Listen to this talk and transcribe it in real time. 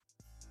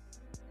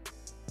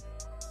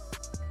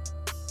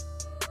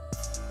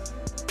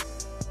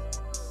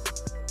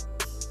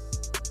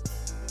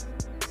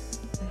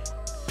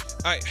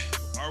All right,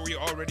 are we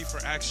all ready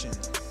for action?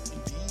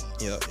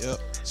 Yep.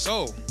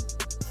 So,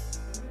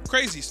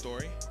 crazy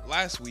story.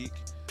 Last week,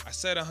 I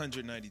said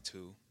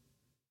 192,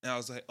 and I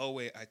was like, oh,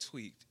 wait, I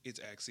tweaked. It's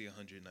actually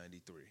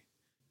 193.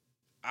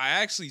 I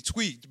actually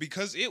tweaked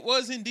because it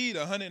was indeed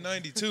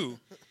 192,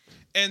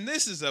 and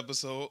this is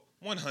episode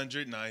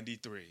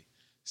 193.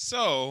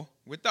 So,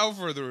 without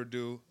further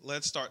ado,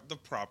 let's start the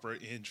proper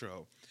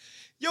intro.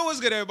 Yo, what's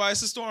good, everybody?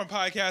 It's the Storm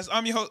Podcast.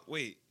 I'm your host.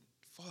 Wait,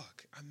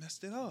 fuck, I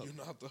messed it up.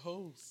 You're not the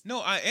host. No,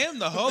 I am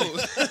the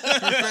host.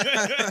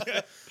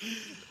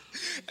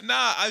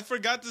 Nah, I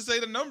forgot to say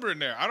the number in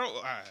there.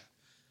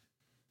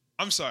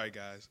 I'm sorry,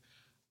 guys.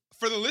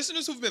 For the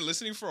listeners who've been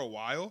listening for a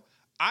while,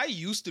 I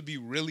used to be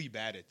really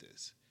bad at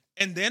this.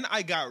 And then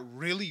I got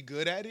really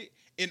good at it,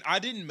 and I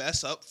didn't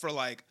mess up for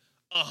like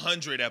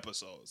 100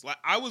 episodes. Like,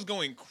 I was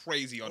going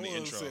crazy on the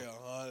intro.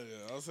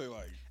 I'll say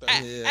like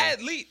 30.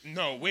 At least,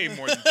 no, way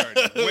more than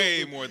 30.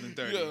 Way more than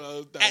 30.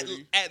 Yeah,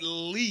 30. At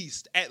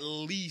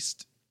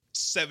least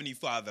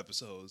 75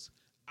 episodes.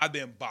 I've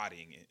been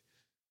bodying it.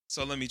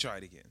 So let me try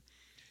it again.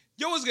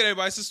 Yo, what's good,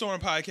 everybody? It's the Storm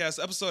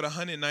Podcast, episode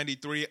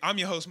 193. I'm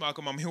your host,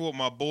 Malcolm. I'm here with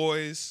my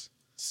boys.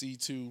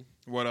 C2.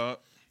 What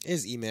up?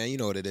 It's E, man. You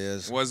know what it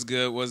is. What's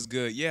good? What's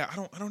good? Yeah,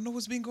 I don't know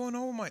what's been going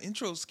on with my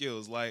intro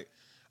skills. Like,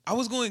 I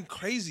was going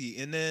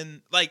crazy, and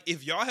then, like,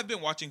 if y'all have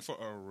been watching for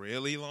a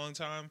really long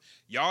time,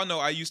 y'all know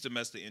I used to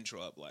mess the intro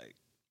up, like,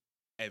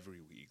 every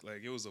week.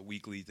 Like, it was a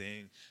weekly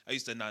thing. I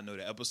used to not know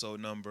the episode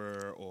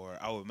number, or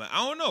I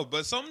don't know,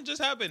 but something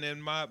just happened,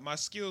 and my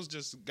skills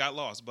just got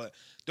lost. But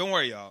don't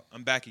worry, y'all.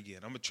 I'm back again.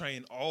 I'm going to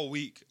train all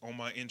week on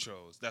my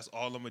intros. That's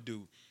all I'm going to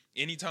do.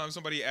 Anytime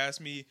somebody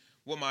asks me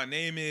what my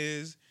name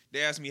is,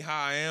 they ask me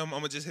how I am, I'm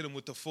going to just hit them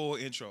with the full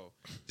intro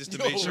just to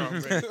make sure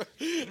I'm ready.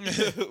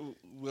 That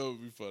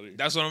would be funny.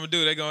 That's what I'm going to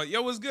do. They're going,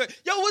 yo, what's good?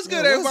 Yo, what's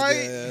good, Yo, everybody?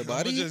 what's good, I'm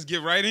buddy? going to just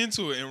get right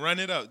into it and run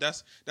it up.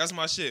 That's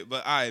my shit.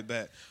 But all right,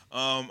 bet.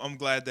 I'm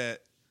glad that,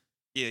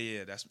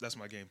 yeah, that's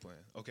my game plan.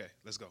 Okay,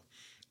 let's go.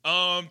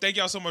 Thank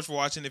y'all so much for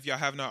watching. If y'all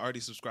have not already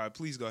subscribed,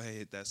 please go ahead and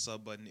hit that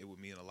sub button. It would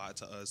mean a lot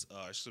to us.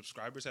 Our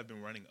subscribers have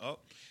been running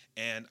up,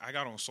 and I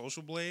got on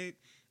Social Blade,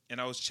 and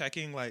I was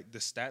checking like the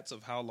stats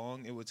of how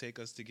long it would take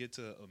us to get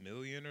to 1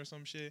 million or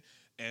some shit,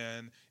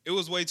 and it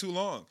was way too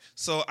long.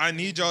 So I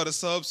need y'all to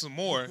sub some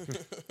more,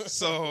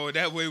 so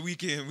that way we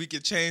can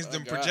change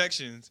them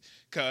projections.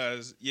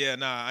 Cause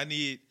I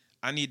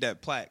need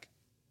that plaque.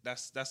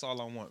 That's all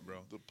I want,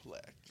 bro. The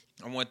plaque.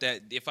 I want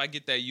that. If I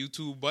get that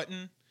YouTube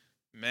button,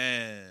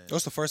 man.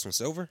 What's the first one?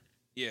 Silver?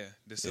 Yeah,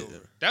 the silver. Yeah.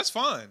 That's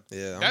fine.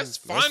 Yeah, that's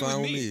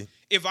fine with me.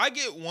 If I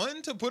get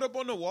one to put up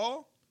on the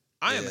wall,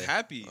 I am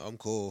happy. I'm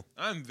cool.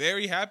 I'm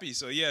very happy.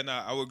 So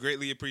I would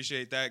greatly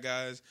appreciate that,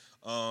 guys.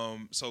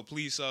 So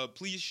please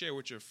share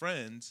with your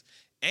friends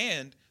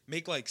and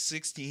make like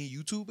 16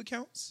 YouTube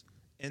accounts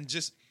and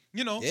just,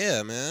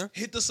 Yeah, man.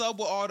 hit the sub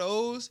with all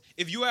those.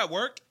 If you at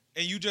work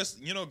and you just,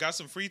 got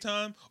some free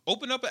time,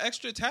 open up an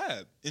extra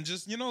tab and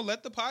just,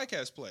 let the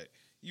podcast play.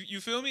 You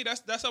feel me?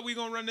 That's how we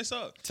gonna run this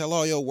up. Tell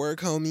all your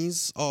work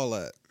homies, all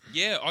that.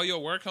 Yeah, all your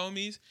work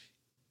homies.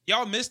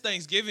 Y'all missed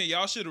Thanksgiving.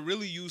 Y'all should have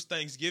really used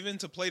Thanksgiving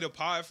to play the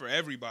pod for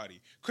everybody.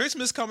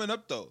 Christmas coming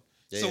up, though.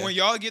 Yeah. So when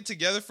y'all get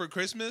together for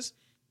Christmas,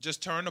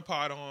 just turn the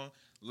pod on,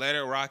 let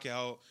it rock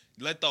out,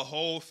 let the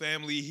whole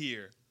family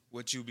hear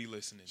what you be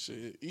listening to.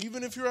 Shit.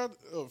 Even if you're at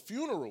a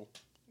funeral.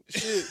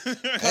 Shit.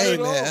 Hey,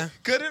 man.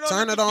 Cut it on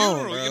Turn at it the on,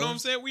 funeral. bro. You know what I'm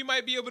saying? We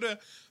might be able to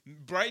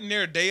brighten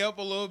their day up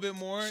a little bit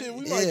more. Shit,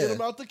 we might Yeah. get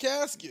him out the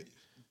casket.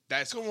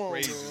 That's Come on,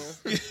 crazy.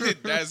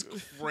 That's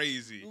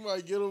crazy. We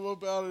might get him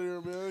up out of there,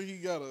 man. He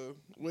gotta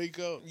wake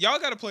up. Y'all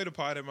gotta play the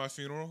pod at my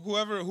funeral.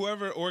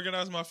 Whoever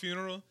organized my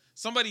funeral,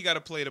 somebody gotta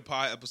play the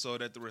pod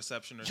episode at the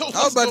reception or something.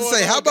 I was about to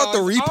say, how about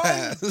the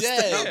repast? I'm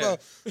dead. How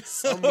about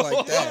something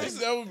like that?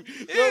 that would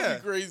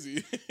be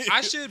crazy. I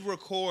should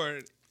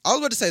record. I was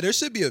about to say, there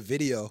should be a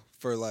video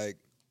for, like,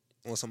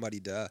 when somebody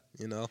die,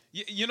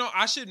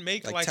 I should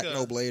make Like like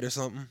Techno a. Blade or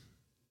something.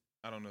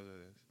 I don't know what that is.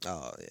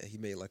 Oh, yeah, he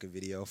made, like, a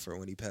video for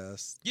when he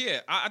passed.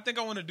 Yeah, I think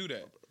I want to do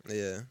that.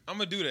 Yeah. I'm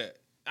gonna do that.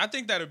 I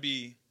think that'd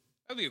be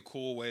a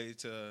cool way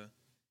to,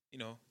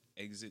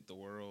 exit the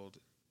world.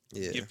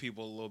 Yeah. Give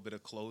people a little bit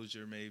of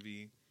closure,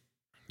 maybe.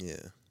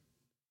 Yeah.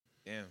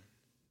 Damn.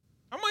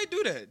 I might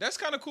do that. That's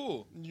kind of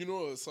cool. You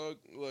know what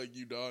sucked? Like,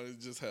 you died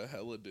and just had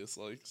hella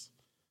dislikes.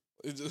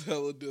 It just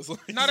hella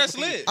dislikes. No, that's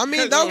lit. I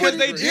mean, that would,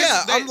 they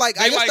I'm like,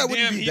 I guess that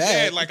wouldn't damn, be he bad.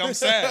 dead. Like, I'm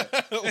sad. Yeah,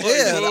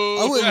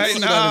 I wouldn't see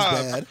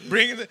that as bad.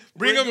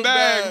 Bring him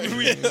back. back.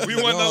 We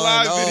want the No,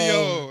 live no.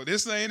 video.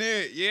 This ain't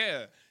it.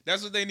 Yeah,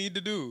 that's what they need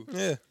to do.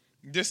 Yeah.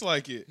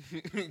 Dislike it.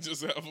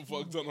 Just have a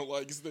fuck ton of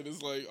likes. Then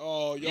it's like,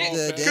 oh, y'all Yeah,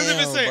 bad. because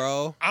if it Damn, say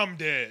bro. I'm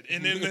dead,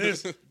 and then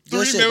there's 3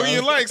 shit, million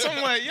bro. likes,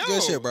 I'm like, yo,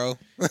 Good shit, bro.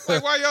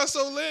 like why y'all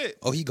so lit?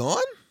 Oh, he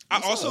gone?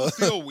 I also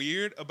feel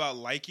weird about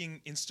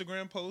liking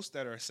Instagram posts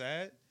that are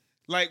sad.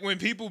 Like when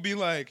people be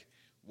like,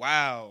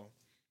 wow,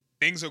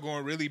 things are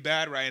going really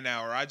bad right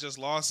now, or I just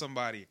lost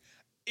somebody.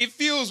 It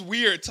feels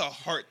weird to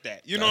heart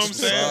that. You know what I'm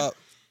saying?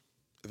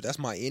 If that's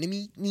my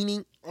enemy,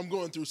 meaning I'm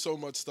going through so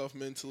much stuff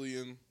mentally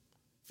and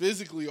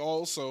physically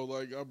also,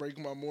 like I break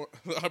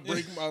I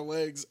break my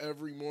legs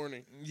every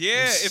morning.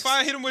 Yeah, if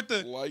I hit him with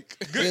the Like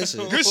Good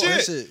shit. good shit,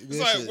 Good shit. it's Good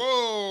like, shit.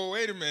 whoa,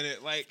 wait a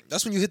minute, like.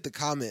 That's when you hit the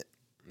comment.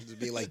 Just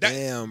be like, That-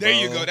 damn, there bro.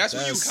 you go. That's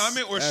when you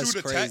comment or that's shoot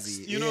a crazy.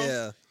 text. You know,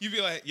 Yeah. you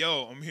be like,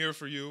 "Yo, I'm here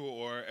for you,"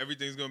 or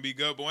 "Everything's gonna be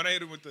good." But when I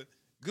hit him with the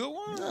good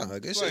one, Nah,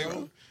 good it's shit, like,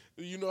 bro.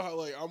 You know how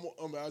like I'm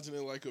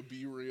imagining like a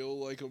be real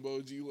like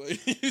emoji like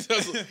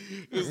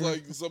it's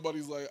like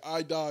somebody's like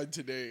I died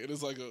today and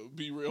it's like a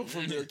be real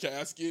from their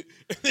casket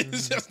and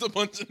it's just a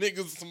bunch of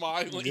niggas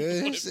smiling.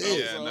 Good when it shit. comes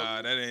yeah, up.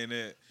 nah, that ain't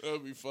it.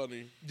 That'd be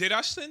funny. Did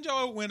I send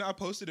y'all when I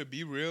posted a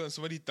Be Real and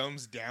somebody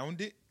thumbs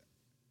downed it?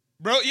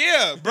 Bro,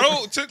 yeah,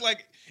 bro took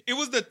like, it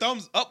was the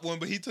thumbs up one,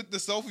 but he took the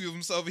selfie of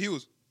himself and he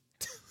was,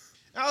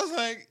 I was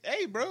like,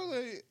 hey, bro,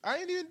 like, I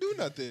ain't even do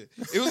nothing.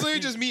 It was literally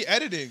just me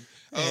editing.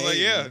 I was like,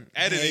 yeah,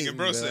 editing, and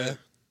bro said,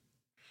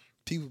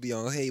 people be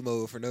on hate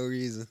mode for no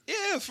reason.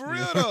 yeah, for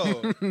real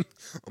though. I'm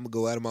gonna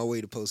go out of my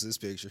way to post this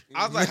picture.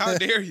 I was like, how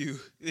dare you?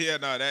 Yeah,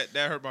 no, that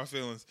hurt my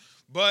feelings.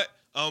 But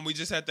we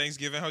just had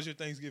Thanksgiving. How's your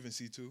Thanksgiving,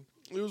 C2?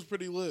 It was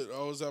pretty lit.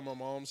 I was at my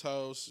mom's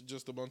house,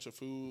 just a bunch of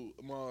food.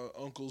 My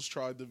uncles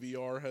tried the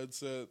VR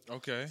headset.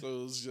 Okay. So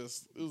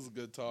it was a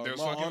good time. They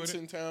was My fucking aunt's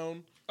with in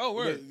town. Oh,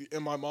 word.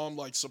 And my mom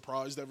like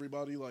surprised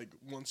everybody. Like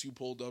once you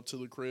pulled up to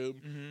the crib,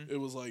 it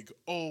was like,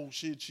 oh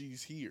shit,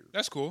 she's here.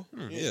 That's cool.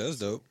 Yeah, that's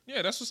dope.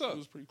 Yeah, that's what's up. It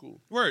was pretty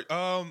cool. Word.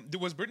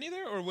 Was Brittany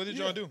there, or what did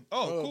y'all do?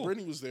 Oh, cool.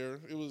 Brittany was there.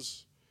 It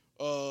was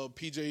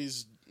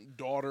PJ's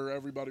daughter.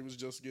 Everybody was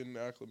just getting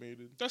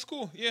acclimated. That's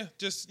cool. Yeah,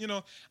 just,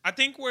 I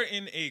think we're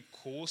in a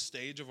cool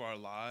stage of our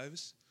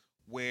lives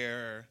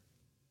where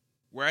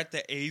we're at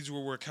the age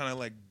where we're kind of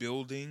like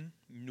building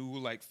new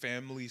like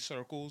family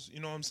circles. You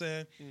know what I'm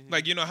saying? Mm-hmm.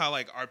 Like, you know how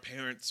like our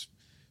parents'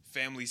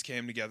 families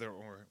came together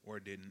or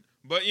didn't.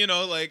 But,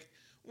 like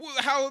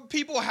how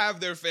people have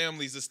their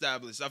families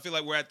established. I feel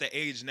like we're at the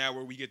age now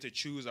where we get to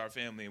choose our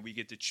family and we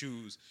get to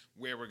choose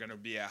where we're going to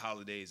be at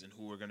holidays and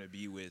who we're going to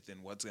be with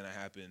and what's going to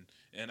happen.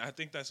 And I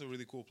think that's a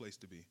really cool place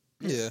to be.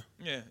 Yeah.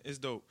 Yeah, it's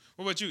dope.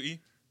 What about you, E?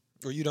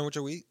 Were you done with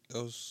your week?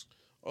 That was.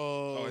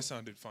 Oh, it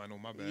sounded final.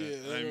 My bad. Yeah,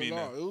 I didn't mean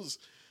that.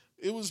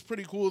 it was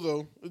pretty cool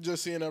though,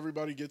 just seeing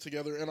everybody get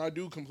together, and I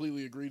do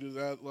completely agree to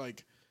that.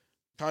 Like,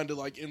 kind of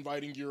like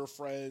inviting your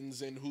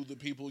friends and who the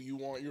people you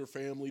want your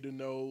family to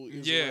know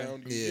is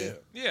around you. Yeah.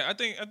 Yeah, I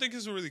think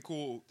it's a really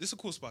cool. It's a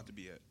cool spot to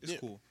be at. It's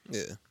cool.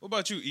 Yeah. What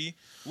about you, E?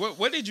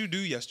 What did you do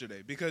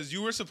yesterday? Because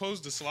you were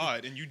supposed to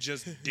slide and you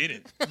just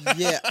didn't.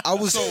 Yeah, I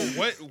was. So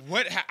what?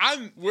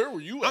 Where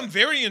were you at? I'm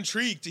very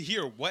intrigued to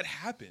hear what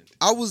happened.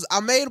 I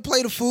made a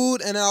plate of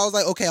food and then I was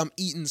like, okay, I'm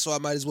eating, so I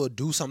might as well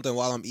do something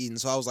while I'm eating.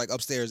 So I was like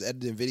upstairs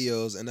editing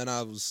videos, and then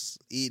I was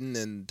eating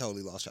and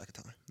totally lost track of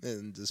time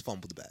and just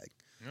fumbled the bag.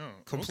 No,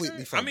 Completely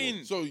okay. I fumbled.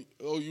 mean, So,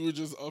 you were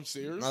just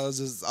upstairs? I was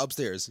just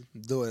upstairs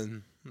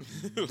doing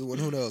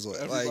who knows what.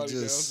 Everybody Like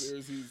just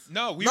downstairs.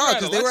 no, we no, were at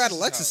because they were at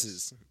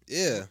Alexis's house.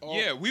 Alexis's. Yeah. Oh,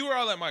 Yeah, we were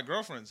all at my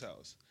girlfriend's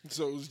house.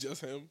 So it was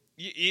just him?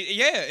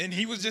 Yeah, and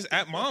he was just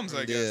at mom's,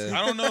 I guess. Yeah.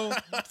 I don't know.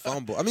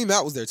 Fumble. I mean,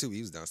 Matt was there too.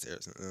 He was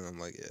downstairs. And I'm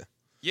like, yeah.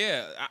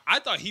 Yeah, I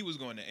thought he was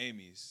going to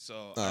Amy's.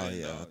 So Oh, I didn't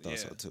yeah, know. I thought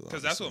so, too,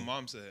 Because that's what honestly.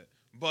 mom said.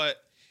 But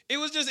it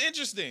was just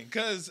interesting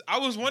because I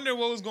was wondering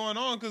what was going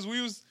on because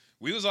we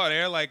was all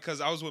there, like, because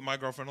I was with my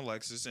girlfriend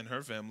Alexis and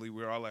her family.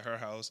 We were all at her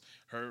house,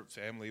 her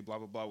family, blah,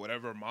 blah, blah,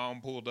 whatever.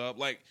 Mom pulled up.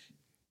 Like,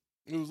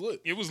 It was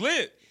lit. it was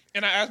lit.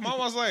 And I asked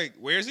mom, I was like,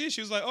 where's he? She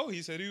was like, oh,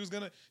 he said he was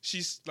going to.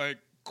 She's like,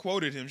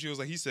 quoted him. She was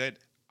like, he said,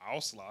 I'll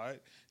slide.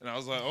 And I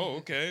was like, oh,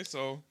 okay.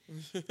 So,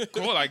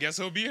 cool. I guess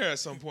he'll be here at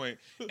some point.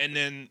 And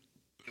then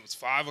it was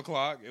 5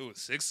 o'clock. It was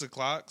 6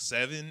 o'clock,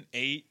 7,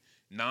 8,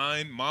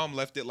 9. Mom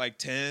left at like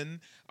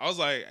 10. I was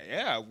like,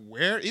 yeah,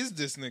 where is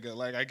this nigga?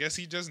 Like, I guess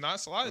he just not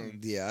sliding.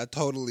 Yeah, I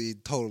totally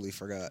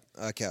forgot.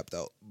 I capped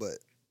out. But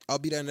I'll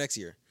be there next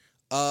year.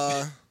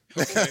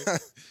 Okay.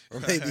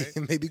 Or maybe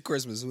Alright. maybe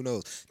Christmas. Who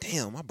knows?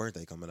 Damn, my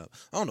birthday coming up.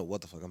 I don't know what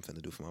the fuck I'm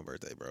finna do for my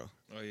birthday, bro.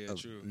 Oh, yeah, I have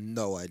true.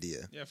 no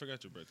idea. Yeah, I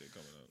forgot your birthday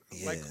coming up.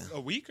 Yeah. Like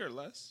a week or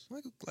less?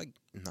 Like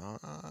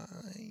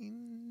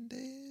 9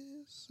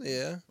 days.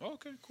 Yeah. Oh,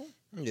 okay, cool.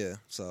 Yeah.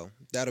 So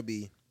that'll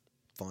be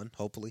fun,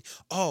 hopefully.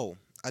 Oh,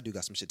 I do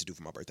got some shit to do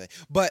for my birthday.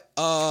 But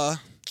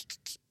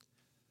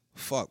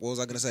fuck, what was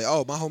I gonna say?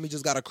 Oh, my homie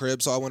just got a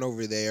crib, so I went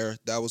over there.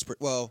 That was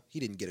well, he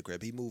didn't get a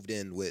crib. He moved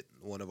in with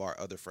one of our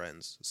other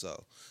friends,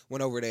 so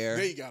went over there.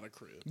 They got a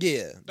crib.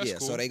 Yeah, That's yeah.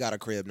 cool. So they got a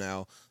crib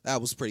now.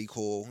 That was pretty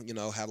cool. You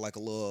know, had like a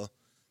little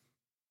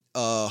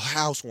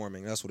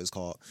housewarming. That's what it's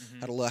called.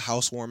 Had a little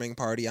housewarming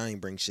party. I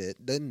ain't bring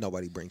shit. Didn't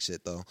nobody bring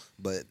shit though.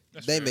 But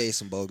That's they fair. made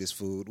some bogus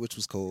food, which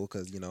was cool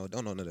because don't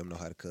none of them know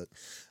how to cook.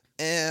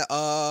 And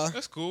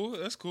That's cool.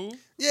 That's cool.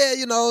 yeah,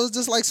 it was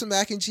just like some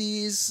mac and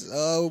cheese.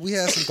 We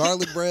had some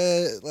garlic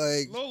bread,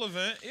 like Little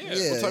event, yeah.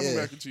 Yeah. What type of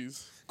mac and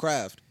cheese?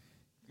 Kraft.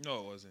 No,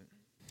 it wasn't.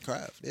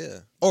 Kraft, yeah.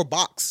 Or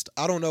boxed.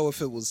 I don't know if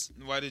it was.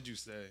 Why did you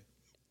stay?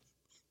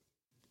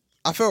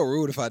 I felt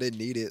rude if I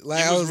didn't eat it.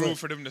 Like It I was was rude like,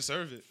 for them to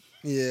serve it.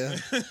 Yeah.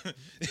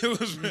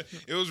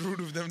 it was rude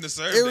of them to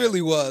serve. It that.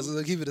 really was.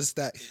 Like, keep it a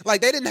stack.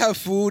 Like, they didn't have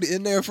food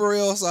in there for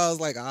real, so I was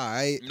like, all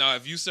right. No,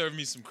 if you serve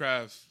me some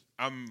craft,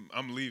 I'm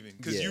leaving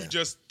because Yeah. you've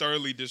just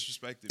thoroughly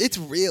disrespected It's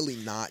me. really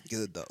not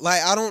good, though.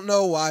 Like, I don't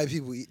know why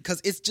people eat,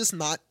 because it's just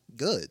not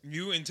good.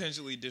 You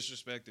intentionally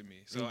disrespected me,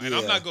 so and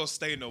I'm Yeah. not gonna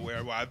stay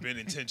nowhere where I've been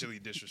intentionally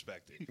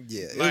disrespected.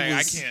 Yeah. it Like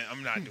was- I can't.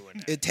 I'm not doing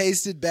that. It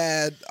tasted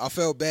bad. I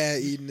felt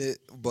bad eating it,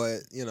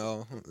 but, you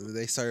know,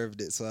 they served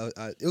it. So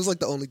it was like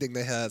the only thing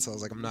they had, so I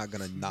was like, I'm not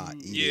going to not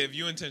eat Yeah, it. if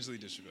you intentionally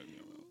disrespect me,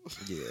 I will.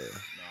 Yeah.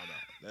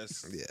 No,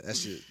 that's Yeah, that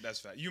shit. that's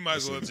fact. You might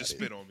as well That just shit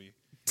spit on me.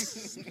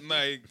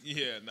 Like,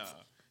 yeah, nah.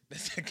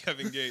 That's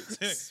Kevin Gates.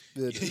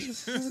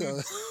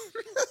 Spit,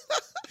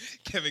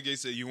 Kevin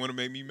Gates said, "You want to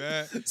make me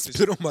mad? Just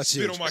spit on my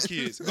spit shit. on my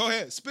kids. Go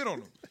ahead, spit on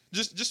them.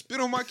 Just spit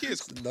on my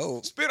kids.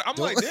 No. Spit." I'm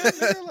Don't- like, damn,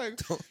 nigga, like,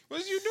 Don't.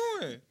 what's you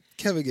doing?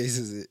 Kevin Gates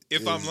is it.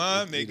 If I'm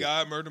lying, may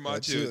God murder my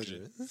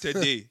children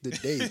today.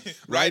 Today.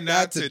 Right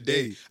now, today.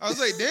 today. I was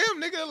like,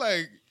 damn, nigga,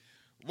 like,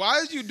 why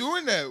is you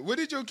doing that? What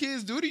did your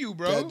kids do to you,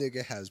 bro? That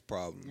nigga has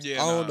problems.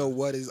 Yeah, I don't nah. know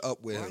what is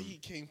up with Why him. he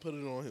can't put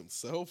it on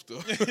himself though?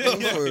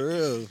 For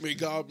real. May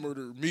God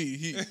murder me.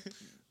 He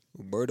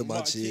Murder my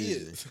My children.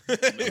 kids.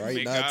 Right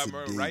May now, God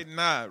murder, today.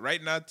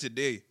 right now,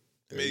 today.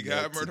 May Right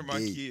God now, murder my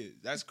today. kids.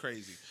 That's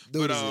crazy.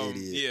 Dude But is an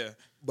idiot. yeah,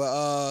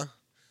 But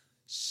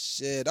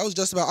shit, that was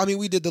just about. I mean,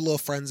 we did the little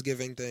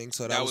friendsgiving thing,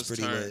 so that was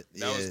pretty turned. lit.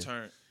 That was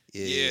turned.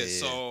 Yeah.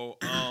 So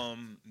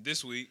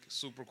this week,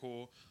 super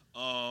cool.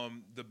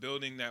 The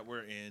building that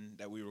we're in,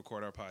 that we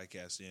record our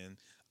podcast in,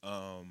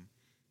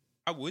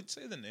 I would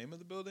say the name of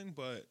the building,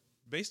 but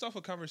based off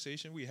a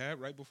conversation we had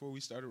right before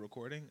we started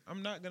recording,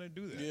 I'm not gonna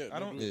do that. Yeah, I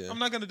don't. Yeah. I'm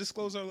not gonna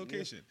disclose our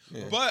location.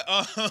 Yeah. But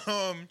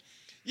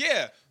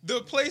yeah,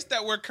 the place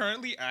that we're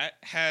currently at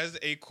has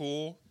a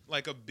cool,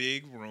 like a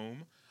big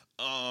room.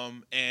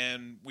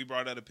 And we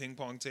brought out a ping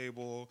pong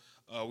table.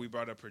 We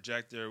brought a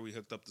projector. We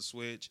hooked up the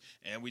Switch,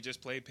 and we just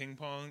played ping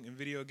pong and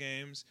video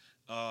games.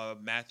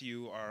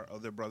 Matthew, our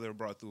other brother,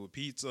 brought through a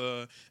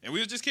pizza, and we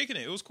was just kicking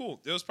it. It was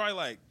cool. It was probably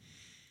like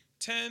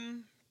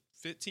 10,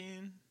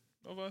 15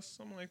 of us,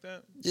 something like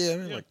that. Yeah, I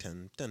mean, Yeah. like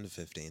 10 to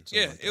 15. something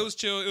Yeah, like it that. was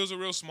chill. It was a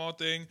real small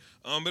thing.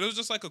 But it was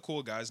just like a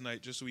cool guys'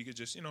 night, just so we could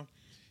just,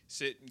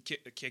 sit and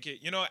kick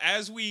it.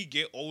 As we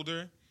get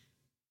older,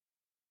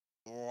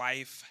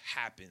 life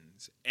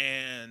happens,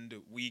 and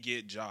we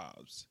get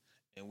jobs,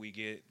 and we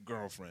get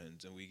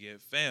girlfriends, and we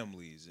get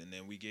families, and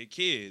then we get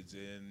kids,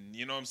 and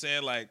you know what I'm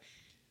saying? Like,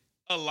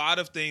 a lot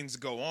of things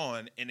go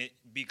on, and it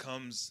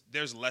becomes,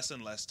 there's less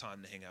and less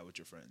time to hang out with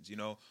your friends,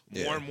 More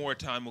Yeah. and more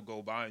time will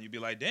go by, and you'll be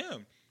like,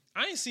 damn,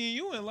 I ain't seen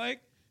you in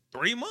like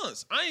 3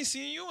 months. I ain't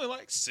seen you in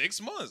like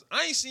 6 months.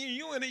 I ain't seen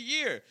you in a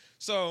year.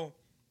 So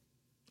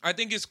I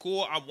think it's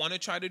cool. I want to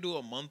try to do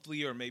a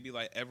monthly or maybe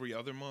like every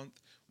other month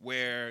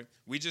where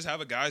we just have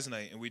a guys'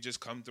 night and we just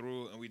come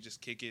through and we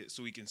just kick it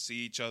so we can see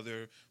each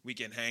other, we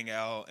can hang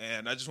out,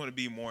 and I just want to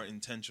be more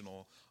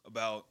intentional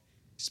about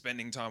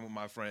spending time with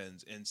my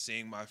friends and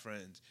seeing my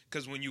friends.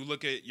 Because when you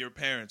look at your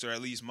parents, or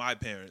at least my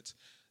parents,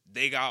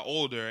 they got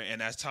older,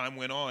 and as time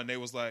went on, they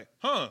was like,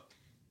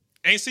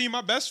 ain't seen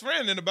my best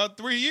friend in about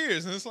 3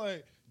 years. And it's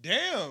like,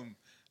 damn,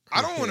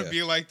 I don't want to Yeah.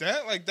 be like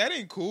that. Like, that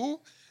ain't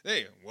cool.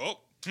 Hey,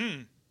 well,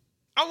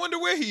 I wonder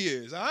where he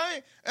is.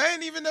 I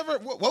ain't even never.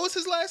 What was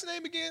his last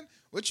name again?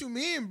 What you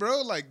mean,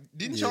 bro? Like,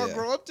 didn't y'all Yeah.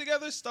 grow up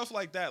together? Stuff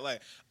like that.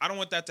 Like, I don't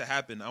want that to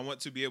happen. I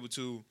want to be able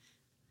to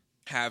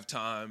have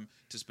time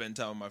to spend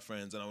time with my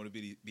friends, and I want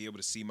to be able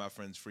to see my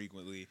friends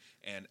frequently.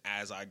 And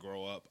as I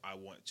grow up, I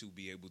want to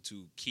be able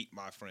to keep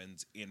my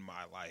friends in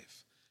my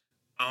life.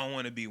 I don't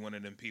want to be one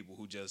of them people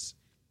who just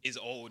is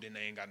old and they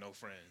ain't got no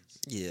friends.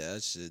 Yeah,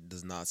 that shit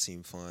does not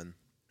seem fun.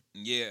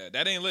 Yeah,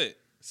 that ain't lit.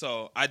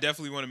 So I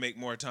definitely want to make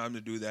more time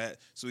to do that.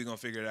 So we're gonna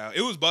figure it out.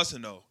 It was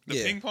busting though. The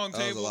Yeah, ping pong that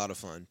was table. a lot of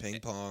fun. Ping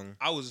pong.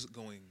 I was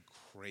going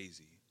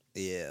crazy.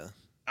 Yeah.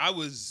 I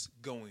was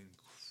going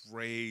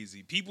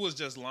crazy. People was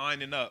just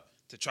lining up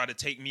to try to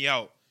take me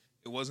out.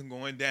 It wasn't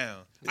going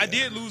down. I Yeah.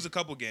 did lose a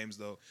couple games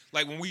though.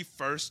 Like when we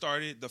first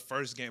started, the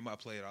first game I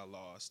played, I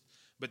lost.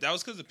 But that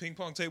was because the ping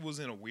pong table was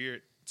in a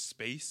weird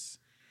space.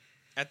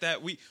 At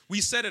that, we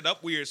set it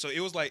up weird, so it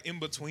was like in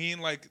between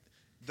like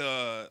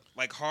the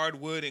like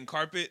hardwood and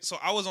carpet. So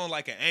I was on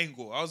like an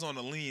angle. I was on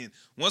a lean.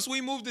 Once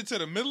we moved it to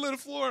the middle of the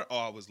floor,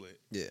 I was lit.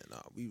 Yeah,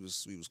 no, we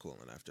was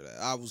cooling after that.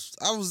 I was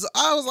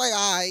like,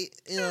 all right,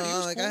 you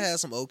was like cool. I had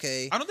some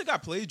okay. I don't think I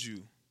played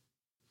you.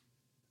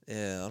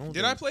 Yeah, I don't.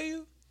 Did I play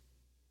you?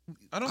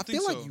 I don't I think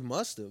feel so. like you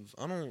must have.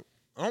 I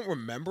don't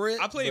remember it.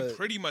 I played but-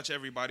 pretty much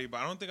everybody, but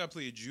I don't think I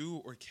played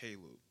you or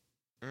Caleb.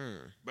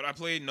 Mm. But I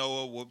played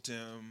Noah, whooped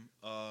him.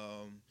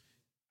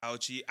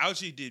 Ouchie.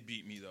 Ouchie did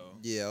beat me though.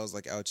 Yeah, I was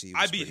like, ouchie.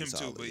 I was beat pretty him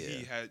solid, too, but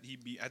yeah. he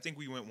beat. I think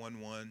we went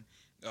 1-1.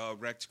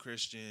 Wrecked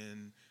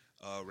Christian,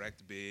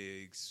 wrecked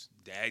Biggs.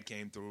 Dad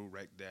came through,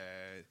 wrecked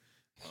Dad.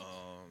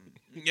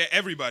 Yeah,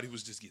 everybody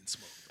was just getting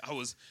smoked.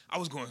 I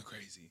was going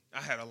crazy. I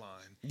had a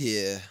line.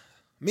 Yeah,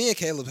 me and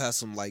Caleb had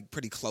some like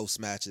pretty close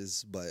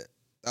matches, but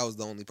I was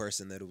the only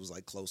person that it was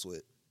like close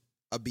with.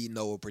 I beat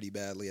Noah pretty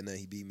badly, and then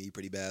he beat me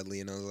pretty badly,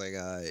 and I was like,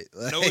 all right.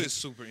 Like, Noah is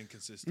super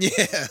inconsistent.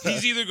 yeah.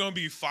 He's either gonna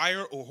be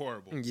fire or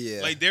horrible.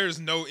 Yeah. Like there's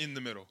no in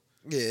the middle.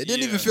 Yeah, it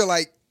didn't Yeah. even feel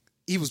like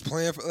he was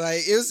playing for,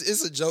 like,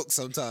 it's a joke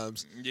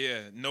sometimes.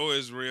 Yeah, Noah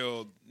is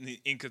real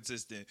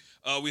inconsistent.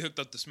 We hooked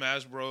up the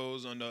Smash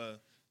Bros on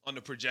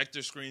the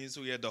projector screen,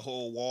 so we had the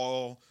whole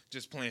wall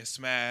just playing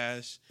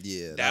Smash.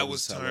 Yeah, That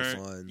was hella turned.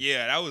 fun.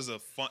 Yeah, that was a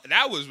fun.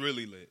 That was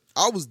really lit.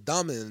 I was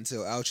dumbing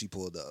until Ouchie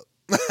pulled up.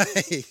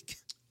 Like,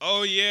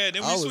 Oh yeah,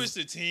 then we I was- switched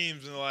to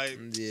teams and like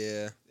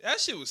yeah. that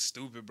shit was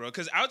stupid, bro.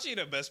 Because Ouchie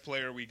the best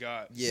player we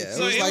got. Yeah,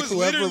 So it was like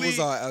whoever literally- was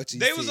on Ouchie's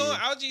They was team. on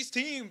Ouchie's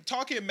team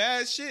talking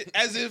mad shit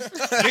as if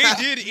they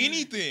did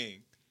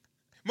anything.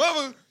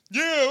 Mama,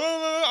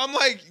 yeah, I'm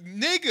like,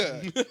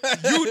 nigga,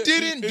 you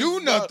didn't do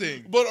It's not-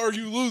 nothing. but are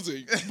you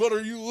losing? But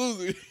are you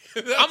losing?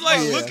 I'm like,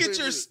 Yeah. look at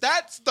your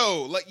stats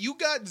though. Like you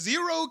got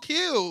 0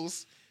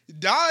 kills,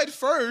 died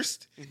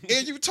first,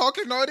 and you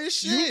talking all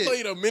this You shit.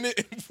 played a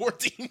minute and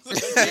 14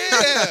 seconds.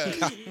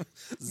 Yeah. 3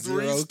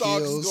 Zero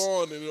stocks kills.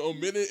 gone in a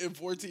minute and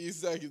 14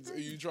 seconds, and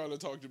you trying to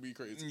talk to me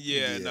crazy.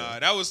 Yeah, Yeah. nah,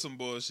 that was some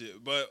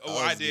bullshit. But I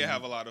was did getting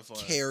have a lot of fun.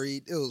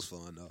 Carried. It was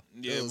fun though.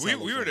 Yeah, It was we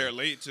hella were fun. there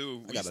late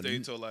too. We got a stayed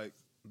n- till like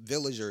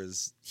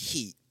Villagers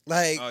heat.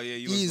 Like, Oh, yeah,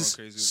 you was he's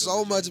going crazy with so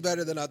Villager. much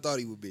better than I thought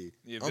he would be.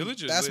 Yeah,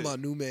 Villager's That's lit. my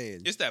new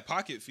man. it's that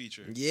pocket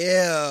feature.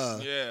 Yeah.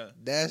 Yeah.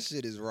 That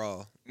shit is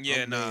raw.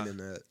 Yeah, I'm nah. maining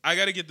that. I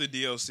gotta get the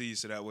DLC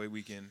so that way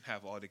we can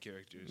have all the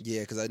characters.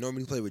 Yeah, because I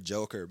normally play with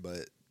Joker,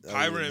 but Pyra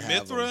I didn't and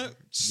have Mithra? him.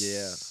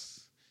 Yeah.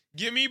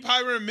 Give me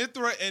Pyra and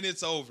Mithra and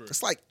it's over.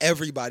 It's like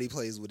everybody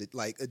plays with it,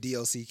 like a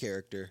DLC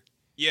character.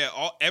 Yeah,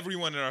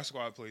 everyone in our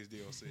squad plays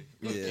DLC.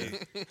 Yeah.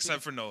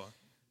 Except for Noah.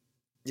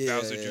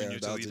 Yeah, Bowser Jr.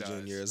 till he Bowser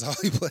dies. Jr. is all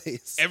he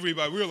plays.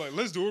 Everybody, we were like,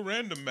 let's do a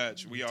random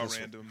match. We all Just-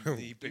 random.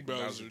 He picked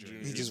Bowser Bowser Jr.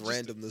 Jr. He just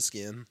random the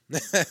skin.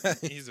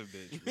 He's a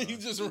bitch. Bro. He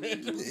just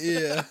random.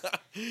 Yeah.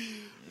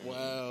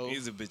 Wow.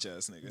 He's a bitch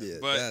ass nigga. Yeah,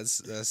 but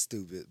that's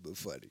stupid but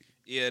funny.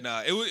 yeah,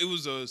 nah, it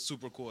was a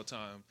super cool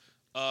time.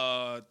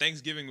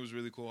 Thanksgiving was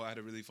really cool. I had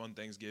a really fun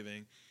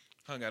Thanksgiving.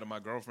 Hung out at my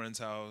girlfriend's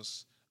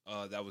house.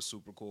 That was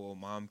super cool.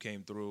 Mom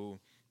came through.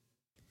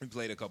 We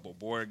played a couple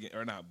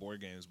not board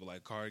games, but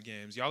like card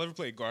games. Y'all ever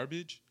play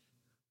Garbage?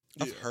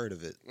 I've Yeah. heard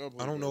of it. I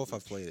played I don't know if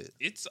Garbage. I've played it.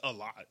 It's a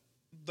lot.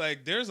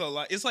 Like there's a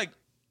lot. It's like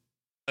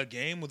a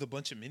game with a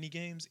bunch of mini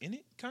games in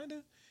it, kind of.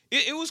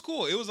 It was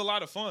cool. It was a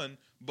lot of fun,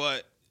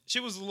 but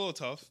shit was a little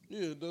tough.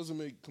 Yeah, it doesn't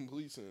make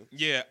complete sense.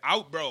 Yeah,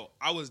 I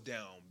was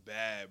down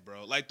bad,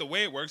 bro. Like the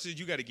way it works is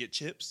you got to get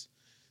chips.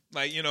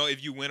 Like, you know,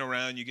 if you went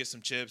around, you get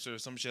some chips or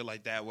some shit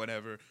like that,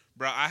 whatever.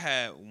 Bro, I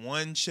had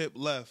 1 chip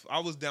left. I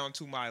was down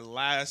to my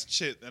last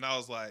chip, and I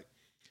was like,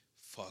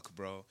 fuck,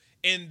 bro.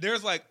 And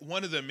there's like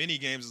one of the mini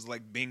games is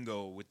like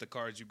bingo with the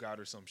cards you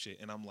got or some shit.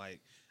 And I'm like,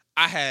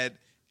 I had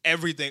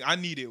everything. I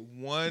needed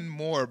 1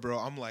 more, bro.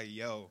 I'm like,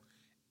 yo,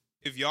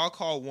 if y'all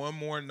call 1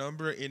 more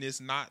number and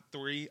it's not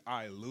 3,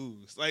 I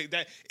lose. Like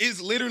that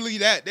is literally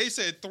that. They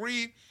said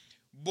 3.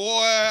 Boy,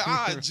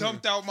 I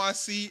jumped out my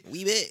seat.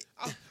 We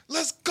bet.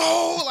 Let's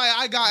go! Like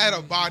I got at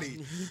a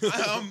body.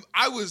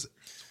 I was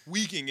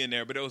weaking in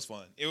there, but it was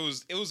fun. It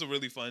was a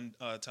really fun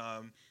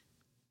time.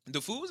 The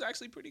food was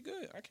actually pretty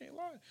good. I can't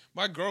lie.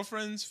 My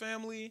girlfriend's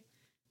family.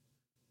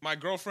 My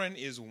girlfriend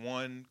is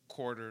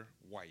 1/4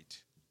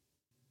 white,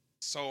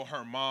 so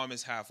her mom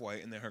is half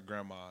white, and then her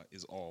grandma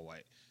is all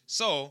white.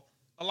 So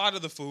a lot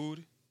of the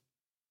food,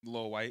 a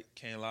little white.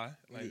 Can't lie.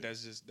 Like Yeah.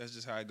 that's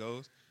just how it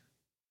goes.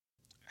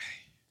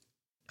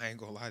 I ain't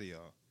gonna lie to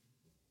y'all.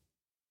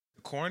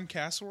 The corn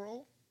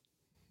casserole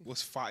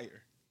was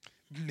fire.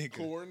 Nigga.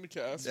 Corn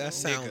casserole. That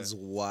sounds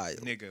wild.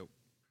 Nigga.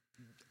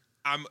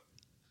 I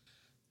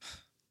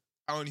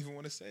don't even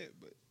want to say it,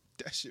 but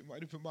that shit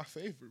might have been my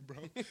favorite, bro.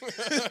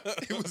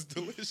 It was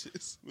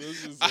delicious.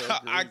 This is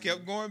I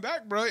kept going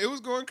back, bro. It was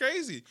going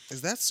crazy.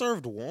 Is that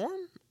served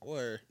warm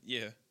or?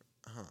 Yeah.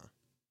 Huh.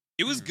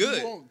 It was You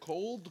good. want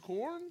cold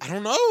corn? I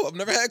don't know. I've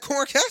never had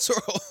corn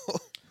casserole.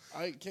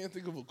 I can't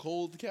think of a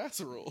cold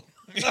casserole.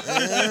 Good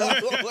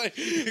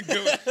point.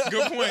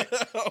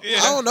 Yeah.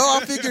 I don't know.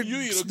 I figured You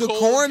eat a the cold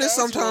corn is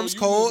casserole, sometimes you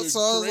cold, moving so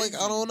I was like,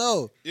 crazy. I don't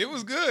know. It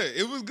was good.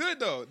 It was good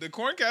though. The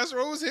corn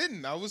casserole was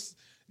hitting. That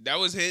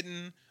was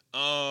hitting.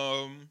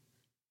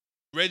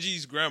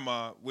 Reggie's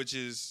grandma, which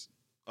is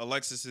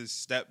Alexis's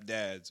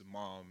stepdad's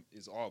mom,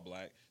 is all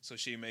black. So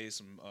she made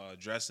some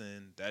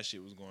dressing. That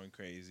shit was going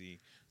crazy.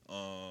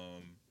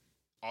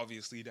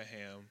 Obviously the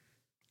ham.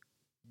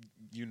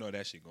 You know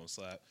that shit gonna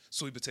slap.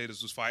 Sweet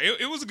potatoes was fire.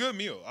 It was a good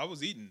meal. I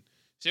was eating.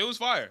 Shit was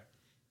fire.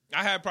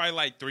 I had probably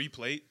like 3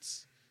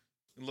 plates.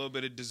 A little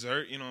bit of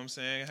dessert, you know what I'm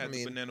saying? I had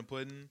the banana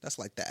pudding. That's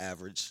like the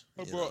average.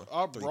 I you brought, know,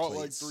 I 3 brought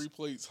plates. like 3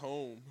 plates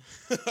home.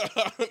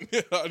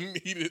 I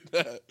needed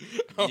that.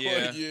 I'm Yeah.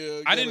 like,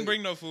 yeah. I didn't gotta-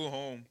 bring no food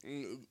home.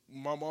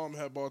 My mom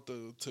had bought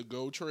the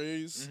to-go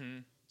trays, Mm-hmm.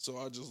 so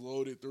I just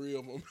loaded 3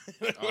 of them.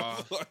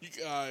 Uh, like,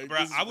 all right, Bro,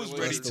 this is I was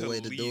ready delicious. That's the to way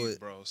to do leave, it.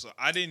 bro. So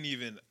I didn't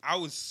even. I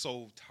was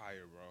so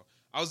tired, bro.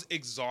 I was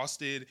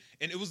exhausted,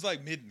 and it was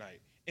like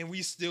midnight, and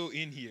we still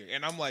in here,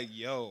 and I'm like,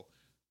 yo,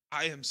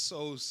 I am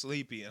so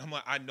sleepy, and I'm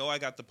like, I know I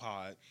got the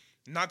pod,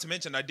 Not to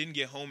mention, I didn't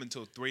get home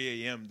until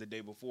 3 a.m. the day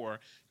before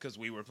because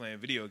we were playing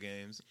video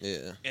games.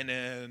 Yeah. And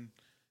then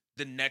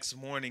the next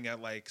morning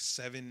at like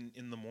 7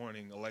 in the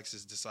morning,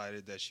 Alexis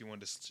decided that she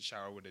wanted to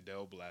shower with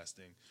Adele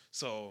blasting.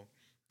 So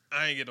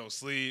I ain't get no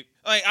sleep.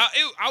 Like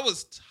I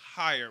was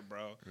tired,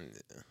 bro.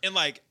 Yeah. And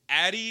like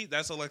Addie,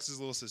 that's Alexis'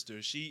 little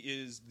sister. She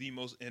is the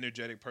most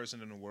energetic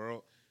person in the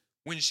world.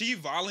 When she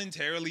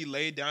voluntarily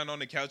laid down on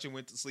the couch and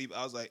went to sleep,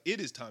 I was like,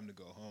 it is time to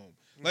go home.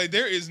 Like,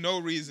 there is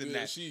no reason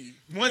that.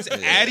 Once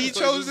Addie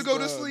chose to go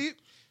to sleep,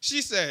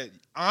 she said,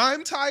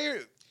 I'm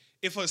tired.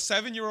 If a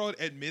 7-year-old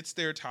admits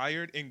they're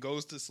tired and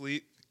goes to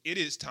sleep, it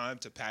is time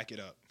to pack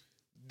it up.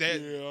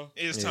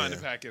 It's time to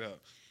pack it up.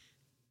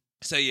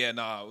 So,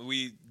 yeah,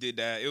 we did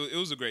that. It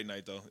was a great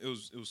night, though. It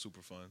was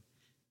super fun.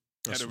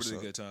 Had a really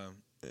good time.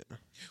 Yeah.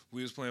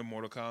 We was playing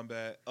Mortal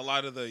Kombat. A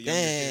lot of the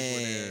younger kids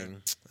were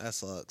there. That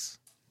sucks.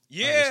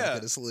 Yeah.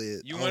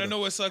 You want to know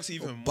what sucks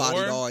even more?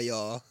 Bodied all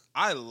y'all.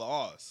 I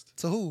lost.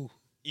 To who?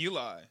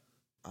 Eli.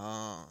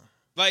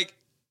 Like,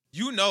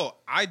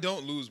 I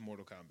don't lose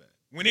Mortal Kombat.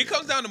 When it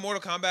comes down to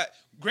Mortal Kombat,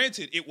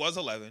 granted, it was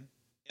 11,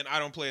 and I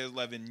don't play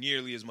 11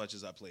 nearly as much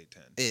as I played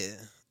 10.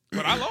 Yeah.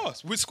 But I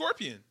lost with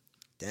Scorpion.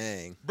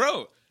 Dang.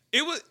 Bro,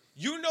 it was,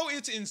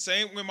 it's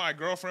insane when my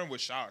girlfriend was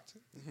shocked.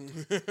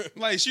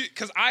 Like,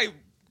 because I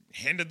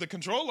handed the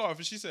controller off,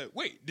 and she said,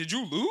 wait, did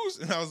you lose?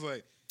 And I was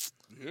like,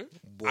 yeah.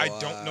 I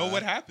don't know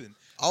what happened.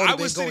 I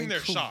was sitting there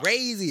shocked.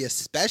 Crazy,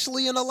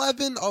 especially in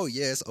 11. Oh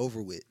yeah, it's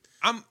over with.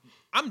 I'm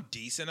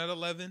decent at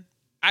 11.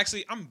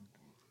 Actually, I'm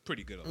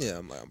pretty good at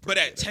 11. Yeah, but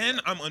at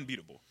 10, I'm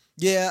unbeatable.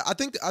 Yeah, I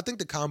think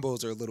the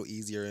combos are a little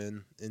easier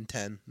in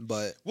 10.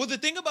 But the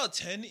thing about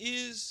 10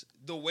 is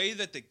the way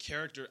that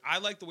I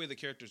like the way the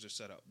characters are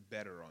set up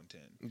better on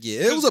 10.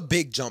 Yeah, it was a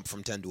big jump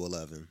from 10 to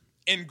 11.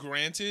 And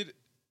granted,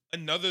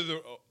 and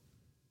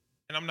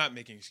I'm not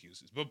making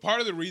excuses, but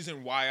part of the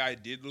reason why I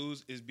did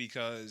lose is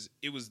because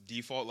it was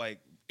default, like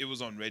it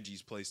was on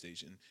Reggie's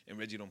PlayStation, and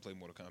Reggie don't play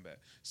Mortal Kombat.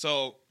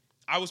 So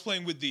I was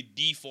playing with the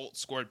default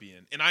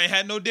Scorpion, and I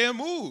had no damn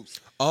moves.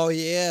 Oh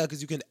yeah,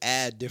 because you can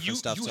add different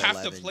stuff. You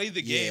have to play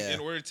the game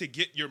in order to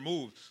get your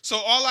moves. So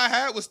all I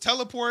had was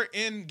teleport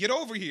and get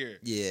over here.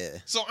 Yeah.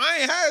 So I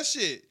ain't had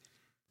shit.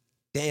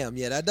 Damn,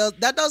 yeah,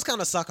 that does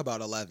kind of suck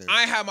about 11.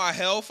 I had my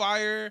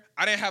Hellfire.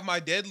 I didn't have my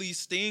Deadly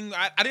Sting.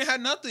 I didn't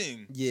have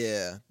nothing.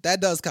 Yeah, that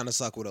does kind of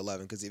suck with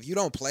 11 because if you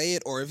don't play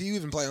it, or if you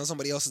even play on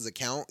somebody else's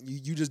account,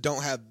 you just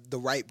don't have the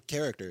right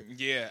character.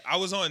 Yeah, I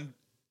was on.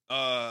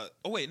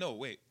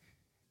 Wait.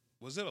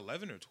 Was it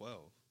 11 or 12?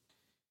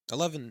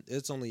 11.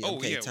 It's only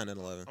MK 10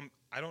 and 11.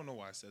 I don't know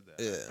why I said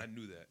that. Yeah. I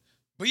knew that.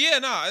 But yeah,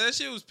 that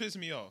shit was pissing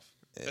me off.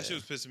 Yeah. That shit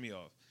was pissing me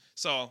off.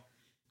 So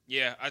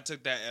yeah, I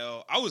took that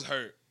L. I was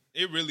hurt.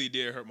 It really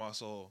did hurt my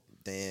soul.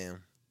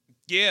 Damn.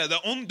 Yeah,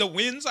 the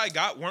wins I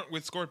got weren't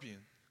with Scorpion.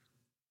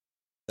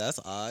 That's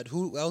odd.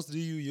 Who else do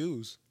you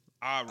use?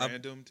 I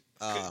randomed.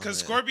 Because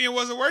Scorpion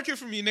wasn't working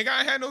for me, nigga.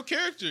 I had no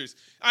characters.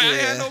 I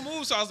had no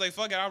moves, so I was like,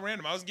 fuck it, I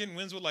random. I was getting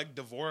wins with like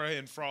D'Vorah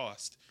and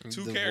Frost.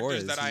 Two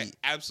characters that I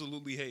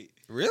absolutely hate.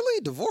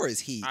 Really? D'Vorah is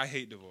heat. I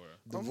hate D'Vorah.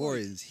 D'Vorah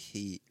is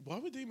heat. Why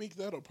would they make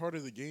that a part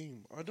of the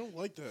game? I don't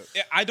like that.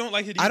 Yeah, I don't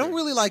like it either. I don't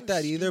really like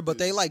that either, but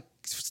they like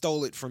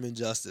stole it from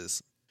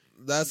Injustice.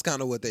 That's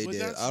kind of what they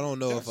did. I don't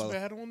know if that's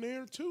bad on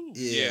there too.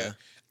 Yeah.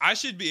 I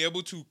should be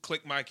able to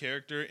click my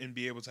character and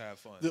be able to have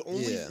fun.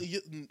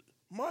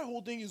 My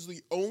whole thing is the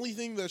only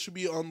thing that should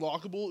be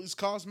unlockable is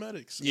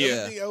cosmetics. Yeah.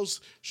 Everything else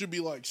should be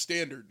like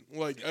standard.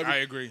 Like I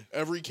agree.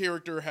 Every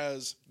character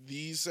has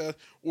these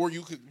or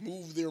you could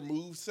move their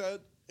move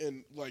set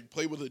and like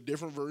play with a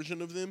different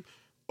version of them.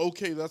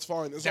 Okay, that's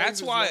fine.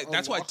 That's why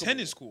 10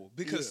 is cool,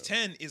 because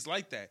 10 is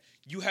like that.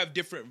 You have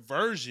different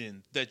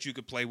versions that you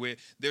could play with.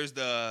 There's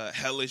the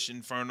Hellish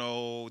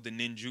Inferno, the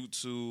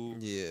Ninjutsu.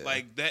 Yeah.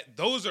 Like that.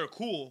 Those are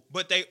cool,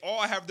 but they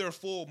all have their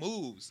full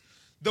moves.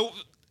 Though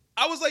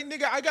I was like,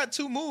 nigga, I got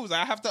 2 moves.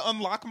 I have to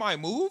unlock my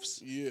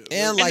moves. Yeah.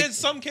 And then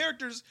some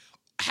characters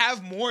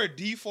have more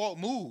default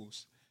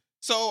moves.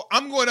 So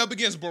I'm going up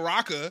against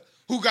Baraka,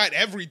 who got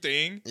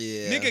everything.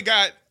 Yeah. Nigga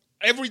got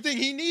everything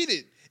he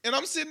needed. And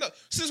I'm sitting up.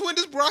 Since when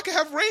does Baraka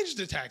have ranged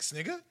attacks,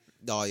 nigga?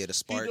 Oh, yeah, the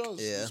spark. He does.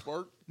 Yeah. The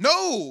spark?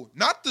 No,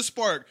 not the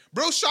spark.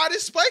 Bro shot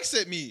his spikes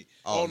at me.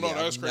 Oh no,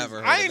 that's crazy. Never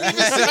heard I ain't even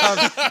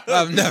seen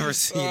I've never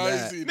seen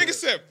that. Nigga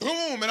said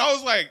boom, and I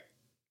was like,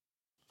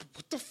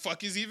 what the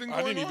fuck is even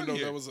going on? I didn't even know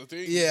here? that was a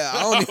thing. Yeah,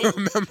 I don't even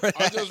remember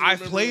that. I've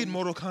played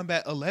Mortal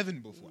Kombat 11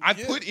 before. I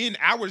put in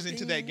hours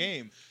into that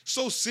game.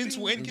 So since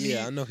when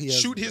can he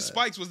shoot his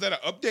spikes? Was that an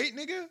update,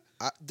 nigga?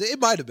 It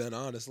might have been,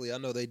 honestly. I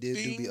know they did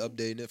be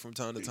updating it from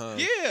time to time.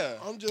 Yeah.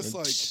 I'm just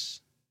like,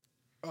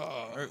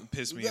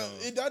 piss me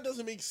off. That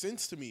doesn't make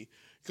sense to me.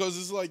 Because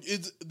it's like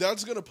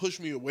that's gonna push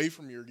me away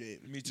from your game.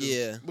 Me too.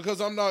 Yeah. Because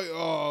I'm not.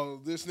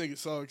 This nigga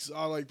sucks.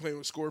 I like playing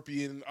with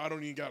Scorpion. I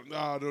don't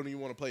even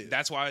want to play it.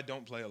 That's why I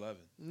don't play 11.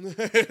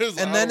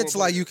 And then it's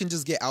like you can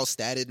just get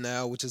outstatted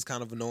now, which is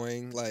kind of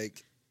annoying.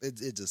 Like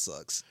it just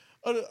sucks.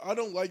 I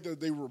don't like that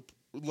they were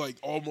like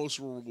almost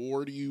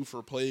reward you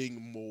for playing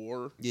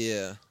more.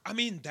 Yeah. I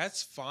mean,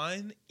 that's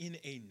fine in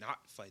a not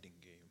fighting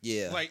game.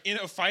 Yeah. Like in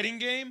a fighting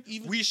game,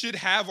 Even- we should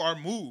have our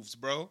moves,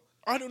 bro.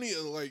 I don't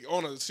even like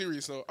on a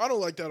serious note. I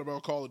don't like that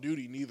about Call of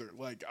Duty neither.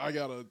 Like I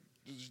gotta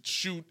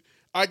shoot,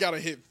 I gotta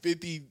hit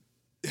 50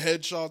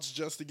 headshots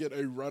just to get a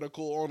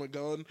reticle on a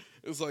gun.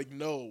 It's like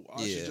no,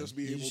 I should just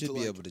be you able should to be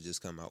like, able to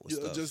just come out with you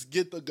know, stuff. just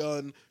get the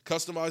gun,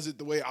 customize it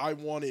the way I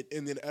want it,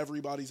 and then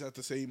everybody's at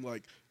the same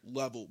like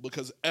level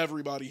because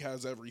everybody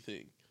has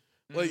everything.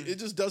 Like it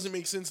just doesn't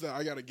make sense that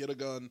I gotta get a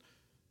gun,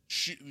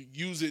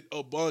 use it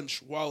a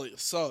bunch while it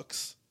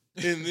sucks,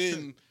 and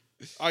then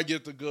I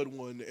get the good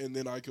one, and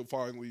then I can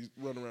finally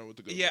run around with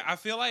the good. Yeah, one. I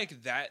feel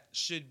like that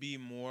should be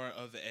more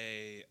of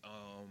a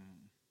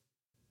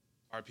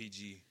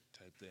RPG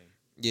type thing.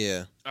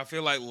 Yeah. I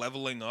feel like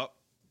leveling up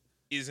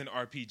is an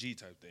RPG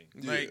type thing.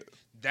 Yeah. Like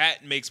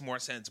that makes more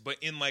sense. But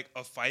in like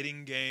a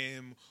fighting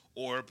game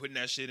or putting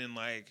that shit in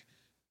like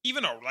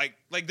even a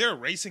like they're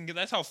racing.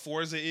 That's how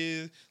Forza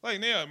is.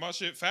 Like yeah, my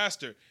shit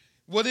faster.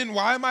 Well then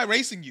why am I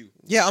racing you?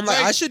 Yeah, I'm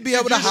like I should be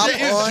able to if your hop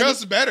shit is on.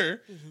 just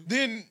better.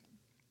 Then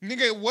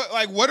nigga,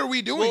 what are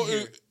we doing Well,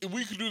 here? if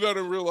we could do that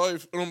in real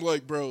life, and I'm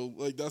like, bro,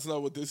 like that's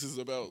not what this is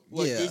about.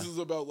 Like Yeah. this is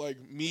about like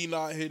me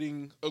not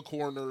hitting a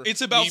corner.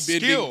 It's about me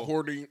bending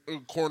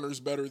skill.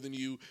 Corners better than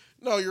you.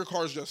 No, your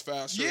car's just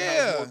faster. It Yeah.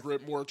 has more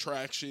grip, more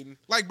traction.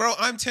 Like, bro,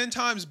 I'm 10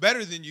 times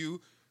better than you,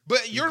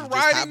 but you're just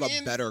riding have a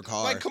in better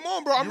car. Like, come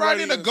on, bro, I'm You're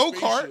riding in a riding in a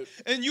go-kart,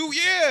 spaceship. and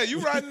you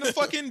riding a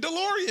fucking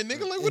DeLorean,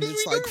 nigga. Like, what and is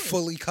it's we like doing?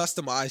 fully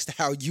customized to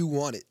how you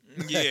want it.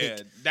 Yeah,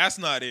 Like, that's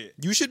not it.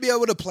 you should be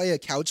able to play a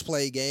couch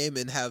play game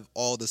and have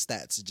all the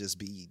stats just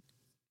be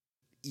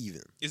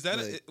even. Is that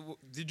Like,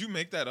 did you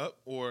make that up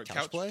or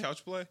Couch play?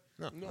 Couch play?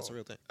 No, No. that's a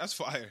real thing. That's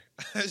fire.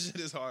 That shit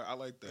is hard. I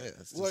like that. Yeah,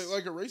 it's Like just-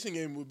 like a racing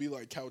game would be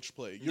like couch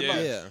play. You're Yeah.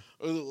 not, yeah.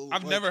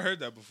 I've like- never heard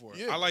that before.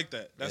 Yeah. I like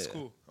that. That's Yeah.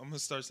 cool. I'm gonna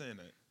start saying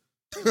that.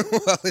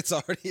 Well, it's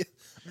already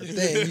a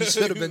thing. You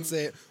should have been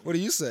saying. What do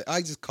you say?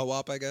 I just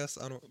co-op, I guess.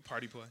 I don't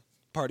Party play.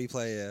 party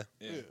play. Yeah,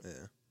 Yeah. Yeah. yeah,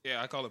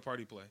 Yeah, I call it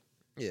party play.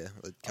 yeah.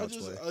 Like couch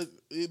play.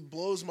 It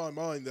blows my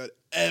mind that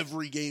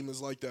every game is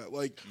like that.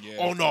 Like, Yeah.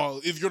 oh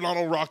no, if you're not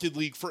on Rocket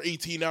League for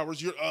 18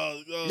 hours, you're Yeah,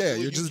 you're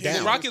you just can't-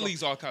 down. Rocket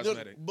League's all No,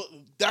 cosmetic. but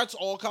that's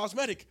all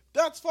cosmetic.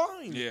 That's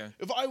fine. Yeah.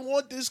 If I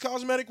want this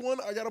cosmetic one,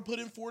 I gotta put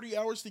in 40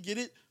 hours to get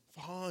it.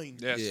 Fine.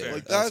 That's Yeah. fair.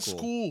 Like That's that's cool.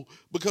 cool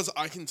because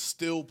I can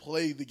still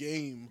play the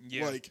game.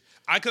 Yeah. Like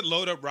I could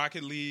load up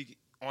Rocket League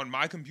on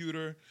my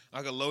computer.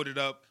 I could load it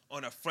up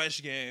on a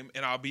fresh game,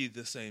 and I'll be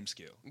the same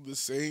skill. the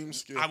same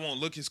skill. I won't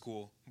look as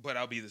cool, but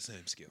I'll be the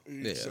same skill.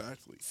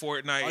 Exactly.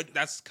 Fortnite,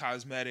 that's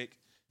cosmetic.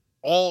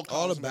 All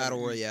All the cosmetic. battle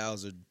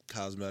royales are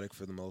cosmetic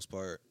for the most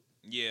part.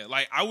 Yeah,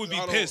 like I would be I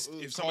don't- pissed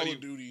if Call somebody.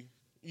 of Duty,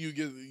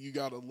 you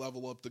gotta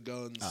level up the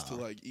guns to Uh-huh.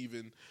 like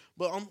even.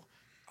 But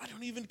I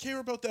don't even care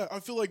about that. I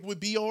feel like with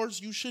BRs,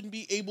 you shouldn't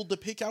be able to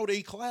pick out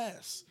a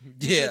class.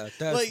 Yeah,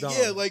 that's like dumb.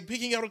 yeah, like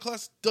picking out a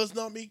class does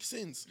not make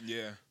sense.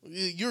 Yeah,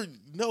 You're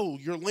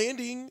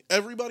landing.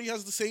 Everybody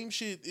has the same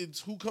shit. It's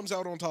who comes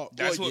out on top.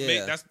 That's Like, what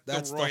yeah, that's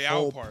that's the the royale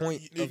whole part.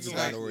 point of the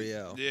Exactly. battle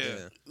royale.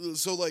 Yeah.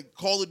 So like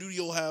Call of Duty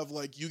will have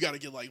like you got to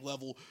get like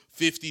level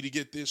 50 to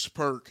get this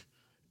perk,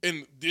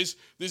 and this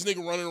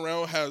nigga running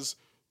around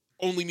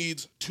only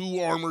needs 2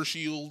 armor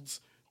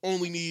shields.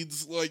 Only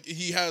needs like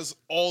he has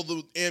all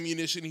the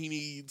ammunition he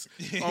needs.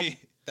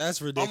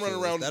 That's I'm ridiculous.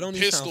 running around That don't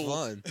pistol. even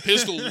sound fun.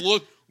 Pistol.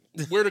 Look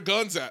where the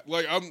gun's at.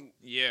 Like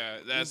Yeah,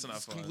 that's not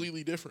it's fun.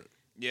 completely different.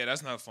 Yeah,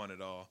 that's not fun at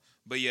all.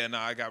 But yeah, no,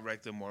 I got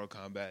wrecked in Mortal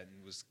Kombat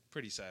and was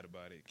pretty sad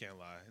about it. Can't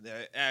lie.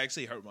 That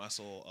actually hurt my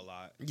soul a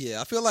lot.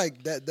 Yeah, I feel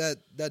like that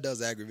does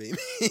aggravate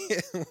me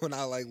when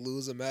I like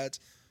lose a match.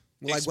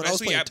 Like when I was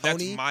Especially playing at,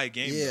 Tony. that's my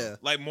game. Yeah. Though.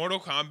 Like Mortal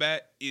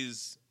Kombat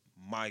is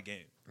my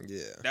game.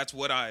 Yeah. That's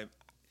what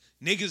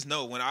niggas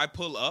know when I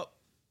pull up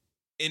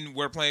and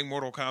we're playing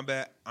Mortal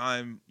Kombat,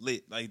 I'm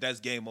lit. Like that's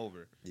game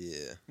over.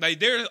 Yeah. Like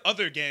there are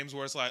other games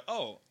where it's like,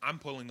 oh, I'm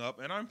pulling up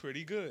and I'm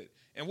pretty good.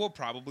 And we'll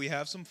probably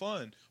have some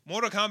fun.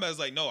 Mortal Kombat is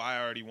like, no, I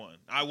already won.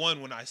 I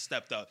won when I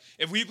stepped up.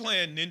 If we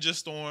playing Ninja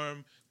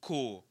Storm,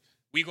 cool.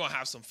 We gonna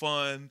have some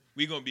fun.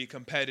 We gonna be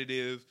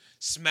competitive.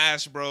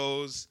 Smash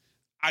Bros.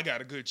 I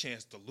got a good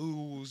chance to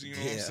lose. You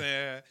know what I'm Yeah.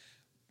 saying?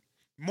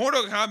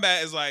 Mortal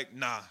Kombat is like,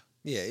 nah.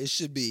 Yeah, it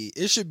should be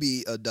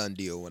a done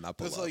deal when I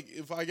pull It's up. like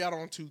if I got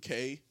on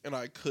 2K and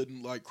I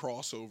couldn't like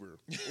cross over.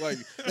 Like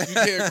you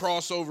can't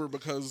cross over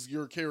because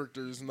your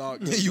character is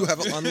not good you enough.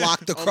 haven't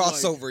unlocked the I'm like,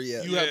 crossover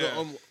yet. You have Yeah.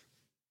 to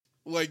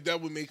like that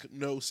would make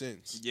no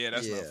sense. Yeah,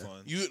 that's not Yeah.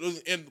 fun. You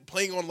and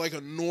playing on like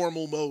a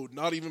normal mode,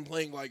 not even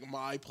playing like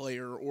my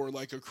player or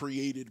like a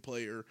created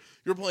player.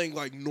 You're playing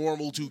like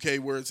normal 2K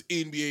where it's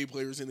NBA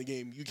players in the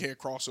game. You can't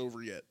cross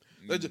over yet.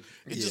 It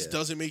just Yeah.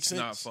 doesn't make It's sense.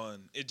 not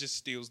fun. It just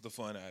steals the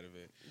fun out of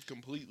it.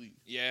 Completely.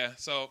 Yeah,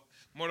 so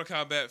Mortal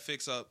Kombat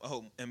fix up. I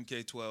hope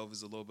MK12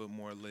 is a little bit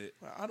more lit.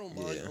 I don't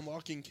mind Yeah.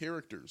 unlocking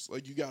characters.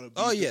 Like you gotta.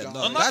 Oh, beat the yeah, guy.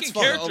 no, Unlocking that's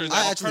fine. characters,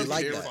 I are actually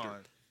like perfectly that.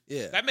 fine.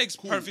 Yeah. That makes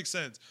perfect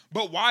sense.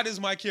 But why does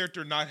my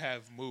character not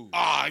have moves?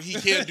 He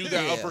can't do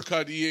that Yeah.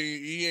 uppercut.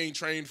 He ain't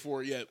trained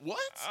for it yet. What?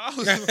 I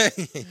was-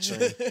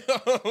 Train.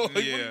 Like, what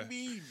do Yeah. you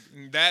mean?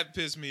 That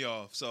pissed me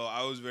off. So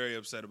I was very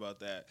upset about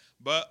that.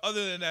 But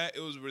other than that, it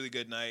was a really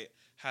good night.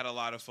 Had a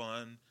lot of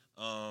fun.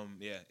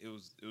 Yeah, it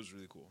was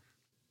really cool.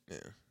 Yeah.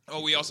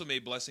 Oh, we also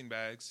made blessing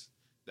bags.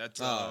 That's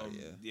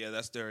yeah.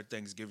 that's their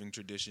Thanksgiving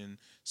tradition.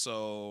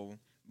 So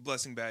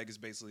blessing bag is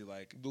basically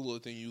like The little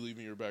thing you leave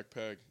in your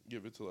backpack,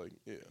 give it to like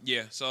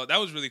yeah. So that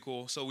was really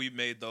cool. So we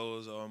made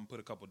those. Put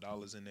a couple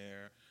dollars in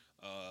there.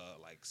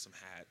 Like some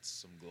hats,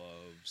 some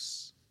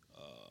gloves,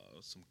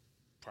 some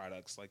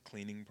products like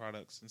cleaning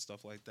products and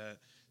stuff like that.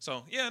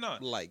 So yeah, no.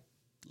 Like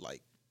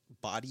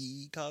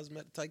body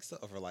cosmetic type stuff,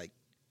 or like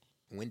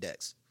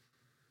Windex.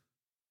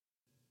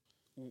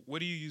 What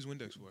do you use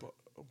Windex for?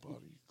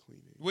 body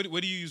cleaning.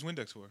 What do you use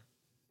Windex for?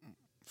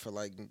 For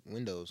like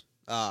windows.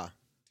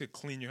 To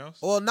clean your house?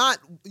 Well, not,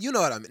 you know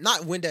what I mean.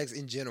 Not Windex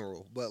in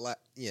general, but like,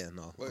 yeah,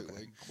 no. Like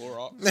okay.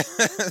 Clorox.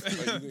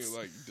 Like, you think,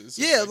 like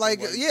Yeah, like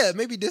wipes? yeah,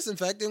 maybe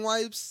disinfecting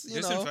wipes.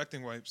 You know.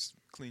 Disinfecting wipes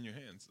clean your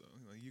hands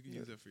though. Like you can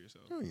use that for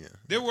yourself. Oh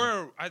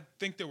yeah. I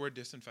think there were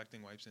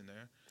disinfecting wipes in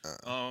there.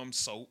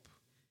 Soap,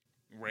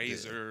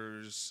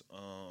 razors.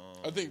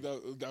 I think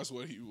that's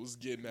what he was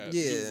getting at.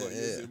 Yeah, He was like,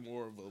 is yeah. it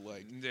more of a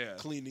like Yeah.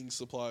 cleaning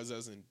supplies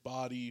as in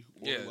body?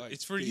 Or Yeah, like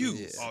it's for things? you,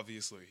 Yeah.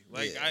 obviously.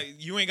 Like Yeah.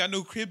 you ain't got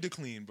no crib to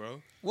clean,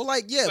 bro. Well,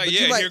 like yeah, Like but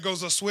yeah, you like, here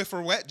goes a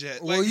Swiffer wet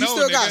jet. well, Like, you no,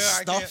 still got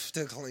nigga, I can't. stuff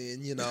to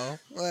clean. You know,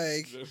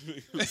 like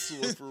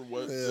Swiffer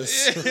wet.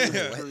 Yeah.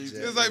 Yeah. Wet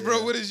jet, It's like, bro,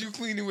 yeah. what is you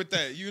cleaning with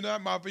that? You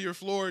not mopping your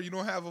floor. You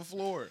don't have a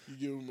floor. You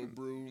give him a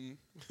broom.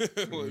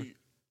 Like,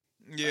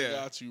 I Yeah,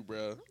 got you,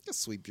 bro.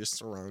 just sweep your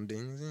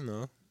surroundings. You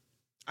know.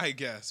 I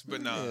guess,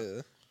 but nah.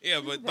 Yeah. Yeah,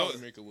 You but could probably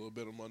those, make a little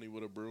bit of money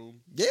with a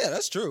broom. Yeah,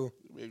 that's true.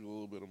 Make a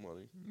little bit of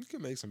money. You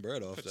can make some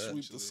bread off that.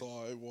 Sweep the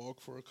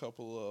sidewalk for a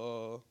couple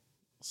of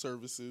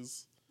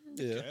services.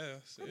 Yeah.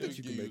 yes, I yeah. think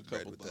you can Give make a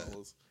bread couple with that.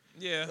 dollars.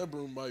 Yeah. That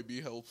broom might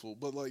be helpful,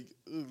 but like,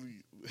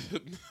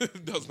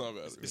 it does not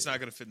matter. It's not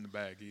gonna fit in the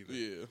bag either.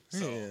 Yeah.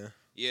 So Yeah.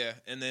 yeah,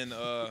 and then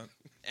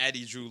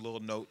Addie drew little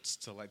notes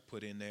to like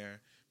put in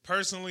there.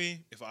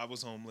 Personally, if I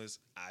was homeless,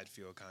 I'd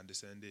feel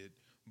condescended.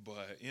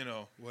 But you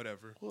know,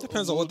 whatever. Well,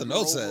 Depends a on what the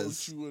little note girl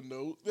says. wrote you a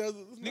note. That's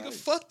Nigga,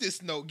 nice. fuck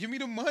this note. Give me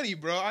the money,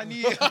 bro. I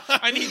need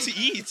to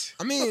eat.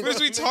 I mean, What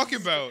is we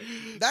talking about?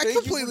 that Thank you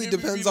for completely giving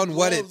me depends the on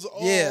what it. gloves.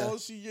 Yeah. Oh,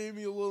 she gave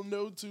me a little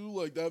note too.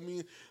 Like that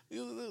mean,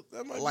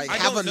 that might Like I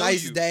have a don't know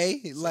nice you.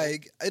 day.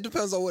 Like it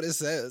depends on what it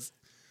says.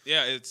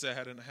 Yeah, it's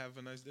have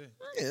a nice day.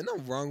 Yeah, no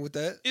wrong with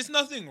that. It's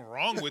nothing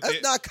wrong with That's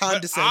it. not but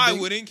condescending. I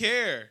wouldn't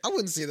care. I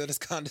wouldn't say that as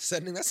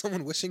condescending. That's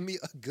someone wishing me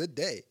a good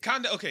day.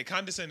 Okay,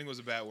 condescending was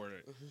a bad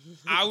word.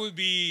 I would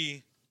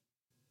be.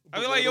 I'd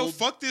be like, yo, Belittled.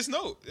 fuck this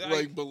note.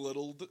 like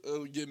belittled,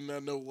 getting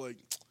that note. Like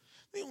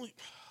they only,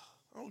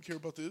 I don't care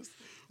about this.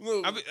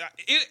 No,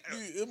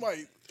 it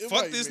might. It Fuck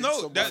might this make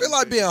note. somebody I feel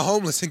like think- being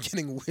homeless and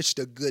getting wished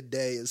a good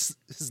day is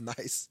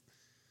nice.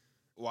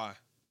 Why?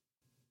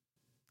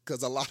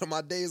 Because a lot of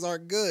my days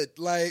aren't good.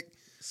 Like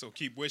So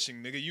keep wishing,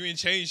 nigga. You ain't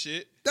changed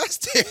shit. that's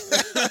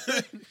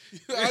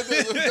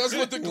That's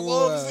what the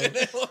gloves.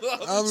 Wow.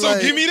 I'm So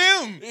like- give me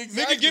them,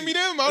 Exactly. nigga. Give me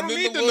them. I And don't then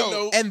need the little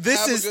note. and this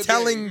have a is good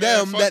telling day.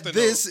 them Man, fuck that the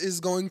this note. is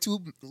going to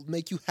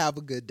make you have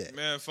a good day.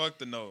 Man, fuck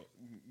the note.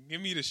 Give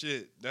me the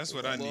shit. That's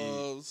what I need.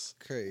 Gloves,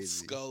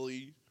 Crazy.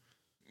 Scully,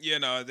 Yeah,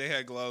 no, they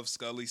had gloves,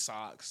 Scully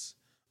socks.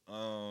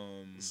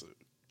 gas,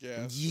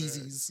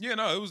 Yeezys. Yeah,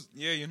 no, it was.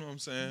 Yeah, you know what I'm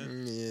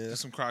saying. Yeah. There's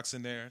some Crocs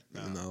in there.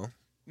 No.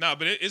 Nah,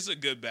 but it's a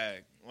good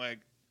bag. Like,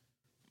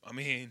 I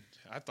mean,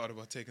 I thought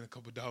about taking a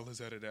couple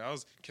dollars out of there.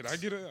 Can I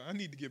get I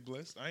need to get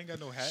blessed. I ain't got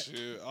no hat.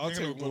 Shit, I ain't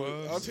got no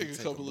gloves. I'll take a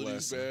Take couple a of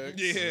these blessing.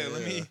 bags.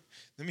 Yeah,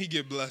 let me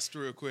get blessed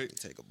real quick.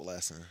 Take a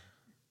blessing.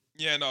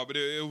 Yeah, no, but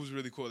it was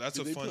really cool. That's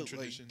Did a they fun put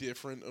tradition. like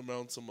different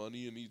amounts of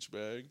money in each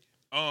bag?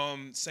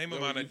 Same That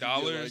amount way of you could get,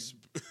 dollars.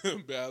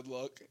 like, bad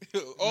luck.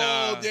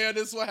 Nah. Damn,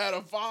 this one had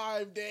a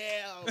 5.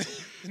 Damn.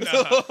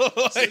 Nah.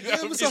 Like,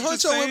 Yeah, it was It's a the huncho in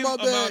same my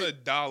amount bag.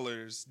 of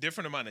dollars,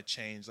 different amount of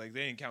change. Like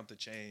they didn't count the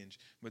change,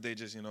 but they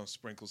just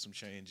sprinkle some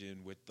change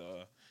in with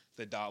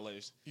the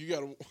dollars. you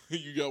got one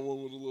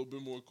with a little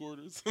bit more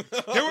quarters.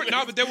 But there were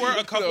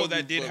a couple That would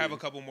that be did have funny. a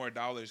couple more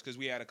dollars because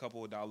we had a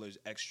couple of dollars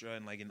extra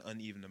and like an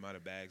uneven amount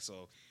of bags.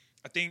 So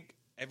I think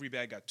every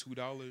bag got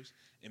 $2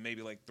 and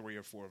maybe like 3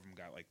 or 4 of them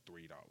got like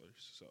 $3.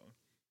 So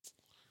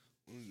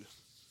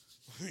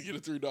Get a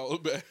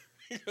 $3 bag.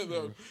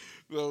 that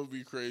would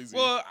be crazy.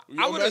 Well,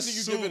 I would imagine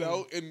you give it assume-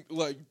 out and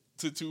like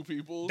to 2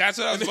 people. That's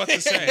what I was And about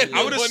to say. then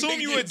I would one assume nigga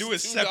you would gets do it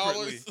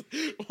separately.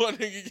 $2, One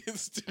nigga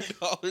gets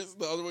 $2,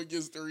 the other one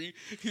gets 3.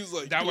 He's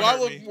like, That "Do would I hurt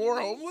look me. more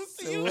homeless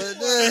to you?"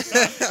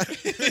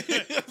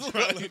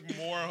 I look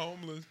more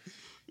homeless.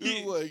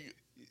 He's like,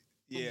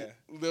 Yeah.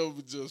 that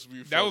would just be.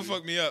 Funny. That would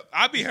fuck me up.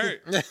 I'd be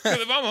hurt. Because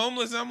if I'm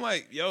homeless, I'm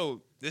like,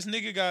 yo, this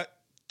nigga got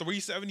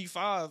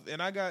 $375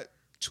 and I got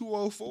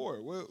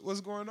 $204. What's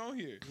going on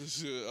here?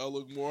 Shit, I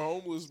look more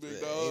homeless, big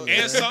dog. Yeah.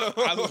 And some,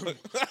 A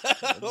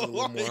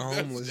little more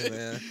homeless,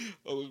 man.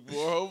 I look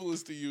more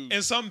homeless to you.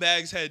 and some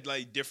bags had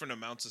like different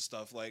amounts of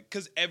stuff. Like,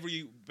 because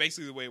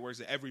basically the way it works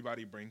is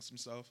everybody brings some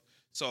stuff.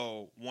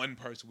 So one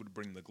person would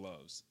bring the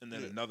gloves, and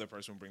then Yeah. another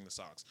person would bring the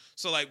socks.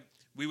 So like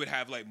we would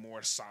have like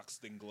more socks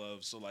than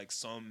gloves. So like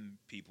some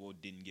people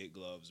didn't get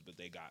gloves, but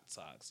they got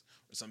socks,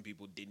 or some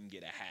people didn't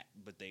get a hat,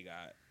 but they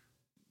got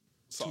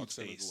Socks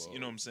and a toothpaste. glove. You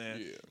know what I'm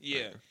saying?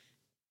 Yeah. Yeah.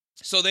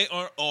 So they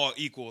aren't all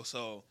equal.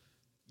 So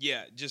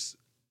yeah, just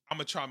I'm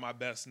gonna try my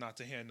best not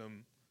to hand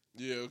them.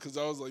 Yeah, because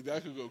I was like,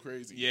 that could go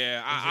crazy. Yeah,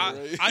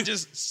 Right? I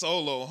just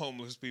solo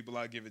homeless people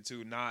I give it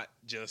to, not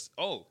just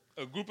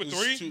a group of It's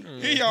 3. too-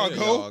 Here y'all Here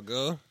go. y'all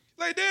go.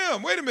 Like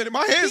damn, wait a minute,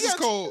 my hands is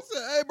cold.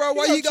 Hey, bro,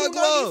 why you got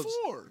gloves?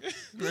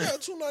 You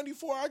got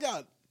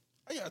 $294.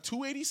 I got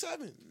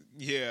 $287.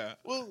 Yeah,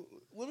 Well,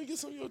 let me get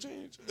some of your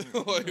change.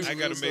 Like, I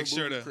gotta it's make like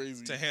sure moving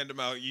crazy. to hand them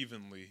out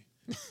evenly,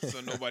 so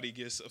nobody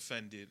gets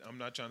offended. I'm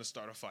not trying to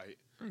start a fight.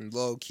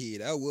 Low key,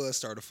 that would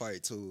start a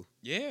fight too.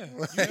 Yeah,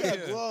 You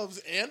got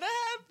gloves and a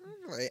hat.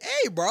 Like,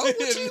 hey, bro,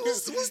 what's He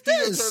this?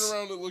 gonna turn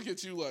around and look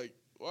at you like,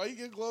 why you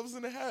get gloves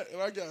and a hat? And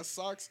I got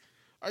socks.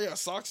 I got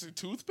socks and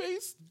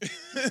toothpaste.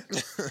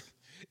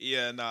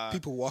 yeah, nah.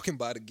 People walking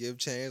by to give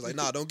change. Like,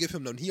 nah, don't give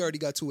him none. He already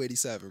got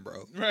 287,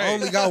 bro. Right. I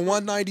only got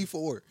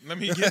 194. Let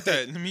me get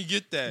that. Let me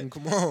get that.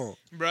 Come on.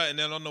 Bruh, and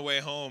then on the way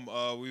home,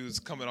 we was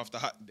coming off the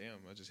damn,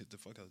 I just hit the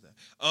fuck out of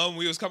that.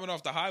 We was coming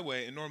off the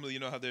highway, and normally you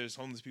know how there's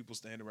homeless people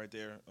standing right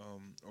there,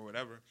 or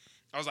whatever.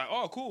 I was like,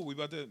 oh cool, we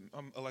about to.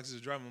 Alexis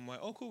is driving. I'm like,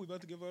 oh cool, we about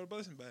to give her a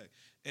blessing bag.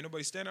 Ain't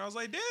nobody standing. I was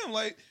like, damn,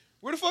 like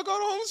where the fuck are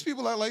the homeless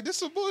people at? Like this is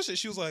some bullshit.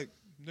 She was like,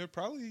 they're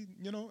probably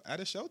at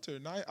a shelter.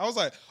 I was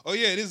like, oh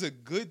yeah, it is a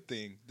good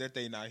thing that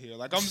they not here.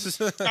 Like I'm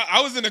just, I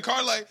was in the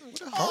car like,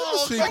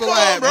 Homeless come people on,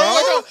 at, bro.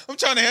 bro? Like, I'm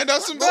trying to hand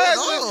out some What's bags.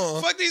 going Like,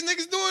 on? fuck these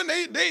niggas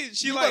doing.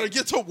 She You like better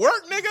get to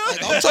work, nigga.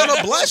 I'm trying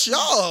to bless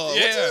y'all.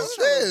 Yeah. What's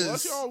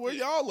Bless this? y'all. Where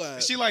y'all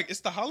at? She like, it's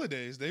the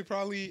holidays. They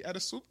probably at a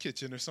soup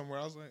kitchen or somewhere.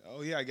 I was like,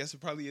 oh yeah, I guess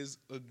it probably is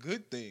a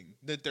good thing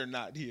that they're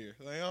not here.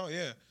 Like, oh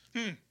yeah,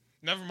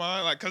 never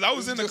mind. Like, cause I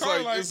was It's in the just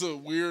car like,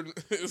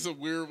 it's a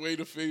weird way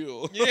to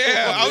feel.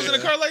 yeah, I was in the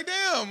car like,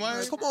 damn, Like,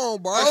 like, come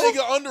on, bro. I think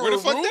under Where a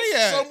the fuck roof they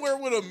at? somewhere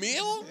with a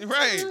meal.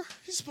 right.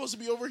 He's supposed to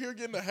be over here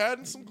getting a hat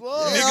and some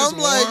gloves. Yeah, Niggas I'm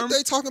like, warm.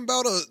 they talking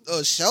about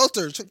a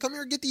shelter. Come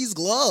here and get these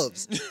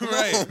gloves. Come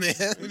Right. on,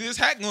 man. This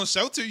hat gonna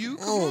shelter you.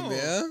 Come Oh, on.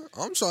 man.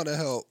 I'm trying to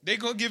help. They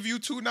gonna give you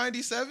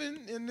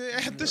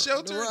 $2.97 at the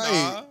shelter? right.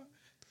 Nah.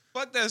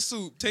 Fuck that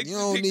soup. Take You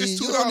don't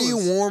this $2. need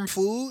warm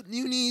food.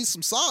 You need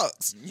some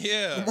socks.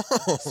 Yeah. Come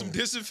on. Some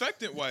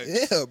disinfectant wipes.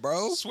 Yeah,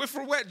 bro.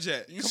 Swiffer wet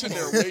jet. You Come sitting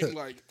on. there waiting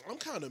like, I'm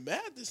kind of mad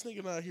this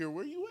nigga not here.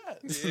 Where you at?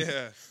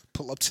 Yeah.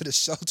 Pull up to the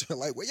shelter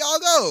like, where y'all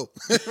go?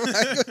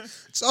 Like,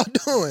 what y'all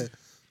doing?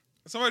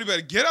 Somebody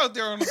better get out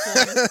there on the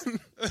corner.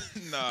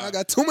 Nah. I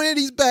got too many of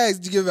these bags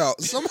to give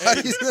out.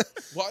 Somebody's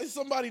Why is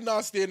somebody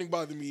not standing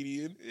by the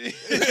median?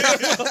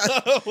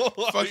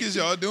 Fuck is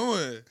y'all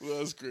doing?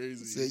 That's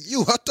crazy. said,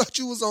 you, I thought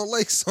you was on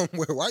lake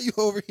somewhere. Why you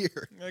over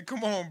here? Like,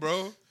 come on,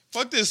 bro.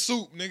 Fuck this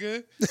soup,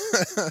 nigga.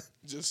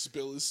 Just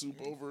spill his soup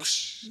over.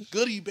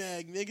 Goodie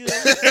bag, nigga.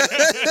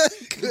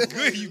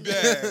 Goodie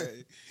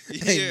bag.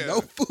 Ain't Yeah.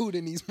 no food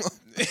in these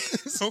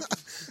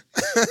motherfuckers.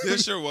 There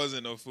sure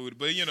wasn't no food,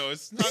 but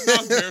it's not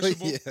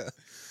non-perishable.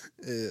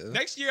 Yeah.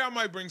 Next year I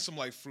might bring some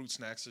like fruit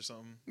snacks or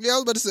something. Yeah, I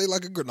was about to say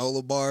like a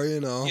granola bar, Yeah,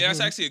 that's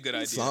actually a good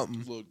idea.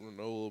 Something. Look,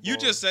 granola You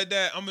bar. just said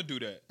that. I'm gonna do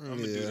that. I'm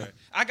gonna do Yeah. that.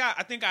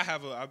 I think I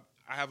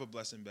have a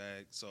blessing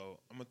bag, so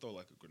I'm gonna throw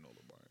like a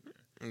granola bar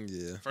in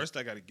there. Yeah. First,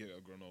 I gotta get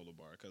a granola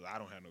bar because I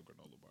don't have no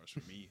granola bars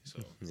for me. So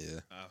Yeah.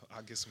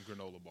 I'll get some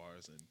granola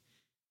bars and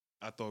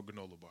I throw a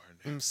granola bar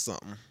in there.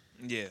 Something.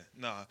 Yeah,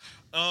 nah.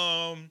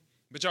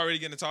 But y'all ready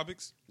to get into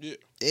topics? Yeah.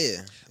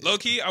 Yeah. Low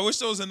key, I wish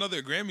there was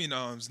another Grammy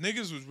noms.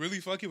 Niggas was really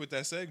fucking with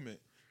that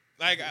segment.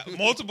 Like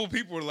multiple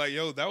people were like,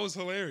 "Yo, that was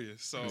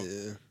hilarious." So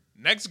Yeah.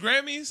 next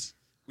Grammys,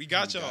 we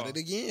got y'all. Got it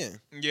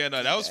again. Yeah,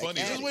 no, that was Back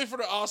funny. at Just though. wait for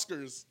the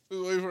Oscars. Just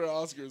wait for the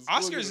Oscars.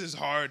 Oscars is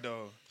hard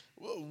though.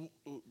 Well,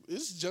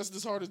 it's just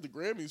as hard as the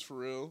Grammys for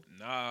real.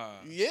 Nah.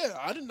 Yeah,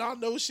 I did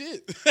not know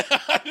shit.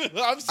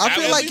 I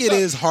feel like it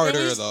is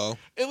harder though.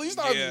 At least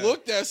Yeah. I've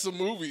looked at some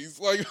movies.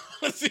 Like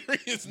on a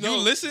serious You note.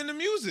 listen to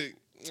music.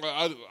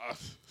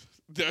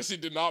 That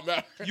shit did not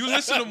matter. You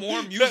listen to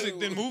more music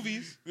than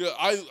movies. Yeah,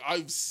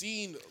 I've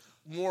seen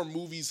more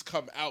movies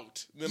come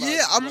out than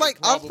Yeah, I've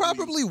I've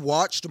probably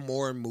watched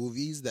more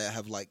movies that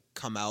have like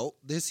come out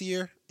this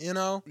year,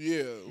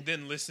 yeah.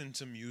 Then listen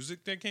to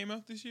music that came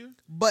out this year.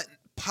 but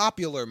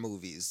popular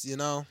movies,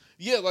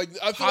 Yeah, like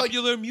I feel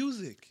Popular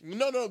music.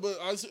 like but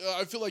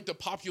I feel like the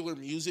popular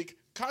music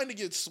kind of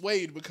gets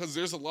swayed because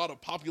there's a lot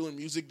of popular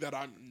music that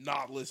I'm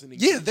not listening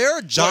to. Yeah, there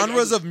are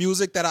genres I- of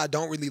music that I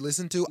don't really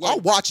listen to. Like- I'll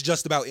watch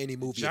just about any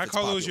movie. if Jack it's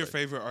Harlow is your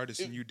popular. favorite artist,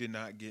 and you did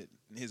not get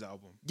his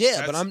album.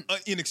 Yeah, but That's I'm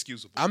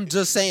inexcusable. I'm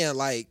just saying,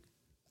 like,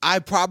 I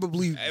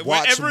probably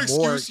watch Whatever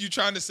more. excuse you're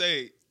trying to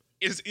say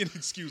is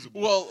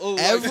inexcusable. Well,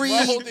 Every-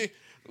 my whole thing.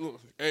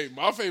 Look, hey,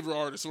 my favorite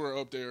artists were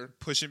up there.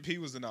 Pushin' P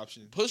was an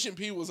option. Pushin'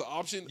 P was an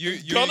option. You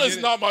Gunna's get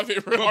it. not my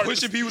favorite But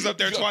artist. Pushin' P was up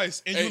there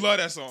twice, and Hey, you love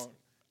that song.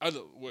 I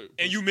know. Wait,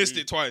 And you missed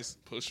it twice.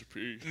 Pusha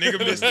P. Nigga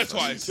missed it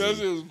twice. That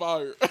shit was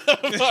fire.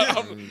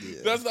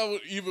 That's not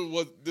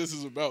what this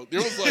is about. There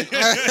was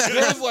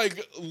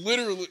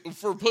literally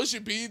for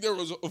Pusha P, there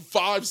was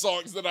 5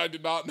 songs that I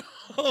did not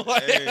know.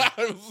 Hey.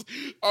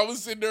 I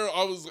was sitting there.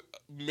 I was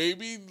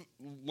maybe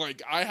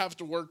like I have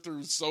to work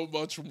through so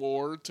much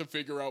more to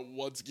figure out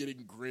what's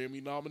getting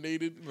Grammy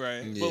nominated.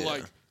 Right. Yeah. But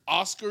like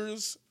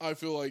Oscars, I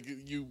feel like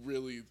you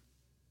really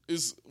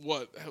is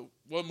what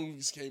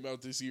movies came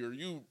out this year.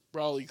 You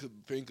probably could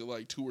think of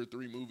like 2 or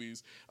 3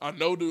 movies. I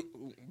know the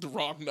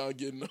Rock not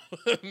getting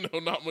no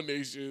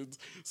nominations,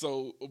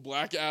 so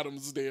Black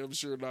Adam's damn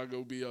sure not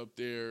gonna be up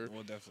there.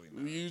 Well, definitely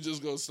not. You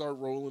just gonna start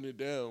rolling it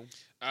down.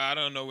 I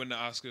don't know when the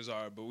Oscars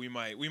are, but we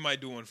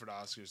might do one for the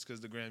Oscars because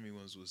the Grammy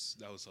ones was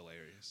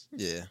hilarious.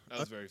 Yeah, That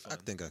was very fun. I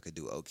think I could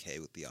do okay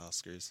with the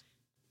Oscars.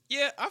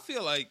 Yeah, I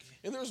feel like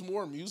And there's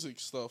more music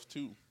stuff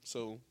too.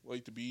 So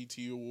like the BET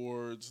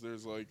Awards,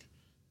 there's like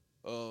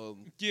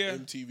Yeah.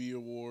 MTV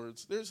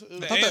Awards. There's I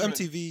thought the AMA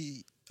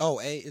MTV. Oh,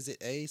 is it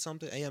A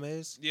something?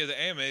 AMAs? yeah, the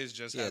AMAs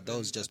just Yeah, happened,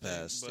 those just I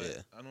think, passed, but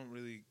yeah. I don't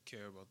really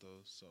care about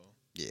those, so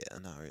Yeah,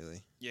 not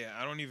really. yeah,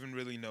 I don't even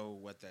really know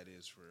what that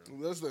is for real.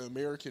 that's the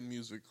American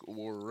Music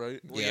Award, right?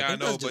 Well, Yeah, yeah, I think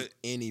know, that's just but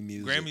any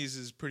music. Grammys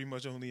is pretty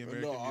much only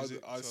American No,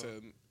 music. I so.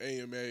 said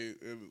AMA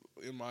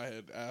in my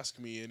head. Ask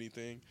me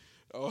anything.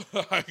 Oh,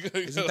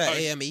 Isn't that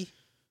AME?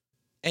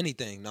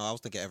 Anything? No, I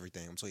was thinking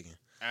everything. I'm tweaking.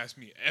 Ask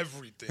me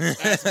everything.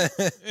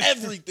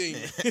 everything?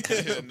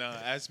 Yeah, nah,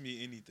 ask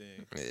me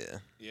anything. Yeah.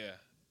 Yeah.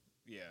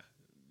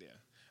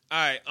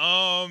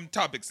 All right,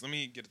 topics. Let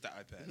me get the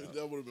iPad up.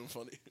 That would have been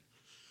funny.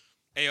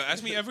 Hey, yo,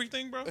 ask me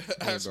everything, bro.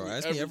 Ask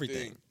me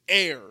everything.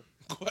 Air?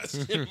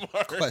 Question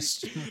mark.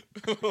 Question.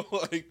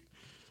 like,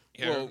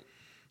 Air, well,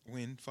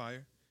 wind,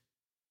 fire.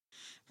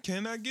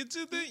 Can I get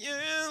to the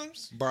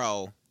yams?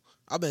 Bro,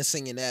 I've been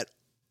singing that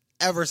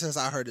ever since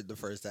I heard it the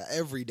first time.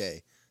 Every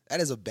day. That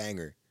is a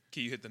banger.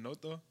 Can you hit the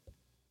note though?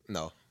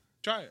 No.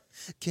 Try it.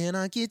 Can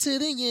I get to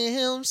the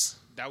yams?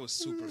 That was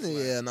super flat.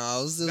 Yeah, no,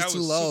 it was That just too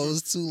was low. super- It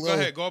was too low. Go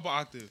ahead, go up an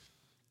octave.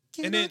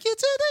 Can And I then- get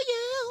to the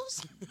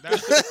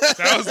yams?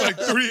 That was like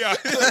 3 hours.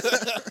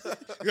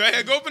 Go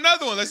ahead, go up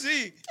another one. Let's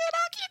see. Can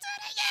I get to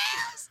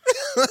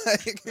the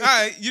yams? All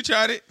right, you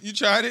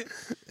tried it.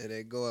 It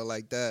ain't going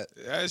like that.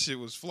 That shit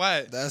was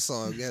flat. That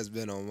song has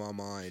been on my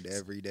mind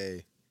every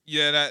day.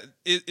 Yeah,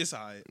 it's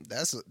all right.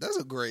 That's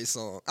a great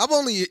song.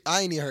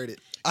 I ain't even heard it.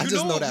 I You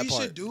just know what that we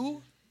part. should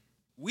do?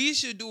 We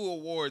should do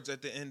awards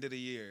at the end of the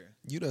year.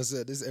 You done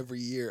said this every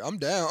year. I'm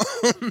down.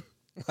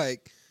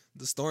 Like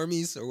the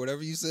Stormies or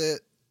whatever you said.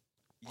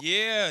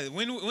 Yeah.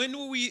 When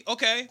will we?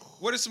 Okay.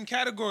 What are some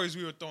categories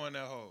we were throwing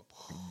that hole?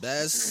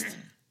 Best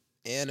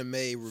anime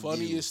review.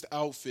 funniest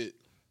outfit.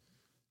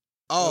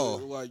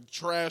 Oh, like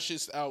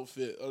trashiest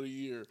outfit of the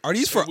year. are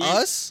these for And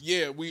us?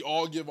 Yeah, we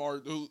all give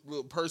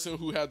the person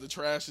who had the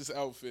trashiest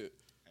outfit.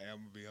 Hey, I'm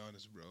gonna be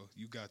honest, bro.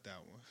 You got that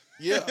one.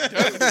 Yeah,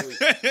 definitely,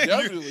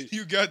 definitely.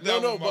 You got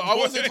that No, one. but my I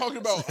wasn't boy. talking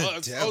about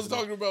us. I was Definitely.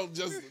 talking about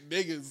just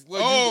niggas.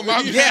 Like, Oh, my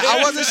Yeah, I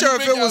wasn't sure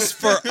if it was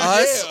for us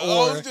I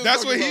was or. just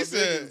That's talking what he about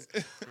said.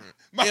 niggas.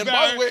 My And bad.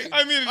 by the way,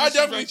 I mean, I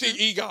definitely think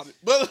he got it,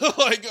 but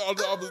like, I'm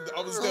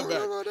gonna step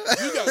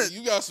back.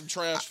 You got some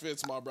trash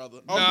fits, my brother.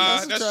 Nah,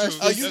 some that's trash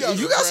true. fits. You That's got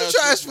true. You got some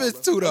trash my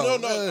fits brother. too, though.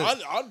 No,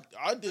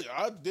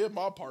 I did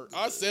my part.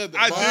 I said that.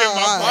 I did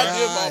my part. I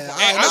did my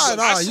part. Hey,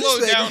 I you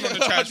slowed spit- down on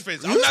the trash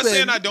fits. I'm you not spit-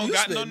 saying I don't you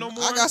got spit- none no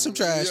more. I got some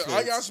trash Yeah, fits.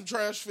 I got some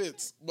trash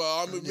fits,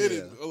 but I'm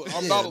admitting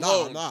I'm Yeah, not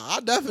alone. Nah, I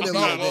definitely I'm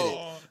not admit it.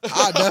 alone.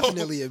 I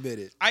definitely admit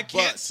it. I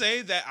can't But-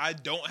 say that I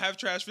don't have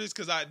trash fits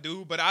because I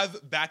do, but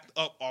I've backed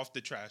up off the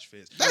trash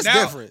fits. That's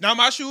now, different. Now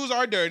my shoes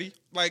are dirty.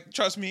 Like,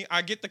 trust me,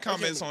 I get the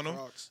comments in on them.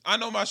 Crocs. I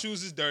know my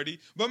shoes is dirty,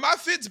 but my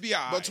fits be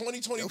alright. But Your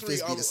 2023,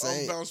 fits be I'm the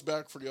same. bounce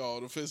back for y'all.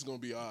 The fit's gonna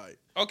be alright.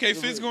 Okay,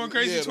 fits going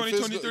crazy. Yeah, the fits-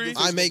 2023. the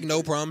I make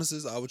no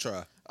promises. I will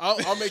try.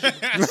 I'm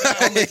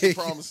making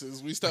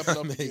promises. We stepping I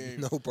up the make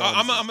game. no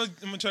promises. I'm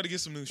gonna try to get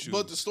some new shoes.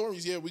 But the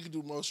stories, yeah, we could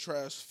do most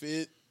trash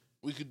fit.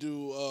 We could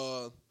do,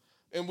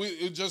 and we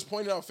it just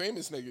pointed out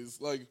famous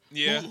niggas like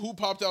Yeah. who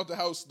popped out the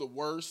house the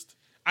worst.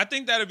 I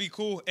think that'd be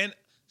cool. And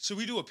should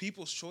we do a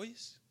people's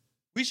choice?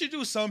 We should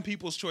do some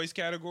people's choice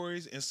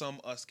categories and some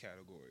us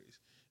categories,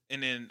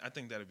 and then I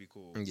think that'd be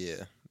cool.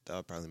 Yeah, that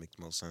would probably make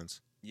the most sense.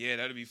 Yeah,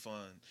 that'd be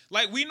fun.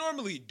 Like, we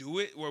normally do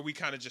it where we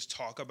kind of just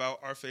talk about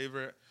our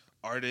favorite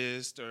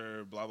artist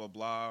or blah, blah,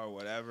 blah, or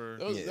whatever.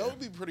 That would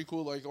be pretty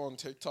cool. Like on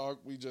TikTok,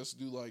 we just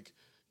do like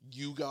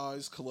you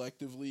guys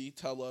collectively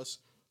tell us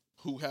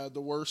who had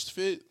the worst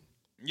fit.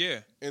 Yeah.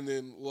 And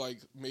then, like,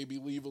 maybe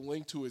leave a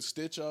link to it,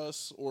 Stitch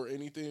Us or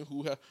anything.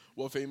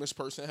 What famous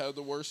person had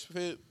the worst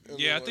fit? And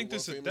Yeah, then, I like, think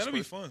what famous that'll be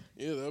person- fun.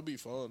 Yeah, that'll be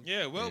fun.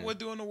 Yeah, we'll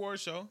do an award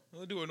show.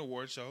 We'll do an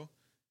award show.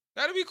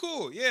 That'll be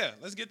cool. Yeah,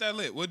 let's get that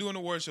lit. We'll do an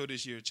award show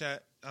this year.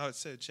 Chat. I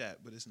said chat,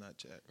 but it's not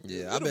chat.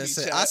 Yeah, It'll be I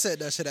chat. said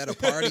that shit at a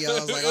party. I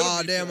was like, It'll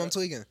oh be damn, chat. I'm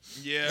tweaking.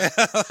 Yeah.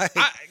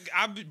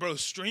 Like, Bro,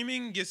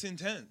 streaming gets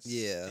intense.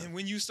 Yeah. And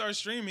when you start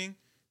streaming,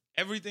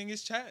 everything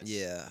is chat.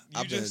 yeah,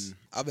 You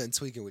I've been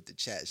tweaking with the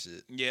chat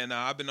shit. Yeah,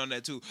 nah, I've been on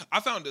that too.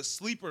 I found a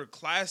sleeper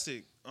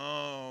classic.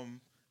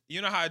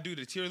 you know how I do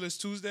the tier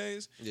list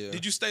Tuesdays? Yeah.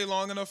 Did you stay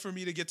long enough for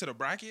me to get to the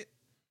bracket?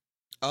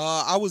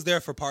 I was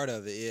there for part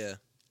of it. Yeah.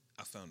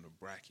 I found the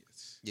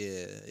brackets.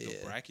 Yeah. The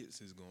Yeah.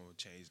 brackets is gonna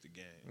change the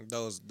game.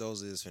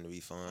 Those is finna be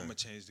I'm fun. gonna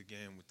change the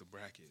game with the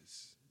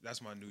brackets.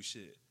 That's my new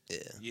shit. Yeah.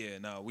 Yeah,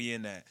 no, we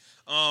in that.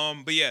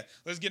 But yeah,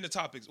 let's get into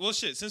topics. Well,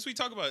 shit, since we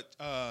talk about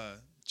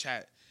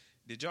chat,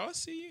 did y'all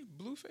see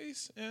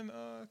Blueface and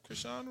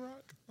Krishan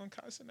Rock on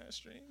Kaizenat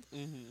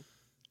stream?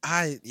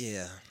 I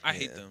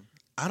hate them.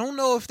 I don't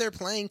know if they're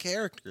playing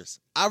characters.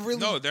 I really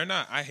No, they're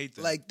not. I hate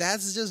them. like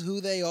that's just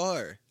who they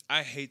are.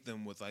 I hate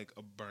them with like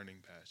a burning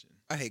passion.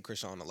 I hate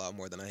Krishan a lot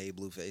more than I hate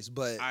Blueface,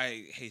 but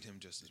I hate him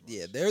just as much.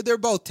 yeah, they're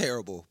both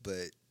terrible.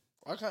 But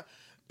I kind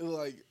of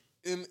like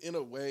in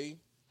a way,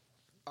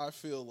 I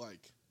feel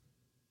like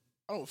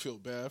I don't feel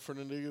bad for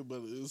the nigga,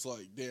 but it's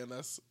like, damn,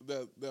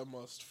 that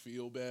must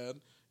feel bad.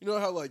 You know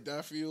how like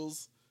that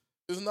feels?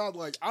 It's not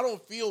like I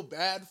don't feel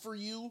bad for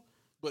you,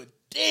 but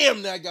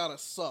damn, that gotta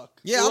suck.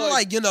 yeah, I'm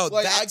like, you know,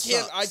 like that I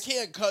sucks.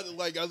 can't cut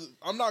like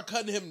I'm not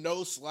cutting him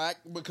no slack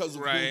because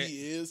of Right. who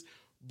he is.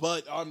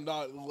 But I'm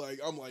not like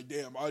I'm like,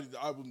 damn,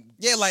 I'm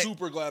Yeah, like-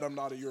 super glad I'm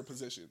not in your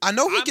position. I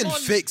know he I'm can on-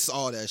 fix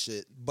all that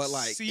shit, but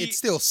like See- it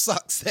still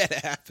sucks that it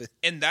happened.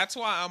 And that's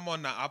why I'm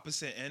on the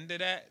opposite end of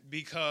that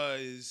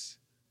because,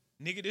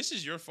 nigga, this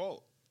is your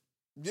fault.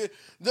 Yeah,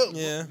 no,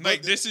 Yeah. but-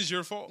 Like, this is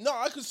your fault. No,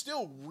 I could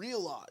still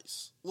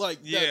realize like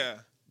Yeah.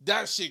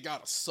 that shit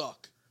gotta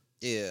suck.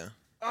 Yeah.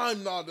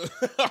 I'm not.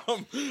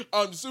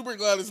 I'm super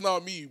glad it's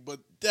not me, but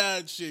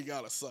that shit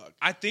gotta suck.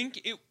 I think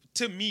it,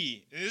 to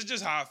me, it's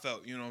just how I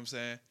felt, you know what I'm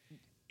saying?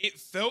 It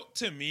felt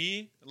to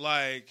me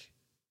like,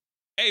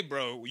 hey,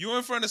 bro, you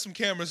in front of some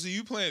cameras, so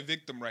you playing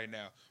victim right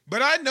now.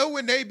 But I know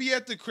when they be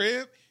at the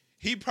crib,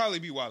 he'd probably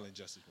be wilding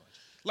just as much.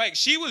 Like,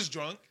 she was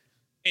drunk,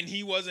 and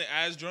he wasn't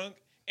as drunk,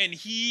 and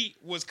he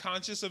was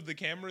conscious of the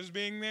cameras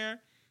being there.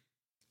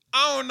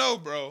 I don't know,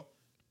 bro.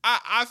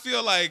 I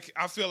feel like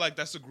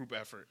that's a group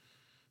effort.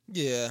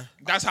 Yeah.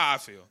 That's how I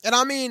feel. And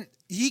I mean,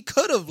 he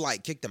could have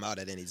like kicked him out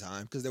at any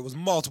time because there was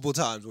multiple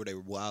times where they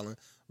were wilding,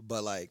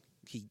 but like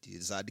he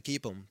decided to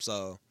keep him.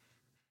 So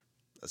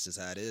that's just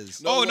how it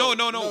is. No, No.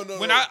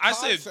 When I Kai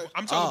said said-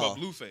 I'm talking Oh.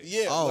 about Blueface.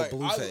 Yeah, Oh, like,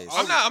 Blueface.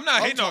 I'm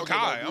not hating on talking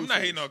about Kai. I'm not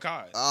Blueface. hating on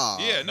Kai. Oh.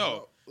 Yeah,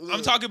 no.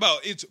 I'm talking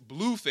about it's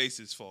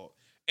Blueface's fault.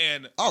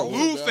 And Oh,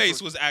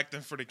 Blueface was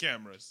acting for the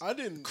cameras. I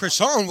didn't.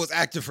 Krishan was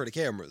acting for the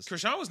cameras.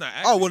 Krishan was not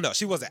acting. Oh well, no,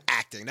 she wasn't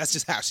acting. That's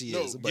just how she No,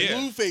 is. But yeah.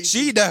 Blueface.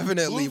 she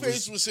definitely Blueface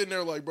was. was sitting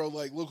there like, bro,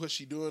 like, look what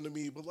she doing to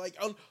me. But like,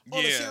 on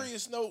a Yeah.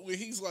 serious note, where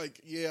he's like,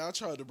 yeah, I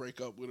tried to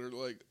break up with her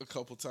like a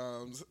couple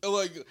times. And,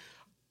 like,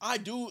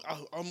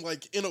 I'm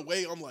like, in a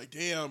way, I'm like,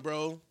 damn,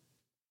 bro.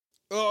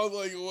 Oh, I'm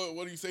like,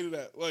 what do you say to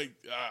that? Like,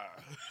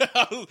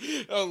 I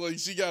was like,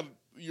 she got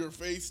your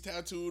face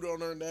tattooed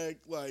on her neck.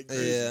 Like,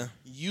 Yeah.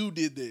 you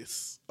did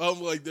this.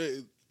 I'm like,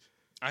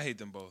 I hate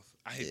them both.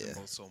 I hate Yeah. them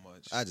both so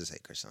much. I just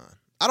hate Krishan.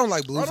 I don't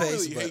like I Blueface, don't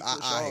really but hate I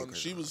hate Krishan. Krishan.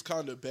 She was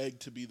kind of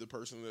begged to be the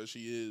person that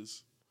she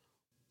is.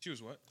 She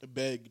was what?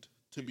 Begged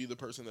to be the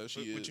person that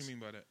she is. What you mean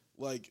by that?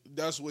 Like,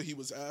 that's what he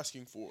was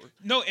asking for.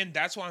 No, and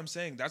that's why I'm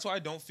saying. That's why I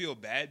don't feel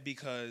bad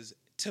because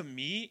to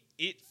me,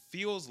 it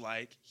feels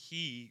like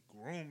he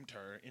groomed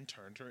her and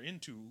turned her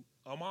into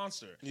a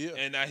monster. Yeah.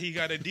 And now he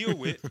got to deal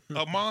with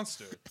a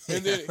monster.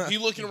 And then he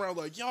looking around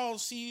like, y'all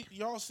see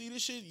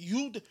this shit?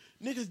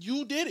 Niggas,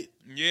 you did it.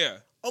 Yeah.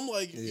 I'm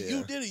like, Yeah.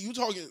 you did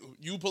it.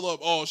 You pull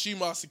up, oh, she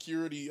my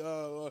security.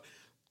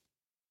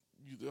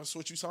 That's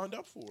what you signed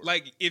up for.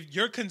 Like, if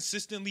you're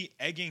consistently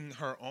egging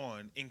her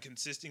on and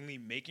consistently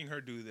making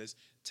her do this,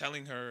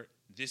 telling her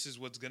this is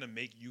what's going to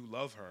make you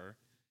love her,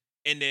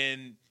 and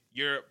then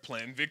you're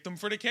playing victim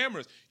for the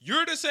cameras.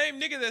 You're the same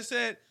nigga that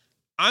said,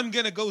 I'm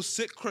going to go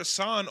sit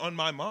Krishan on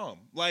my mom.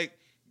 Like,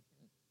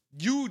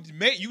 you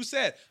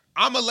said,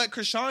 I'm going to let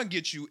Krishan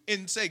get you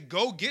and say,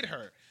 go get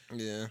her.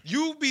 Yeah.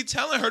 You be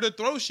telling her to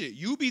throw shit.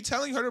 You be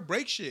telling her to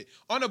break shit.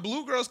 On a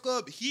Blue Girls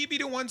Club, he be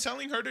the one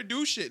telling her to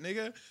do shit,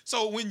 nigga.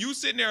 So when you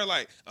sitting there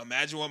like,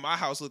 imagine what my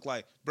house look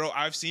like. Bro,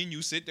 I've seen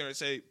you sit there and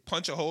say,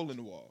 punch a hole in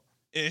the wall.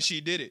 And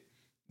she did it.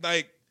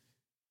 Like,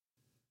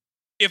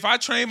 if I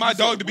train my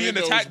dog to be an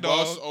attack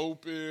dog. Bust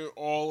open,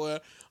 all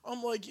that.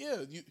 I'm like, yeah.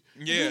 If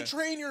you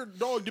train your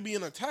dog to be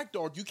an attack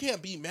dog, you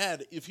can't be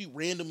mad if he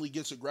randomly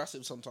gets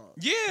aggressive sometimes.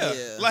 Yeah.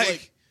 Yeah.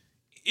 Like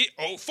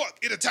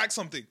it attacked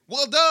something.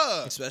 Well,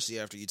 duh. Especially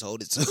after you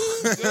told it to.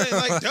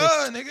 Like,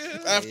 duh,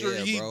 nigga. After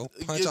yeah, he bro.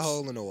 Punch gets a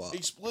hole in the wall.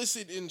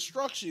 explicit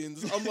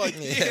instructions, I'm like,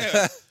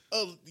 Yeah.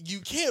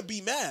 you can't be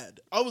mad.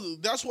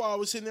 That's why I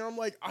was sitting there. I'm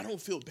like, I don't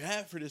feel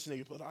bad for this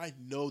nigga, but I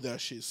know that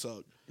shit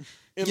sucked.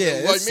 And Yeah,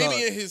 it like maybe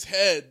sucked. in his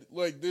head,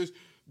 like this,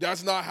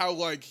 that's not how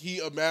like he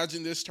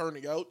imagined this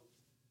turning out.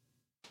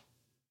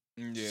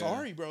 Yeah.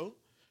 Sorry, bro.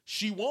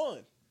 She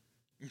won.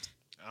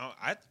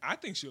 I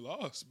think she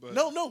lost, but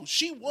No,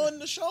 she won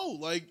the show.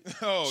 Like,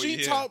 Oh,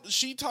 yeah.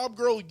 she top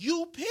girl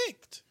you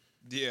picked.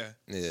 Yeah.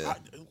 Yeah.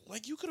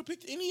 Like you could have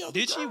picked any other.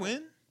 Did she girl.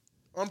 win?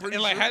 I'm pretty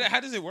And like, sure. how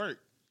does it work?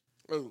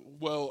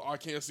 Well, I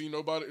can't see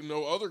no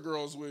other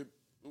girls with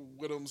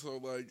him. So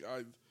like,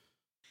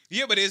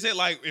 Yeah, but is it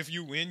like if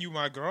you win, you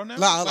my girl now?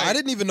 Nah, Like, I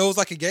didn't even know it was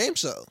like a game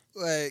show.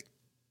 Like,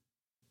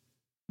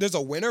 there's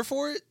a winner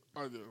for it.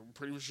 I'm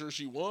pretty sure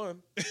she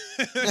won. yeah,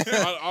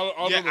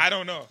 don't know. I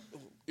don't know.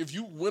 If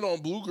you went on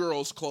Blue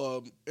Girls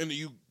Club and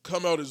you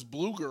come out as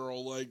Blue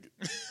Girl, like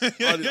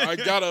I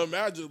gotta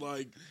imagine,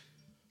 like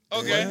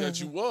Okay. that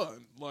you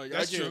won. Like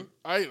That's I can't.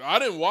 true. I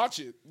didn't watch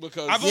it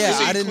because I've only Yeah,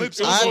 seen I didn't- clips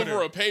it on was Twitter.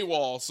 over a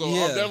paywall, so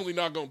Yeah. I'm definitely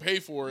not gonna pay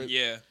for it.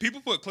 Yeah, people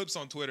put clips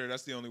on Twitter.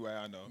 That's the only way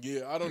I know.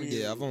 Yeah, I don't. Even,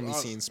 Yeah, I've only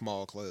seen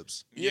small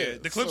clips. Yeah, Yeah,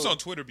 the clips so- on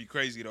Twitter be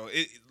crazy though.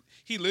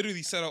 He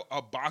literally set up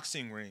a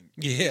boxing ring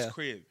in Yeah. his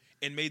crib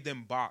and made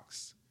them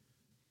box.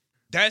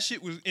 That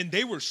shit was, and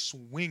they were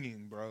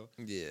swinging, bro.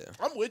 Yeah.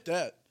 I'm with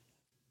that.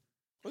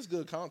 That's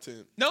good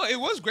content. No, it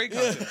was great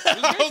content. Yeah.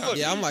 It was great I was content. like-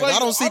 Yeah, I'm like, Like, I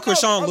don't see I'm not-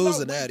 Krishan I'm not losing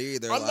with- that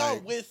either. I'm like,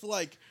 not with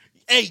like,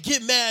 hey,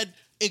 get mad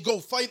and go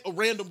fight a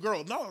random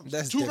girl. No,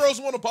 That's two different.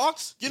 girls want to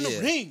box. Get in Yeah.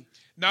 the ring.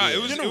 Nah, Yeah.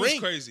 it was In a it was ring.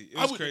 crazy. It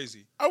I was would-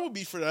 crazy. I would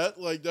be for that.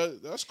 Like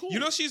that's cool. You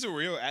know, she's a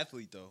real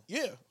athlete though.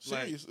 yeah,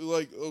 like- serious.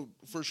 Like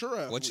for sure.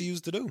 Athlete. what she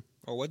used to do,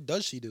 or what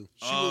does she do?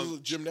 She was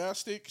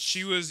gymnastics.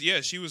 She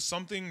was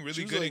something really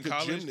She was good like in a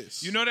college.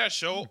 gymnast. You know that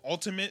show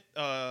Ultimate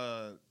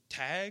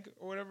Tag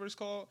or whatever it's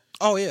called,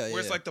 Oh yeah, yeah. where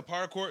it's like the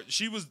parkour.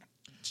 She was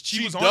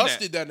She on that.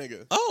 dusted that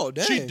nigga. oh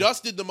dang. She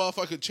dusted the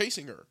motherfucker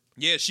chasing her.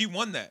 Yeah, she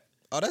won that.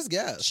 Oh, that's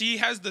gas. She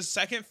has the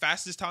second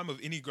fastest time of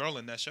any girl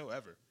in that show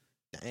ever.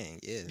 Dang,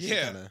 yeah.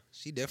 Yeah.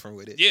 She different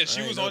with it. Yeah, I she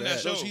ain't was know on that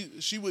show. So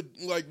she would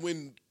like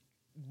when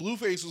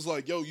Blueface was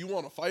like, "Yo, you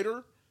want to fight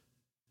her?"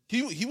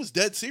 He was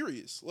dead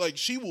serious. Like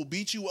she will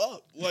beat you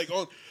up. Like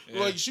on Yeah.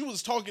 like she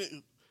was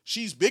talking.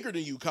 She's bigger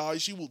than you, Kai.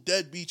 She will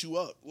dead beat you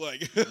up.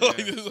 Like like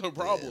this is a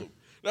problem.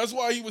 That's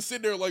why he was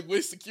sitting there like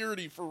with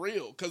security for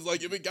real. Because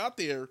like if it got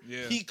there,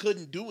 Yeah. he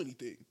couldn't do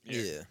anything.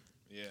 Yeah.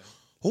 Yeah.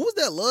 Who was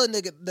that little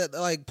nigga that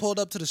like pulled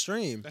up to the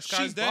stream? That's She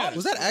Kai's dad. bought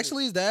Was that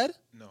actually his dad?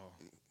 No.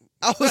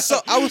 I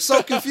was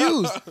so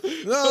confused.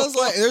 I was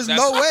like, there's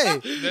no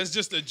way. That's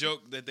just a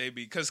joke that they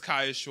be because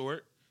Kai is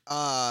short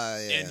Yeah.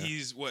 and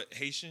he's what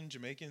Haitian,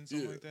 Jamaican,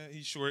 something Yeah. like that.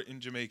 He's short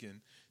and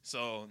Jamaican,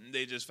 so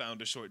they just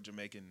found a short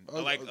Jamaican,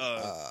 Uh, like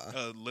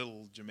a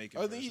little Jamaican.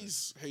 I think person.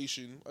 he's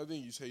Haitian.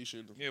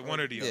 yeah,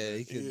 one or the yeah, other.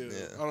 he could, Yeah,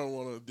 yeah. I don't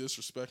want to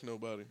disrespect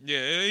nobody.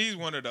 Yeah, he's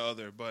one or the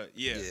other, but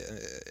yeah,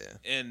 Yeah.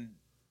 and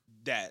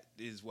that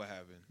is what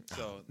happened.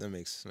 So That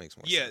makes more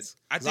yeah, sense.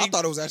 I 'Cause think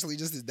thought it was actually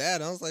just his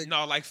dad. I was like,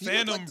 no, like he looked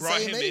Phantom like the brought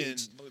same him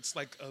age. in. It's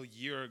like a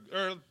year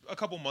or a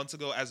couple months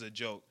ago as a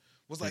joke.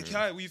 Was like, Mm-hmm.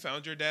 "Kai, we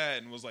found your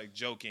dad," and was like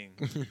joking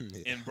yeah.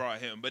 and brought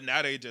him. But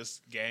now they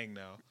just gang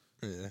now.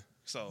 Yeah,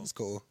 So that's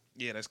cool.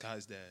 yeah, that's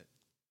Kai's dad.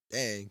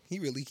 Dang, he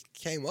really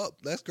came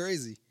up. That's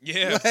crazy.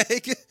 Yeah,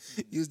 Like,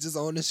 he was just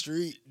on the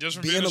street, Just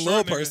from being being a a little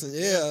short nigga. person.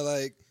 Yeah,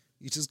 like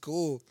he's just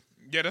cool.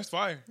 yeah, that's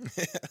fire.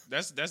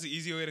 That's the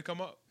easy way to come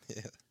up.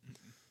 Yeah.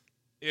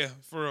 Yeah,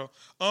 for real.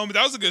 But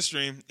that was a good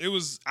stream. It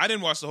was. I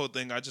didn't watch the whole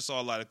thing. I just saw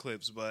a lot of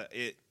clips, but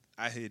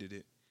I hated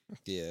it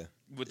Yeah,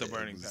 with the Yeah,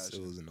 burning it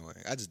passion. was annoying.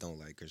 I just don't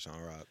like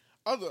Krishan Rock.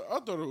 I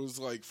thought it was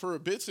like for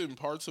bits and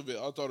parts of it.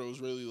 I thought it was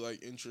really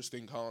like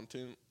interesting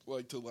content,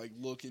 like to like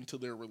look into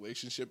their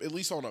relationship at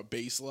least on a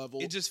base level.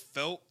 It just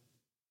felt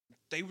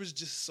they was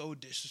just so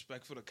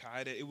disrespectful to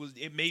Kai that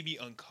it made me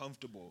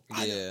uncomfortable.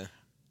 Yeah,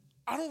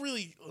 I don't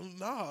really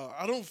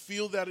I don't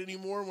feel that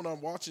anymore when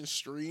I'm watching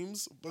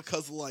streams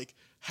because like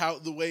how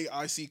the way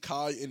I see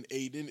Kai and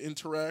Aiden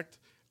interact.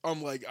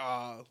 I'm like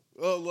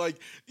like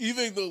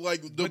even the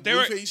like the But they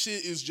were- Blueface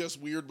shit is just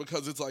weird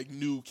because it's like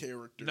new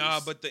characters. Nah,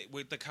 but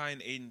with the Kai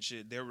and Aiden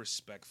shit, they're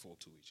respectful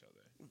to each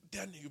other.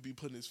 that nigga be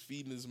putting his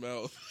feet in his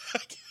mouth. I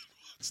can't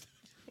watch that.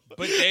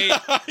 But they-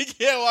 I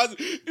can't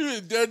watch.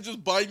 Even Dad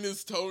just biting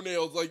his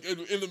toenails like in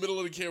the middle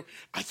of the camera.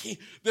 I can't.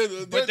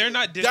 But they're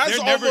not dis- that's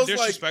they're never almost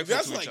disrespectful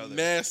that's to each like other.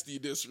 nasty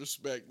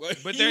disrespect.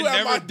 Like, But you they're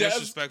have my never dad's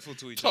disrespectful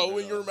to each toe other.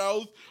 in your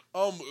though.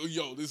 mouth.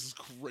 Yo, this is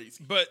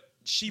crazy. But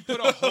she put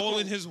a hole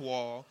in his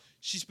wall.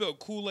 She spilled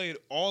Kool-Aid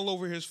all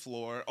over his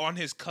floor on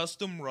his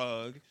custom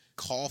rug.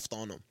 coughed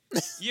on him.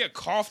 Yeah,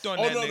 coughed on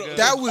Oh that no, nigga. no,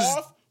 That the was-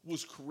 cough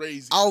was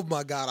crazy. Oh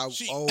my god!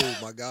 She- oh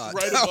my god!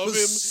 Right that above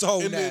was him,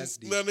 so and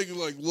nasty. Then that nigga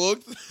like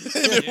looked and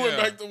then went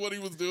Yeah. back to what he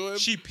was doing.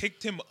 She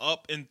picked him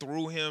up and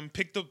threw him.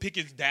 Picked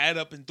his dad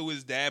up and threw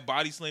his dad.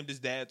 Body slammed his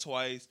dad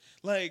twice.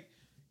 Like,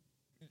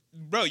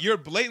 bro, you're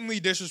blatantly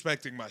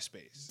disrespecting my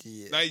space.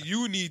 Yeah. Like,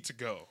 you need to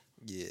go,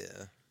 Yeah,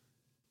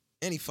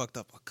 and he fucked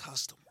up a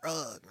custom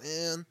rug,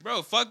 man.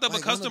 bro. Fucked up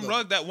Like a one of custom the-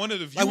 rug that one of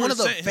the viewers Like one of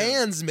the sent him.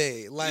 fans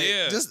made. Like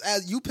Yeah. just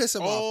as you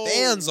pissing my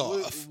fans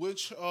off.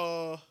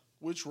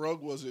 Which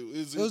rug was it?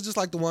 Is It was just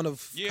like the one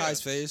of Yeah.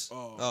 Kai's face.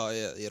 Oh. Oh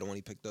yeah, the one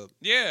he picked up.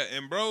 Yeah,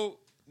 and bro,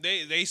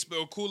 they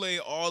spilled Kool-Aid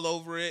all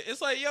over it.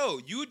 It's like, yo,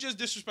 you just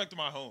disrespected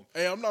my home.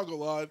 Hey, I'm not gonna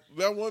lie.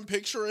 That one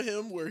picture of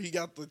him where he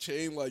got the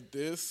chain like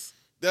this,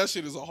 that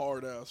shit is a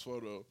hard ass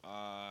photo.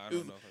 I It's,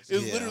 don't know. If I it's Yeah,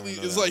 I literally don't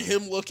know it's that like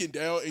him looking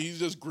down and he's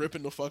just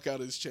gripping the fuck out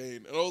of his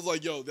chain. And I was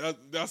like, yo,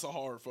 that's a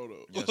hard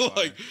photo. That's like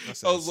fire. That I was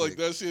sounds like, sick.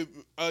 that shit.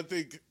 I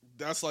think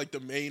that's like the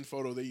main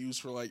photo they use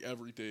for like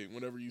everything.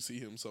 Whenever you see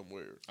him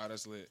somewhere, oh,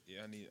 that's lit.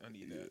 Yeah, I need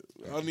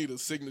that. I need a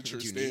signature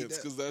You need stance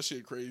that? because that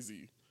shit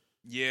crazy.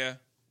 Yeah.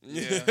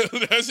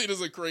 That shit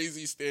is a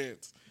crazy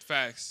stance.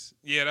 Facts.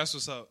 Yeah, that's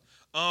what's up.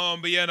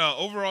 But yeah, no.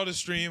 Overall, the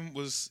stream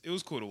was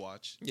cool to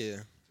watch. Yeah.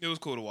 It was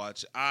cool to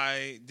watch.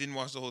 I didn't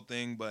watch the whole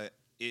thing, but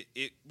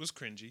it was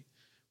cringy.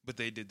 But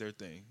they did their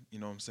thing. You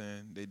know what I'm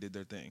saying? They did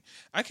their thing.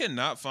 I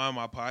cannot find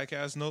my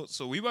podcast notes,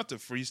 so we about to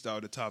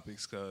freestyle the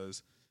topics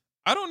because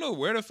I don't know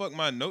where the fuck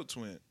my notes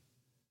went.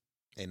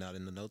 They not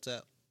in the notes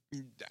app.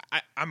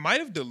 I might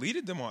have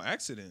deleted them on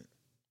accident.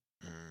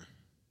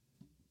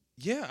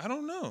 Yeah, I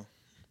don't know.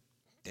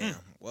 Damn.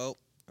 Well,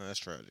 that's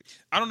tragic.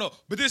 I don't know.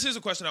 But this is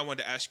a question I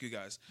wanted to ask you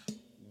guys.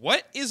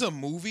 What is a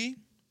movie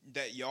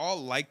that y'all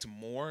liked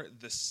more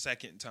the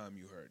second time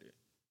you heard it?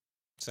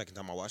 Second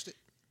time I watched it.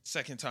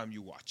 Second time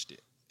you watched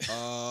it.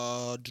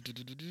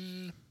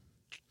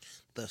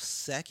 The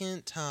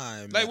second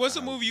time. Like, what's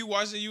a movie you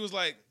watched and you was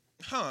like,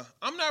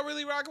 I'm not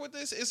really rocking with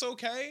this. It's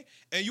okay.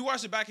 And you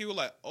watched it back and you were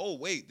like, oh,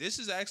 wait, this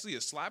is actually a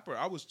slapper.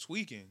 I was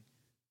tweaking.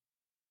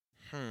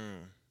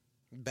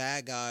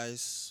 Bad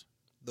Guys.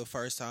 The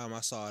first time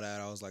I saw that,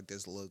 I was like,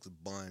 this looks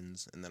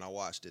buns. And then I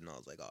watched it and I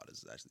was like, oh, this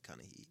is actually kind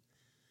of heat.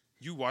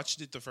 You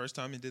watched it the first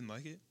time and didn't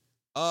like it?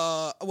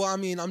 Well, I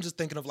mean, I'm just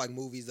thinking of like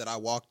movies that I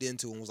walked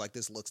into and was like,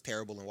 this looks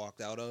terrible and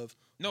walked out of.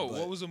 No,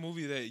 what was a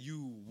movie that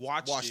you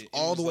watched it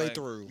all the way like,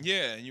 through?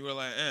 Yeah, and you were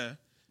like, and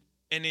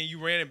then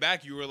you ran it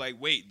back. You were like,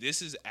 wait,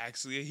 this is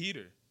actually a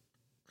heater.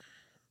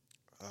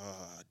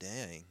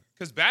 Dang.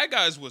 Because Bad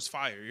Guys was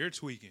fire. You're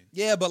tweaking.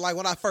 Yeah, but like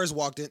when I first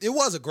walked in, it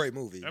was a great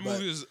movie. That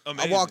movie was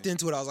amazing. I walked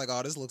into it, I was like,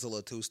 oh, this looks a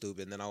little too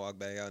stupid. And then I walked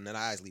back out, and then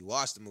I actually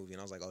watched the movie, and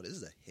I was like, oh, this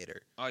is a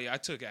hitter. Oh, yeah, I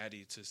took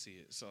Addie to see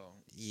it, so.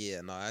 Yeah,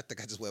 no, I think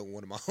I just went with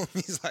one of my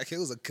homies. Like, it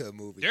was a good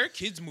movie. There are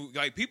kids' movies.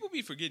 Like, people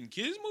be forgetting.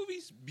 Kids'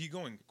 movies be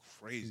going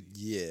crazy.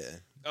 Yeah.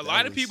 A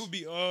lot of people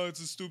be, oh, it's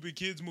a stupid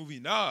kids' movie.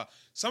 Nah,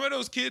 some of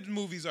those kids'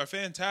 movies are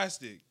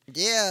fantastic.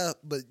 Yeah,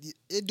 but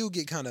it do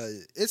get kind of,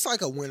 it's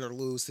like a win or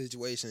lose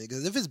situation.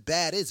 Because if it's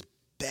bad, it's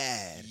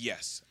bad.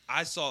 Yes.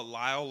 I saw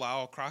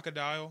Lyle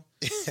Crocodile.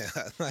 Yeah,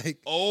 like,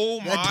 oh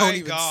my that don't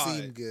even God.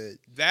 seem good.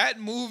 That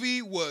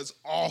movie was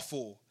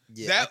awful.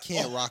 Yeah, I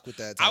can't rock with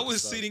that type I was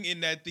of stuff. sitting in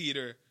that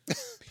theater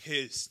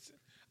pissed.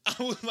 I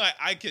was like,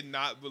 I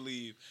cannot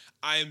believe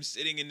I am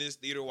sitting in this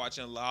theater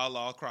watching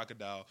Lyle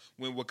Crocodile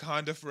when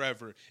Wakanda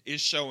Forever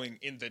is showing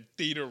in the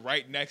theater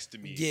right next to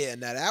me. Yeah,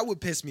 now that would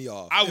piss me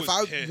off. I if was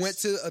I pissed. went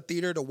to a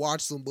theater to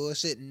watch some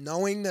bullshit,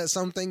 knowing that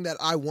something that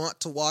I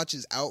want to watch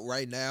is out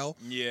right now,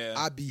 Yeah.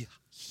 I'd be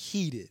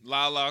heated.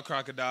 Lyle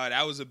Crocodile,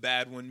 that was a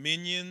bad one.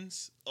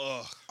 Minions,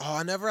 ugh. Oh,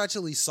 I never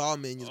actually saw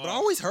Minions, but I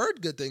always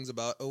heard good things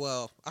about.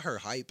 Well, I heard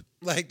hype.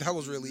 Like that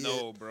was really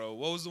No, bro.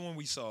 What was the one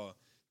we saw?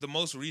 The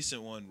most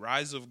recent one,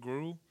 Rise of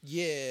Gru.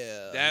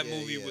 Yeah, That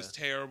movie was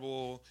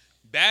terrible.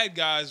 Bad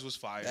Guys was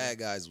fire. Bad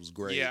Guys was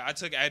great. Yeah, I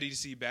took Addie to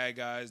see Bad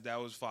Guys.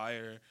 That was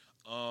fire.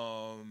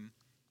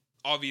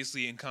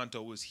 Obviously,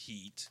 Encanto was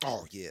heat.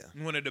 Oh yeah,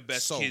 One of the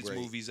best So kids great.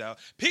 movies out.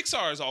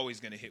 Pixar is always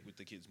gonna hit with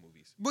the kids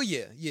movies. but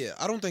yeah.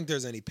 I don't think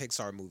there's any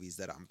Pixar movies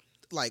that I'm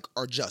like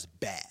are just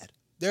bad.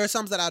 There are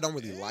some that I don't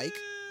really like.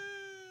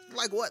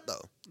 Like what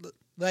though?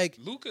 Like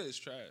Luca is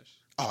trash.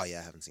 oh yeah,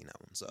 I haven't seen that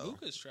one. So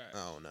Luca is trash.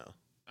 I don't know.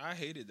 I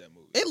hated that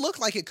movie. It looked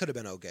like it could have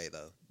been okay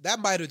though. That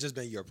might have just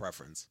been your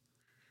preference.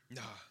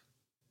 Nah.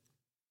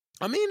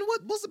 I mean,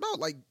 what's about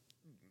like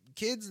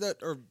kids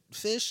that are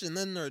fish and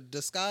then they're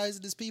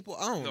disguised as people?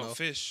 I don't No, know.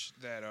 fish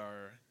that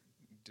are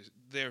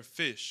they're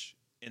fish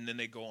and then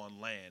they go on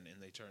land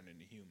and they turn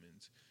into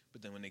humans.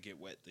 But then when they get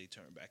wet, they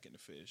turn back into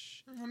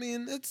fish. I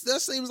mean, that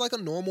seems like a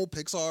normal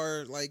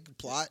Pixar like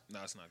plot. No,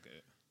 it's not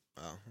good.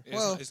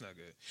 Oh It's not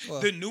good.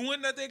 well. The new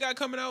one that they got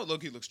coming out,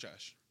 look, it looks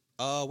trash.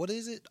 What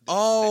is it? The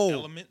Oh,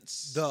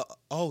 Elements.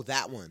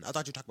 that one. I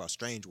thought you were talking about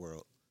Strange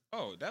World.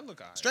 Oh, that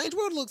look alright. Strange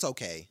World looks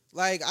okay.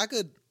 Like I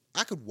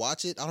could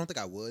watch it. I don't think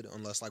I would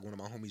unless like one of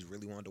my homies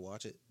really wanted to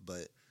watch it.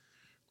 But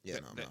yeah, no,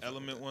 I'm The not fucking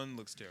Element with one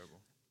looks terrible.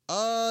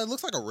 it. It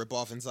looks like a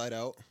ripoff Inside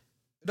Out.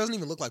 It doesn't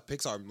even look like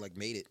Pixar like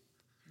made it.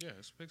 Yeah,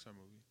 it's a Pixar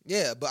movie.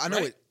 Yeah, but I know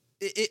Right?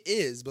 it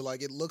is, but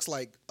like it looks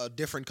like a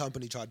different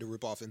company tried to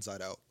rip off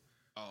Inside Out.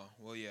 Oh,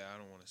 well, yeah, I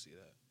don't want to see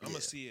that. I'm Yeah.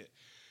 going to see it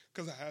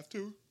because I have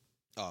to.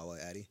 Oh, what,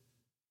 Addy?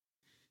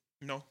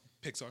 No,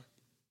 Pixar.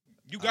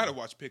 You got to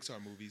watch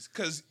Pixar movies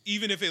because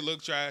even if it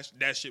look trash,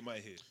 that shit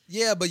might hit.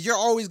 Yeah, but you're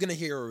always gonna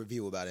hear a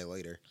review about it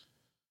later.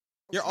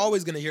 You're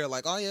always gonna hear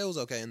like, oh yeah, it was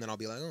okay, and then I'll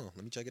be like, oh,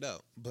 let me check it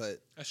out.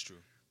 But That's true.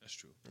 That's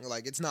true.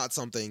 like, it's not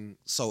something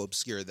so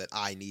obscure that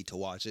I need to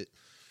watch it.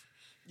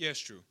 Yeah, it's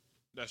true.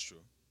 That's true.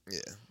 Yeah,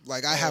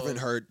 like I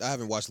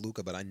haven't watched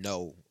Luca, but I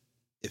know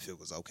if it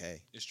was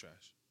okay. It's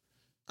trash.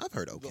 I've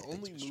heard okay. The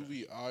only things.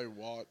 movie I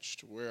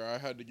watched where I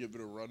had to give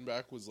it a run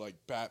back was like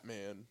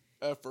Batman.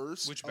 At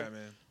first, Which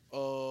Batman?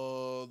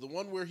 The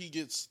one where he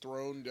gets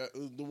thrown.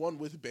 The one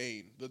with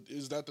Bane.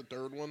 Is that the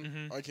third one?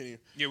 Mhm. I can't even.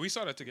 Yeah, we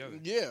saw that together.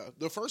 Yeah,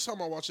 the first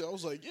time I watched it, I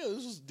was like, "Yeah,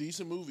 this is a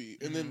decent movie."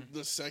 And then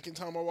the second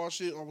time I watched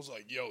it, I was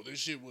like, "Yo, this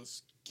shit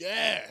was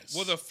gas."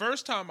 Well, the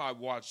first time I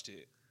watched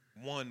it,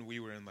 we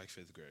were in like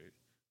 5th grade,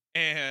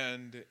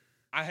 and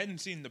I hadn't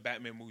seen the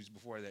Batman movies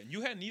before that.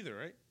 You hadn't either,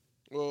 right?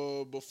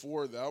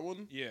 Before that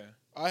one, Yeah.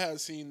 I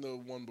had seen the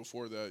one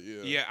before that.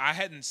 Yeah. Yeah, I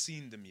hadn't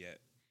seen them yet.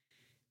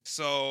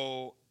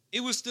 So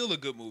it was still a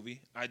good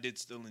movie. I did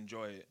still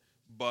enjoy it.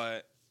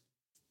 But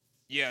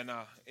yeah,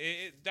 nah.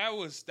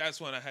 That's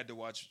when I had to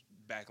watch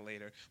back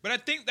later. But I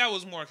think that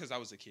was more because I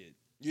was a kid.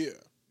 Yeah.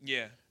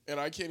 Yeah. And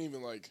I can't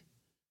even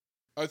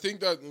I think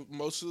that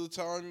most of the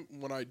time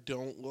when I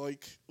don't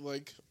like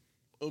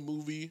a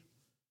movie,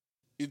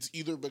 it's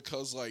either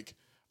because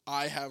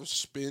I have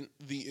spent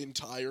the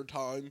entire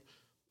time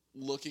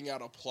looking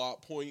at a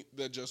plot point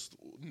that just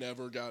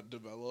never got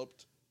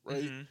developed,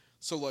 right? Mhm.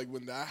 So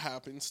when that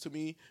happens to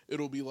me,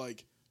 it'll be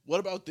like, what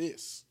about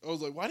this? I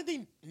was like, why did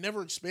they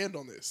never expand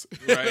on this?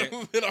 Right.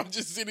 And I'm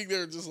just sitting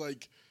there just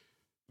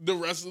the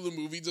rest of the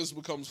movie just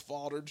becomes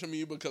fodder to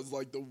me because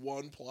the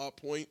one plot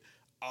point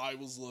I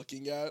was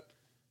looking at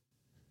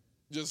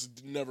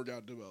just never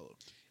got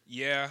developed.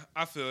 Yeah,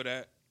 I feel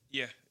that.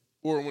 Yeah.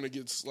 Or when it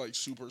gets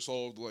super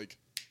solved, Yeah.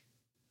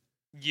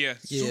 Yeah,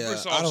 Super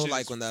soft I don't shit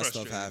like is when that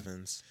stuff frustrating.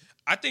 happens.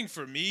 I think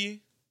for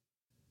me,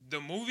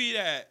 the movie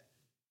that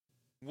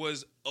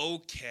was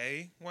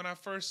okay when I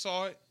first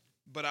saw it,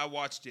 but I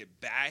watched it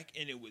back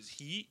and it was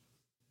heat,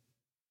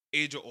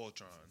 Age of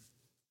Ultron.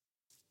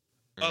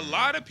 A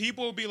lot of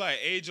people be like,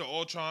 Age of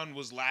Ultron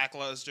was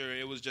lackluster,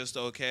 it was just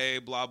okay,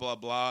 blah, blah,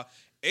 blah.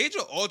 Age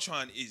of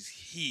Ultron is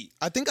heat.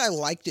 I think I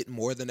liked it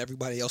more than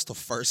everybody else the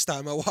first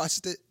time I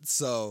watched it.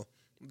 So,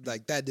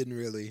 that didn't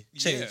really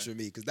change Yeah. for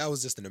me because that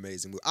was just an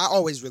amazing movie. I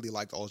always really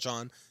liked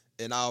Ultron,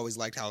 and I always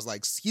liked how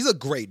he's a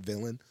great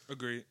villain.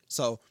 Agreed.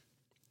 So,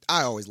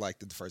 I always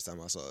liked it the first time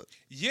I saw it.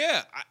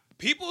 Yeah,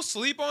 people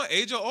sleep on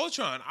Age of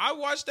Ultron. I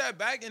watched that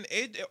back, and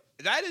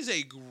that is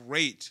a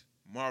great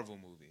Marvel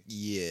movie.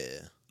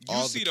 Yeah.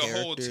 You see the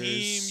whole characters.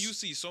 team. You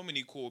see so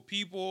many cool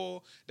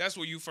people. That's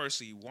where you first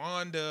see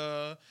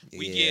Wanda.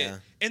 Yeah.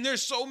 And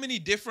there's so many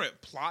different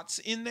plots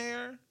in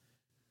there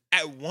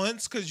at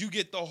once because you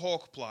get the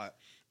Hulk plot.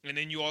 And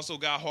then you also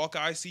got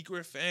Hawkeye's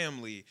secret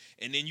family.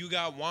 And then you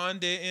got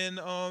Wanda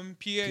and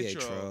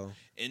Pietro.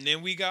 And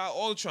then we got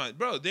Ultron.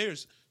 Bro,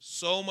 there's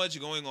so much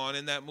going on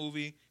in that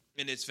movie,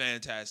 and it's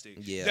fantastic.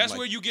 Yeah, That's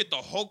where you get the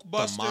Hulk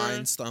Buster. The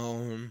Mind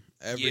Stone,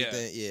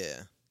 everything.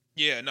 Yeah.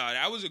 Yeah, no,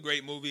 that was a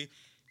great movie.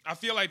 I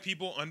feel like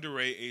people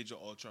underrate Age of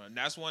Ultron.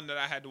 That's one that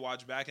I had to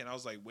watch back, and I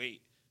was like,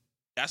 wait,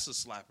 that's a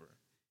slapper.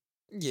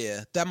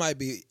 Yeah, that might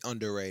be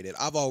underrated.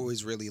 I've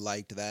always really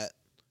liked that.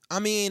 I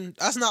mean,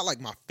 that's not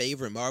my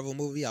favorite Marvel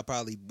movie. I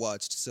probably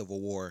watched Civil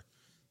War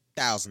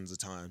thousands of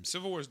times.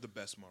 Civil War is the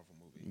best Marvel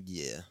movie.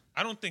 Yeah.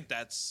 I don't think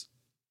that's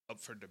up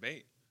for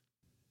debate.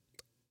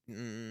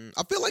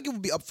 I feel like it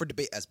would be up for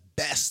debate as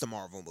best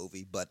Marvel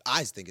movie, but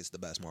I think it's the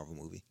best Marvel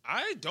movie.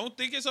 I don't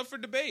think it's up for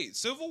debate.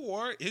 Civil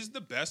War is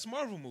the best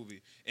Marvel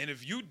movie. And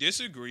if you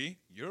disagree,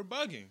 you're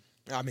bugging.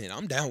 I mean,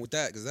 I'm down with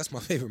that because that's my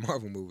favorite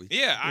Marvel movie.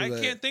 Yeah, I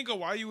But, can't think of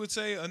why you would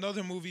say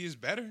another movie is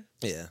better.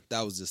 Yeah,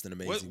 that was just an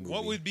amazing movie.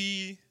 What would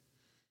be...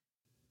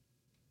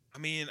 I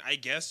mean, I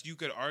guess you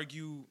could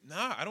argue...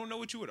 Nah, I don't know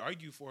what you would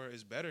argue for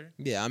is better.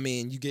 Yeah, I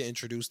mean, you get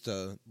introduced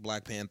to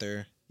Black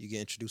Panther. You get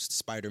introduced to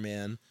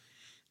Spider-Man.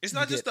 It's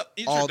not You just the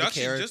get all the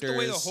introduction, just the way the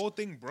characters. whole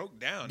thing broke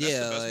down. That's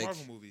Yeah, the best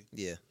Marvel movie.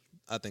 Yeah,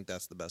 I think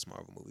that's the best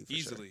Marvel movie for sure.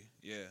 Easily,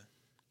 yeah.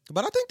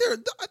 But I think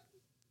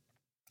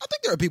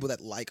there are people that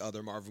like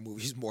other Marvel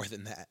movies more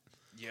than that.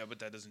 Yeah, but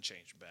that doesn't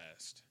change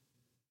best.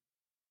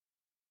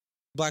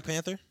 Black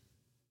Panther?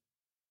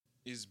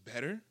 Is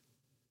better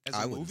as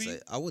I a wouldn't movie? say.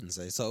 I wouldn't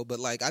say so,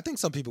 but I think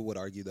some people would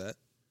argue that.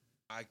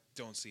 I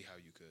don't see how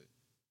you could.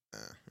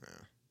 Yeah.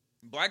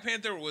 Black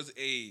Panther was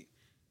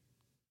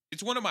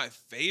it's one of my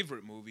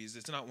favorite movies.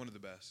 It's not one of the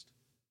best.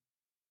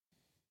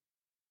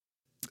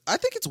 I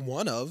think it's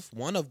one of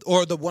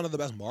the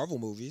best Marvel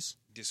movies.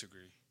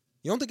 Disagree.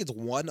 You don't think it's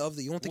one of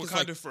the? You don't think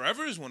Wakanda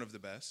Forever is one of the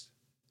best.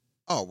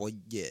 Oh well,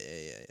 yeah.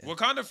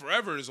 Wakanda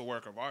Forever is a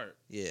work of art.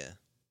 Yeah.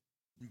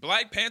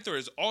 Black Panther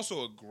is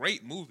also a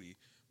great movie,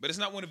 but it's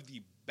not one of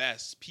the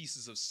best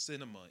pieces of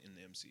cinema in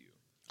the MCU.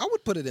 I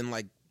would put it in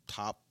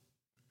top,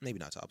 maybe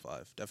not top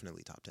 5,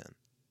 definitely top 10.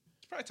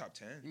 It's probably top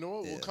 10. You know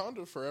what? Yeah.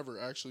 Wakanda Forever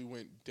actually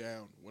went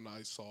down when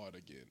I saw it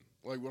again.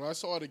 When I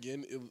saw it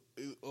again,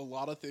 a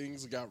lot of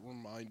things got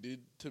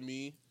reminded to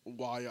me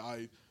why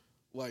I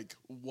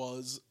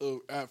was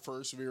at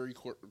first very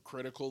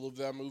critical of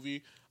that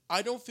movie.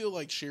 I don't feel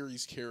like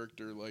Sherry's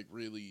character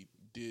really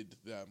did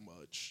that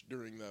much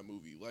during that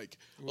movie.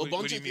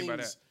 What do you mean by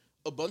that?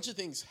 A bunch of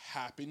things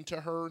happened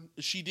to her.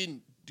 She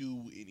didn't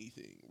do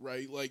anything,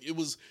 right? It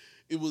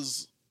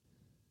was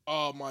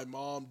my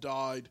mom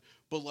died,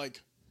 but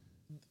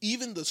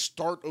even the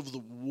start of the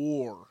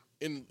war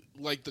and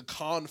the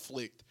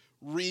conflict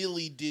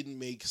really didn't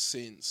make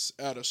sense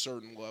at a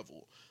certain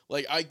level.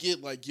 I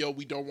get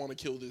we don't want to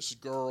kill this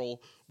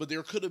girl, but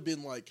there could have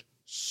been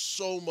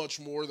so much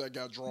more that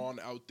got drawn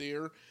out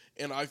there,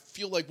 and I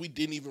feel like we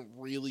didn't even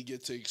really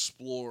get to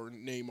explore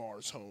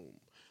Namor's home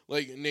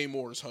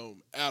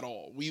at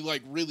all. We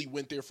really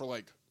went there for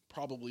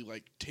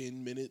probably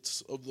 10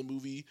 minutes of the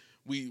movie.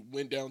 We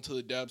went down to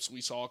the depths. We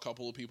saw a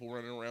couple of people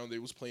running around. They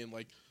was playing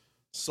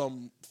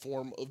some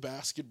form of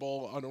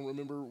basketball. I don't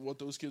remember what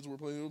those kids were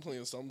playing. They were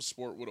playing some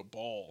sport with a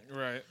ball.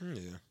 Right.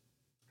 Yeah.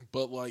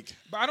 But like,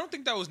 But I don't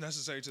think that was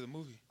necessary to the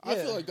movie. I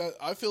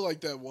feel like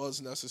that was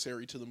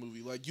necessary to the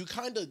movie. Like, you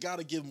kind of got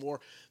to give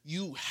more.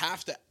 You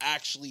have to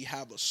actually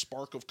have a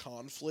spark of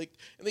conflict,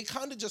 and they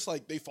kind of just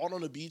like they fought on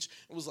the beach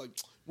and was like,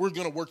 "We're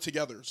gonna work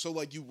together." So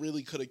like, you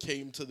really could have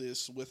came to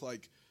this with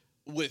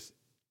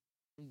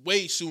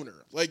way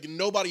sooner. Like,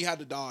 nobody had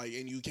to die,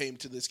 and you came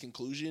to this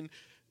conclusion.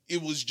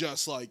 It was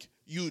just like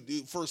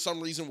for some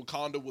reason,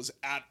 Wakanda was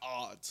at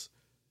odds,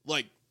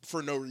 like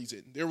for no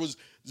reason. There was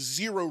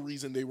zero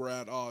reason they were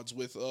at odds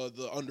with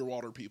the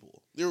underwater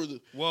people. There was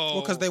Well,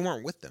 because they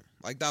weren't with them.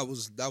 Like that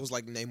was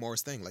like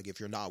Namor's thing. Like if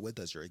you're not with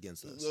us, you're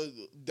against us.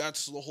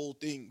 That's the whole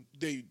thing.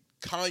 They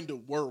kind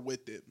of were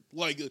with them.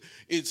 Like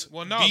it's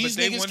Well, no, these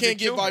but they niggas wanted can't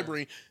to get kill her.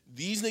 vibranium.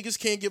 These niggas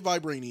can't get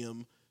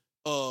vibranium.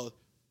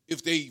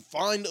 If they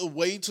find a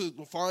way to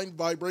find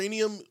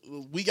vibranium,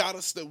 we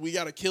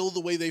gotta kill the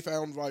way they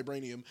found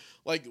vibranium.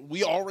 Like,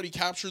 we already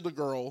captured the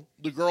girl.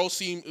 The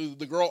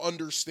girl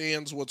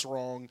understands what's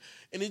wrong,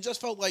 and it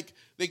just felt like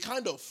they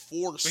kind of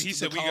forced. But he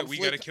said the we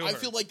conflict. gotta kill her. I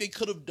feel like they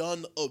could have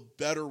done a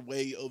better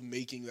way of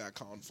making that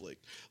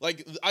conflict.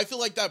 Like, I feel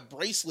like that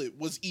bracelet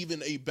was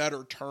even a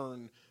better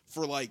turn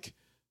for like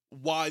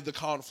why the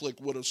conflict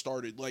would have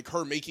started. Like,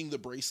 her making the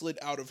bracelet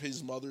out of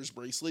his mother's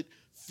bracelet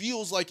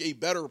feels like a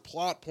better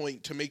plot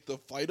point to make the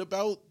fight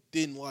about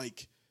than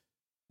like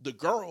the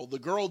girl. The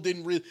girl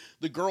didn't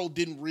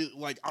really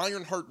like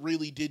Ironheart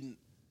really didn't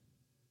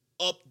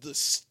up the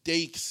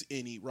stakes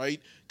any,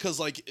 right? Because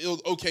like,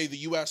 okay, the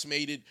US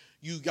made it,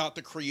 you got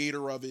the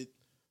creator of it.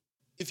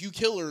 If you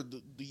kill her,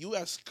 the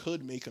US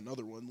could make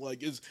another one. Like,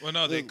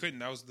 they couldn't.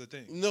 That was the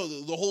thing. No,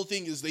 the whole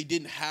thing is they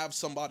didn't have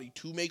somebody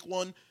to make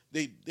one.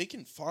 They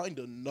can find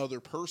another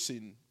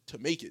person to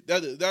make it.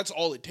 That's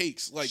all it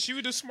takes. Like, She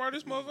was the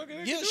smartest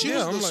motherfucker. yeah, she she Yeah,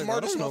 was I'm the like, I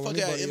smartest don't know motherfucker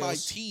at anybody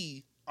else.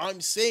 MIT.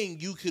 I'm saying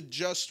you could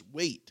just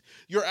wait.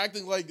 You're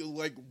acting like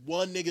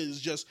one nigga is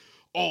just,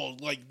 oh,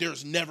 like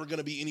there's never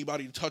gonna be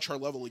anybody to touch our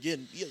level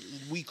again. Yeah,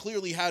 we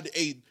clearly had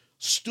a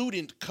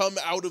student come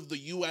out of the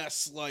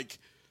US like.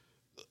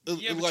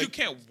 Yeah, but like, you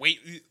can't wait.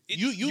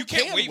 You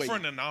can't can wait wait. for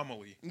an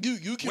anomaly. you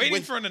can Waiting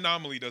wait. for an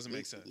anomaly doesn't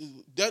make sense.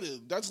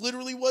 That's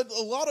literally what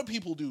a lot of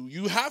people do.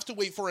 You have to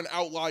wait for an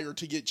outlier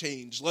to get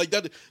changed. Like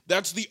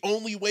that's the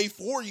only way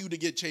for you to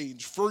get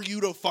changed, for you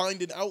to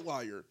find an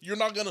outlier. You're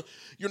not gonna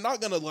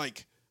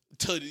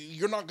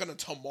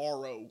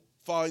tomorrow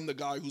find the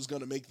guy who's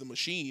gonna make the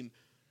machine.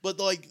 But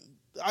like,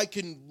 I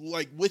can,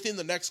 like, within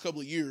the next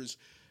couple of years,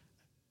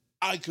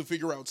 I could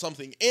figure out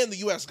something. And the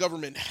US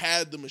government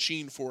had the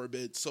machine for a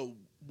bit, so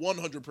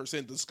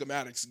 100% the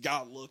schematics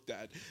got looked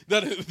at.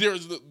 That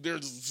there's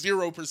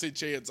 0%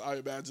 chance, I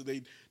imagine,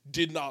 they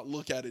did not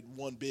look at it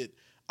one bit.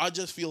 I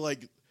just feel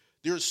like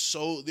there was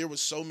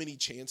so many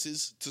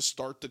chances to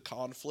start the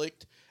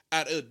conflict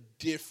at a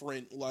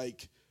different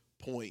like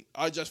point.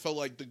 I just felt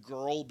like the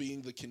girl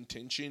being the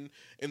contention,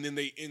 and then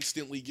they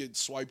instantly get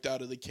swiped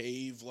out of the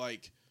cave.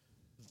 Like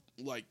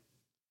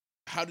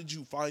how did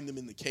you find them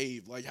in the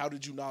cave? Like, how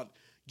did you not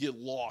get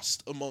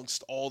lost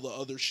amongst all the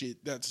other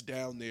shit that's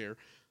down there?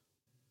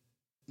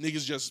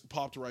 Niggas just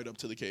popped right up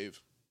to the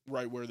cave,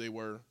 right where they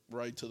were,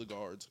 right to the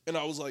guards. And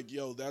I was like,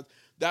 yo,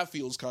 that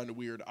feels kind of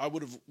weird. I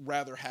would have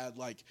rather had,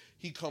 like,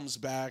 he comes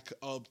back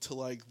up to,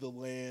 like, the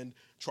land,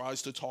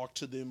 tries to talk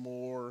to them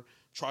more,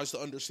 tries to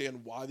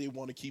understand why they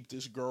want to keep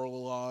this girl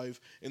alive,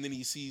 and then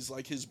he sees,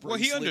 like, his bracelet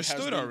Well, he understood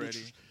has been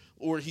already.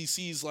 or he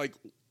sees, like,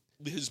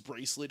 his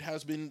bracelet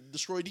has been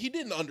destroyed. He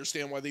didn't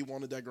understand why they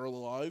wanted that girl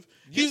alive.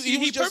 Yes, he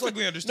was just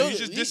perfectly understood. He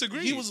just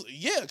disagreed. He was,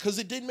 because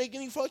it didn't make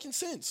any fucking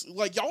sense.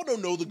 Like, y'all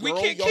don't know the girl.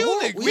 We can't y'all kill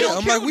don't- niggas. we don't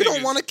I'm kill like, we don't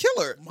niggas. want to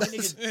kill her. my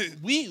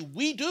nigga,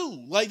 we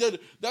do. Like,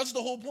 that's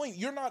the whole point.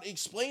 You're not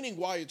explaining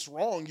why it's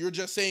wrong. You're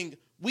just saying,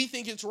 we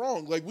think it's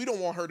wrong. Like, we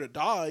don't want her to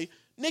die.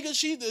 Nigga,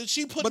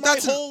 she put But my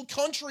that's whole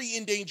country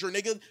in danger,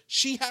 nigga.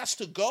 She has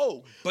to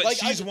go. But like,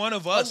 she's one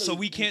of us, so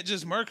we can't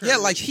just murk her. Yeah,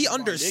 like he My nigga.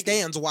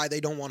 understands why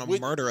they don't want to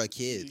With- murder a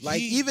kid. Like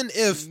He- even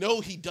if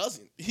no, he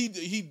doesn't.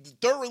 He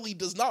thoroughly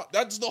does not.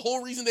 That's the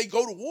whole reason they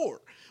go to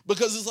war,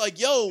 because it's like,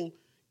 yo,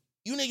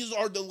 you niggas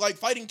are like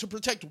fighting to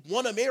protect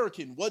one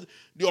American. What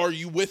are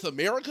you with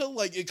America?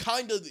 Like, it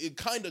kind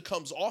of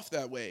comes off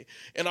that way.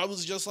 And I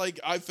was just like,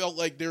 I felt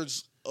like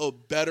there's a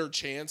better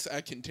chance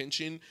at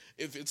contention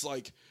if it's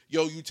like,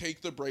 yo, you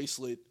take the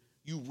bracelet,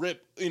 you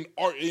rip an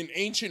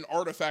ancient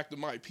artifact of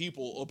my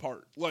people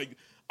apart. Like,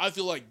 I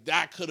feel like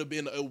that could have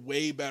been a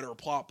way better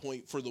plot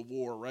point for the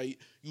war, right?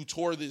 You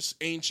tore this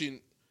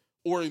ancient,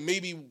 or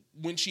maybe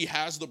when she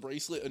has the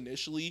bracelet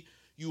initially,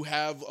 you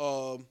have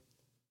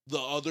the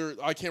other,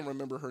 I can't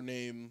remember her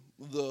name,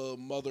 the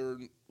mother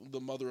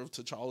of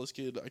T'Challa's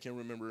kid, I can't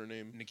remember her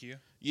name. Nakia.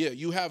 Yeah,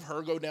 you have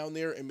her go down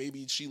there, and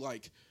maybe she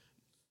like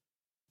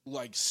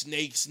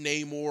snakes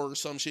Namor or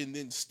some shit, and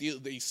then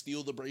they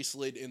steal the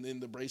bracelet, and then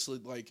the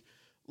bracelet, like,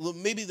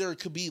 maybe there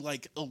could be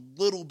like a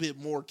little bit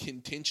more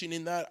contention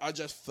in that. I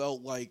just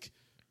felt like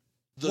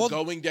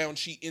going down,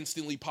 she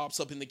instantly pops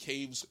up in the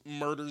caves,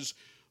 murders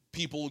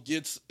people,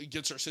 gets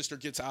her sister,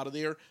 gets out of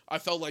there. I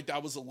felt like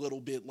that was a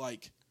little bit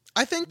like.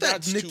 I think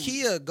that That's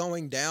Nakia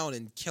going down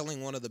and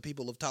killing one of the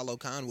people of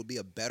Talokan would be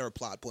a better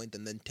plot point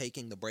than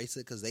taking the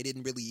bracelet, because they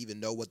didn't really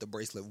even know what the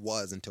bracelet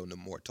was until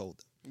Namor told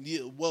them.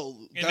 Yeah, well,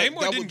 And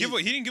Namor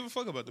didn't give a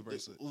fuck about the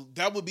bracelet.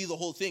 That would be the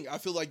whole thing. I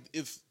feel like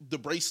if the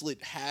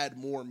bracelet had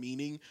more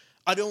meaning,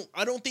 I don't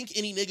think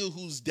any nigga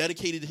who's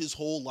dedicated his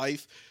whole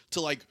life to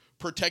like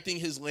protecting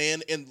his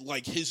land and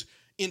like his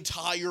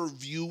entire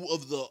view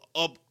of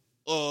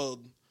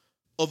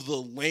the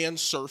land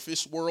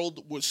surface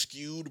world was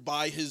skewed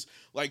by his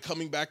like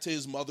coming back to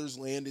his mother's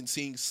land and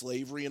seeing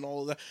slavery and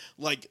all of that.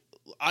 Like,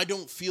 I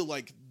don't feel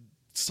like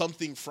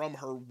something from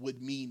her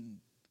would mean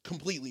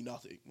completely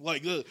nothing.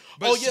 Like,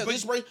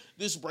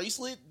 this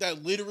bracelet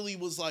that literally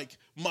was like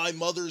my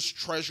mother's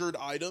treasured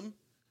item.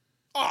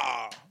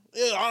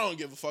 Yeah, I don't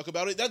give a fuck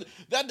about it.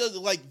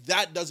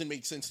 That doesn't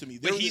make sense to me.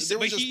 He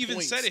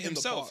even said it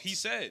himself. He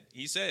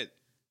said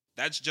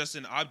that's just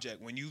an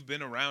object. When you've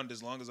been around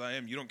as long as I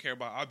am, you don't care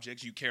about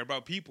objects, you care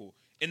about people.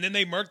 And then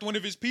they murked one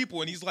of his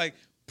people, and he's like,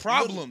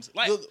 problems.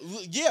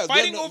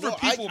 Fighting over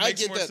people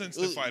makes more sense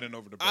than fighting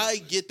over the bracelet. I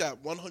get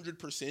that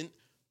 100%,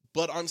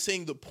 but I'm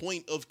saying the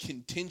point of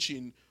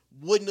contention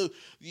wouldn't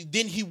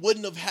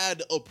have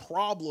had a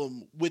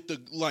problem with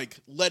the like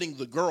letting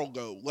the girl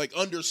go, like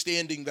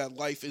understanding that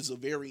life is a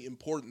very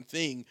important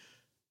thing.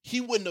 He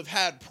wouldn't have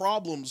had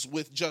problems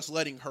with just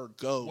letting her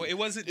go. Well, it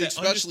wasn't that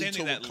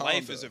understanding that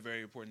life is a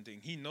very important thing.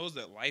 He knows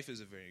that life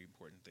is a very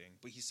important thing,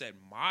 but he said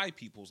my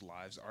people's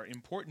lives are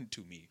important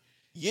to me.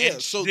 Yeah,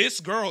 and so this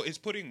girl is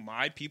putting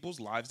my people's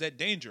lives at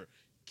danger.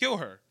 Kill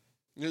her.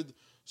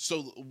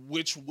 So,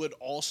 which would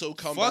also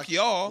come Fuck back.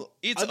 y'all.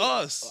 It's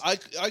us.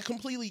 I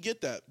completely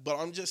get that, but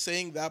I'm just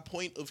saying that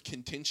point of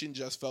contention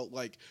just felt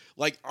like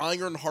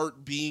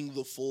Ironheart being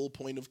the full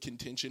point of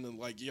contention and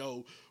like,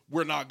 yo,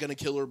 we're not gonna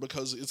kill her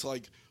because it's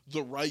like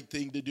the right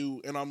thing to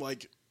do. And I'm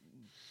like,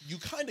 you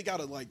kind of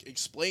gotta like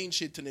explain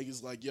shit to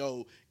niggas like,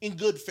 yo, in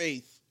good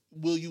faith,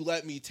 will you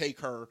let me take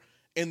her?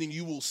 And then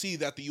you will see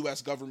that the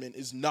U.S. government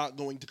is not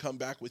going to come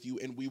back with you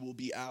and we will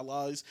be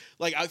allies.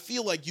 Like, I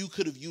feel like you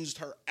could have used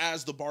her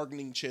as the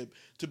bargaining chip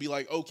to be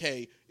like,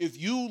 okay, if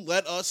you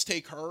let us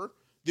take her,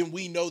 then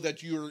we know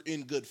that you're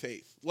in good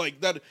faith.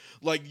 Like, that,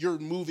 like you're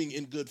moving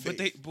in good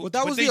faith. But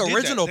that was the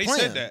original plan.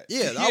 Said that.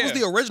 Yeah, that was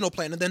the original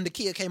plan. And then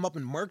Nakia came up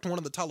and murked one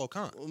of the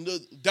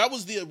Talokan. That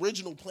was the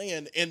original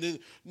plan. And the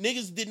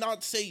niggas did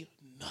not say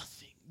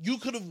nothing. You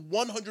could have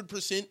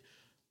 100%,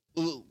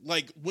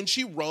 like, when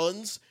she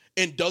runs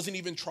and doesn't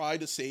even try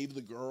to save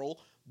the girl,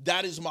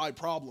 that is my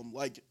problem.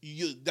 Like,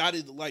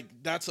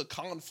 that's a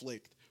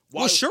conflict.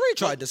 Why, well, Shuri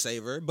tried to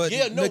save her, but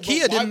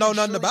Nakia didn't know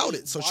nothing about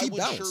it, so she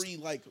bounced. Why would Shuri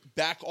like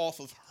back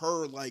off of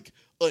her like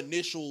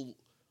initial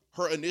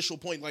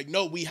point? Like,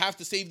 no, we have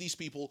to save these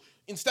people.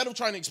 Instead of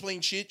trying to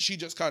explain shit, she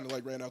just kind of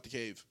like ran out the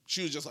cave.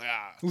 She was just like,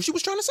 Well, she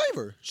was trying to save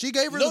her. She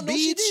gave her the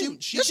beads.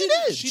 She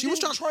did. She was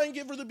trying to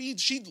give her the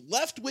beads. She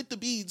left with the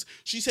beads.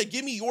 She said,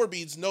 "Give me your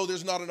beads." No,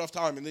 there's not enough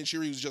time. And then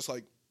Shuri was just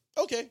like,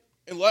 "Okay,"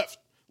 and left.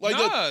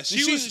 Like,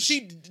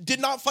 she did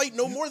not fight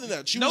no more than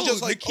that. She was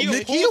just like,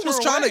 Nakia was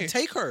trying to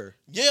take her.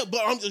 Yeah,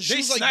 but she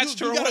was like, you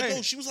gotta away.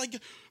 go. She was like,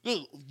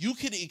 you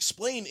could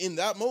explain in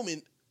that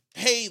moment,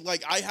 hey,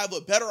 like, I have a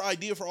better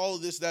idea for all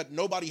of this that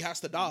nobody has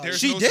to die.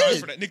 She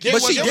did.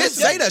 But she did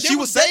say that. She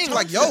was saying,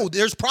 like, yo,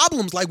 there's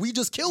problems. Like, we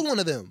just killed one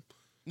of them.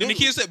 And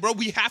Nakia said, bro,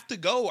 we have to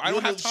go. I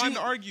don't have time to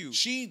argue.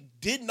 She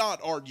did not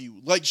argue.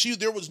 Like,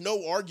 there was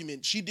no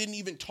argument. She didn't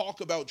even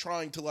talk about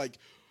trying to, like,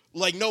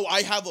 no,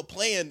 I have a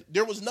plan.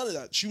 There was none of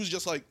that. She was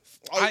just like,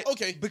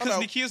 okay, because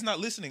Nakia's not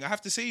listening. I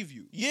have to save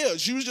you. Yeah,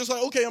 she was just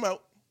like, okay, I'm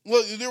out.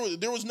 Well,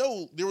 there was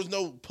no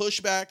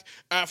pushback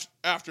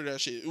after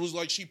that shit. It was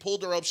like she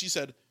pulled her up. She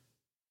said,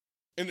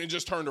 and then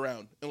just turned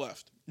around and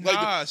left.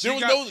 Like, there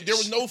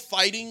was no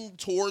fighting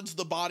towards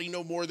the body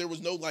no more. There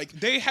was no like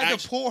they had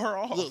to pull her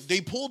off. Look,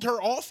 they pulled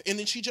her off, and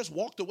then she just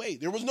walked away.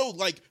 There was no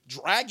like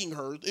dragging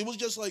her. It was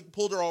just like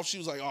pulled her off. She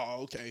was like,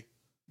 oh, okay.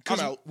 I'm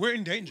out. We're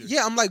in danger.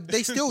 Yeah, I'm like,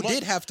 they still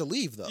did have to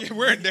leave, though. Yeah,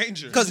 we're in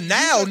danger. Because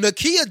now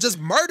Nakia just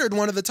murdered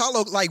one of the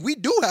Talo. Like, we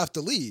do have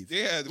to leave.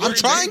 Yeah, I'm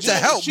trying to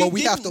help, but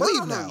we have to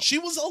leave now. She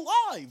was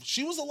alive.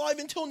 She was alive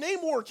until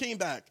Namor came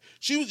back.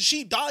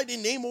 She died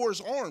in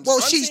Namor's arms. Well,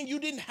 saying you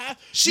didn't have.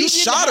 She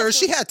shot her.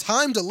 She had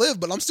time to live,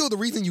 but I'm still the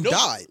reason you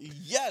died.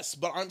 Yes,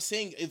 but I'm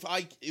saying if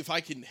I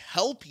can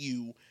help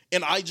you.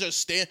 And I just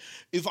stand,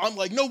 if I'm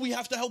like, no, we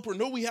have to help her.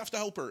 No, we have to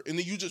help her. And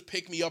then you just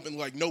pick me up and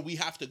like, no, we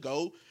have to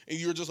go. And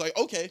you're just like,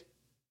 okay.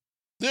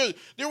 There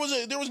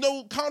was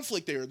no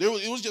conflict there.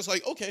 It was just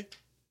like, okay.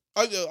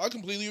 I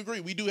completely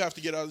agree. We do have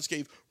to get out of this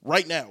cave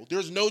right now.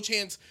 There's no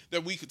chance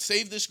that we could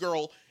save this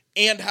girl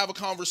and have a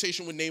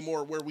conversation with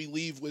Namor where we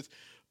leave with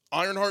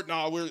Ironheart.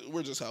 Nah,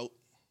 we're just out.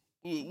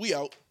 We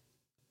out.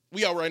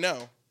 We out right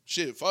now.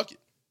 Shit, fuck it.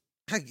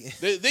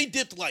 They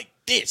dipped like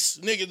this,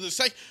 nigga.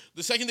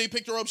 The second they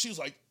picked her up, she was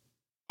like,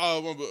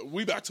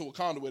 we back to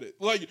Wakanda with it.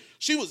 Like,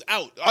 she was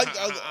out.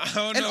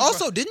 And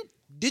also,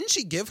 didn't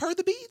she give her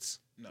the beads?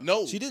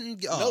 No, She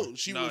didn't. No,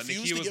 she No, refused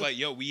Nikki to was give. like,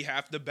 "Yo, we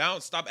have to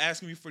bounce. Stop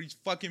asking me for these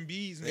fucking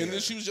bees." And nigga." then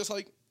she was just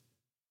like,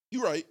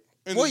 "You right."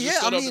 And Well, then just yeah,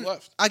 I stood up mean, and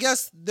left. I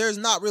guess there's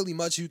not really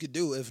much you could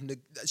do if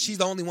she's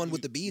the only one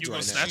with the you beads gonna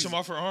right now. snatch him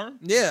off her arm?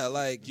 Yeah,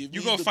 like, Give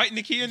You me gonna the- fight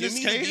Nikki in give this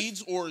me cave? the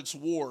beads or it's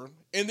war.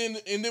 And then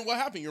what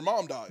happened? Your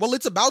mom dies. well,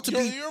 it's about to be.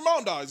 Your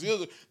mom dies.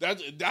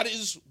 That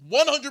is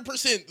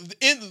 100%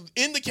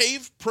 in the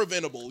cave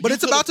preventable. But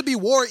it's about to be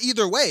war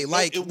either way.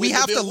 Like, it we wouldn't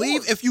have to been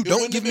leave war. if you It don't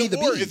wouldn't give have me the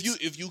been war. beads.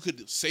 If you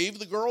could save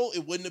the girl,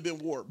 it wouldn't have been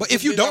war. But Because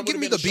if you then don't that give would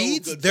me have the been a show of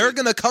beads, good they're faith.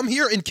 gonna come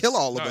here and kill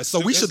all of No, us. So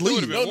we it should still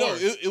would've leave. been No, war.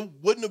 it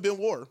wouldn't have been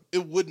war.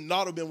 It would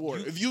not have been war.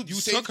 If you you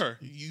took her.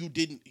 you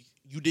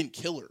didn't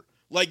kill her.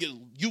 Like,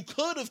 you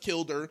could have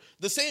killed her.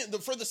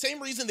 For the same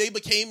reason they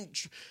became,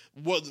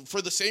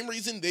 for the same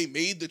reason they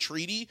made the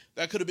treaty.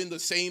 That could have been the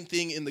same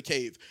thing in the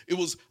cave. It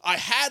was, I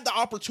had the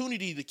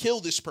opportunity to kill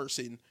this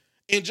person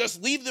and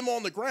just leave them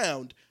on the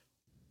ground,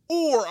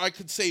 or I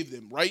could save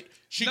them. Right?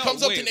 She No,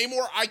 comes up wait. to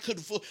Namor.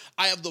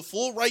 I have the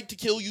full right to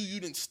kill you. You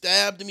didn't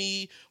stab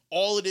me.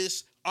 All of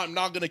this. I'm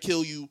not gonna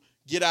kill you.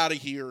 Get out of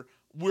here.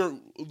 We're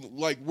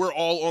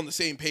all on the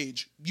same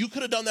page. You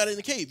could have done that in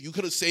the cave. You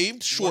could have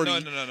saved Shorty,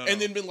 no, and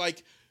then been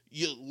like,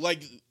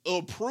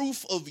 a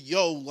proof of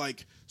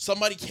like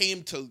somebody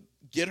came to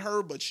get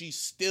her, but she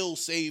still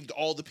saved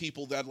all the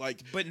people that But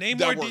that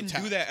Namor were didn't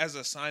attacked. do that as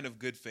a sign of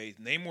good faith.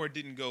 Namor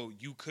didn't go,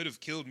 "You could have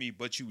killed me,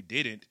 but you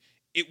didn't."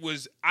 It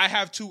was, "I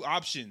have two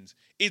options.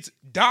 It's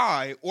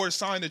die or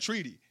sign the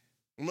treaty."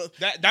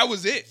 That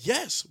was it.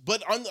 Yes,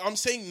 but I'm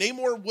saying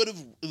Namor would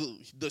have,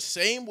 the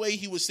same way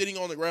he was sitting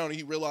on the ground and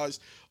he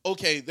realized,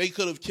 okay, they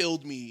could have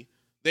killed me.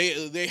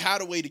 They had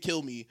a way to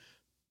kill me.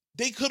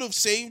 They could have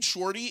saved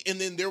Shorty,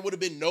 and then there would have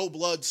been no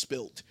blood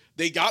spilled.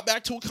 They got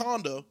back to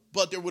Wakanda,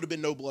 but there would have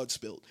been no blood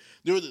spilled.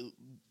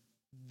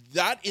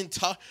 That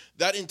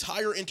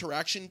entire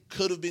interaction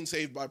could have been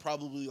saved by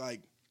probably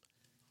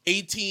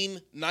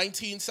 18,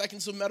 19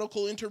 seconds of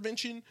medical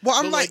intervention. Well,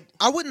 I'm But,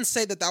 I wouldn't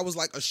say that was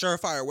like a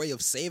surefire way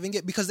of saving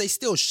it because they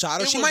still shot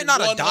her. it She was might not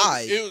have 100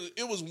 died,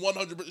 It was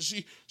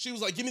 100%. She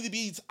was like, "Give me the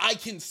beads. I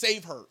can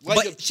save her."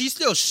 but she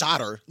still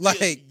shot her.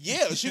 Like,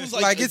 yeah, she was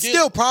like, like it's again,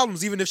 still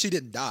problems even if she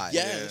didn't die.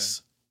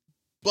 yes.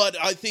 But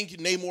I think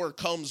Namor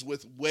comes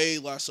with way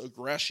less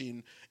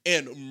aggression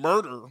and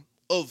murder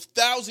of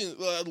thousands.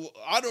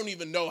 I don't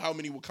even know how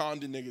many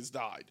Wakandan niggas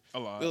died. A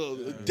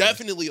lot.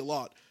 Definitely a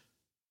lot.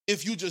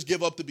 If you just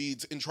give up the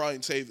beads and try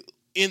and save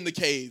in the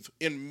cave,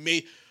 and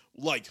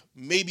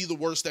maybe the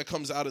worst that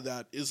comes out of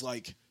that is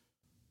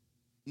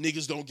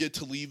niggas don't get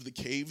to leave the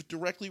cave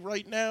directly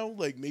right now.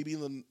 Like, maybe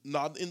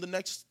not in the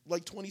next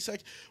 20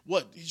 seconds.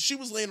 What? She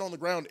was laying on the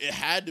ground. It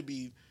had to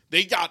be.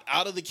 They got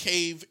out of the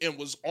cave and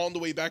was on the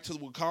way back to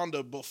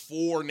Wakanda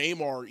before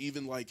Namor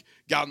even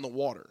got in the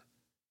water.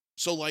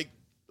 So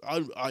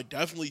I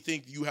definitely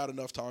think you had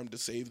enough time to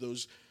save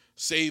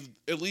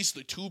at least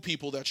the two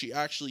people that she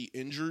actually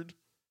injured.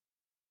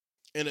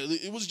 And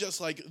it was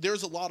just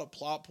there's a lot of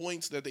plot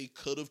points that they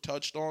could have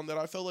touched on that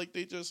I felt like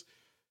they just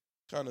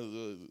kind of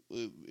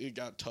it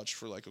got touched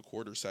for a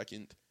quarter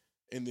second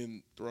and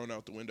then thrown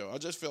out the window. I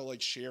just felt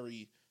like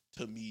Sherry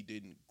to me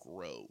didn't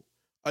grow.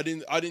 I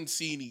didn't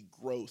see any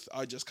growth.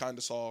 I just kind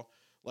of saw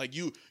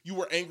you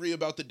were angry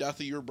about the death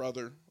of your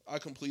brother. I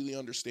completely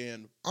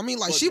understand. I mean,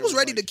 But she was there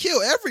ready to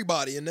kill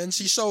everybody, and then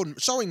she showing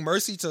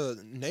mercy to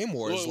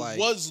Namor is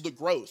was the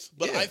growth.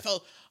 But Yeah.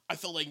 I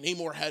felt like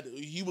Namor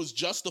he was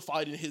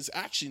justified in his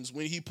actions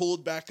when he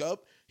pulled back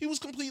up. He was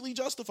completely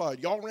justified.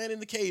 Y'all ran in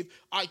the cave.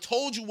 I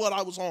told you what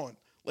I was on.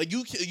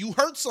 You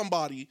hurt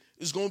somebody,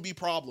 there's going to be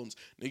problems.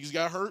 Niggas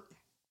got hurt.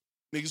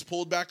 Niggas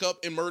pulled back up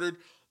and murdered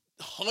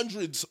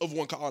hundreds of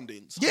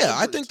Wakandans. Yeah, I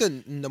Hundreds. think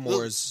that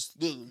Namor is.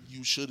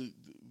 You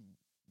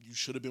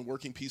should have been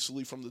working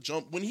peacefully from the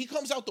jump. When he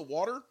comes out the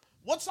water,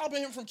 what's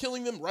stopping him from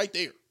killing them right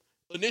there?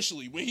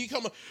 Initially, when he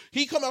come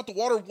out the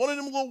water, one of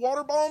them little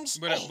water bombs.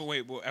 But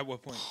wait, at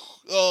what point?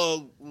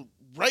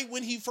 Right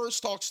when he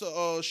first talks to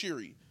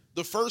Shiri,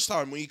 the first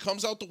time when he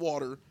comes out the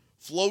water,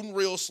 floating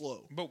real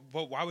slow.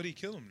 But why would he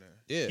kill him then?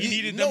 Yeah. He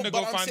needed them to but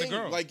go I'm find saying, the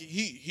girl.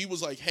 He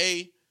was like,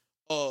 "Hey,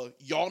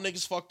 y'all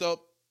niggas fucked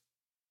up.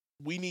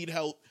 We need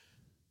help."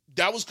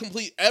 That was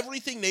complete.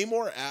 Everything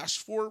Namor asked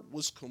for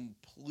was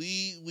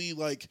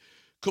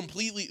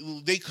completely.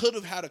 They could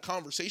have had a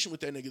conversation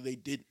with that nigga. They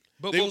didn't.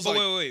 But They was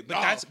wait. But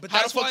 "Nah, that's how the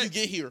that's fuck why you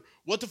get here?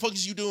 What the fuck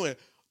is you doing?"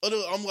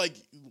 I'm like,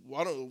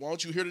 why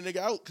don't you hear the nigga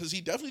out? Because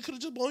he definitely could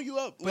have just blown you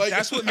up. But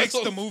that's what makes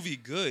the movie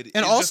good.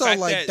 And is the also, fact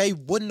that they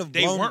wouldn't have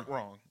they blown. weren't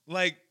wrong.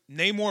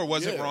 Namor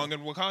wasn't Yeah. wrong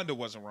and Wakanda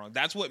wasn't wrong.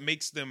 That's what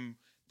makes them.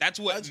 That's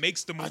what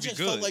makes the movie I just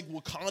good. felt like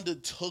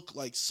Wakanda took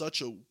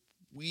such a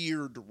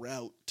weird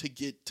route to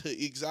get to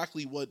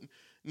exactly what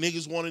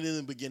niggas wanted in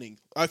the beginning.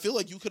 I feel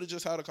like you could have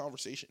just had a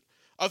conversation.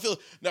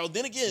 Now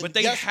then again, But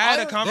they yes, had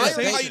a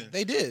conversation.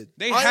 They did.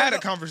 They had a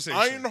conversation.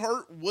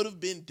 Ironheart would have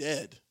been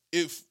dead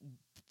if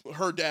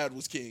her dad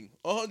was king.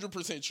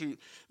 100% true.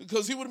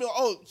 Because he would have been like,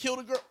 "Oh, kill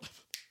the girl."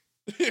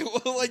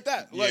 Like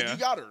that. Yeah. You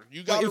got her.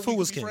 You got her. if who We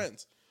was can be king?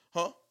 friends.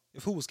 Huh?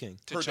 If who was king?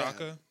 Her dad.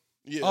 T'Chaka.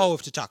 Yeah. Oh,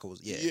 if T'Chaka was,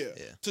 yeah.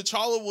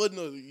 T'Challa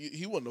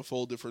wouldn't have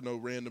folded for no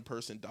random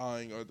person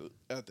dying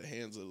at the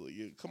hands of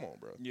come on,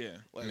 bro. Yeah.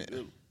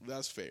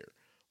 That's fair.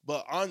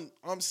 But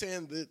I'm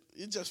saying that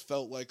it just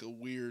felt like a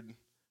weird.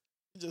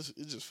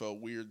 It just felt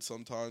weird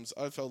sometimes.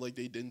 I felt like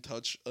they didn't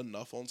touch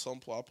enough on some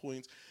plot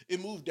points. It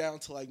moved down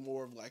to like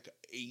more of like an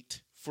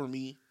 8 for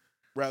me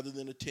rather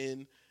than a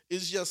 10.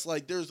 It's just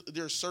like there's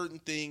certain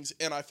things,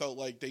 and I felt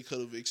like they could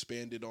have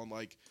expanded on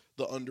like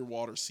the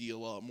underwater sea a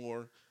lot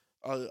more.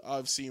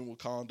 I've seen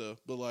Wakanda,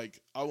 but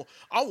like I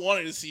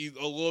wanted to see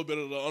a little bit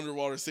of the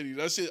underwater city.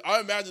 That shit,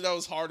 I imagine that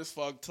was hard as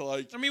fuck to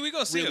like. I mean, we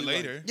gonna see really it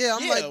later. Like, Yeah,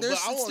 I'm like, there's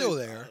still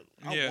there.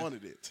 I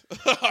wanted it.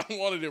 I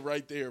wanted it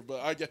right there, but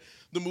I get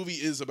the movie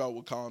is about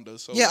Wakanda.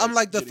 So yeah, I'm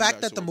like the getting fact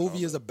back that to the movie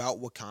Wakanda. is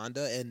about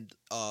Wakanda and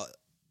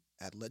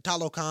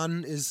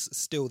Talokan is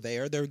still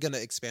there. They're gonna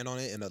expand on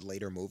it in a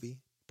later movie.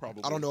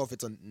 Probably. I don't know if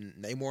it's a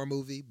Namor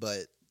movie,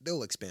 but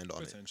they'll expand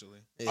on it. Potentially.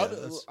 Yeah,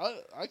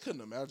 I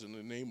couldn't imagine a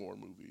Namor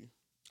movie.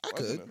 I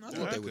could. couldn't- I yeah,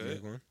 thought I they would could.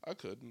 make one. I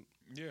couldn't.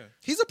 Yeah.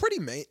 He's a pretty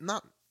I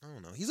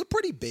don't know. He's a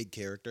pretty big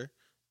character,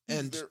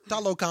 and there-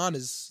 Talokan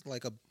is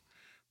like a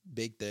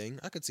big thing.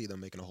 I could see them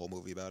making a whole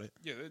movie about it.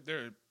 Yeah,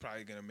 they're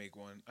probably gonna make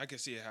one. I can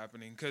see it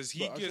happening because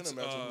he But gets I can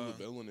imagine who the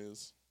villain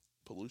is.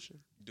 Pollution.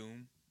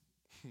 Doom.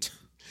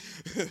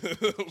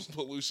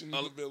 Pollution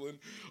is the villain.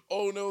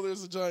 Oh no,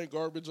 there's a giant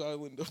garbage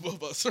island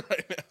above us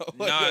right now. Like,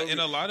 Nah, that would in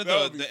be- a lot of that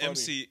would the be funny.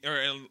 MC or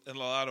in a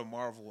lot of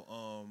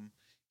Marvel,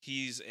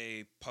 he's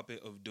a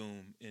puppet of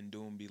Doom, and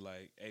Doom be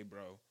like, "Hey,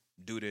 bro,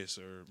 do this,"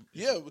 or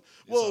Yeah,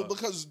 well, up.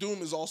 because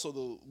Doom is also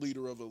the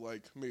leader of a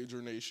like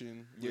major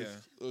nation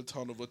with a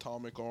ton of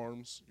atomic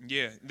arms.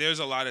 yeah. There's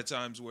a lot of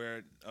times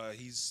where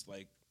he's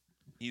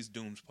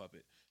Doom's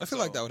puppet. I feel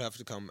So- like that would have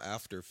to come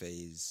after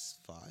Phase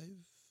 5.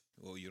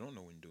 Well, you don't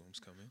know when Doom's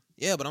coming.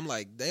 Yeah, but I'm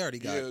like, they already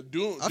got. Yeah,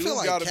 Doom. I feel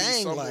like gotta be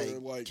Kang, somewhere,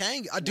 like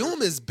Kang,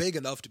 Doom is big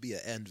enough to be an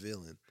end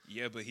villain.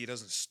 Yeah, but he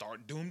doesn't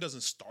start. Doom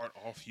doesn't start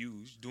off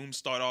huge. Doom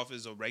start off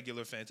as a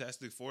regular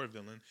Fantastic Four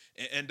villain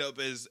and end up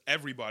as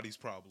everybody's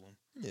problem.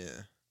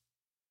 Yeah,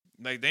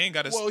 Like they ain't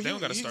got to. Well, they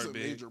don't got to he's start a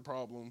big. major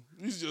problem.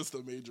 He's just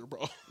a major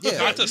problem. Yeah.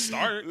 Not to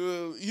start.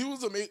 He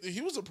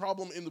was a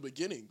problem in the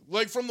beginning.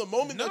 Like from the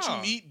moment that Nah.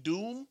 you meet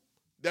Doom,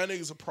 that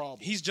nigga's a problem.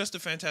 He's just a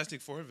Fantastic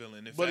Four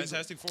villain. If But he's-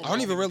 Fantastic Four, I don't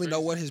even was really know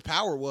crazy, what his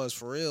power was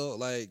for real.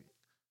 Like,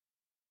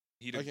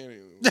 he'd I have- can't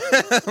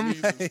even. I'm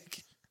He's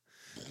like,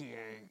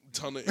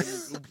 ton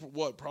of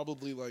what?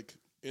 Probably like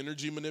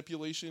energy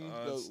manipulation.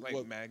 it's like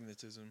What-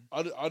 magnetism.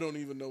 I don't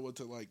even know what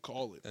to like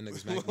call it. that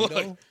nigga's Magneto.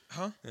 Like,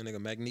 Huh? That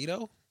nigga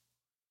Magneto.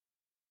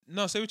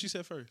 No, say what you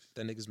said first.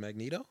 That nigga's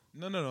Magneto.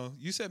 No.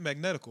 You said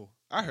magnetical.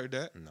 I heard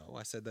that. No,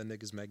 I said that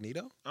nigga's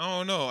Magneto. I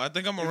don't know. I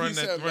think I'm gonna if he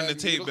said run the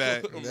tape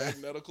back.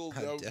 Magnetical,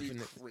 I that would be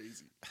definitely-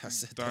 crazy. I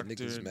said that Doctor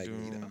nigga's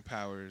Magneto. Doom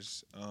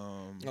powers.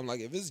 I'm like,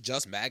 if it's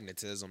just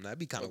magnetism, that'd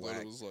be kind I of thought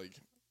whack. it was like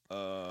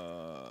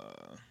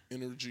Uh,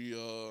 energy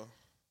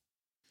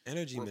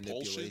Energy repulsion?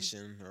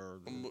 manipulation or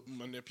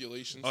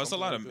manipulation. oh, it's a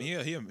something lot like of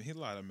that. he a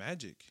lot of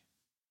magic.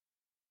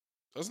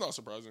 That's not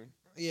surprising.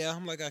 yeah.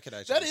 I'm like, I could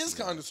actually. That is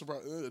see kind of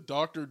surprising.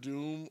 Doctor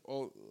Doom.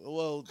 Oh,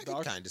 well, I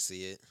could kind of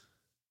see it.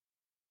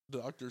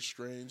 Doctor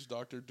Strange,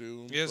 Doctor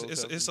Doom. Yeah, both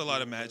it's have a to lot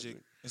do of with magic.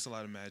 It's a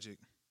lot of magic.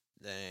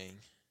 Dang.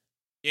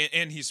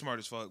 And he's smart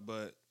as fuck,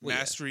 but Well, yeah.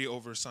 mastery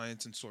over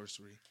science and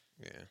sorcery.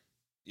 Yeah.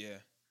 Yeah.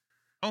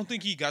 I don't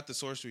think he got the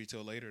sorcery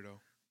till later though.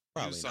 He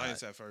Probably was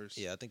science not. at first.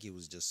 Yeah, I think he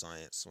was just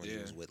science when he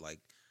Yeah. was with like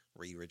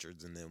Reed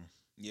Richards and them.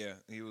 Yeah,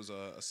 he was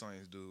a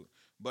science dude.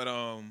 But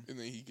And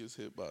then he gets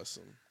hit by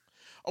some.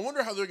 I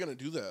wonder how they're gonna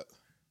do that.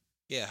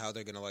 Yeah, how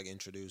they're gonna like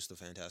introduce the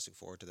Fantastic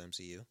Four to the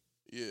MCU.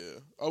 Yeah,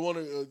 I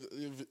wonder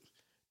if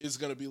it's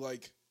gonna be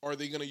like, are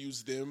they gonna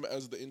use them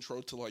as the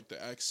intro to like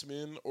the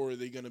X-Men, or are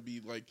they gonna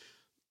be like,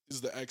 is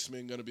the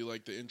X-Men gonna be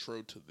like the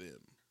intro to them?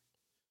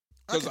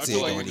 I could see it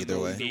going either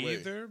way.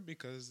 Neither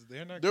because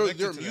they're not They're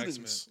connected to the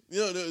mutants.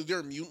 X-Men. You know,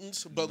 they're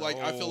mutants, but like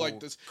I feel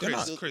like this. They're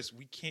not- Chris,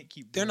 we can't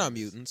keep. They're doing not this.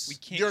 mutants. We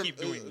can't They're, keep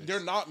doing this.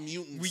 they're not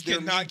mutants. We they're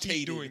cannot keep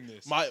mutated. doing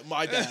this. My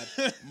bad.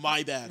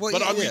 My bad. Well,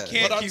 but yeah. We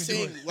can't I'm keep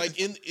saying, doing this. like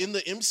in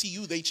the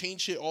MCU, they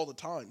change shit all the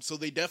time. So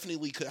they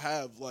definitely could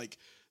have like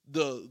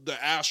the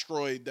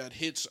asteroid that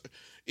hits.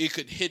 It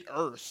could hit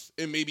Earth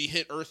and maybe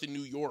hit Earth in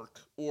New York,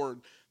 or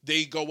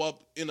they go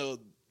up in a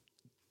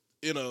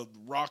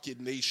rocket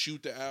and they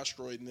shoot the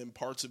asteroid, and then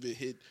parts of it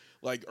hit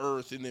like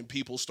Earth, and then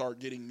people start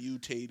getting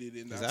mutated.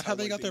 And Is that's that how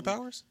they like, got their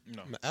powers?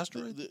 No.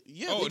 Asteroid.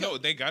 Yeah. Oh they got- no,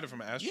 they got it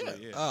from an asteroid.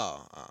 Yeah.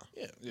 Oh,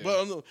 Yeah, Yeah.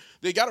 but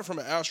they got it from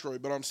an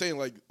asteroid. But I'm saying,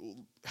 like,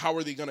 how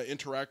are they going to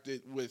interact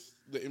it with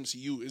the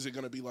MCU? Is it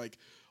going to be like,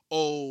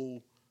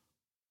 oh,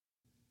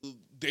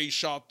 they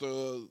shot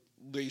the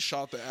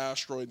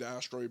asteroid. The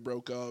asteroid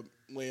broke up,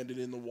 landed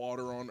in the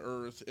water on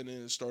Earth, and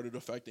then it started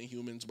affecting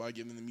humans by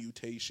giving them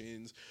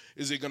mutations.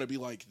 Is it going to be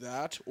like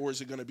that, or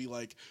is it going to be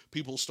like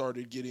people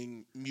started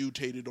getting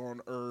mutated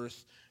on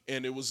Earth,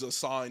 and it was a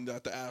sign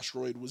that the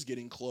asteroid was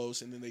getting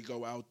close, and then they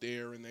go out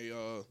there and they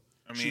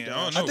I shoot mean, the I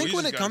don't asteroid? know. I think we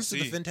when just it comes to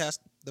gotta the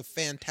the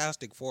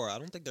Fantastic Four, I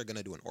don't think they're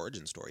gonna do an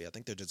origin story. I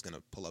think they're just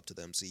gonna pull up to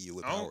the MCU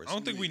with powers. I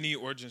don't think we need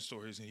origin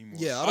stories anymore.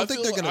 Yeah, I don't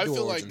think they're gonna do an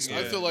feel origin like, story.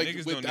 I feel like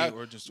Niggas with don't that need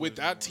origin stories with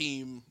that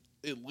anymore. team,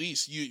 at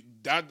least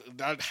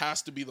that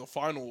has to be the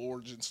final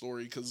origin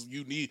story because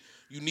you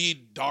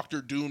need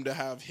Doctor Doom to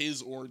have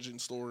his origin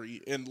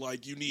story, and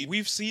like you need.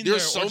 We've seen there's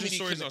their so origin many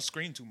stories on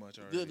screen too much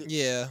already.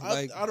 Yeah,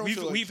 like I don't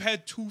feel like, We've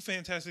had 2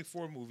 Fantastic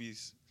Four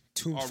movies.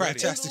 two already.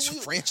 Fantastic Yeah,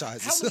 no,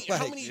 franchises. How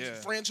Like, many Yeah.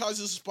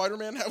 franchises of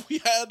Spider-Man have we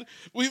had?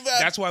 We've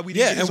had. That's why we didn't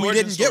yeah, get and his we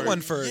origin didn't get story.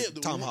 one for Yeah,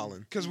 Tom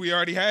Holland. because we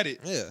already had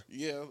it. Yeah,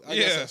 Yeah, I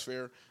Yeah. guess that's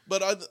fair.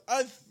 But I They're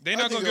I not think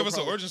gonna give they'll us an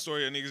probably- origin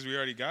story of niggas we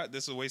already got.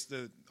 This is a waste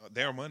of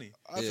their money.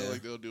 I feel Yeah.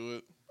 like they'll do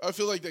it. I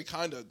feel like they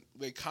kind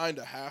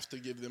of have to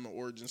give them an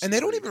origin story. and they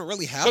don't even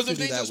really have 'Cause to if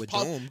do they that just with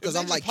pop- Doom if because they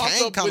I'm just like popped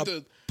Kang up kind with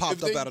of the- popped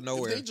if up they- out of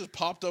nowhere. If they just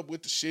popped up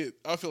with the shit,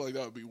 I feel like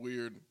that would be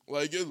weird.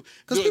 Like, because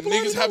people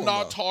already niggas know have him,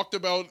 not though. talked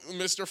about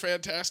Mr.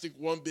 Fantastic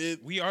one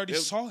bit. We already Yeah.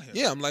 saw him.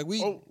 Yeah, I'm like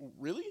we. Oh,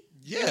 really?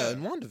 yeah,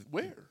 in one of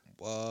Where?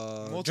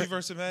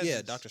 Multiverse of Madness.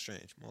 Yeah, Doctor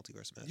Strange,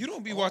 Multiverse of Madness. You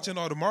don't be watching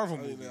all the Marvel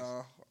I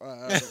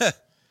movies. mean,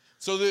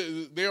 so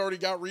they already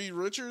got Reed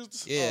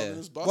Richards. Yeah. and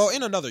it's busted? Well,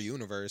 in another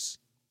universe,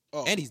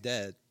 Oh. and he's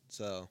dead.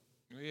 So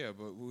Yeah,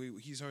 but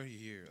he's already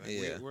here. Like,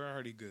 Yeah. we're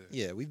already good.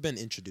 yeah, we've been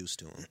introduced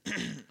to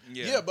him.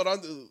 Yeah, but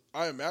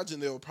I imagine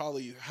they'll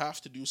probably have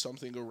to do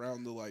something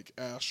around the like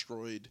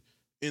asteroid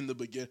in the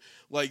beginning.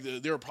 Like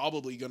they're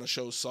probably gonna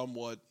show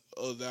somewhat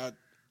of that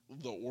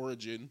the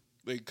origin.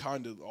 They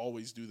kind of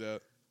always do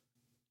that.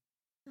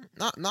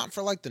 Not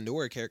for like the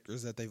newer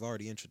characters that they've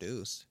already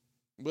introduced.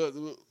 But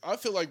I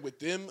feel like with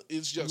them,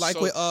 it's just Like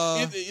so, with,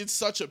 it's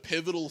such a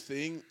pivotal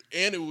thing,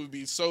 and it would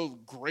be so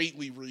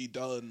greatly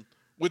redone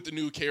with the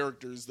new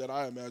characters that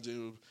I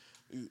imagine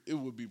it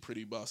would be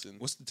pretty bussin'.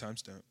 What's the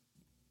timestamp?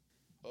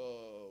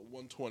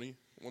 120,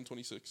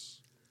 126.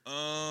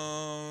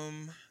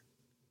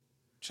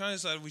 Trying to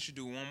decide if we should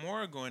do one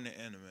more or go into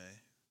anime.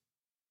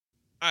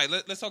 All right,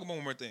 let's talk about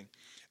one more thing.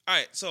 All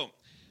right, so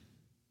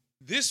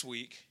this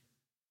week,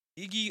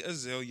 Iggy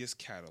Azalea's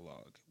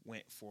catalog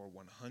went for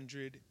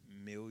 $100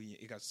 million.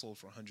 It got sold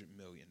for $100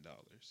 million.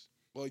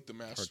 Like the Her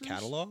Masters.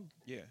 catalog?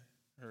 Yeah,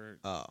 her.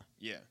 Oh,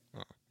 Yeah,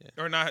 oh yeah.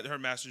 or not her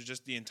masters,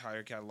 just the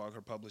entire catalog,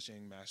 her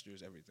publishing,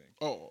 masters, everything.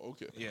 Oh,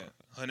 okay. Yeah,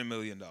 $100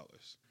 million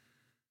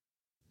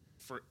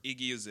for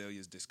Iggy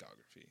Azalea's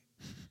discography,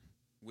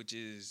 which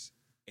is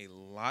a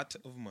lot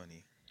of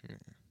money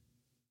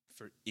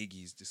for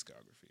Iggy's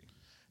discography.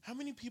 How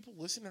many people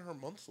listen to her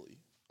monthly?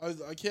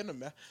 I can't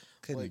imagine.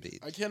 Couldn't be.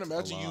 I can't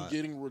imagine you lot.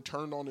 getting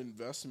return on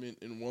investment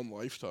in one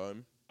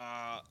lifetime.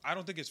 I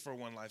don't think it's for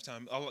one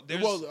lifetime.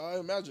 Well, I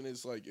imagine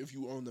it's like if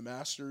you own the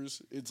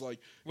Masters, it's like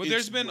there's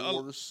it's been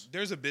yours.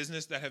 there's a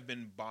business that have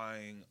been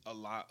buying a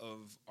lot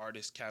of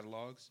artist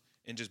catalogs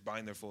and just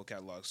buying their full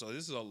catalog. So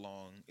this is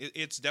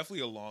it's definitely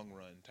a long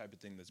run type of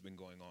thing that's been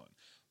going on.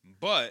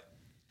 But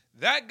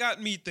that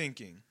got me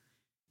thinking,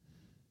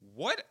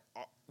 what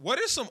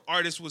are some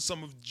artists with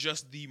some of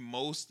just the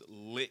most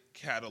lit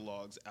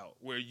catalogs out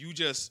where you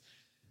just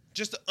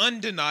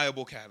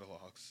undeniable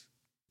catalogs?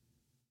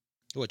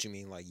 What you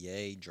mean, like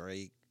Ye,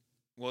 Drake?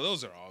 Well,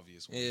 those are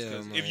obvious ones. Yeah,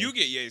 'Cause man. if you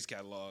get Ye's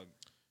catalog,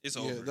 it's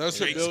over. That's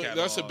Drake's that's a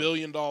catalog, $1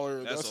 billion.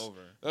 That's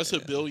over. That's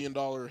 $1 billion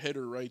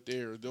hitter right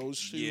there.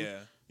 Those two, Yeah.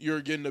 you're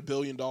getting $1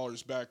 billion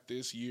back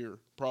this year,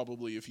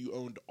 probably if you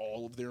owned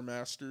all of their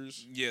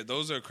Masters. Yeah,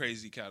 those are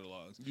crazy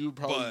catalogs. You would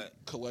probably But-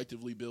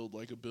 collectively build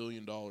like $1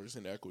 billion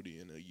in equity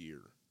in a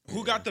year.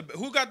 Who got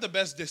the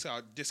best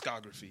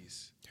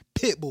discographies?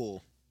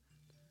 Pitbull.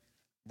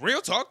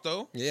 Real talk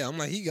though. Yeah, I'm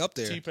like he up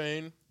there.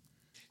 T-Pain.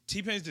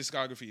 T-Pain's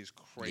discography is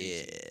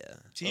crazy. Yeah.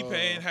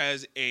 T-Pain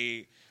has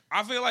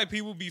I feel like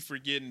people be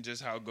forgetting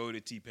just how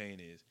goated T-Pain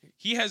is.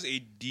 He has a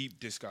deep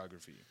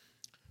discography.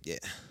 Yeah.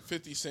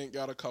 50 Cent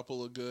got a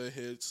couple of good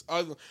hits.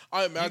 I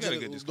got imagine a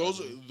good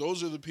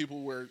those are the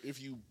people where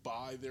if you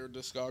buy their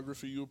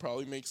discography, you'll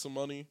probably make some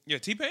money. Yeah,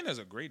 T-Pain has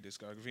a great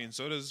discography, and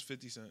so does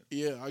 50 Cent.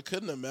 Yeah, I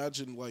couldn't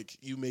imagine like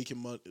you making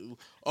money.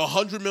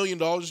 $100 million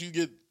you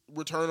get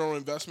return on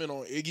investment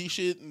on Iggy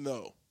shit.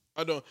 No,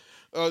 I don't.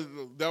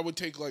 That would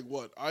take like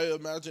what? I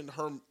imagine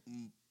her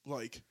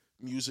like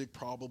music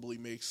probably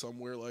makes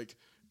somewhere like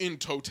in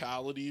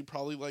totality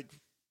probably like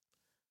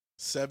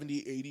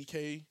 70,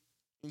 80K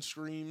in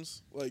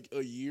streams like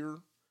a year.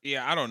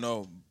 Yeah, I don't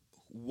know.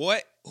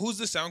 Who's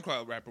the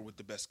SoundCloud rapper with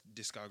the best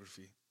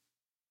discography?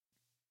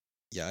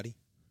 Yachty.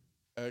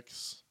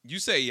 X. You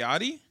say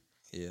Yachty?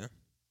 Yeah.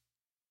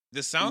 The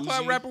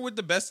SoundCloud Uzi. rapper with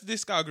the best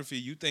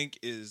discography you think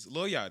is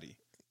Lil Yachty?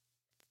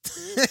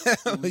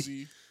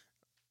 Uzi.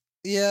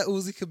 Yeah,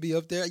 Uzi could be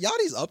up there.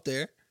 Yachty's up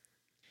there.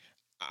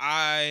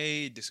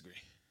 I disagree.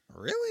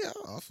 Really?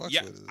 I'll fuck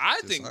Yeah, with his I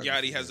think discography,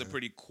 Yachty has a man.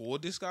 pretty cool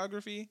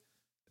discography.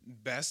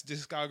 Best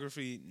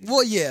discography?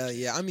 Well,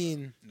 yeah. I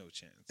mean, No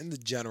chance. in the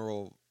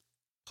general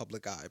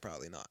public eye,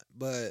 probably not.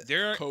 But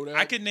Kodak.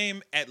 I could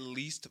name at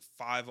least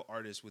 5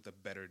 artists with a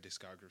better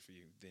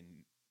discography than.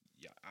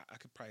 Yeah, I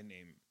could probably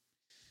name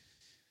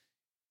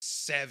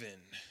 7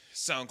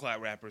 SoundCloud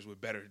rappers with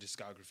better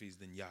discographies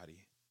than Yachty.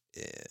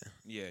 Yeah.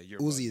 Yeah, you're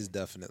Uzi bugging. is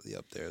definitely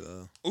up there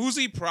though.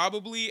 Uzi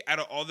probably out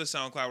of all the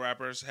SoundCloud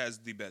rappers has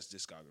the best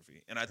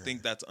discography, and I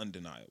think that's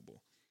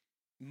undeniable.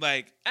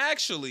 Like,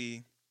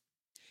 actually,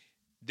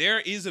 there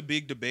is a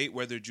big debate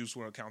whether Juice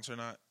WRLD counts or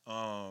not.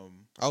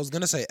 I was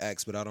gonna say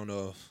X, but I don't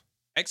know if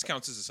X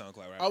counts as a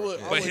SoundCloud rapper, I but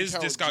wouldn't his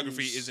count discography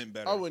Juice. isn't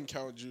better. I wouldn't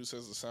count Juice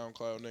as a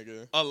SoundCloud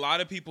nigga. A lot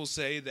of people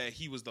say that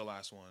he was the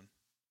last one.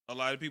 A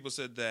lot of people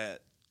said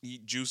that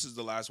Juice is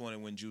the last one,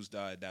 and when Juice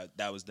died,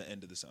 that was the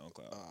end of the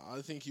SoundCloud.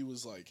 I think he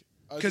was like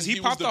 'Cause he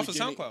was popped the off of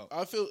beginning-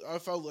 SoundCloud. I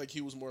felt like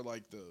he was more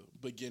like the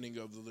beginning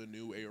of the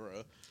new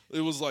era.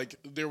 It was like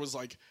there was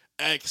like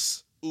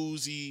X,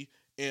 Uzi,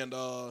 and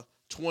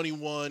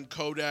 21,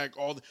 Kodak,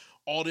 all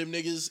them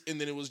niggas,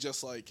 and then it was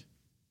just like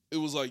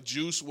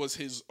Juice was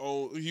his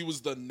own. He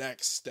was the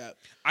next step.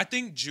 I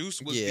think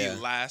Juice was Yeah.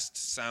 the last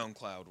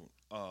SoundCloud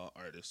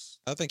artist.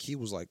 I think he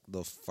was like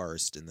the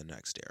first in the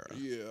next era.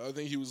 Yeah, I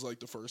think he was like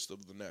the first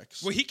of the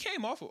next. Well, he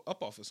came up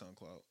off of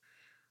SoundCloud.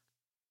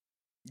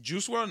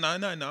 Juice WRLD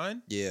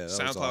 999, Yeah, that was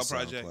SoundCloud all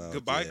project. SoundCloud,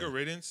 Goodbye, yeah. Good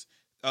Riddance.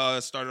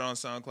 Started on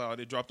SoundCloud.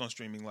 It dropped on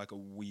streaming like a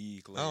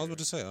week later. I was about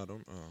to say I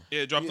don't.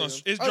 Yeah, it dropped Yeah. on.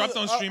 It dropped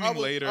on streaming I would,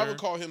 later. I would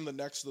call him the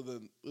next of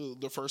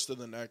the first of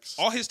the next.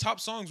 All his top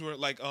songs were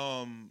like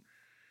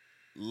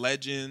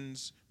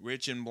Legends,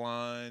 Rich and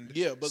Blind.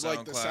 Yeah, but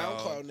like the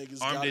SoundCloud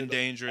niggas Armed got and it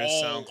Dangerous,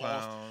 all SoundCloud.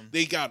 off.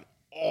 They got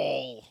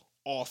all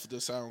off the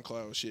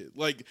SoundCloud shit.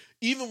 Like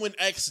even when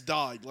X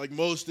died, like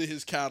most of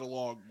his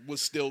catalog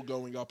was still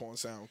going up on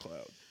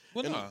SoundCloud.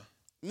 Well, And- nah.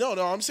 No,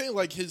 I'm saying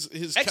like his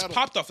X catalog.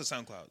 popped off of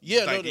SoundCloud.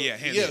 Yeah, Like,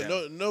 hands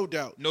down. no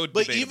doubt. No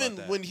but debate even about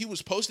that. when he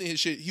was posting his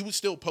shit, he would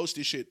still post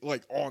his shit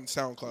like on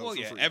SoundCloud. Well,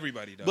 for yeah, free.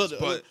 everybody does.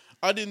 But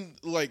I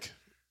didn't like.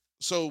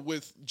 So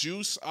with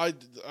Juice, I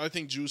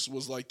think Juice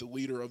was like the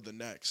leader of the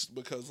next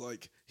because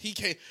like he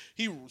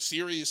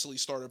seriously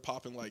started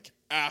popping like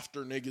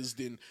after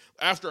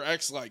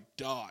X like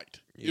died.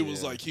 It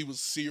was Yeah. like he was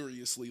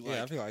seriously like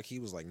Yeah, I feel like he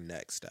was like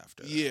next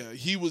after. That. yeah,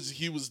 he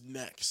was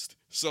next.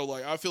 So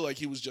like I feel like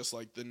he was just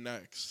like the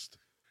next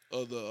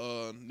of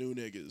the new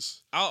niggas.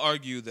 I'll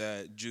argue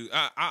that Juice.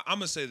 I'm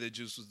gonna say that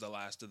Juice was the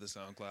last of the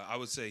SoundCloud. I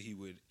would say he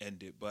would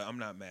end it, but I'm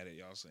not mad at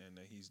y'all saying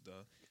that he's the.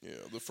 Yeah,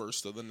 the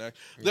first of the next.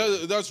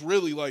 That's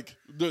really like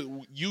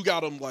you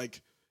got him like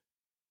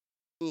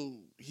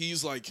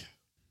he's like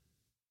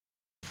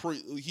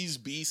he's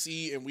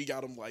BC and we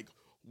got him like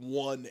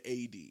 1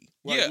 AD.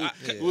 Like, Yeah,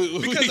 we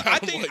because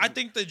got him, I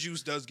think that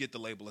Juice does get the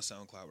label of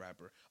SoundCloud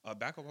rapper.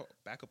 Back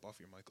up off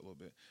your mic a little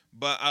bit,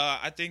 but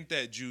I think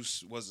that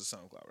Juice was a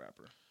SoundCloud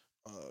rapper.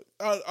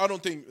 I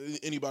don't think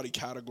anybody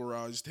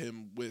categorized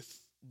him with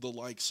the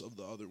likes of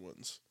the other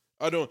ones.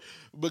 I don't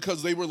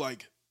because they were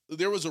like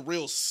there was a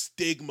real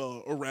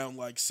stigma around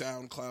like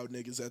SoundCloud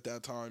niggas at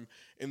that time,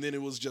 and then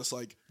it was just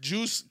like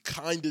Juice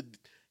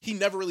he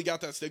never really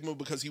got that stigma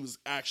because he was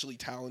actually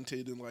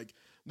talented and like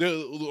a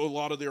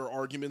lot of their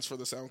arguments for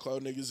the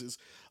SoundCloud niggas is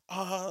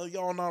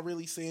y'all not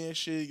really saying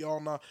shit,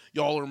 y'all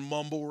are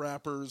mumble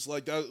rappers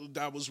like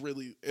that was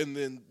really, and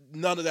then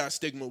none of that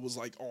stigma was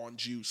like on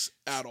Juice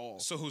at all.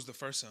 So who's the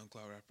first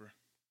SoundCloud rapper?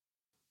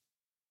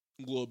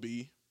 Lil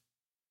B.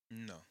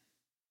 No,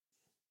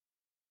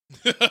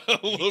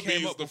 Lil he B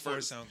came is up the before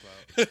first.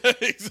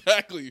 SoundCloud.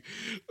 Exactly.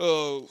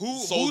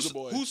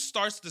 Soulja Who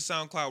starts the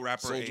SoundCloud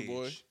rapper Soulja age?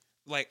 Boy.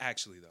 Like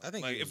actually though, I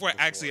think like he if was we're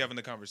actually before. having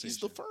the conversation, He's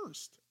the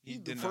first. He He's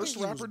the did not. first I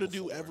think he was rapper to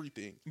do before.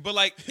 everything. But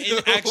like in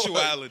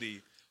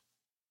actuality,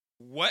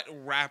 what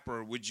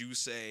rapper would you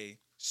say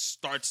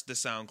starts the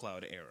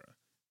SoundCloud era?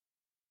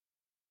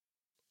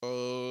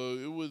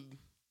 It would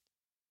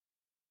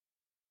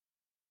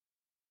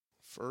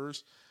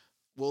first.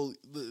 Well,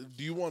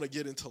 do you want to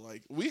get into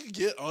like we could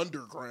get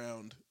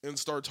underground and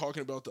start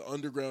talking about the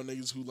underground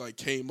niggas who like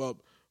came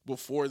up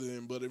before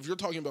them? But if you're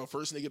talking about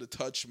first nigga to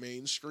touch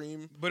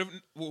mainstream, But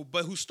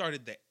but who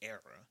started the era?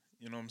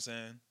 You know what I'm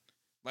saying?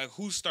 Like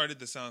who started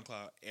the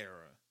SoundCloud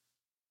era?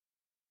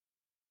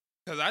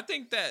 Because I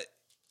think that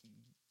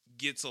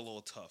gets a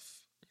little tough.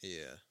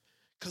 Yeah.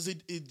 because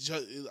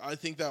I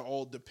think that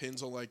all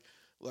depends on like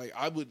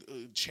I would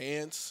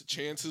Chance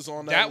is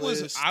on that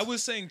list. I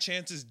was saying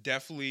Chance is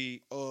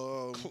definitely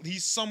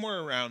he's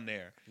somewhere around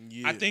there.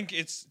 Yeah. I think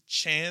it's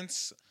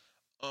Chance.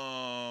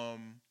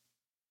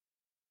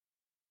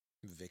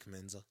 Vic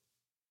Mensa.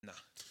 Nah.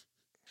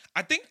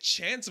 I think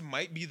Chance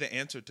might be the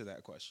answer to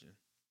that question.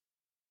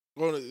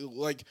 Well,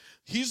 like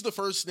he's the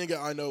first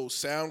nigga I know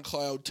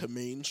SoundCloud to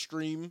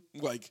mainstream.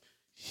 Like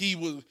he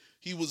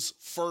was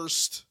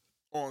first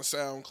on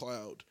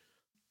SoundCloud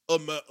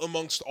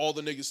amongst all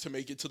the niggas to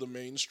make it to the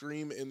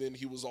mainstream, and then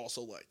he was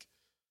also like,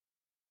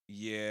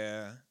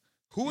 Yeah.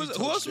 Who He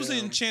else was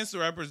in touched Chance the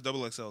Rapper's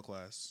Double XL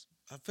class?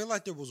 I feel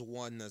like there was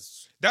one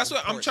that's. That's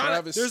what I'm important. trying to.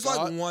 Travis There's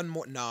Scott. like one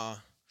more. Nah.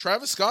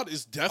 Travis Scott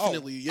is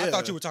definitely Oh, yeah. I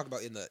thought you were talking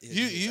about in the.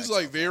 He's XL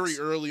like very class.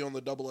 early on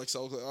the double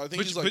XL. I think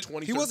But- he's like but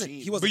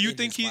 2013. He wasn't. But you in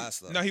think his he? class,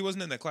 though. No, he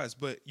wasn't in that class.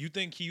 But you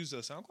think he was a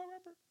SoundCloud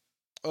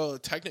rapper?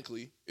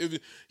 Technically, if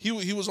he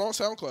was on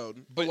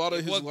SoundCloud. But a lot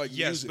of his well, like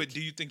yes. music. But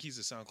do you think he's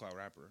a SoundCloud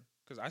rapper?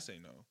 Because I say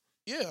no.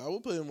 Yeah, I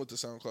would put him with the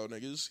SoundCloud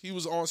niggas. He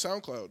was on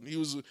SoundCloud.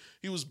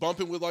 He was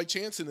bumping with like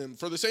Chance and them.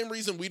 For the same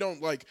reason we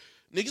don't like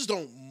niggas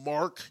don't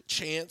mark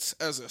Chance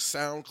as a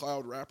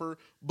SoundCloud rapper,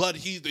 but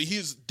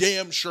he's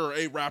damn sure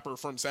a rapper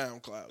from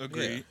SoundCloud.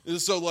 Agreed.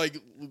 So like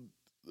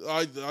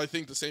I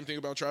think the same thing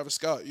about Travis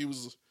Scott. He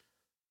was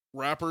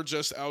rapper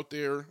just out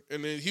there,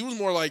 and then he was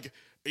more like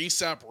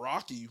ASAP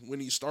Rocky when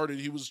he started.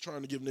 He was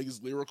trying to give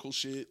niggas lyrical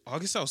shit.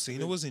 August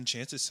Alsina was in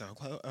Chance's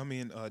SoundCloud. I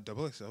mean,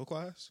 Double XL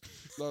class.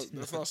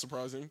 That's not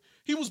surprising.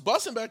 He was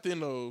busting back then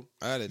though.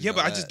 I didn't Yeah, know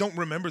but I that. just don't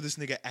remember this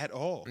nigga at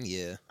all.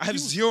 Yeah. I have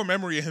zero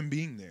memory of him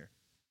being there.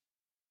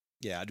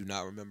 Yeah, I do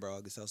not remember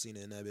August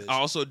Alsina in that bitch. I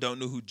also don't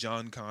know who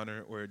John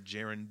Connor or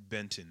Jaron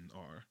Benton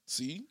are.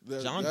 See,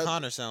 John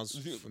Connor sounds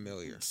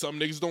familiar. Some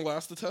niggas don't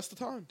last the test of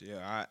time.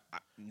 Yeah,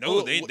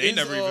 no, they Is,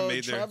 never even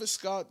made their. Travis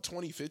Scott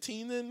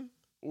 2015 then,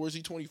 or is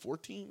he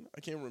 2014?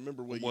 I can't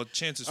remember what. Well,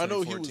 Chance is I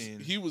know 2014.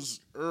 he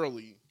was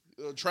early.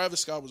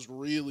 Travis Scott was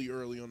really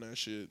early on that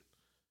shit.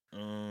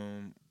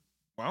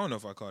 Well, I don't know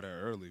if I call that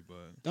early,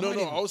 but No,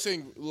 I was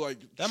saying like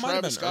That might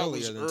have Travis been Scott earlier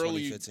was than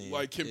early, 2015.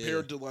 like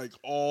compared to like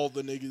all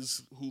the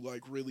niggas who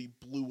like really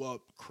blew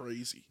up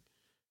crazy.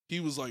 He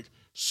was like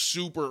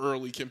super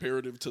early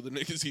comparative to the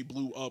niggas he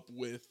blew up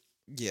with.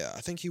 Yeah,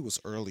 I think he was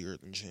earlier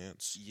than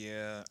Chance.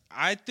 yeah,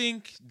 I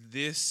think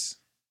this.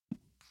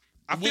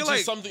 I which feel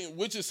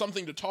like is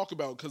something to talk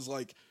about because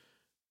like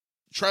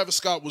Travis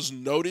Scott was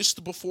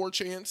noticed before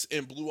Chance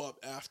and blew up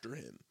after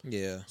him.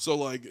 Yeah. So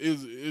like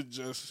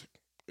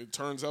it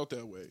turns out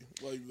that way.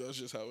 Like that's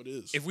just how it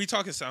is. if we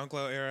talk a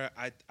SoundCloud era,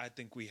 I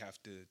think we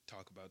have to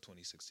talk about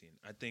 2016.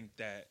 I think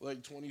that like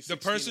 2016, the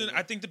person,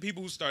 I think the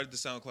people who started the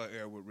SoundCloud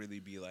era would really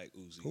be like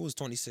Uzi. Who was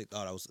 26?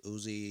 Oh, that was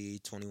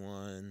Uzi,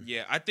 21.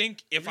 Yeah, I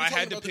think if You're I talking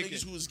had to about the pick niggas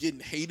it, who was getting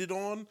hated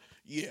on,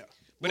 yeah.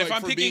 but if Like,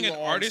 I'm for picking being an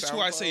on artist who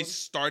I say SoundCloud.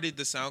 started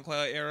the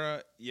SoundCloud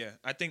era, yeah,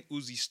 I think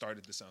Uzi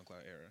started the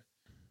SoundCloud era.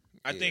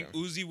 I think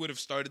Yeah. Uzi would have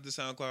started the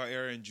SoundCloud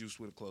era and Juice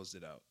would have closed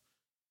it out.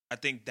 I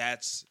think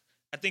that's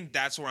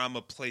where I'm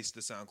gonna place the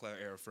SoundCloud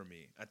era for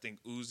me. I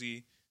think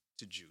Uzi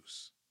to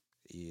Juice.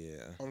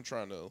 Yeah. I'm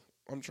trying to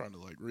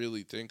like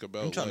really think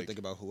about. I'm trying like, to think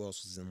about who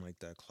else was in like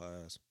that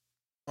class.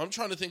 I'm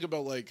trying to think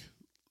about like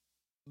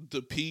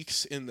the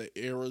peaks in the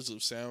eras of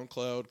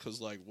SoundCloud because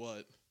like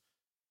what,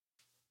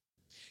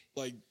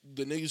 like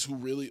the niggas who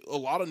really a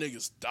lot of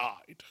niggas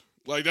died.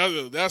 Like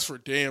that's for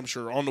damn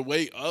sure. On the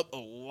way up, a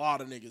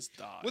lot of niggas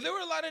died. Well, there were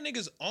a lot of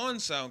niggas on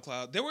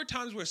SoundCloud. There were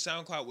times where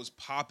SoundCloud was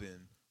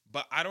popping,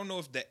 but I don't know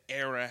if the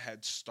era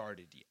had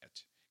started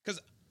yet. Because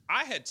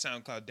I had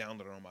SoundCloud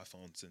downloaded on my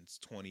phone since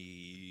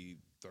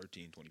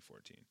 2013,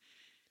 2014.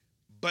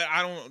 But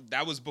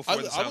that was before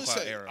the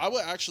SoundCloud era. I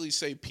would actually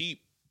say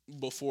Peep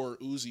before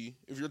Uzi.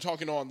 If you're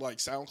talking on like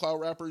SoundCloud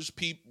rappers,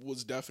 Peep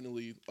was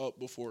definitely up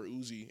before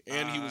Uzi,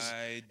 and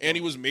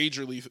he was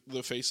majorly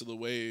the face of the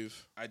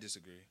wave. I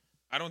disagree.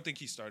 I don't think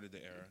he started the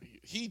era.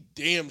 He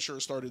damn sure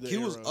started the He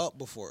era. was up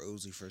before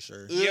Uzi for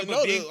sure. Yeah,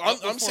 but being up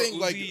I'm before saying Uzi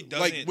like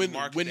doesn't when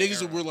mark when the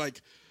niggas era. were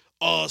like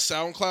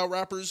SoundCloud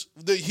rappers,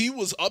 he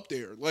was up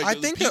there. Like I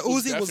think Peep that Uzi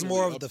was definitely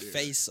more of up the there.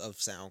 face of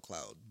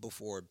SoundCloud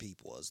before Peep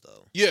was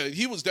though. Yeah,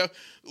 he was Yeah.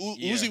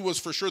 Uzi was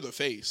for sure the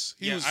face.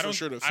 He was for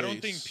sure the face. I don't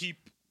think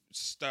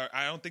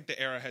I don't think the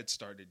era had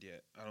started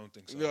yet. I don't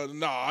think so.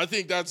 No, I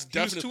think that's He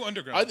was definitely too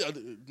underground.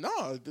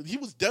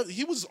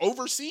 He was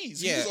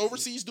overseas. Yeah. He was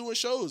overseas doing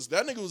shows.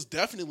 That nigga was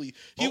definitely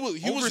he was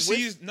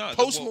overseas, with nah,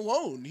 Post well-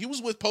 Malone. He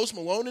was with Post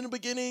Malone in the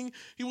beginning.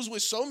 He was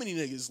with so many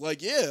niggas.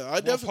 Like yeah,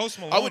 Post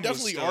I Malone would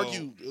definitely was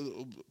argue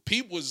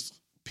Peep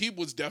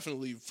was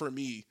definitely for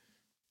me.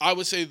 I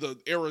would say the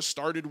era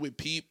started with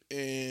Peep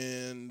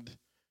and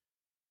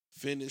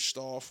finished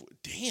off.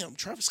 Damn,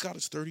 Travis Scott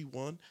is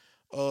 31.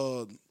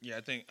 Yeah,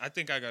 I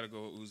think I gotta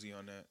go with Uzi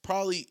on that.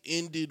 Probably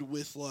ended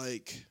with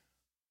like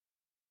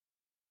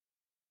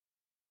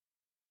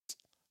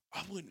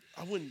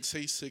I wouldn't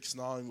say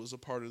 6ix9ine was a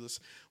part of this.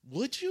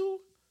 Would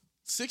you?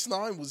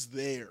 6ix9ine was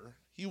there.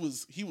 He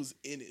was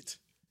in it.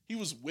 He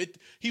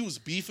was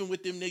beefing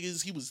with them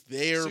niggas. He was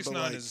there. 6ix9ine But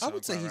like, is a I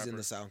would say SoundCloud he's in rapper.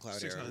 the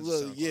SoundCloud 6ix9ine era. is a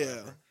well, SoundCloud yeah.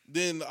 rapper.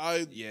 Then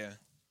Yeah.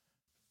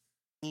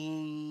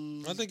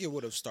 I think it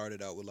would have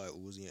started out with like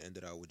Uzi and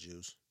ended out with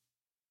Juice.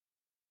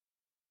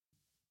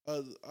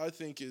 I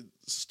think it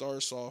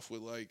starts off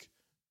with like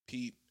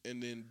Pete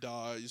and then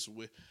dies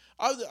with.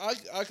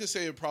 I could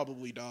say it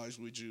probably dies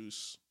with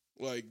Juice.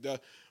 Like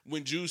that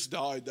when Juice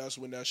died, that's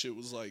when that shit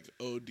was like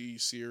OD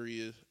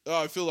serious.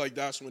 I feel like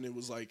that's when it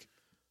was like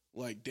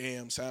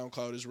damn,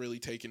 SoundCloud is really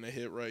taking a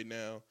hit right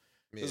now.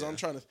 Because I'm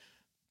trying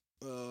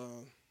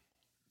to.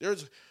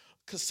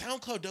 Because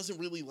SoundCloud doesn't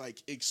really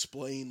like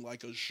explain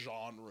like a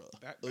genre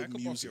Back of up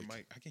music. off your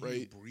mic. I can hear you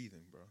right?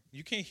 breathing, bro.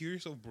 You can't hear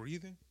yourself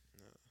breathing?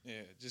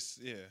 Yeah,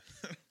 just yeah.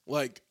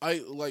 Like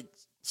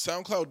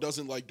SoundCloud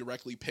doesn't like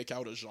directly pick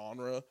out a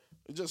genre.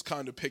 It just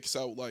kind of picks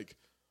out like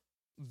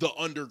the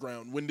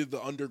underground. When did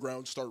the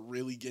underground start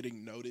really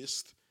getting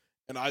noticed?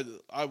 And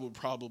I would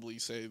probably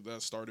say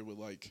that started with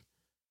like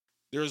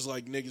there's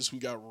like niggas who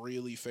got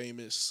really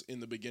famous in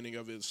the beginning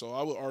of it. So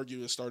I would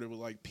argue it started with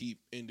like Peep,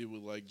 ended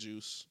with like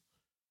Juice.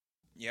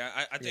 Yeah,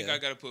 I think Yeah. I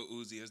gotta put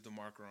Uzi as the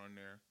marker on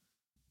there.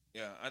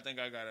 Yeah, I think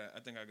I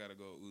gotta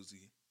go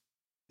Uzi.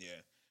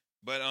 Yeah,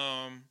 but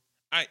all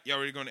right, y'all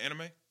ready to go into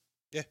anime?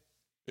 Yeah.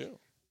 Yeah.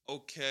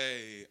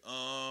 Okay,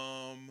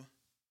 Mob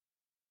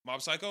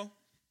Psycho.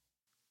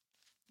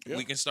 Yeah.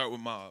 We can start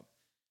with Mob.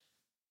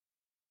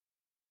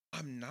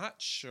 I'm not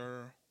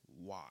sure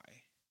why,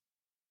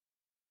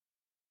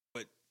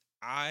 but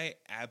I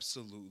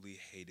absolutely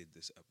hated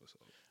this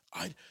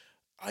episode.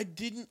 I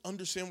didn't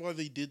understand why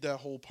they did that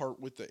whole part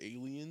with the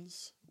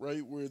aliens,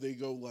 right? Where they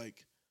go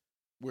like,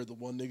 where the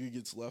one nigga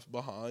gets left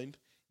behind.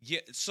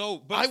 Yeah, so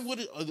but I would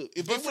if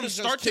they but from would have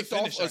start just to kicked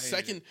finish, I off a hated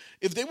second. it.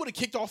 If they would have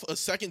kicked off a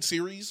second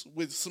series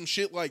with some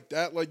shit like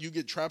that, like you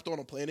get trapped on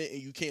a planet and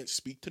you can't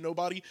speak to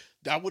nobody,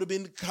 that would have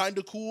been kind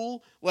of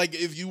cool. Like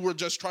if you were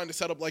just trying to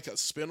set up like a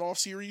spin-off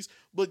series,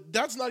 but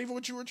that's not even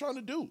what you were trying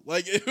to do.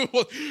 Like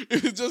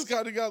it just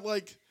kind of got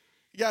like,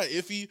 yeah,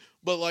 iffy.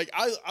 But like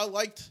I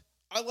liked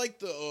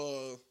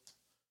the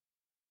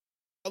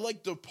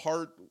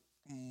part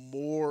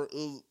more.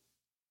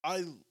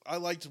 I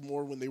liked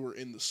more when they were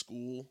in the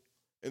school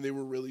and they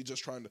were really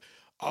just trying to,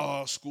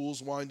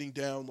 school's winding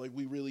down. Like,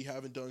 we really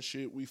haven't done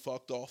shit. We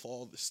fucked off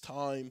all this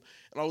time.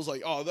 And I was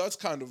like, oh, that's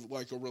kind of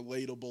like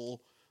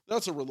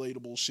that's a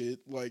relatable shit.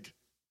 Like,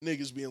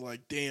 niggas being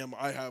like, damn,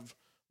 I have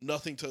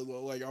nothing to,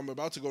 like, I'm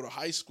about to go to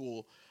high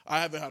school.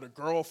 I haven't had a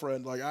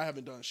girlfriend. Like, I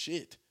haven't done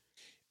shit.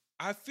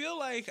 I feel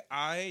like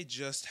I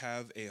just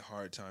have a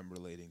hard time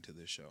relating to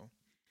this show.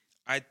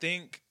 I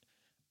think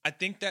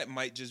that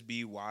might just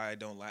be why I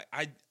don't like.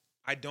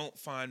 I don't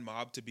find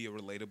Mob to be a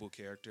relatable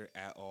character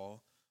at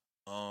all.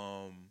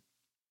 I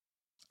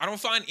don't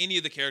find any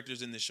of the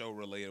characters in the show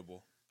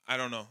relatable. I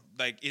don't know.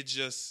 Like, it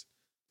just,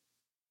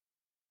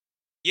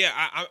 yeah,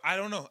 I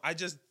don't know. I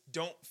just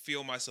don't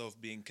feel myself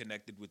being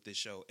connected with this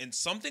show. And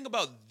something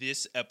about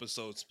this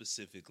episode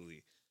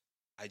specifically,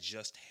 I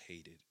just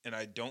hated. And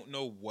I don't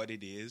know what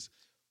it is,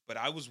 but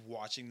I was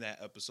watching that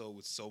episode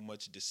with so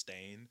much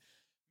disdain.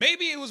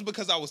 Maybe it was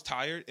because I was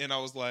tired and I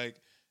was like,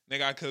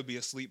 nigga, I could be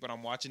asleep, but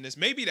I'm watching this.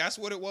 Maybe that's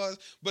what it was.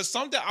 But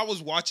something I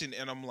was watching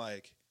and I'm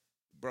like,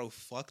 bro,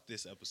 fuck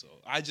this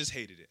episode. I just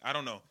hated it. I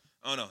don't know.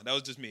 That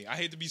was just me. I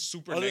hate to be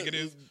super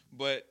negative,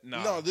 but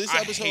nah. No, this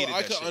I episode, hated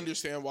I that could shit.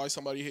 understand why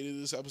somebody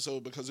hated this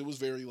episode because it was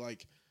very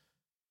like,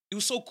 It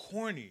was so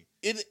corny.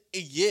 It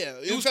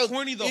was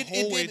corny the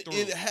whole way through.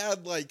 It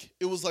had like,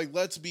 it was like,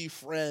 let's be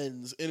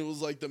friends, and it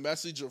was like the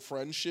message of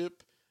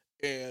friendship,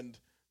 and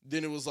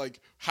then it was like,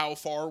 how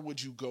far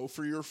would you go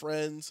for your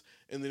friends?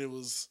 And then it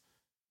was,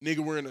 nigga,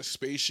 we're in a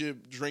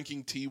spaceship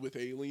drinking tea with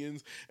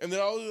aliens, and then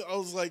I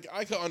was like,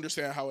 I could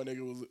understand how a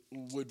nigga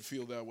would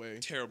feel that way.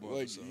 Terrible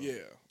like, episode.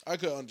 yeah, I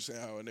could understand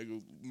how a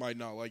nigga might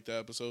not like that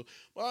episode,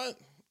 but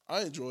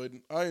I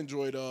enjoyed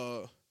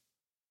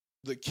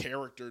the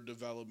character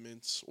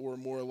developments, or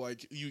more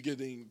like you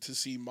getting to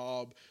see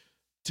Mob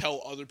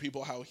tell other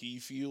people how he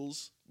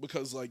feels,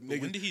 because like,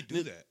 nigga, when did he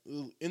do that?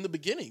 In the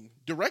beginning,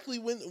 directly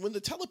when the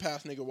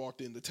telepath nigga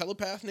walked in. The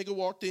telepath nigga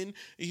walked in and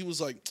he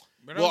was like,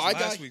 But that well, was I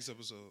last got week's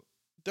episode.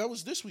 that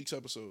was this week's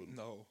episode.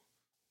 No.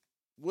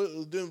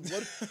 Then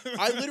what?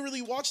 I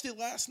literally watched it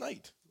last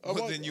night.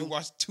 But then you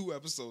watched 2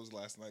 episodes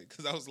last night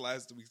because that was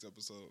last week's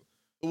episode.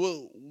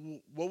 Well,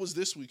 what was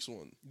this week's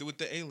one? With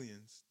the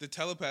aliens. The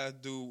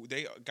telepath dude,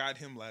 they got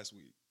him last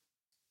week.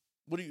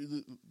 What do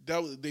you?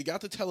 They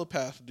got the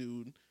telepath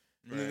dude,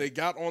 and then Right. they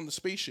got on the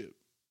spaceship.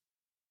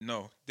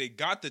 No, they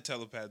got the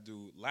telepath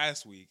dude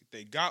last week.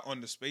 They got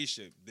on the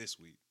spaceship this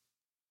week.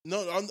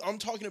 No, I'm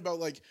talking about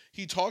like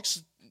he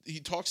talks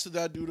to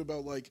that dude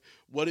about like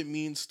what it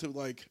means to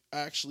like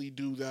actually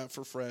do that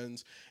for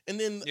friends, and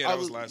then Yeah, that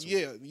was last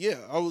week. Yeah,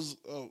 I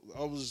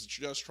was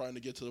just trying to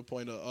get to the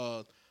point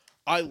of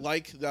I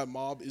like that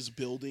Mob is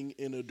building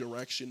in a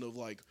direction of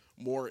like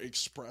more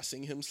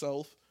expressing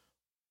himself,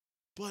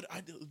 but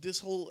this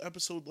whole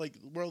episode, like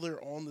while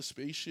they're on the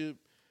spaceship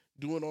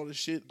doing all this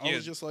shit, I Yeah.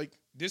 was just like,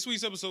 This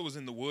week's episode was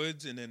in the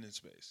woods and then in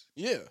space.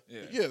 yeah.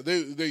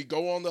 They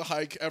go on the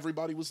hike.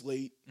 Everybody was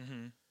late.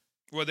 Mm-hmm.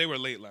 Well, they were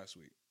late last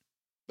week.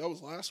 That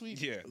was last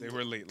week. Yeah, they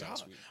were late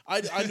last God.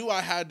 week. I knew I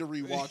had to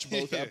rewatch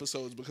both Yeah.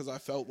 episodes because I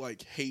felt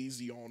like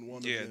hazy on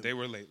one Yeah, of them. they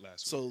were late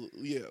last week. So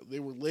yeah, they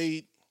were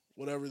late.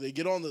 Whatever. They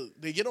get on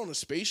the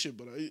spaceship,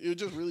 but it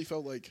just really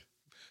felt like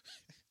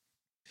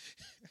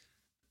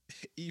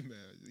Email.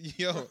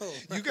 Yo,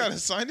 you got a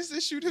sinus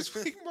issue this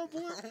week, my boy?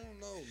 I don't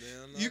know,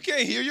 man. You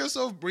can't hear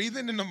yourself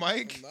breathing in the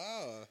mic?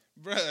 Nah.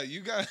 Bruh, you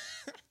got...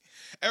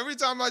 Every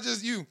time I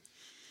just... You...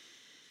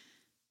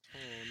 Oh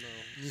no.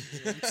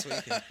 Yeah, I'm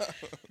tweaking.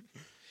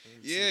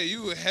 Yeah,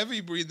 you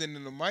heavy breathing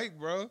in the mic,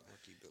 bro. I'll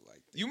keep it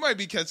like that. You might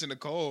be catching a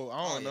cold.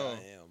 I don't know.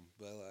 I am,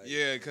 but like,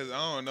 Yeah, because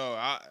I don't know.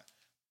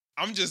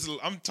 I'm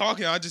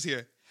talking, I just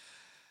hear...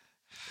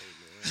 hey,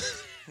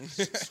 man,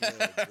 it smell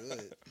good.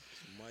 It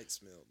might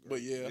smell good.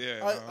 but yeah,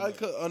 Yeah,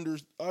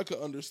 I could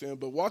understand,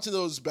 but watching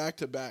those back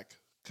to back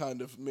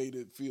kind of made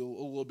it feel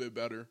a little bit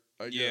better,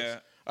 I guess. Yeah.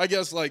 I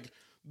guess like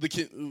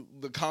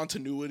the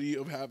continuity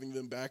of having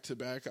them back to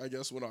back, I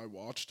guess when I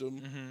watched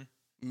them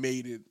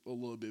made it a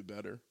little bit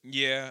better.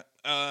 Yeah.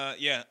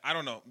 Yeah. I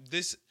don't know.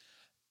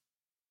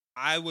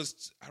 I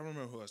don't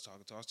remember who I was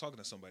talking to. I was talking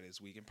to somebody this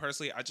week, and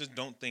personally, I just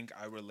don't think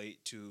I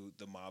relate to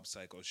the Mob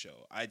Psycho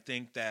show. I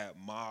think that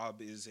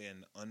Mob is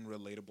an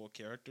unrelatable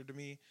character to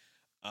me.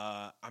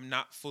 I'm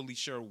not fully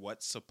sure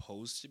what's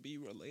supposed to be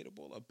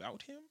relatable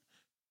about him,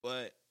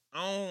 but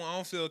I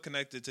don't feel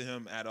connected to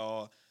him at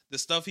all. The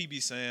stuff he be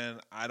saying,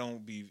 I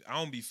don't be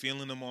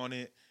feeling him on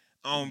it.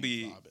 I don't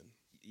be Robin.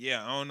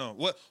 Yeah, I don't know.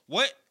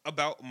 What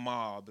about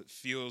Mob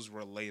feels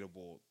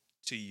relatable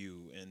to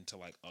you and to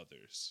like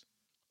others?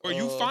 Or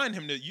you find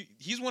him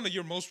he's one of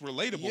your most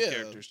relatable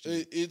characters to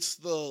you. It's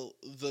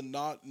the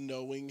not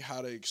knowing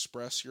how to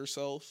express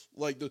yourself,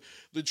 like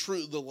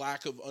the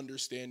lack of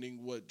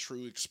understanding what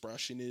true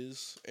expression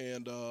is,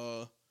 and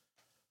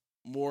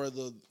more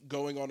the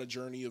going on a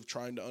journey of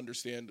trying to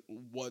understand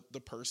what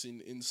the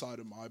person inside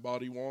of my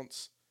body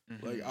wants.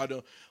 Mm-hmm.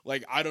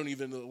 I don't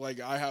even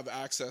I have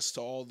access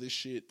to all this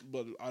shit,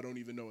 but I don't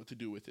even know what to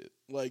do with it.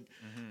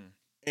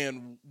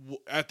 And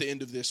at the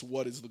end of this,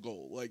 what is the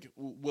goal? Like,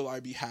 will I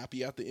be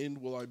happy at the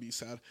end? Will I be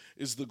sad?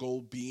 Is the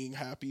goal being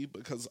happy?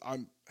 Because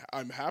I'm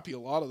happy a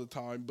lot of the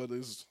time, but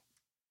it's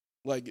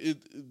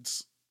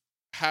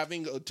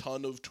having a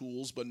ton of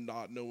tools, but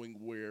not knowing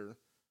where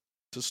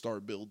to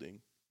start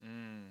building.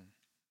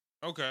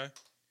 Okay.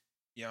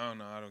 Yeah, I don't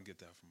know. I don't get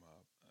that from Mob.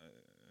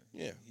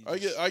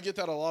 I get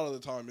that a lot of the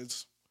time.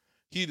 It's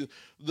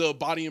the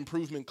Body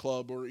Improvement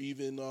Club, or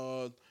even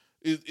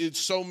it's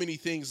so many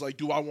things. Like,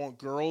 do I want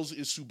girls?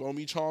 Is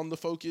Tsubomi-chan the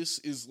focus?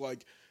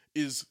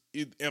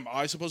 Am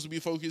I supposed to be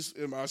focused?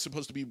 Am I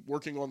supposed to be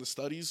working on the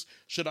studies?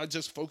 Should I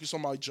just focus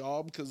on my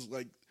job? Because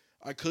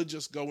I could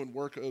just go and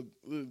work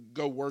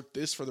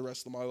this for the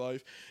rest of my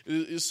life.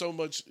 Is so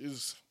much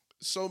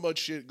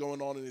shit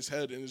going on in his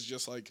head, and it's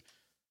just like,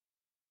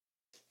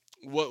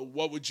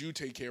 what would you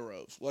take care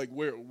of? Like,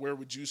 where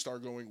would you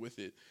start going with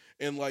it?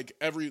 And like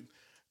every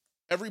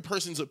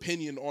person's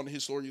opinion on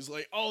his story is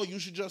like, oh, you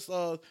should just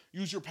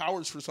use your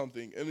powers for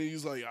something, and then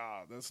he's like,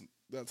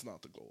 that's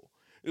not the goal.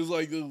 It's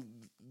like,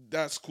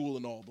 that's cool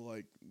and all, but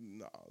like,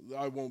 nah,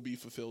 I won't be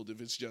fulfilled if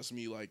it's just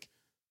me like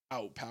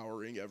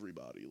outpowering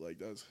everybody. Like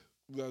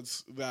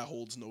that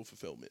holds no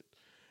fulfillment.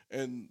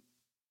 And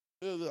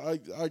I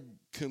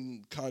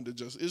can kind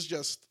of it's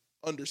just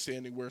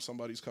understanding where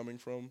somebody's coming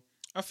from.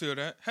 I feel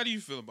that. How do you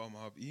feel about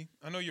Mob E?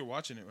 I know you're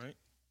watching it, right?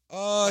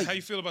 How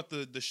you feel about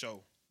the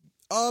show?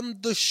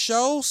 The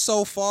show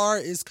so far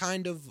is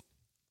kind of,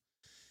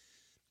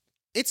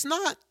 it's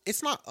not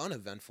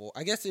uneventful.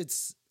 I guess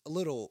it's a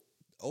little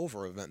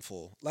over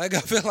eventful. Like, I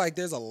feel like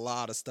there's a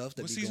lot of stuff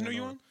that. What season are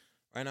you on?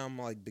 Right now I'm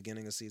like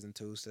beginning of season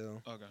 2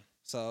 still. Okay.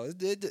 So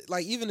it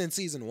like, even in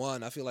season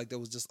 1, I feel like there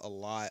was just a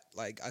lot.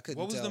 Like, I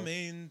couldn't. What was the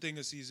main thing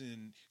of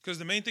season? Because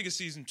the main thing of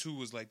season 2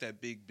 was like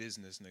that big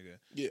business nigga.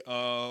 Yeah.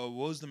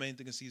 What was the main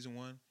thing of season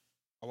 1?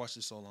 I watched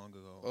it so long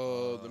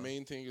ago. The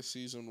main thing of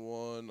season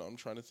 1, I'm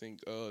trying to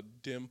think.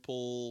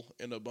 Dimple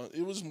and a bunch.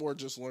 It was more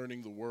just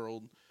learning the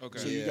world. Okay.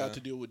 So you got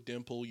to deal with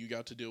Dimple. You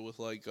got to deal with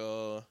like.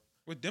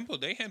 With Dimple,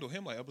 they handled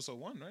him like episode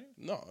 1, right?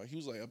 No, he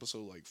was like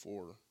episode like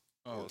 4.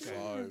 Oh, or okay.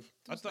 5.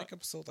 I thought like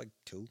episode like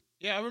 2.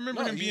 Yeah, I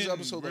remember him being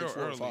episode real like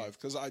 4 early. or 5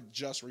 because I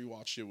just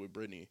rewatched it with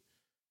Brittany.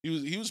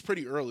 He was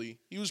pretty early.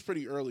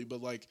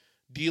 But like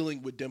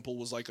dealing with Dimple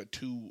was like a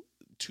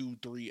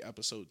 2-3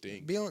 episode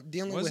thing.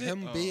 Dealing with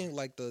him being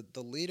like the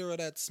leader of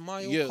that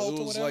Smile yeah, cult it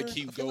or was whatever. like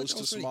he goes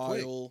to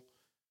Smile.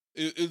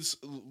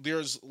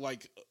 There's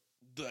like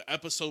the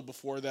episode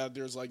before that.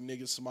 There's like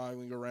niggas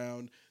smiling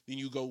around. Then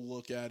you go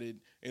look at it,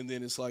 and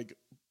then it's like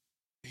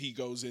he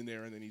goes in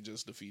there, and then he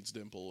just defeats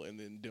Dimple, and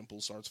then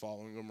Dimple starts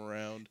following him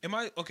around.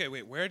 Okay?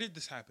 Wait, where did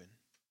this happen?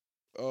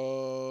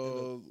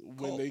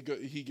 When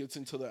he gets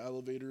into the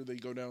elevator, they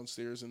go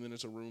downstairs, and then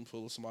it's a room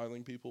full of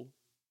smiling people.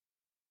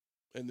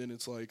 And then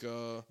it's like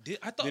I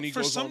thought then he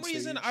for goes some on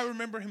reason stage. I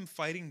remember him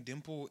fighting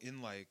Dimple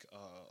in like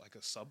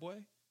a subway.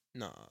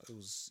 No, it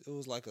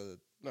was like a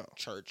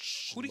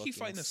church. Who did he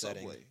fight in a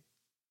setting. subway?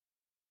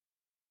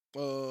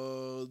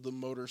 The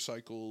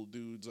motorcycle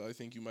dudes. I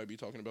think you might be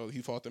talking about.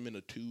 He fought them in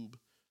a tube.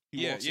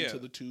 He walks into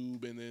the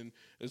tube, and then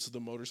it's the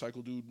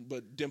motorcycle dude.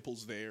 But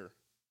Dimple's there.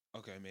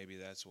 Okay, maybe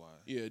that's why.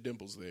 Yeah,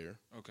 Dimple's there.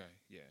 Okay,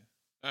 yeah.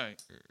 All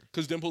right.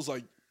 Because Dimple's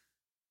like,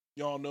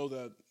 y'all know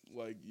that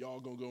like y'all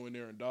gonna go in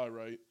there and die,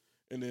 right?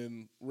 And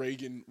then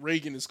Reagan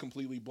is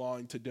completely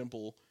blind to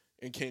Dimple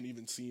and can't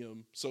even see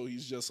him. So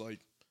he's just like,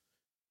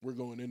 we're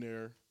going in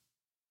there.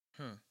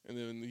 Huh. And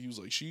then he was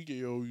like,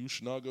 Shigeo, you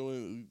should not go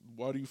in.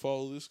 Why do you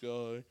follow this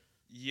guy?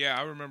 Yeah,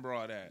 I remember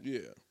all that. Yeah.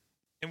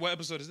 And what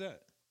episode is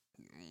that?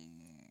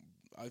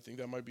 I think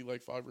that might be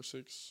like 5 or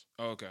 6.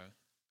 Oh, okay.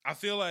 I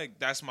feel like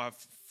that's my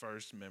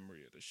first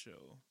memory of the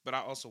show. But I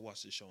also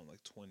watched the show in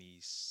like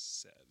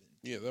 2017.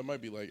 Yeah, that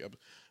might be like,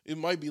 it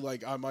might be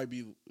like,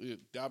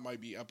 that might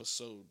be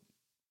episode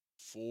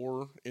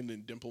 4, and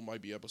then Dimple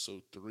might be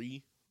episode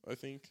 3, I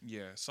think.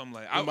 Yeah, something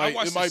like I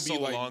watched it might so be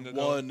like long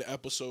ago. one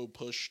episode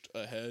pushed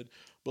ahead,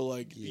 but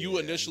like you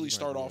initially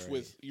start off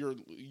with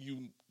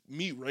you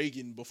meet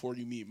Reagan before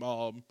you meet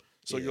Mob,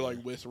 So you're Yeah.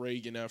 like with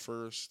Reagan at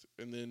first,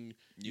 and then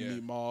you Yeah.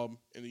 meet Mob,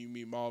 and then you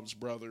meet Mob's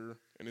brother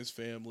and his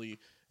family,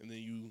 and then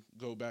you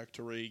go back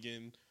to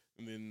Reagan,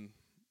 and then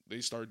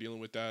they start dealing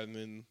with that, and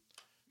then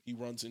he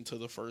runs into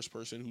the first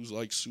person who's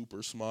like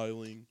super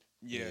smiling.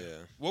 Yeah. Yeah.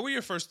 What were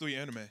your first 3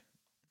 anime?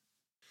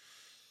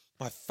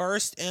 My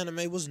first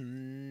anime was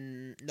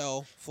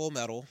Full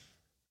Metal,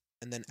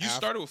 and then You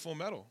started with Full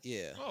Metal.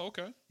 Yeah, Oh,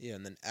 okay. yeah,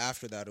 and then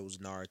after that it was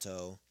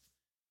Naruto,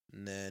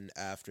 and then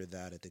after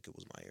that I think it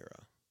was My Hero.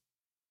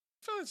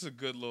 I feel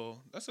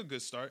that's a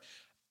good start.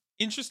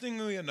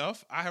 Interestingly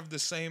enough, I have the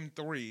same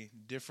 3,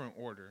 different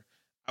order.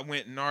 I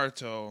went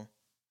Naruto,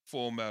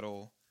 Full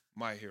Metal,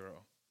 My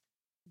Hero.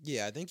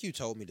 Yeah, I think you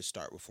told me to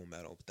start with Full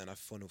Metal, but then I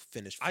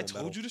finished Full I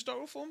Metal. told you to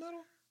start with Full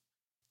Metal?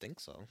 think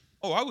so.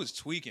 Oh, I was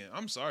tweaking.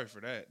 I'm sorry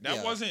for that. That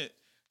Yeah. wasn't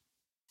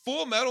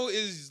Full Metal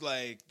is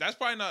like that's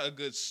probably not a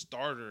good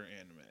starter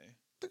anime.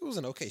 I think it was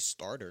an okay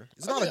starter.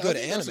 It's I not a think- good I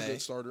think anime. That's a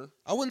good starter.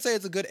 I wouldn't say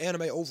it's a good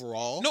anime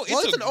overall. No, it's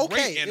well, it's a an okay.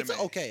 great It's an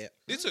anime. okay.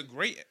 It's a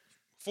great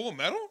Full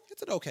Metal?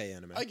 It's an okay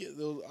anime. I get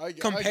those. I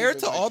Compared get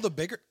to like, all the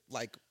bigger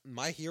like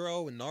My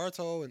Hero and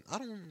Naruto and I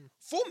don't.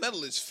 Full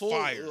Metal is full-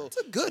 fire. It's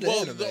a good well,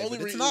 anime,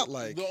 but it's not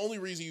like. the only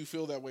reason you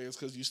feel that way is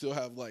because you still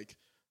have like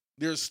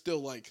there's still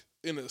like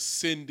an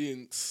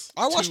ascendance.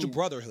 I watched to,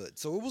 Brotherhood,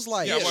 so it was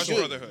like. Yeah, I watched good.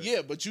 Brotherhood.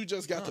 Yeah, but you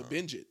just got to Huh.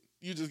 binge it.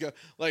 You just got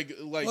like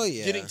Well,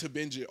 yeah. getting to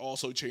binge it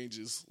also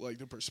changes like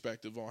the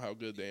perspective on how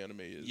good the anime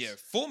is. Yeah,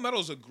 Full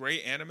Metal's a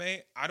great anime.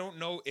 I don't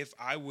know if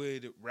I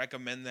would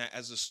recommend that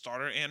as a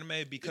starter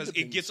anime because it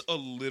depends. gets a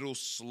little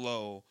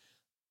slow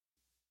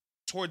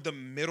toward the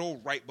middle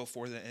right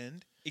before the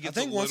end. It I gets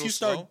think a once little you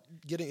start slow.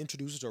 getting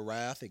introduced to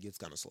Wrath, it gets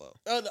kind of slow.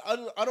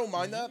 I don't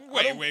mind that. I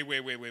Wait.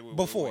 don't-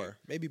 Before,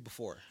 maybe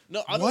before.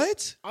 No, I don't.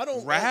 What? I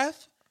don't.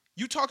 Wrath?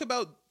 You talk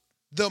about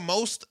the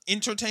most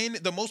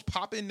entertaining, the most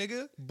poppin'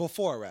 nigga?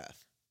 Before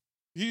Wrath,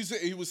 He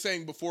was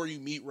saying before you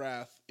meet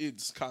Wrath,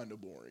 it's kind of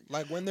boring.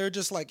 like when they're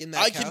just like in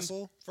that I can-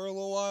 castle for a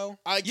little while.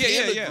 I Yeah,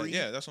 can yeah, agree.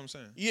 yeah. That's what I'm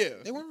saying. Yeah,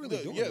 They weren't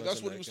really doing Yeah, much that's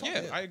in what that he was game.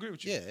 talking Yeah, about. I agree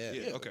with you. Yeah,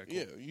 yeah. Okay, cool.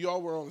 Yeah,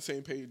 y'all were on the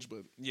same page,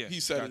 but Yeah, he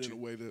said got it in you. a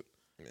way that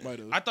Yeah. might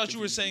have. I thought you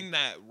were saying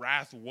that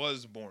Wrath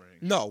was boring.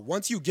 No,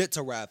 once you get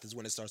to Wrath is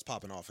when it starts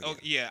popping off again. Oh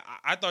yeah,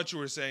 I thought you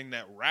were saying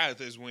that Wrath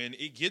is when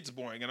it gets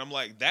boring, and I'm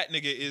like, that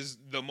nigga is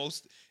the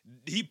most.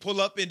 He pull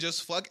up and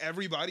just fuck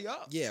everybody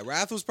up. Yeah,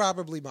 Wrath was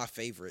probably my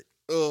favorite.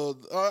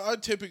 I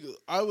typically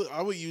I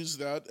would use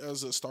that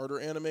as a starter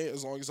anime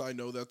as long as I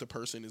know that the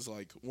person is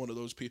like one of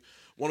those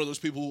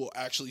people who will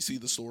actually see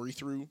the story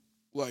through.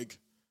 Like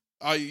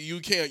you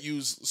can't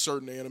use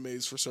certain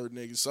animes for certain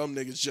niggas. Some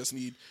niggas just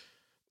need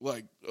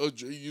like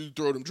you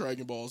throw them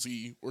Dragon Ball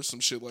Z or some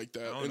shit like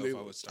that. I don't and know they, if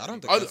I would. I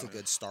don't start think with that's a that.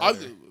 good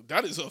starter.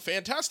 that is a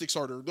fantastic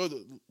starter.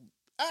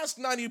 Ask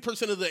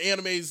 90% of the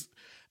animes.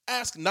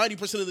 Ask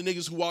 90% of the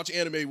niggas who watch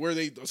anime where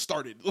they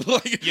started.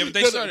 Like, Yeah, but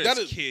they that- started that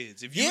as is-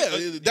 kids. If you,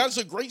 Yeah, that's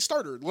a great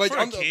starter. Like for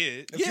a I'm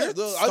kid. If yeah,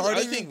 you're I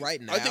starting think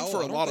right now, I think for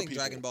a don't lot think of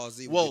people, Dragon Ball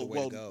Z would well, be the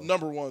way to go.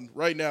 number one,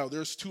 right now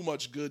there's too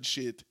much good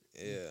shit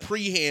Yeah.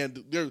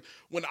 pre-hand. There,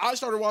 when I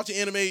started watching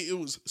anime, it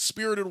was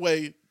Spirited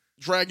Away,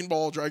 Dragon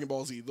Ball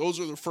Z. Those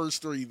are the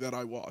first 3 that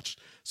I watched.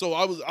 So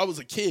I was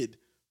a kid,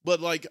 but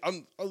like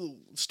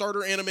starter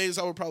animes,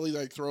 I would probably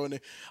like throw in.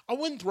 I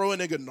wouldn't throw a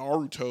nigga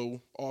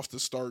Naruto off the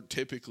start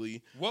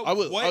typically. What- I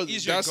would. what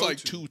is your that's like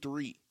go-to?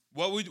 2-3.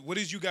 What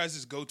is you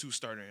guys' go-to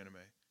starter anime?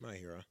 My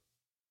Hero.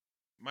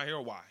 My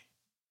Hero. Why?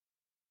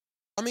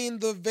 I mean,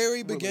 the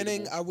very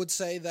beginning, Relatable. I would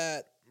say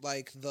that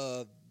like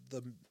the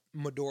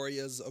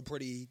Midoriya's a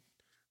pretty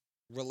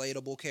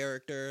relatable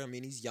character. I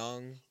mean, he's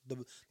young.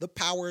 The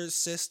power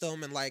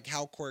system and like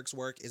how quirks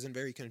work isn't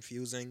very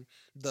confusing.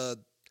 The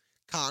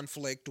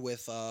conflict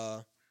with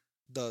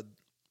the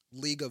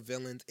League of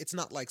Villains, it's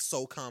not like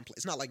so complex.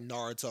 It's not like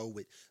Naruto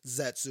with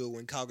Zetsu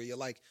and Kaguya.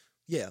 Like,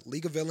 yeah,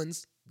 League of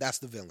Villains, that's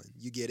the villain.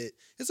 You get it.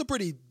 It's a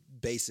pretty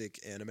basic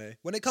anime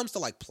when it comes to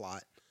like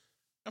plot.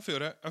 I feel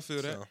that.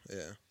 So,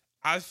 yeah.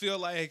 I feel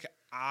like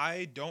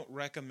I don't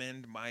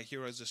recommend My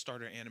Hero as a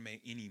starter anime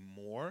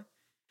anymore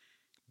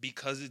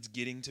because it's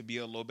getting to be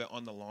a little bit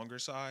on the longer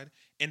side.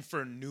 And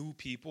for new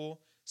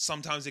people,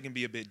 sometimes it can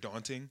be a bit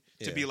daunting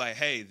to Yeah. be like,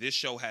 hey, this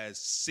show has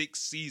 6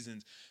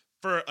 seasons.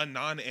 For a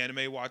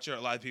non-anime watcher,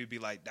 a lot of people be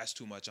like, that's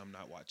too much. I'm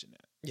not watching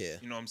that. Yeah.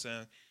 You know what I'm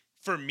saying?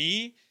 For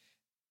me,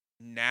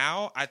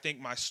 now I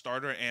think my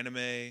starter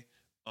anime,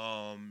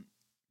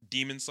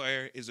 Demon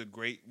Slayer, is a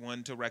great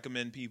one to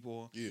recommend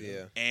people.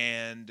 Yeah.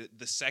 And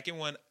the second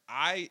one,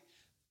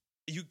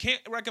 you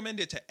can't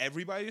recommend it to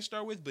everybody to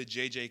start with, but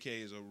JJK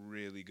is a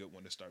really good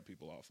one to start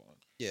people off on.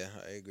 Yeah,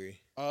 I agree.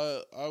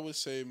 I would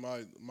say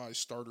my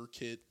starter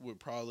kit would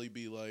probably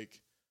be like,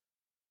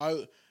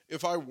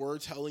 if I were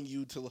telling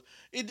you to,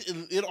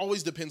 it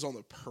always depends on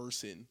the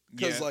person,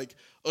 because Yeah. like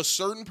a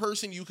certain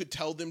person you could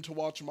tell them to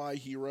watch My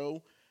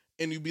Hero,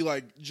 and you'd be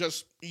like,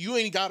 you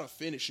ain't gotta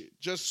finish it,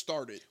 just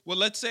start it. Well,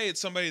 let's say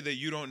it's somebody that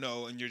you don't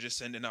know and you're just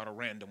sending out a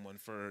random one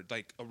for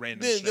like a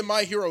random Then stranger.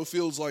 My Hero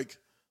feels like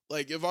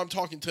if I'm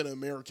talking to an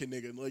American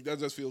nigga, like that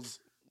just feels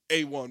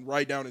A1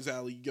 right down his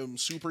alley. You give him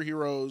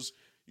superheroes.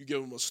 You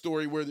give them a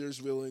story where there's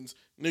villains,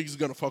 niggas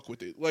gonna fuck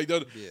with it. Like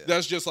that, Yeah.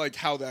 that's just like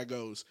how that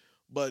goes.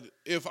 But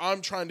if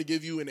I'm trying to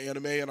give you an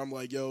anime and I'm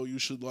like, yo, you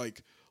should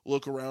like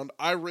look around,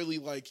 I really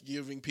like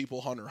giving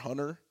people Hunter x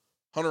Hunter.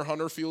 Hunter x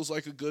Hunter feels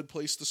like a good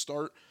place to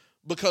start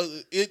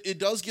because it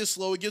does get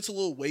slow, it gets a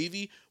little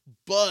wavy,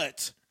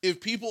 but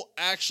if people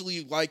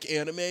actually like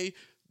anime,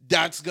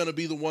 that's gonna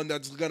be the one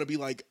that's gonna be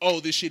like, oh,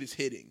 this shit is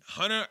hitting.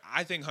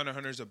 I think Hunter x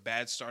Hunter is a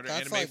bad starter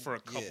That's anime like- for a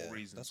couple yeah,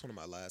 reasons. That's one of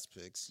my last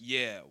picks.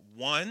 Yeah,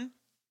 one,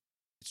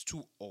 it's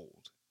too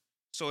old.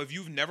 So if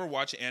you've never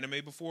watched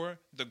anime before,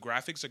 the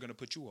graphics are going to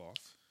put you off.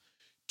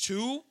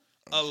 Two,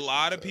 a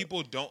lot of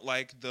people don't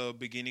like the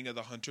beginning of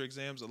the Hunter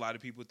exams. A lot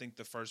of people think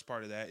the first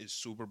part of that is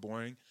super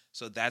boring.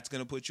 So that's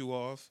going to put you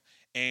off.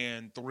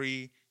 And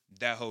three,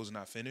 that hoe's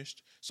not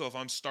finished. So if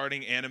I'm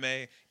starting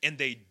anime and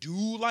they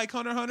do like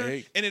Hunter x Hunter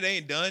Hey. and it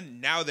ain't done,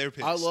 now they're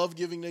pissed. I love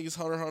giving niggas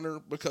Hunter x Hunter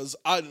because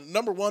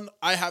number one,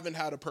 I haven't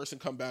had a person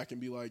come back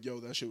and be like, yo,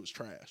 that shit was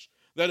trash.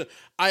 That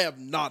I have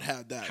not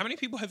had that. How many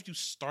people have you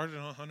started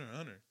on Hunter x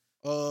Hunter?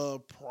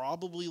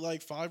 Probably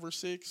like 5 or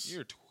 6.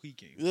 You're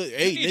tweaking.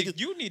 Hey, you, niggas,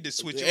 you need to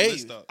switch your hey,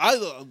 list up.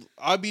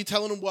 I be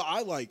telling them what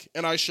I like,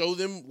 and I show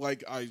them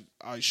like I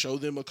show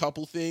them a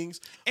couple things.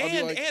 I'll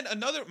be like, And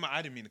another,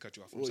 I didn't mean to cut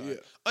you off. I'm Well, sorry. yeah.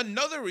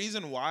 Another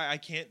reason why I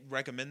can't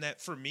recommend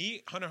that for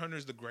me, Hunter x Hunter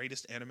is the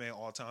greatest anime of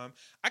all time.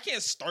 I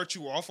can't start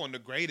you off on the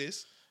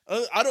greatest.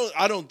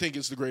 I don't think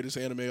it's the greatest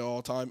anime of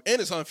all time, and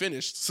it's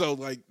unfinished. So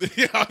like,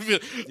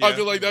 I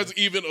feel like that's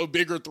even a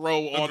bigger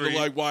throw on the Agreed.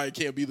 like why it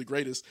can't be the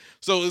greatest.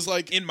 So it's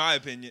like In my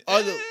opinion,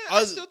 Other- I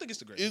other- still think it's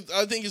the greatest.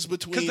 I think it's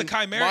between the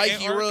Chimera My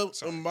Ant Hero. arc-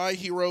 sorry. My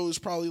Hero is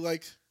probably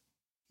like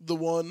the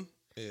one.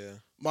 Yeah.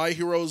 My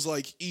Hero is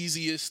like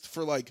easiest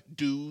for like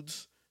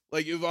dudes.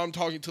 Like if I'm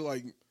talking to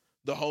like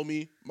the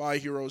homie, My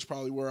Hero is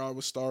probably where I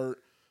would start.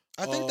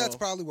 I think that's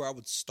probably where I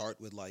would start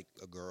with like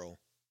a girl.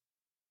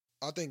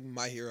 I think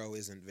My Hero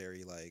isn't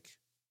very like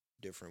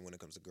different when it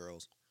comes to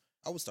girls.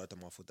 I would start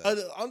them off with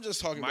that. I'm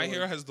just talking. My about,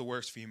 Hero like, has the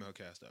worst female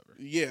cast ever.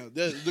 yeah,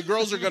 the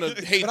girls are gonna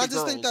hate. but the I just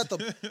girls. think that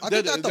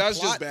the That's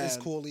just plot bad. is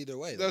cool either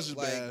way. That's though. just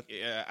Like, bad.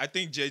 Yeah, I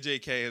think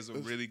JJK has a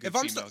really good If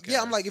I'm female cast.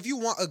 yeah, I'm like if you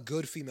want a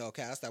good female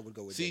cast, I would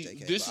go with See,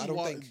 JJK. this but is I don't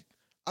why- think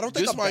a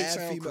this might bad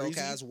sound female crazy.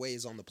 cast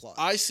weighs on the plot.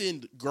 I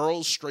send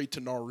girls straight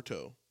to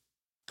Naruto.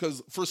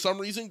 Because for some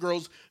reason,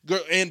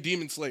 and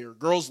Demon Slayer.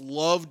 Girls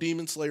love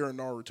Demon Slayer and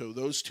Naruto.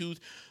 Those two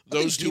I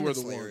think are Demon the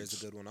Slayer ones.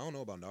 is a good one. I don't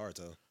know about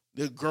Naruto.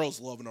 The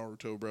girls love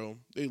Naruto, bro.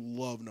 They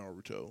love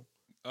Naruto.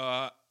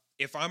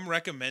 If I'm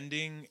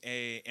recommending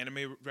a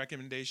anime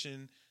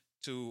recommendation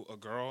to a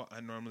girl,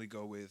 I normally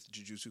go with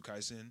Jujutsu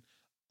Kaisen.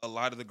 A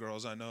lot of the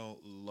girls I know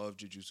love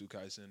Jujutsu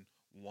Kaisen.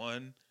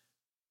 One,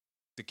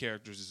 the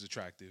characters is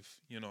attractive.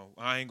 You know,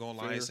 I ain't gonna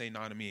lie and Fair. say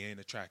Nanami ain't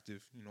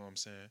attractive. You know what I'm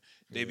saying?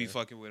 They be Yeah.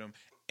 fucking with him.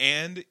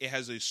 And it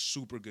has a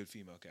super good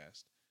female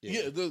cast.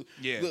 Yeah,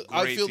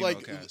 I great feel female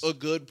like cast. a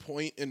good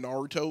point in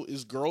Naruto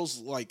is girls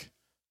like,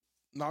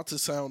 not to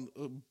sound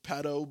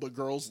pedo, but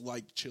girls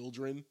like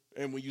children.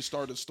 And when you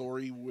start a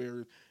story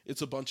where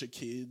it's a bunch of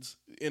kids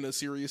in a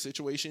serious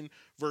situation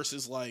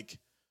versus like,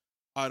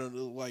 I don't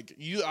know, like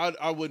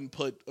I wouldn't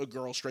put a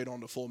girl straight on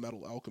the Full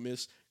Metal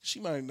Alchemist. She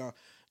might not.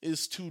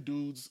 It's 2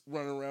 dudes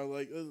running around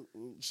like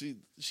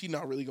she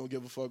not really gonna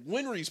give a fuck.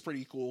 Winry's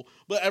pretty cool,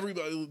 but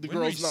everybody the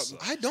girls Winry's-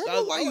 not. I don't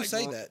know why I you like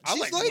say Ron- that. I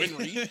She's like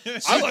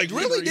Winry. She I like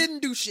really Winry. didn't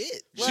do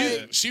shit. She,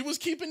 Like, she was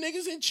keeping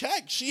niggas in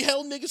check. She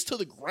held niggas to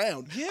the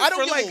ground. Yeah, I don't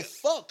for give like- a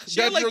fuck she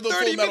had that like you're the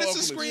 30 Full Metal minutes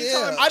of Alchemist. screen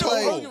Yeah, time. I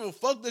don't like- give a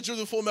fuck that you're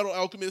the Full Metal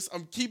Alchemist.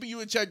 I'm keeping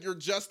you in check. You're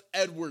just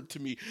Edward to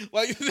me.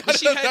 Like But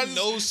she had that's-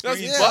 no that's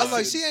screen yeah, time. I'm busted.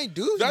 like she ain't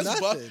do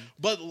That's nothing.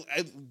 but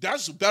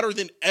that's better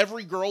than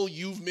every girl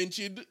you've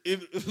mentioned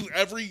in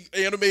every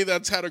anime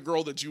that's had a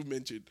girl that you've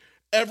mentioned.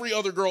 Every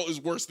other girl is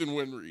worse than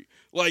Winry.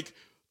 Like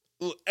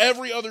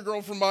every other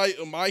girl from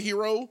my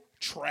Hero,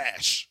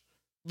 trash.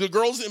 The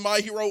girls in My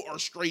Hero are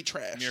straight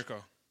trash.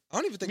 Mirko. I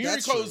don't even think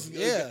that's true. Mirko's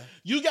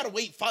You gotta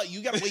wait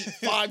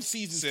 5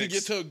 seasons to 6.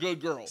 get to a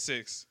good girl.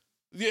 6.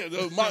 Yeah,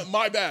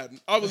 my bad.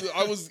 I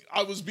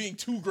was being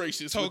too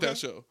gracious with Toga. that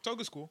show.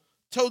 Toga's cool.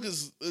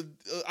 Toga's.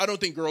 I don't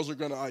think girls are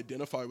gonna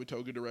identify with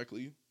Toga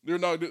directly. They're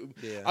not.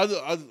 Yeah.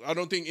 I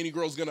don't think any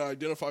girl's gonna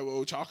identify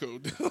with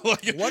Ochako.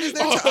 Like, What is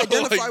there to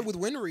identify like, with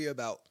Winry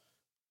about?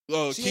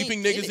 She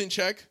keeping ain't in niggas it. in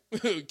check,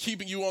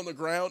 keeping you on the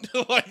ground.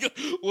 Like,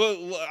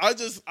 well, I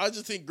just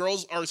think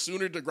girls are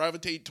sooner to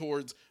gravitate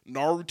towards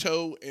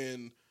Naruto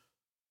and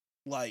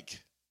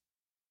like.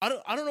 I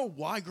don't know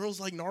why girls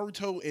like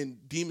Naruto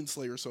and Demon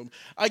Slayer so.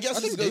 I guess I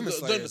think it's Demon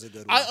Slayer is a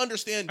good one. I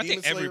understand I Demon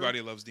think Slayer.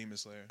 everybody loves Demon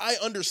Slayer. I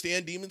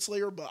understand Demon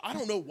Slayer, but I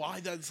don't know why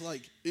that's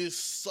like is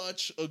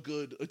such a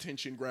good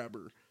attention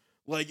grabber.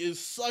 Like, it's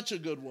such a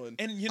good one.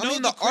 And you I know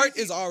mean, the art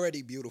crazy- is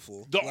already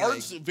beautiful. The Like,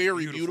 art's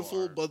very beautiful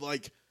beautiful, art. but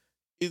like,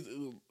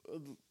 the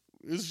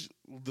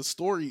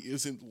story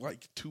isn't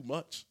like too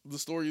much. The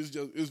story is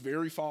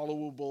very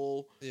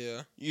followable.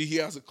 yeah. He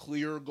has a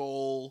clear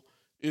goal.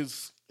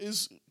 Is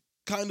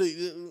kind of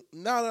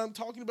now that I'm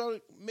talking about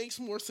it, makes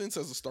more sense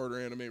as a starter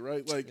anime,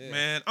 right? Like,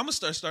 Man, I'm gonna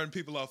start starting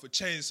people off with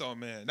Chainsaw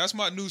Man. That's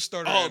my new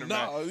starter Oh, anime.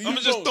 nah, I'm you gonna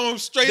just don't- throw them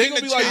straight they in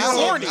gonna the be like, Chainsaw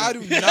you're horny. Man. I do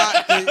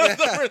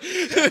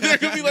not. they're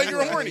gonna be like,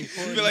 you're horny.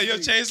 Be like, yo,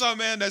 Chainsaw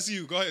Man, that's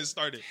you. Go ahead and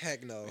start it.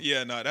 Heck no.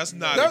 Yeah, no, that's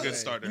not That- a good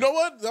starter. You know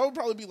what? That would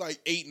probably be like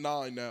 8,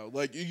 9 now.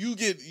 Like you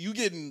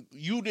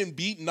didn't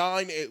beat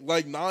 9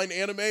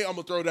 anime. I'm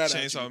gonna throw that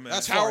at Chainsaw you. Man.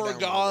 That's Tower far of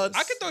down God. the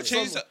I could throw list.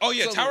 Chainsaw. Oh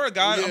yeah, some- Tower of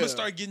God. I'm yeah. gonna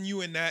start getting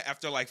you in that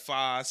after like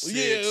 5, 6.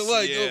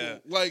 Yeah,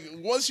 like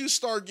once you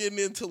start getting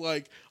into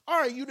like, all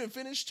right, you didn't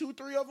finish 2,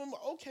 3 of them.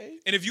 Okay.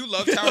 And if you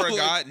love Tower of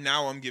God,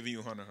 now I'm giving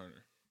you Hunter x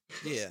Hunter.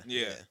 Yeah.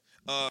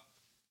 Yeah.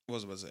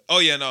 What was I say? Oh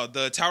yeah, no,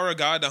 the Tower of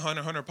God, the Hunter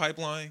x Hunter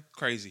pipeline,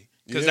 crazy.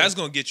 Because Yeah. that's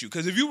gonna get you.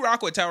 Because if you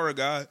rock with Tower of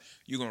God,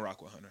 you're gonna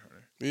rock with Hunter x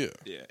Hunter.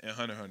 Yeah. Yeah, and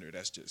Hunter x Hunter,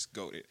 that's just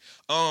goated.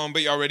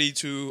 But y'all ready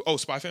to? Oh,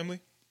 Spy Family.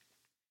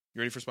 You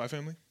ready for Spy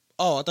Family?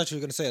 Oh, I thought you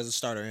were gonna say as a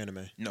starter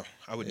anime. No,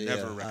 I would Yeah,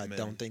 never recommend. I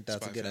don't think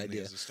that's Spy a good Family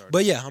idea. as a starter.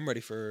 But yeah, I'm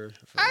ready for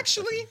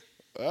Actually,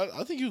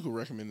 I think you could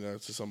recommend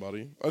that to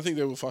somebody. I think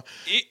they would find.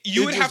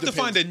 you It would just have to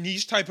depends. find a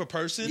niche type of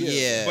person.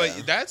 Yeah.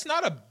 but that's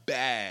not a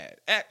bad.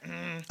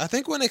 I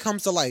think when it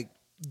comes to like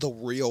the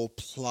real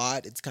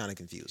plot, it's kind of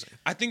confusing.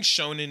 I think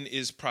shonen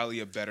is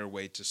probably a better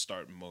way to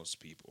start most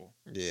people.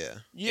 Yeah.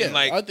 Yeah, And,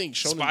 like, I think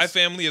Shonen. Spy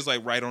Family is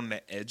like right on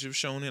the edge of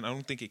shonen. I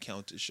don't think it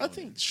counts as shonen. I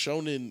think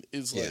Shonen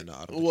is Yeah, like. no, I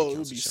don't think well, it it would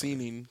counts be as shonen.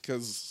 seinen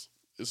because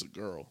it's a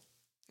girl.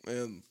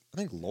 And I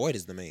think Lloyd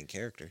is the main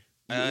character.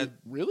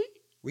 really,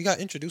 We got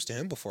introduced to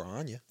him before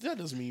Anya. that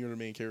doesn't mean you're the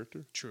main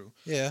character. true.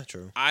 Yeah,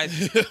 true. I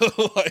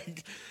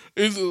Like,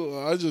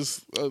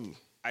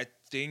 I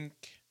think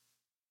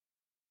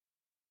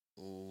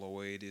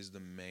Lloyd is the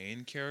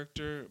main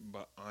character,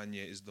 but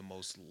Anya is the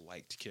most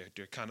liked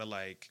character. Kind of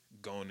like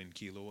Gon and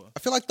Killua. I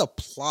feel like the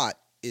plot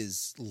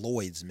is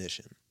Lloyd's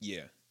mission.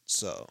 Yeah.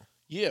 So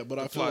yeah, but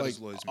The I feel plot like is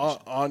Lloyd's mission.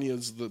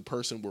 Anya's the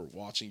person we're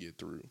watching it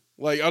through.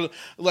 Like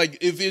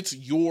if it's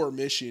your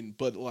mission,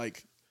 but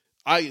like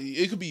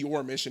it could be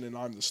your mission and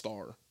I'm the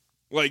star.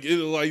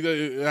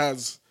 It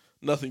has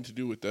nothing to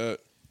do with that.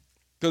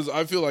 Because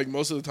I feel like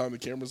most of the time the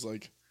camera's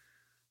like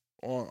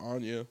on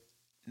Anya.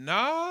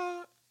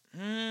 Nah.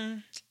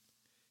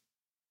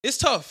 It's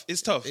tough.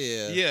 It's tough.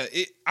 Yeah. Yeah.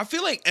 I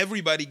feel like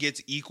everybody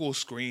gets equal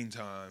screen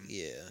time.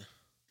 yeah.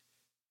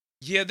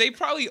 Yeah, they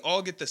probably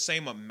all get the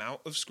same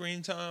amount of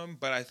screen time,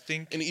 but I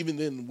think And even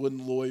then,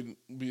 wouldn't Lloyd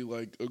be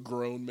like a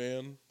grown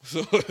man?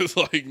 So it's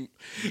like,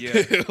 Yeah.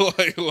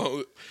 like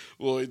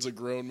Lloyd's a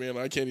grown man.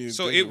 I can't even.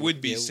 so. think It of-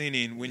 would be Yeah.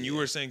 seinen. When you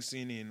were saying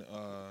seinen,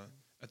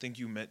 I think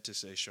you meant to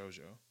say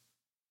shoujo.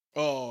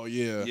 Oh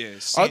yeah. Yeah,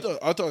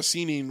 I thought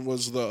seinen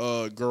was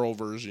the girl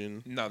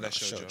version. No,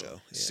 that's No, shoujo. shoujo, yeah.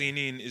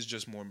 Seinen is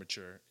just more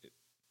mature.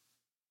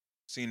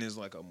 Seinen is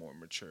like a more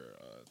mature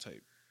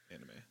type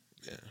anime.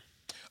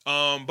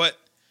 Yeah. But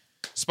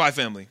Spy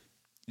Family.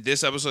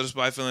 This episode of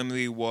Spy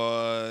Family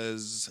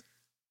was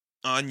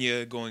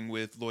Anya going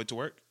with Lloyd to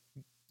work.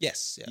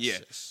 Yes. Yes. Yeah.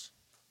 Yes.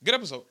 Good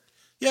episode.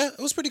 Yeah, it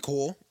was pretty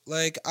cool.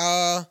 Like,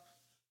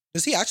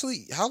 does he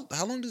actually? How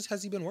long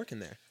has he been working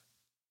there?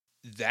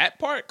 That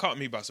part caught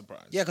me by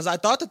surprise. Yeah, because I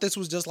thought that this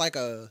was just like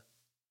I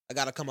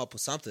gotta come up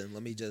with something.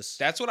 Let me just.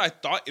 That's what I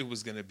thought it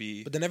was gonna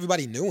be. But then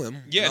everybody knew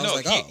him. Yeah, and I no,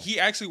 was like, he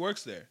actually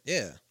works there.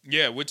 yeah.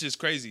 Yeah, which is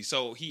crazy.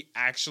 So he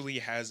actually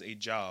has a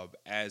job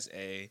as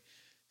a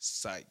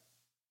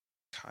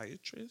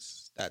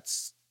psychiatrist.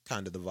 That's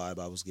kind of the vibe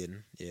I was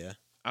getting. Yeah,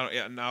 I don't.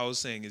 Yeah, no, I was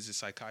saying, is it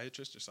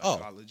psychiatrist or Oh.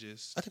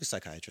 psychologist? I think a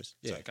psychiatrist.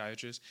 Yeah.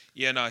 Psychiatrist.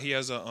 Yeah, no, he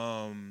has a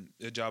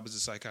job as a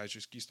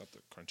psychiatrist. Can you stop the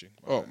crunching?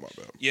 Oh bad. my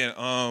bad.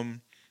 Yeah,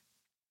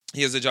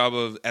 he has a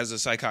job as a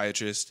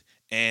psychiatrist,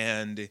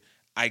 and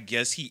I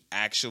guess he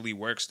actually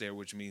works there,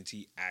 which means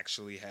he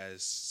actually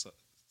has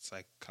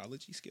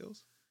psychology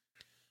skills.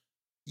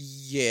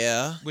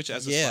 Yeah. Which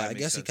as a yeah, spy I makes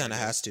guess he sense, I kind of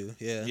guess. has to.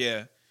 Yeah.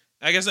 Yeah,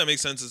 I guess that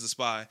makes sense as a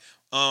spy.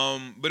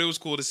 But it was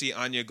cool to see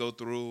Anya go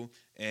through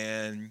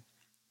and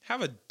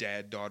have a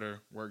dad-daughter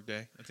work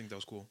day. I think that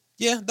was cool.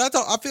 Yeah, that's.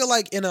 I feel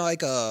like in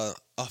a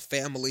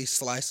family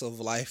slice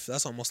of life,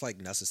 that's almost like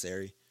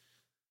necessary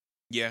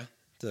Yeah,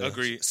 to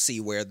Agreed. see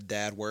where the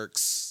dad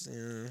works.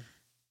 Yeah.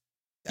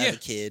 Yeah. As a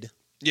kid.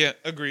 yeah,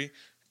 agree.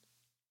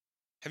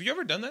 Have you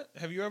ever done that?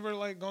 Have you ever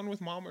like gone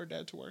with mom or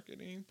dad to work at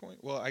any point?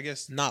 Well, I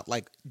guess Not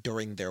like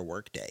during their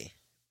work day,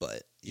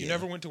 but you yeah.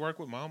 never went to work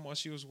with mom while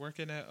she was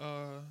working at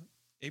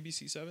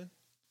ABC7.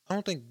 I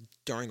don't think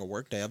during a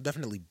work day. I've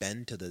definitely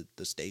been to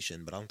the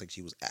station, but I don't think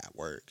she was at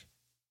work.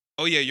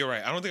 Oh yeah, you're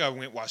right. I don't think I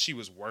went while she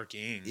was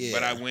working,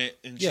 but I Yeah. went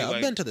and Yeah, she I've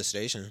like. been to the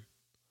station.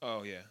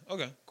 Oh yeah.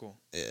 Okay. Cool.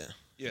 Yeah.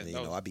 Yeah. And, that you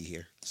know, was- I'll be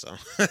here. So.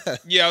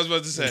 yeah, I was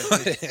about to say.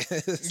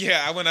 say.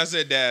 Yeah, when I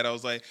said dad, I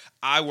was like,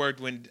 I went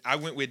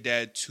with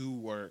dad to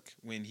work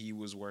when he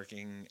was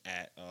working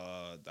at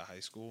the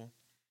high school.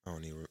 I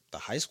don't even the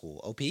high school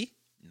OP.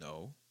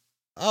 No,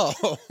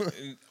 Oh.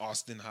 in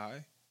Austin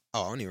High.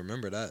 Oh, I don't even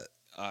remember that.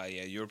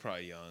 Yeah, you were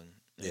probably young.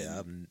 Yeah,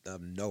 And, I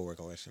have no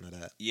recollection of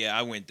that. yeah,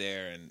 I went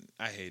there and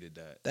I hated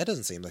that. That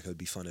doesn't seem like it would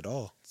be fun at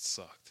all. It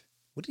sucked.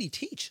 What did he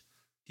teach?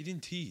 He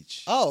didn't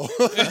teach. Oh,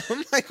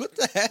 I'm like, what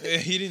the heck?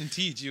 He didn't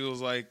teach. He was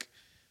like,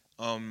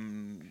 I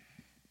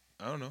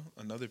don't know,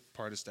 another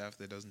part of staff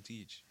that doesn't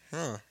teach.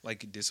 Huh?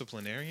 Like a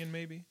disciplinarian,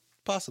 maybe?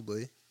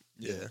 Possibly.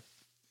 Yeah.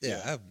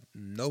 Yeah. I have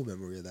no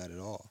memory of that at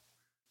all.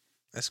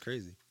 That's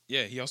crazy.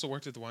 Yeah, he also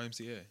worked at the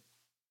YMCA.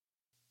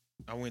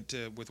 I went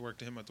with work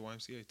to him at the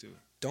YMCA, too.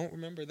 Don't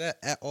remember that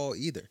at all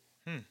either.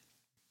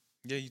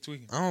 Yeah, you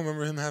tweaking. I don't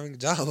remember him having a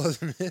job other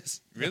than this.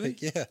 Really?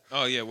 Like, yeah.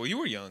 Oh, yeah, well, you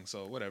were young,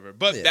 so whatever.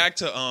 But Yeah. back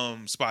to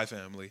Spy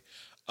Family.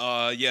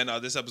 Yeah, no,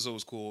 this episode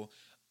was cool.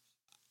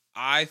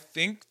 I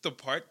think the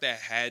part that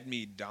had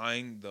me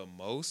dying the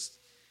most,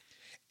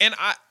 and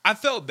I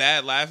felt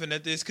bad laughing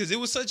at this because it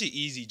was such an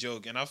easy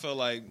joke, and I felt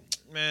like,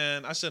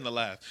 man, I shouldn't have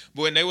laughed.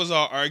 But when they was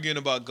all arguing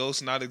about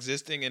ghosts not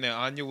existing, and then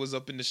Anya was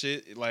up in the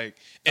shit, like,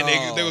 and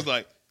they was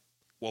like,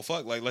 well,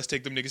 fuck, like, let's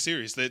take them niggas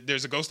serious.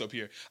 There's a ghost up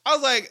here. I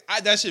was like,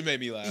 that shit made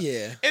me laugh.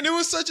 Yeah. And it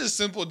was such a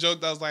simple joke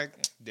that I was like,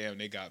 damn,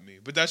 they got me.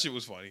 But that shit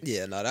was funny.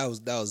 Yeah, no, that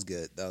was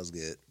good. That was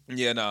good.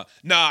 Yeah, no,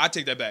 I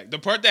take that back. The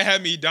part that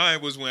had me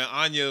dying was when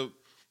Anya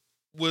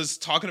was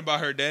talking about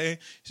her day.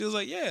 She was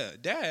like, yeah,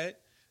 Dad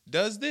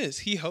does this.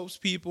 He helps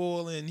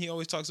people, and he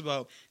always talks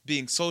about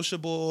being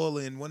sociable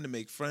and wanting to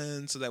make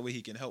friends so that way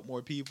he can help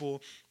more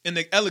people. And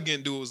the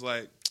elegant dude was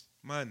like,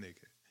 my nigga.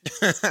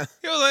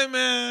 He was like,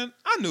 man,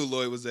 I knew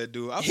Lloyd was that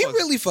dude. He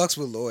really fucks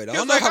with Lloyd. I He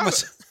don't was know like, how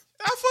much.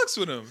 I fucks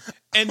with him.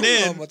 And I don't know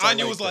then how much I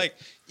Anya like was that. like,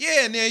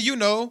 yeah, and then, you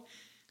know,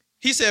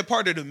 he said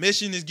part of the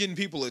mission is getting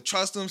people to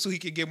trust him so he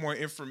could get more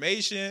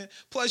information.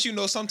 Plus, you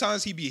know,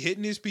 sometimes he be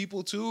hitting his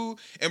people too.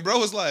 And bro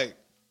was like,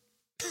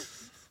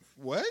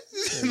 what?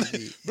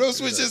 Bro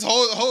switched his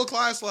whole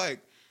class like,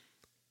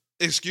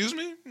 excuse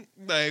me?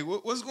 Like,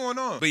 what's going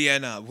on? But yeah,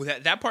 no,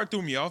 that part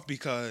threw me off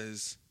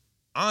because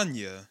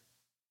Anya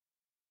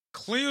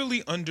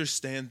clearly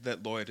understands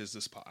that Lloyd is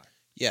a spy.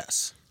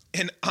 Yes.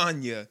 And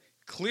Anya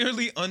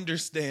clearly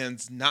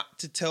understands not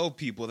to tell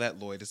people that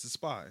Lloyd is a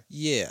spy.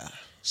 Yeah.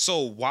 So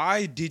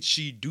why did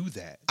she do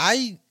that?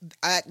 I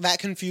that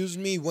confused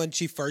me when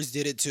she first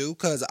did it too,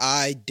 because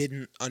I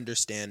didn't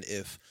understand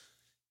if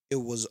it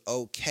was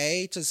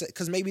okay to say,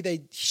 because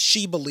maybe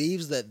she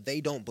believes that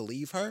they don't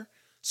believe her,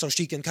 so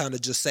she can kind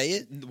of just say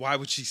it. Why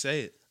would she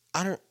say it?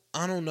 I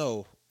don't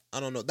know.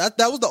 That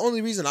was the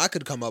only reason I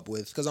could come up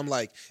with, because I'm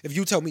like, if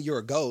you tell me you're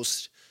a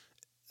ghost,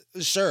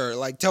 sure,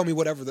 like tell me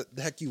whatever the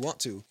heck you want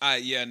to.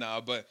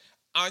 But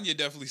Anya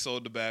definitely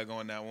sold the bag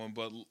on that one.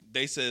 But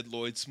they said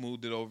Lloyd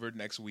smoothed it over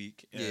next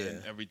week,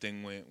 and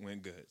everything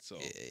went good. So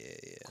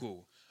Yeah.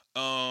 cool.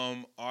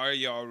 Are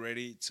y'all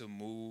ready to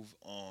move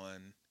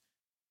on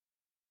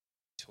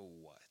to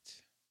what?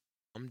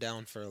 I'm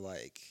down for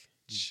like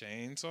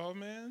Chainsaw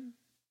Man?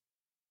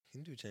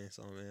 you can do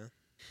Chainsaw Man.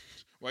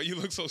 Why you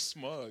look so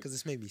smug? Because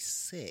this made me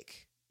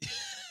sick.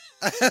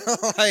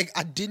 Like,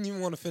 I didn't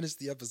even want to finish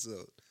the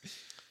episode.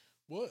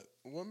 What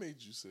made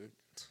you sick?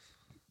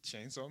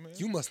 Chainsaw Man?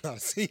 You must not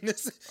have seen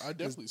this. I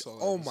definitely saw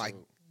that. Oh my.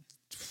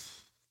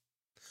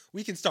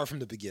 We can start from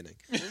the beginning.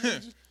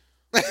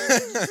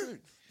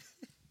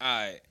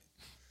 Alright,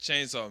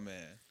 Chainsaw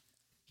Man.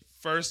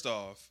 First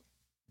off,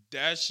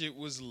 that shit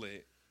was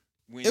lit.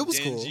 When It was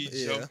Denji cool,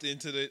 yeah. jumped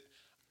into the...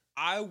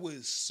 I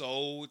was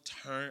so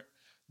turned...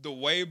 The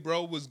way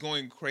bro was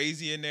going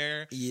crazy in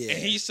there. Yeah.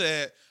 And he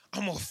said,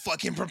 I'm a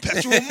fucking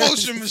perpetual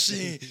motion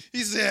machine.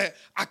 He said,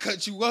 I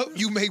cut you up,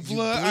 you make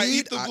blood, I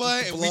eat the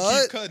blood, and we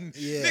keep cutting.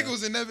 Yeah. Nigga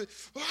was in that...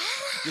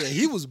 Yeah,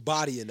 he was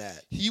bodying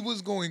that. He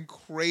was going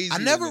crazy. I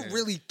never in there.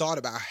 really thought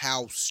about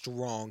how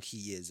strong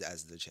he is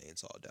as the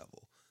Chainsaw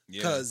Devil. Yeah.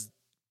 Because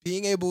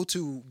being able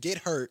to get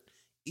hurt,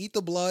 eat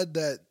the blood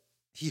that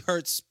he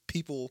hurts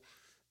people,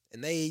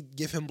 and they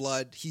give him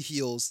blood, he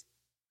heals.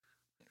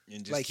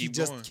 And just Like, keep he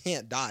just going.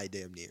 can't die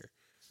damn near.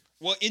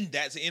 Well, in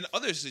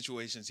other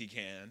situations he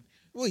can.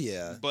 Well,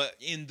 yeah. But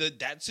in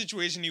that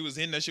situation he was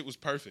in, that shit was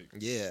perfect.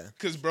 Yeah.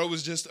 Because bro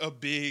was just a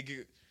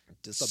big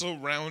Just a,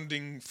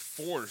 surrounding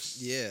force.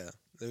 yeah.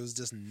 There was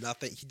just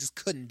nothing. He just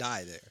couldn't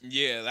die there.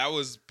 Yeah, that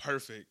was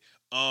perfect.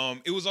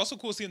 It was also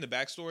cool seeing the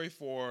backstory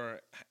for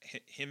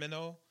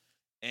Himeno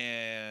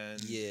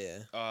and Yeah.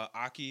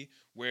 Aki,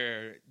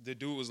 where the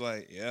dude was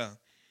like, yeah,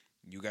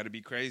 you got to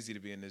be crazy to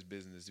be in this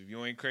business. If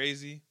you ain't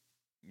crazy,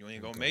 you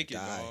ain't gonna make it,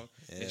 die. dog.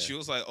 Yeah. And she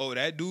was like, oh,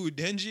 that dude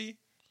Denji,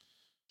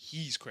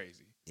 he's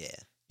crazy. Yeah.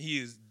 He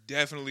is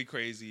definitely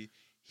crazy.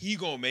 He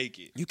gonna make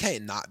it. You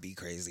can't not be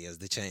crazy as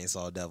the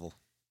Chainsaw Devil.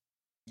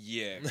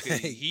 Yeah, 'cause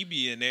he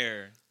be in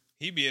there.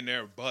 He be in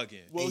there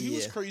bugging. Well, he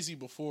was Yeah. crazy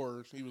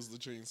before he was the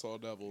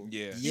Chainsaw Devil.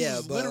 Yeah. He Yeah,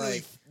 was but literally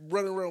like,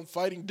 running around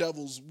fighting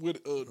devils with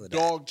a With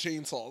dog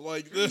chainsaw.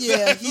 Like,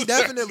 yeah, he's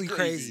that's definitely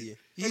crazy.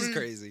 He's I mean,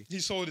 crazy. He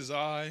sold his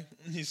eye.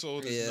 He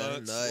sold his Yeah,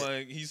 nuts. nut.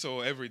 Like he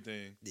sold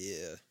everything.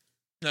 Yeah.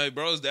 No,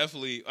 bro's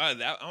definitely. I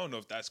don't know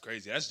if that's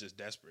crazy. That's just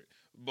desperate.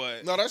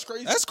 But No, that's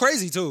crazy. That's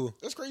crazy too.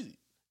 That's crazy.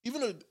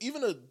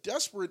 Even a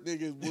desperate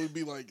nigga would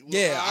be like,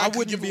 Yeah, I could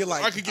wouldn't give be him-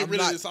 like, I could get I'm rid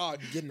of not this eye.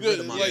 getting rid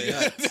of my like,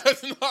 nuts.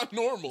 that's not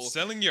normal.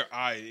 selling your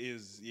eye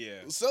is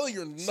Selling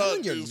your nut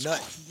Selling your is nut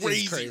is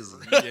crazy. crazy.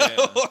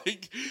 Yeah.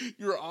 Like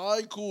your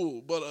eye,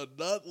 cool, but a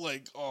nut,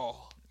 like,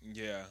 oh,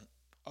 yeah.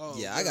 Oh,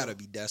 yeah, no. I gotta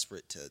be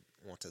desperate to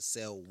want to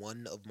sell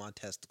one of my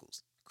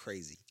testicles.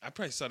 Crazy. I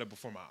probably saw that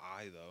before my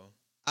eye though.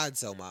 I'd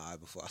sell my eye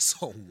before I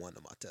sold one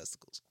of my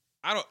testicles.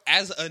 I don't.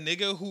 As a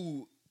nigga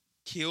who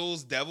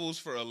kills devils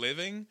for a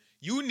living,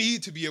 you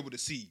need to be able to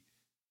see.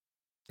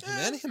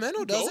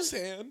 Jimeno Ghost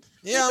doesn't. hand.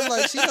 Yeah, I'm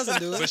like, she doesn't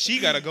do But it. she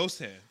got a ghost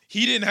hand.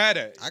 He didn't have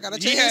that. I got a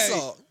He had-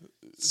 chainsaw.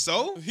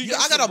 So He Yeah,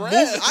 I some got a move.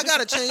 bread. I got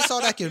a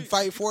chainsaw that can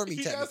fight for me.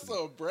 He got Technically,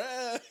 some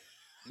bread.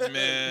 man,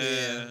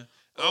 Yeah.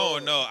 I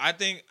don't know. I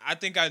think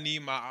I need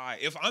my eye.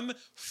 If I'm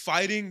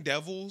fighting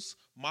devils,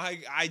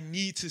 I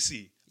need to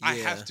see. I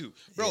Yeah. have to,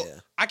 bro. Yeah.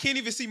 I can't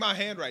even see my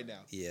hand right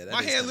now. Yeah, that my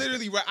is hand kinda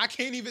literally. I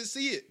can't even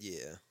see it.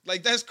 yeah.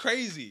 Like that's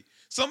crazy.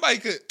 Somebody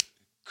could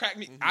crack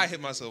me. I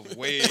hit myself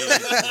way too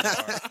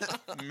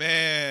hard.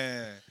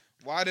 Man,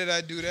 why did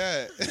I do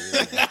that?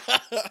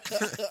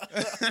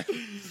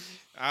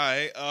 All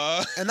right.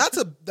 And that's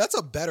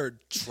a better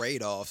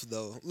trade off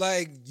though.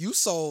 Like you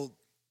sold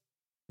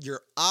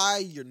your eye,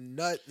 your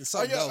nut, and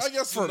something I else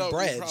guess for the nut would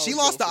bread. probably She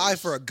lost the go eye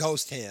first. for a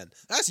ghost hand.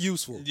 That's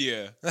useful.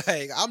 Yeah,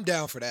 Like I'm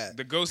down for that.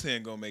 the ghost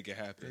hand gonna make it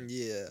happen.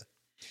 Yeah.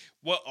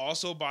 What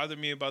also bothered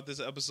me about this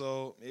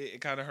episode, it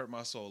kind of hurt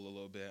my soul a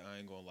little bit. I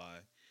ain't gonna lie.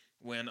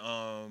 When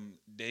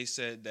they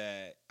said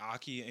that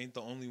Aki ain't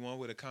the only one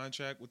with a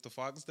contract with the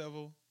Fox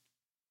Devil.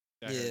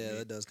 That hurt Yeah, me.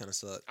 that does kind of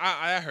suck.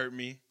 That hurt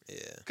me. Yeah.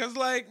 Cause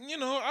like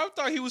I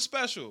thought he was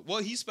special. Well,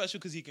 he's special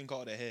because he can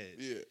call the head.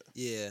 Yeah.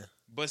 Yeah.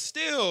 But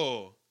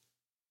still,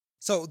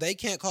 So they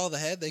can't call the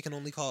head, they can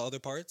only call other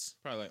parts?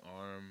 probably like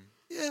arm.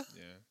 Yeah.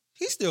 Yeah.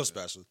 He's still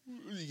special.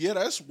 Yeah,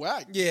 that's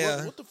whack.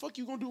 Yeah. What the fuck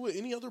you gonna do with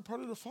any other part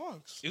of the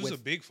fox? It was With-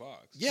 a big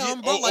fox. Yeah, Yeah, I'm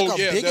about like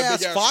a yeah, big that ass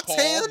big-ass fox paw.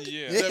 hand.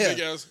 Yeah. That big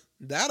ass.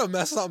 That'll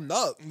mess something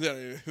up. That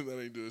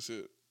ain't doing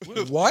shit.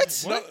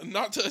 What?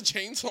 Not to a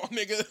chainsaw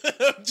nigga.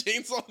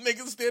 Chainsaw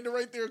nigga standing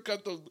right there,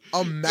 cut the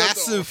A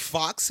massive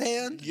fox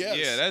hand? Yes,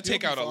 Yeah, that'd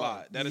take he'll out be a fine.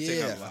 lot. That'd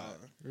take out Yeah. a lot.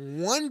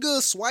 One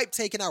good swipe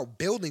taking out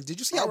buildings. Did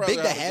you see I'd how rather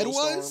big the have a head ghost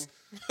was? arm.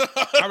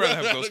 I'd rather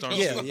have ghost arms.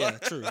 Yeah, yeah,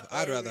 true.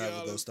 I'd rather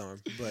have a ghost arm.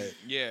 But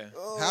Yeah.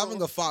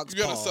 having a fox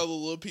You gotta paw, sell a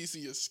little piece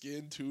of your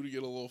skin too to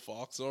get a little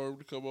fox arm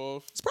to come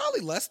off. it's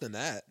probably less than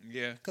that.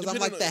 Yeah. Because I'm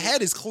Depending like, the on-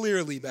 head is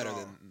clearly better No.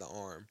 than the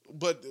arm.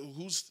 But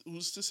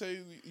who's to say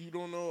you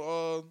don't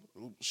know?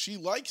 She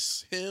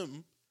likes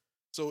him,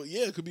 so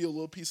yeah, it could be a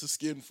little piece of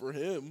skin for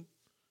him.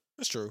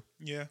 That's true.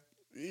 Yeah.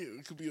 Yeah,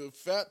 it could be a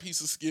fat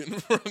piece of skin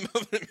for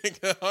another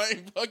nigga. I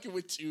ain't fucking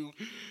with you.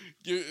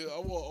 I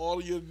want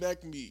all your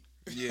neck meat.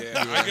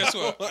 Yeah,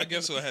 I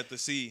guess we'll have to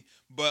see.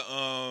 But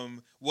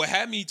what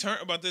had me turn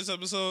about this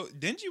episode,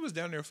 Denji was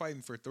down there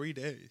fighting for 3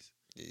 days.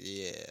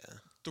 Yeah.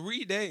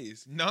 3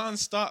 days,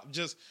 nonstop,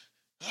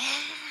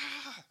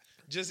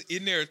 just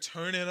in there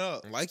turning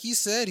up. Like he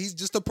said, he's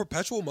just a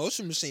perpetual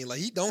motion machine. Like,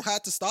 he don't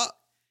have to stop.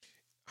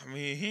 I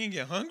mean, he ain't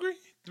get hungry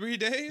 3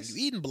 days.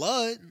 You eating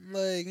blood.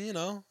 Like, Yeah,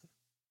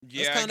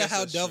 that's I kind of guess how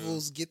that's true.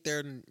 devils get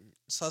their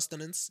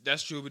sustenance.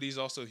 That's true, but he's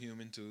also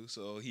human too,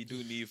 so he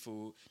do need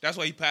food. That's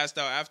why he passed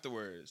out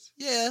afterwards.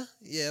 Yeah,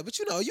 yeah, but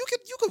you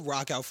could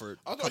rock out for.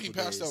 I a thought he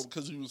couple passed days. out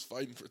because he was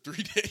fighting for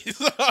 3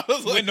 days. I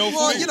was With no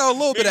Well, food. a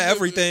little bit of nigga,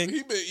 everything.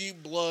 He been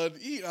eating blood,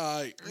 eat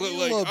eye, but A like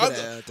little bit of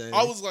everything.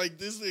 I was like,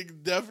 this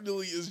nigga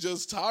definitely is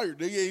just tired.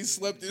 Nigga ain't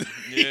slept in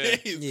 3 Yeah.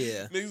 days.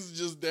 Yeah. Niggas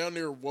just down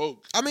there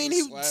woke. I mean, he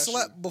just slashing.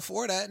 slept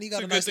before that, and he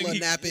got It's a good nice thing little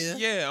nap in.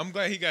 Yeah, I'm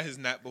glad he got his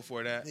nap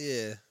before that.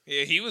 Yeah,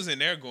 Yeah, he was in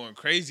there going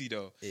crazy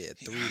though. yeah,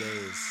 3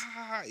 days.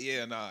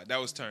 Yeah, nah, that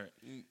was turned.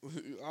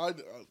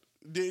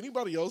 Did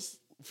anybody else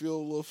feel a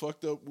little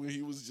fucked up when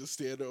he was just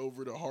standing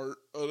over the heart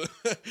of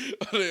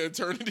the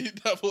eternity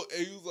devil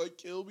and he was like,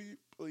 "Kill me,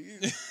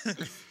 please."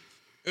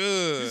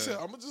 He said,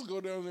 "I'm gonna just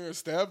go down there and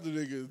stab the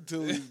nigga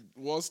until he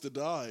wants to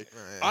die."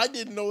 I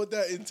didn't know what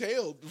that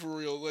entailed for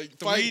real. Like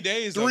 3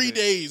 days of 3 it.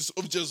 days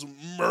of just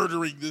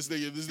murdering this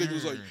nigga. This nigga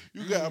was like,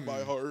 "You got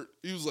my heart."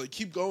 He was like,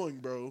 "Keep going,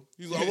 bro."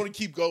 He's like, "I want to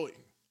keep going."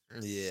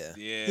 Yeah,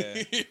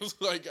 Yeah. He was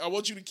like, "I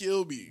want you to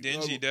kill me."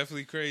 Denji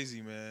definitely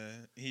crazy,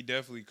 man. He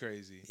definitely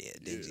crazy. yeah,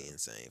 Dingy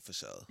insane for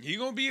sure. He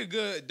gonna be a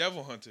good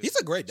devil hunter. He's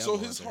a great devil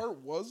So his hunter. heart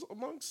was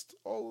amongst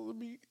all of the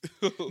meat.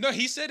 No,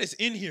 he said it's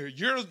in here.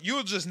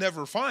 You'll just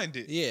never find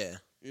it. Yeah,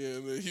 Yeah,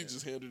 and then he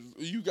just handed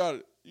it. You got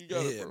it. You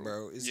got yeah, it,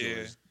 bro. It's Yeah.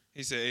 yours.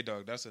 He said, "Hey,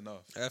 dog, that's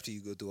enough." After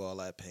you go through all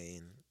that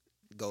pain,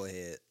 go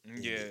ahead.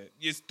 Yeah,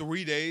 it's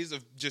 3 days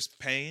of just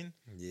pain.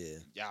 Yeah,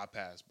 Yeah, I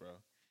passed, bro.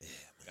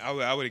 I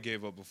would have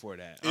gave up before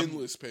that. I'm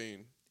Endless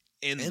pain.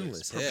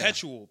 Endless, yeah.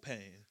 perpetual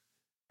pain.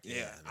 Yeah,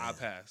 Yeah, I man.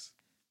 pass.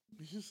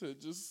 He said,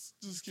 just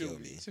kill Kill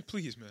me. He said,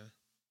 "Please, man."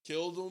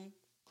 Killed him.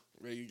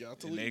 Man, you got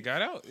to And leave. they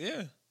got out.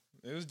 Yeah,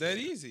 it was that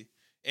easy,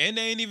 and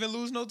they ain't even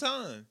lose no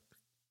time.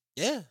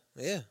 yeah,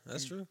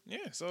 that's true.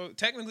 Yeah, so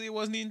technically it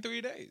wasn't even 3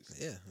 days.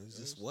 Yeah, it was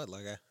just what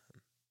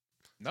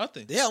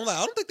Nothing. Yeah, I'm like,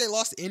 I don't think they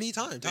lost any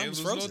time. They Time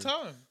was lose no frozen.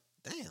 time.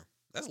 Damn,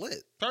 that's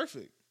lit.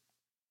 Perfect.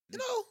 You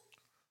know,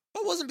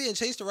 if I wasn't being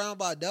chased around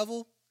by a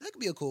devil, that could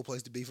be a cool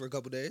place to be for a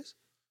couple days.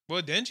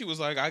 Well, then she was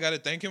like, "I got to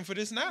thank him for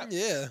this nap."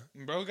 Yeah,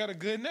 Bro got a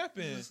good nap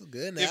in. it's a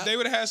good If nap. they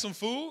would have had some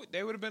food,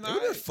 they would have been It all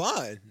would have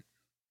right. been fun.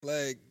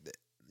 Like,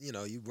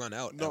 you run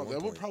out. No, at one that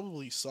would point.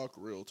 probably suck.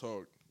 Real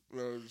talk. Now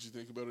that you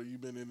think about it,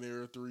 you've been in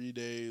there 3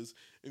 days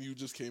and you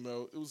just came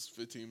out. It was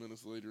 15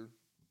 minutes later.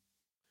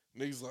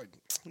 Niggas like,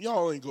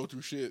 y'all ain't go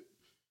through shit.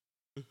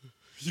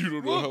 You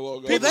don't know Well, how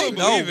long. people They don't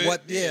know believe it.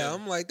 what. Yeah, Yeah.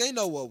 I'm like, they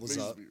know what was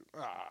Niggas up. be,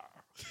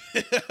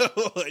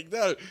 like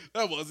that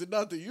wasn't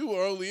nothing. You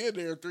were only in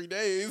there 3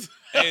 days.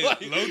 Hey,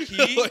 Like,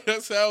 low-key. like,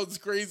 that sounds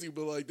crazy,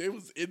 but like they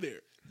was in there.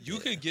 You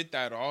could get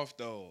that off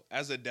though.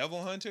 As a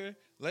devil hunter,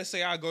 let's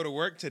say I go to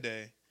work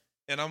today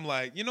and I'm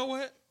like, you know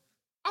what?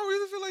 I don't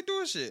really feel like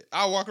doing shit.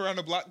 I'll walk around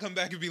the block, come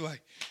back and be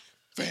like,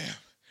 fam,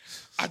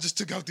 I just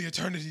took out the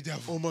eternity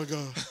devil. Oh my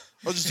god!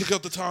 I just took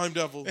out the time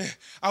devil.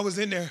 I was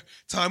in there.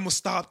 Time was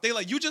stopped. They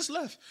like, you just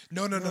left.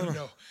 No.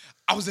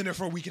 I was in there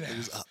for a week and a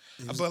half.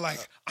 But like,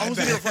 I I'm was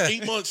back. there for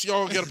 8 months.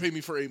 Y'all gotta pay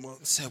me for 8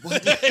 months. Said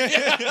what?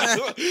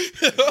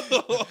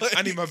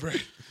 I need my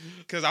bread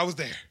because I was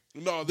there.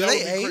 No, Do that they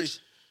would be age? crazy.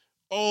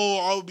 Oh,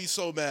 I would be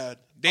so mad.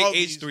 They I'll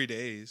aged be, 3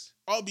 days.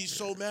 I'll be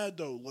so mad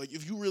though. Like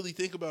if you really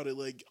think about it,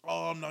 like,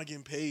 oh, I'm not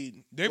getting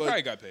paid. They Like,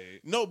 probably got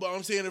paid. no, but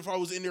I'm saying if I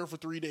was in there for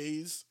 3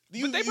 days,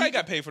 But they probably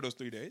got paid for those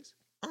 3 days.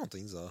 I don't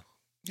think so.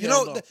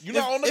 Hell no. You're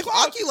not on the if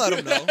clock. Aki let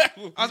him know.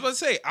 I was about to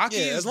say, Aki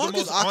Yeah, is as long the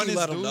as most Aki honest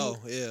let him dude. know.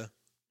 Yeah.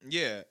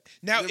 Yeah.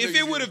 Now, That if makes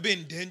it would you- have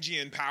been Denji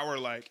and Power,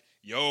 like,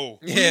 yo,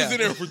 We Yeah. was in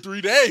there for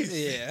 3 days.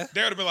 Yeah.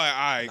 they would have been like, all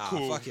right, Nah,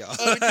 cool. fuck y'all.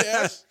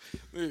 Cash.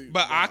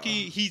 But Nah.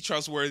 Aki, he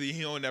trustworthy.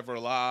 He don't never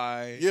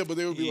lie. Yeah, but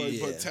they would be like,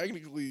 Yeah. but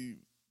technically,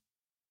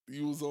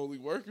 you was only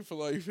working for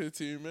like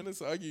 15 minutes.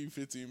 I give you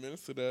 15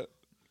 minutes to that.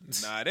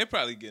 Nah, they're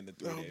probably getting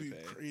a That would 3-day be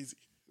pay. crazy.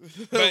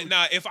 But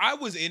nah, if I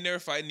was in there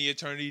fighting the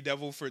Eternity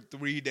Devil for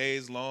 3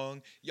 days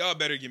long, y'all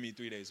better give me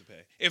 3 days of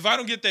pay. If I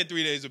don't get that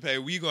 3 days of pay,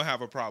 we gonna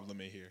have a problem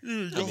in here.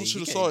 Y'all mean, should you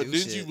have saw can't it. do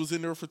Denji shit. was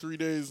in there for 3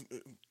 days.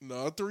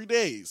 Not 3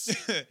 days.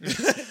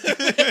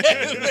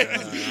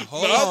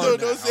 Hold No, on.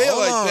 don't say it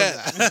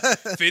like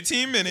that.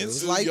 15 It minutes.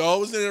 was like- Y'all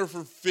was in there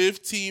for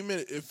 15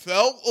 minutes. It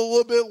felt a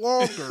little bit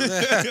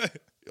longer.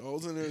 Y'all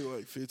was in there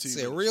like 15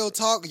 Say minutes. real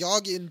talk,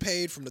 y'all getting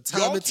paid from the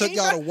time Y'all it took came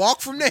y'all to back-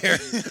 walk from there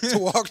to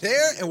walk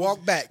there and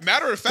walk back.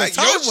 Matter of fact,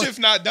 time your was- shift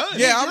not done.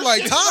 Yeah, I'm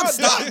like, Shit, time y'all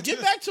stop. done. Get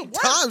back to work.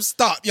 Time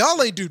stop.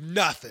 Y'all ain't do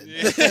nothing.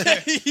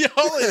 Y'all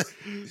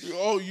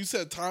oh, you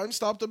said time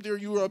stopped up there.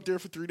 You were up there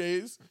for 3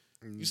 days.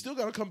 You still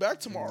got to come back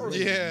tomorrow.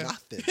 Yeah.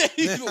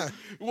 Nothing.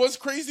 What's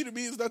crazy to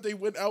me is that they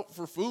went out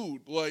for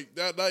food like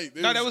that night.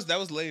 No, that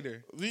was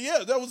later. Yeah,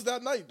 that was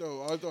that night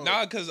though. I thought.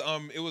 Nah, because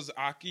it was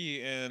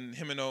Aki and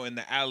Himeno in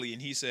the alley,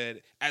 and he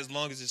said as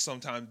long as it's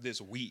sometime this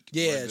week.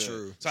 Yeah, we're good.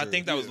 true, So I true.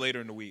 think that was Yeah. later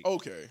in the week.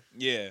 Okay.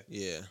 Yeah,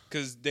 Yeah.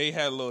 because they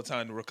had a little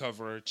time to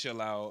recover,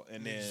 chill out,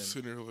 and then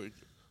Sitting there like,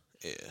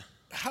 Yeah.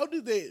 how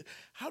did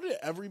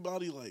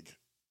everybody like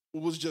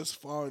was just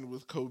fine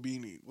with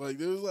Kobini? Like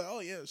they was like, oh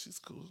yeah, she's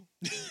cool.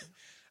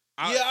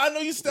 Yeah, I know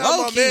you stabbed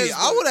Low my key, man.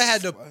 I would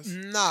have had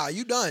to. Nah,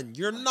 you done.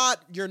 You're not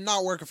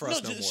working for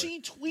us no more.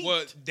 She tweaked.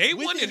 well, they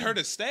within wanted her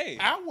to stay.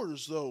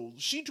 hours though.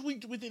 She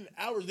tweaked within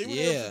hours. They were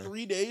Yeah. there for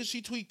 3 days.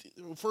 She tweaked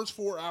the first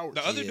 4 hours.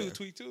 The other Yeah. dude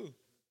tweaked too.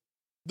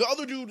 The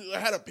other dude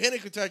had a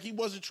panic attack. He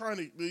wasn't trying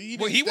to. He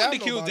Well, didn't he wanted stab to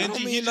kill nobody. Denji. I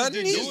he mean, just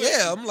nothing. didn't do it.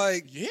 Yeah, I'm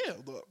like,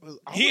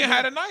 Yeah, He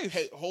had a knife.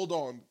 Hey, hold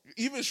on.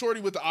 Even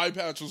Shorty with the eye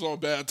patch was on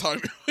bad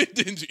timing with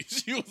Denji.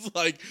 She was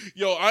like,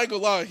 "Yo, I ain't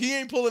gonna lie. He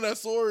ain't pulling that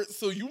sword,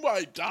 so you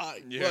might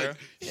die." Yeah. Like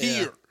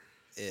here,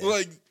 yeah.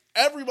 like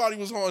everybody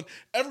was on.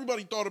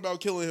 Everybody thought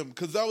about killing him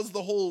because that was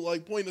the whole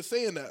like point of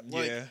saying that.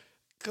 Like, Yeah.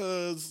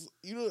 because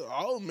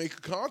I'll make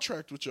a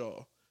contract with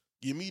y'all.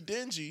 Give me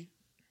Denji.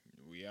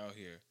 We out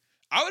here.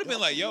 I would have been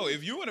like, yo,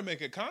 if you want to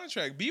make a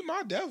contract, be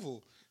my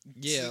devil.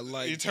 yeah,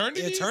 like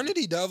Eternity?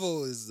 Eternity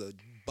Devil is a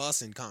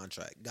busing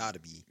contract. Gotta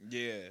be.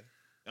 Yeah.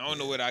 I don't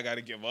know what I got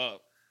to give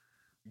up.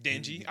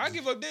 Denji. I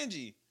give up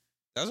Denji.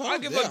 That's what I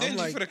I'm give yeah, up I'm Denji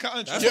like, for the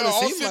contract. That's Yeah, what it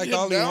I'll seemed send like him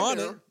all we down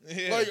wanted. there.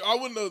 Yeah. Like I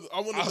wouldn't have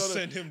I'll done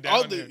send it. him down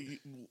I'll there.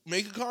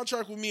 make a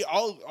contract with me.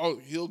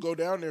 He'll go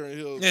down there and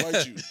he'll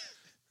fight you.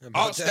 About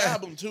I'll that.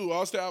 stab him too.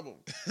 I'll stab him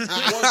one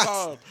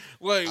time.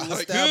 Like, I'll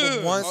like stab him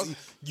yeah. once. I'll-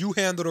 You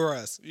handle the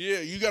rest.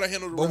 yeah, you gotta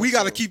handle the But rest, we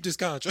got to though. keep this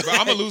contract. But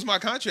I'm going to lose my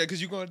contract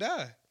because you're going to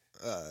die.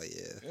 Yeah.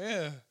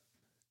 Yeah.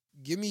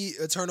 Give me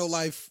eternal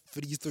life for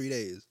these 3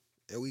 days,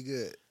 and we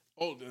good.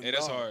 Oh, then Hey,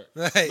 that's nah. hard.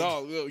 Hey,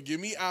 No, look, get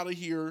me out of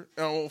here.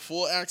 And I want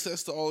full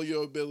access to all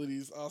your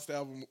abilities. I'll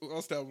stab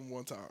him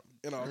one time,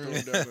 and I'll throw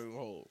him down in the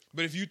hole.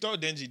 But if you throw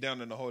Denji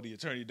down in the hole, the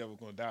Eternity Devil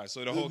going to die.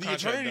 So the whole The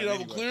contract attorney done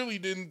level anyway. clearly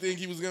didn't think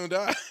he was gonna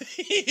die.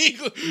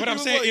 But I'm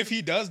saying if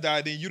he does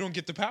die, then you don't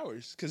get the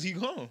powers because he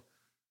gone.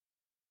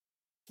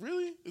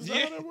 really is that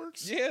Yeah. how that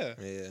works? Yeah.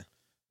 yeah.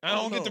 I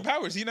don't get the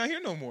powers. He not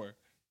here no more.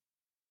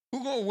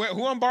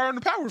 Who I'm borrowing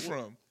the power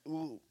from?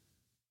 Well,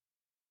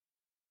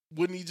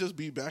 wouldn't he just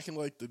be back in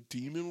like the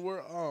demon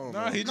world? I don't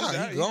Nah, know. he just Nah,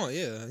 died. he gone.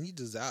 Yeah, he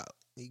just out.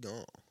 He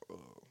gone.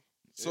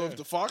 So Yeah. if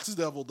the Fox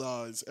Devil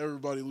dies,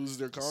 everybody loses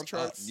their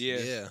contracts. Yeah.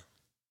 Yeah.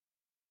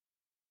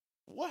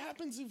 What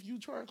happens if you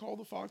try and call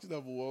the Fox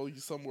Devil while you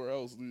somewhere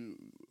else? Dude,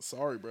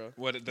 sorry, bro.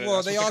 Well,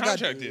 Well, they all got-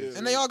 contract is.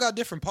 And they all got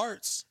different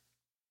parts.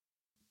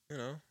 You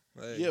know.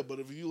 Like, Yeah, but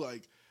if you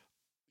like,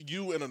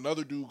 you and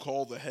another dude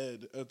call the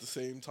head at the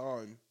same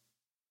time,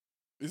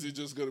 is it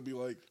just gonna be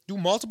like, Do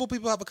multiple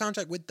people have a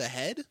contract with the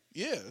head?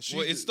 yeah?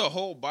 Well, it's the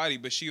whole body,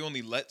 but she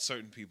only let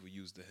certain people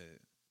use the head.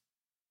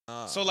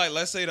 Ah, So, like,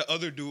 let's say the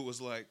other dude was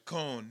like,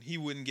 Cone, he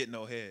wouldn't get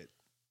no head.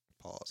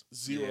 pause.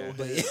 zero Yeah.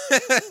 But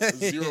head,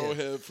 zero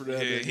head for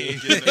that. Yeah,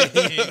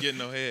 nigga. he ain't getting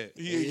no head.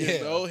 He ain't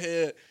getting no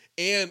head,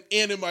 and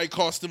it might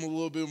cost him a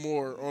little bit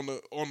more on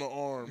the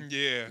arm.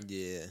 Yeah.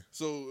 Yeah.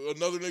 So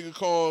another nigga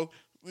called,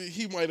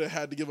 he might have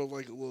had to give up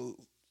like a little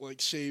like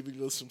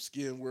shaving of some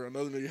skin, where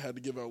another nigga had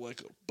to give out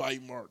like a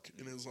bite mark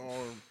in his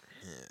arm,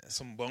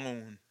 Some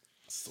bone.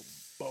 some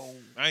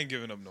bone. I ain't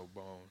giving up no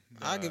bone.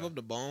 I give up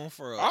the bone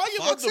for a I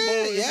give up the fox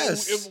head? bone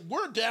Yes. if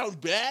we're down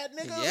bad,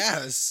 nigga.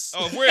 Yes.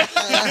 Oh, we're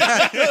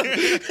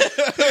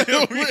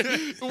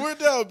we're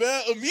down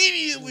bad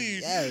immediately.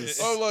 Yes.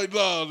 I'm like,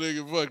 nah,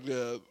 nigga, fuck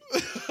that.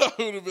 I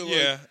would have been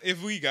yeah. like,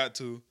 If we got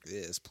to,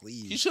 Yes,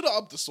 he please. should have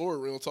upped the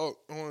sword. Real talk.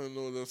 I want to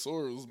know what that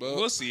sword was about.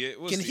 we'll see it.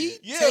 We'll Can see he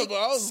it. Yeah, take but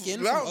I was-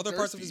 skin now from I'm other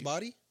parts of his thirsty.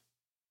 body?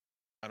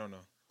 I don't know.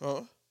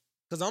 Huh?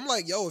 Because I'm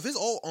like, yo, if his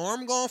old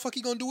arm gone, fuck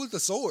he gonna do with the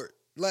sword?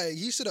 Like,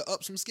 he should have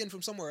upped some skin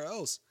from somewhere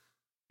else.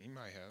 He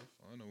might have.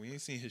 I don't know. We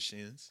ain't seen his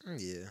shins.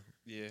 Yeah.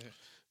 Yeah.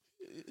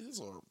 His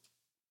arm.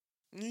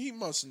 He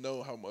must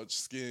know how much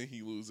skin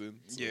he losing.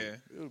 So Yeah.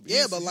 it'll be- Yeah,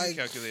 He's- but he's a like-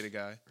 calculated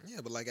guy. Yeah,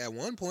 but like at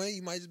one point,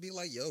 you might just be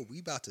like, yo, we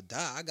about to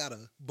die. I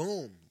gotta,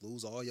 boom,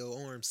 lose all your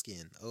arm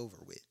skin. Over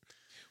with.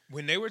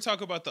 When they were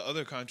talking about the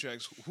other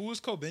contracts, who was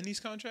Kobeni's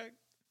contract?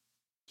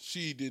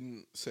 she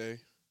didn't say.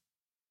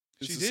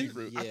 It's She a didn't?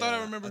 secret. I thought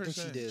I remember her think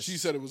saying. she did. She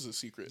said it was a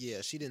secret.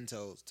 Yeah, she didn't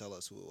tell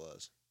us who it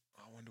was.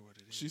 I wonder what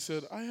it is. She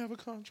said, I have a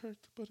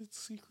contract, but it's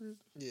secret,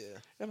 Yeah.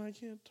 and I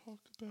can't talk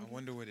about I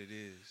wonder what it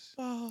is.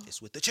 it.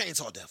 It's with the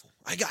chainsaw devil.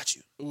 I got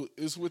you.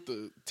 It's with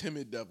the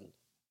timid devil.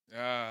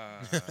 Ah.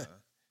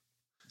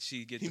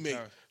 She get He the make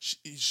power.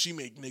 she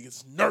make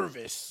niggas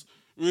nervous.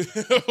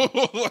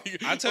 like,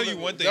 I tell you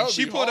one that thing. would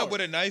She be pulled up hard.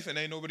 with a knife and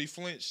ain't nobody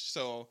flinched,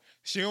 so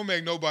she don't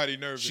make nobody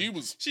nervous. She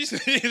was. She said,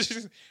 they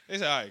said,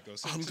 all right, go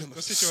sit, I'm go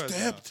gonna sit your ass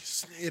stab down."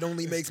 this. It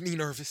only makes me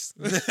nervous.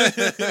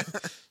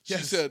 She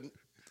said,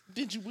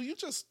 will you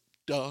just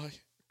die?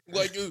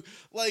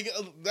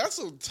 That's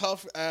a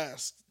tough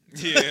ask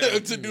Yeah.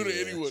 to do to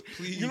Yeah, anyone.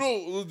 please. You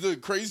know, the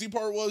crazy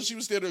part was she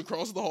was standing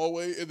across the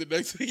hallway, and the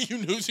next thing you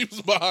knew, she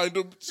was behind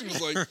him.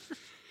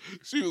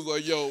 She was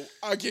like, yo,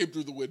 I came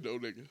through the window,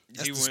 nigga.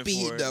 That's He the went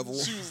speed for it. devil.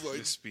 She was The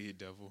like, speed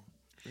devil.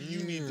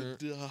 you need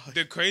to die.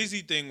 The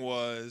crazy thing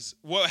was,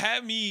 what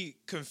had me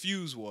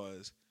confused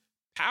was,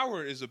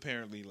 Power is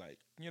apparently like,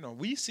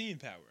 we seen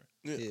Power.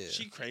 Yeah.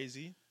 She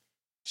crazy.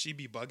 She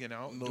be bugging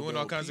out, Nobel doing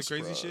all kinds of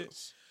Peace crazy shit.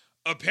 Prize.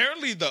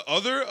 Apparently, the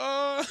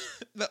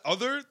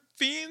other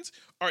fiends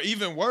are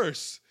even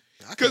worse.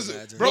 I can Because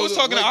imagine. bro was No,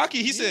 talking to like,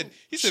 Aki. He said,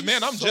 she's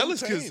man, I'm so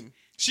jealous because tame.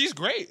 she's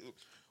great.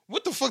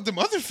 What the fuck them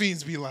other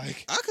fiends be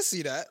like? I could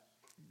see that.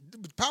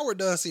 Power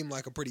does seem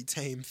like a pretty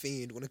tame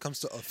fiend when it comes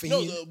to a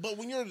fiend. No, but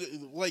when you're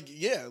like,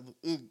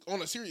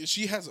 on a serious,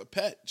 she has a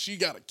pet. She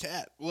got a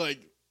cat. Like,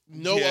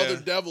 no Yeah. other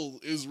devil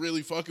is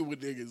really fucking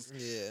with niggas.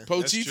 Yeah.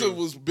 Pochita true.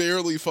 was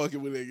barely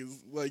fucking with niggas.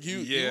 Like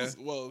he Yeah. was,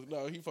 well,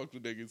 no, he fucked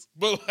with niggas,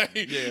 but like,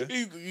 Yeah.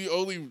 he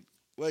only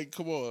like,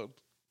 come on,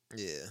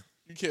 Yeah.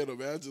 you can't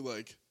imagine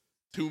like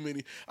too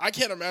many. I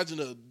can't imagine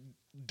a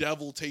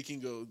devil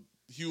taking a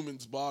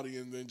human's body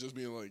and then just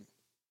being like,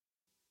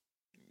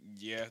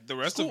 Yeah, the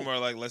rest Cool. of them are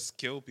like, let's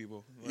kill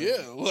people. Like,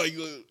 yeah, like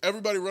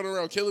everybody running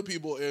around killing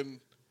people, and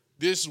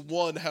this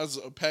one has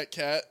a pet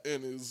cat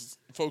and is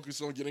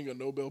focused on getting a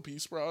Nobel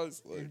Peace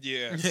Prize. Like,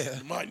 Yeah. Yeah.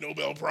 my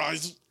Nobel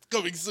Prize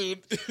coming soon.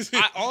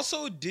 I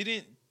also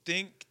didn't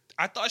think,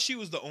 I thought she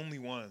was the only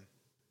one.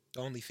 The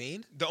only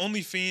fiend? The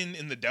only fiend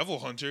in the Devil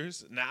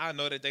Hunters. Now I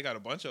know that they got a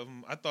bunch of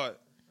them. I thought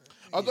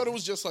it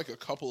was just like a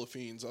couple of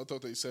fiends. I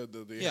thought they said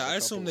that they. Yeah, had I a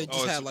assume couple they of-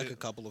 just Oh, had it's- like a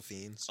couple of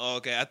fiends. Oh,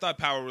 okay. I thought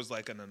Power was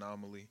like an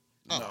anomaly.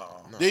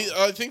 No.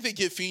 I think they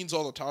get fiends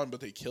all the time, but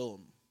they kill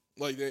them.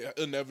 Like they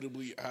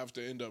inevitably have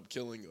to end up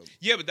killing them.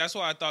 Yeah, but that's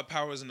why I thought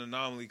Power was an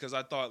anomaly, because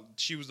I thought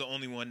she was the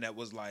only one that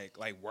was like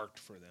worked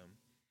for them.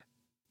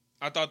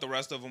 I thought the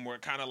rest of them were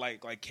kind of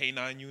like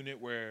K9 unit,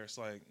 where it's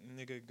like,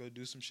 nigga, go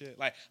do some shit.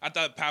 Like I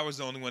thought Power was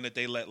the only one that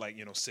they let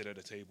sit at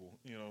a table.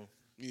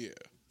 Yeah,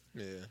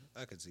 Yeah,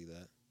 I could see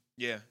that.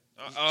 Yeah.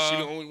 she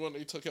the only one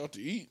they took out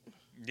to eat.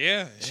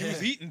 Yeah, she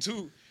was eating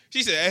too.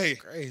 She said, "Hey,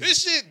 Crazy.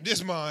 this shit,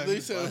 this mine." They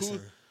said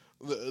Listen.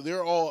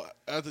 they're all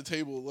at the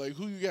table. Like,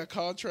 who you got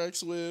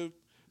contracts with?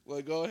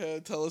 Like, go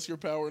ahead, tell us your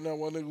power. And that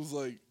one nigga was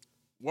like,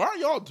 "Why are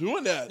y'all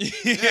doing that?" he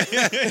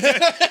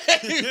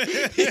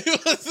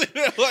was sitting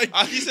there like,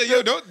 He said,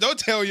 "Yo, don't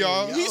tell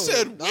y'all." He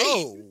said,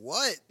 "No,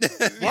 what?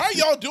 "Why are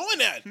y'all doing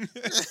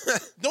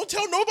that? Don't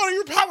tell nobody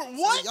your power."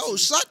 What? Yo,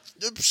 shut.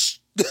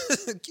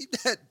 Keep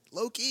that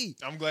low key."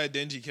 I'm glad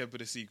Denji kept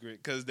it a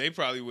secret, because they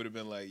probably would have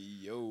been like,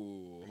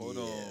 "Yo, hold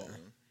Yeah. on,"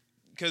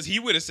 because he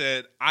would have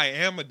said, "I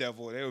am a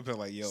devil." They would have been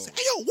like, "Yo, Say,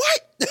 yo, what?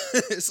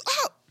 It's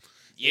up.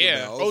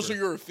 yeah." no. Oh, so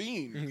you're a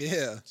fiend?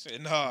 Yeah,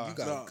 Said, "Nah, you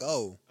gotta Nah.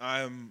 go.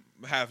 I'm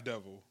half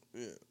devil."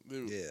 Yeah. They,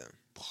 Yeah,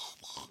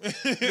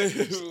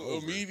 they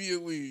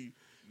immediately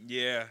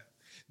Yeah.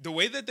 The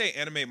way that they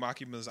animate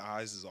Makima's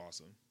eyes is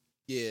awesome.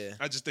 Yeah,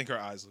 I just think her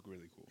eyes look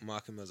really cool.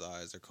 Makima's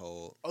eyes are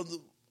cold.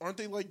 Aren't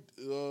they like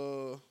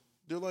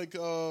they're like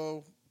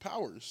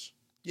Powers?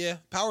 Yeah,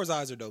 Power's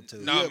eyes are dope too.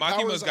 Nah, Yeah,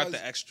 Makima's Power's got eyes-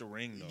 the extra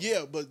ring though.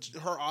 Yeah, but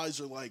her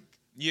eyes are like.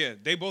 Yeah,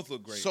 they both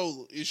look great.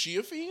 So is she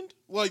a fiend?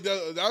 Like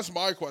that's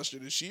my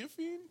question. Is she a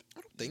fiend?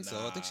 I don't think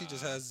so. I think she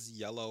just has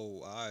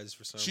yellow eyes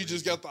for some She reason.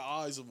 just got the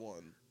eyes of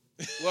one.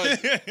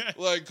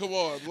 Like come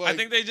on. Like, I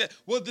think they just.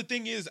 Well, the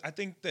thing is, I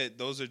think that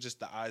those are just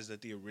the eyes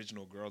that the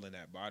original girl in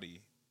that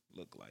body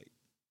look like.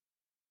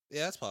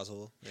 Yeah, that's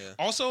possible. Yeah.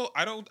 Also,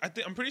 I'm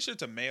pretty sure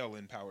it's a male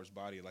in Power's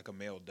body, like a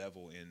male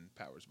devil in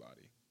Power's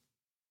body.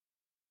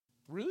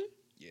 really?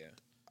 Yeah.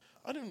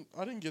 I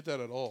didn't get that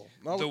at all.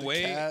 Not The with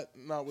way- the cat.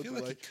 Not with feel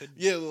the like like. it could-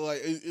 Yeah,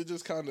 like it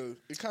just kind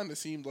of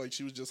seemed like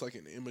she was just like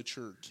an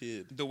immature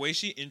kid. The way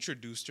she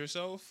introduced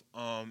herself,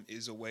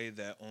 is a way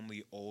that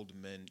only old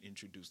men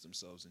introduce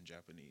themselves in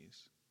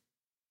Japanese.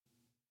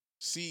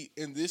 See,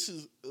 and this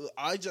is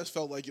I just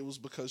felt like it was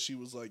because she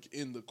was like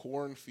in the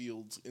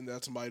cornfields, and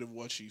that's might have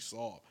what she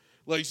saw.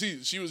 Like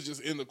she was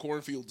just in the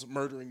cornfields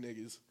murdering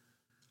niggas.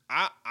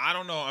 I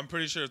don't know. I'm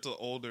pretty sure it's an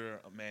older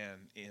man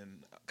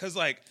because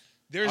like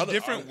there's I don't-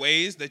 different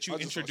ways that you I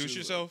just thought introduce she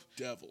was yourself.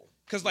 a devil.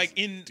 Because like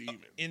She's a demon.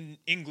 in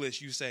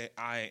English you say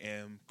I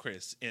am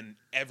Chris and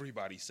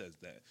everybody says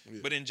that, Yeah.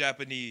 but in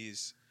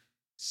Japanese,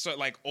 so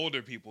like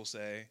older people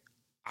say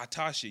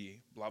Atashi,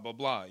 blah blah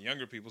blah.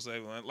 Younger people say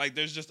like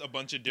there's just a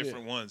bunch of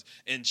different ones,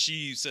 and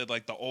she said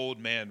like the old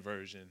man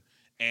version,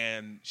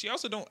 and she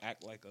also don't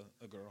act like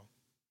a girl.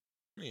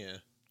 Yeah.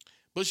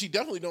 But she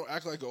definitely don't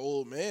act like an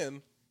old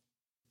man.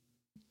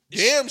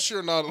 Damn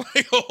sure not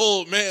like an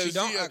old man. She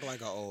don't act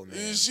like an old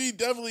man. She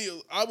definitely.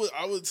 I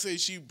would say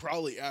she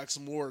probably acts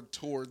more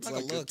towards Like a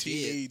like a little kid.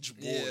 teenage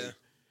boy. Yeah.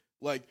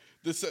 Like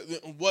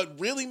what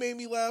really made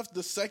me laugh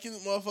the second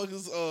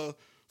motherfuckers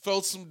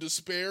felt some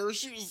despair.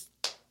 She was.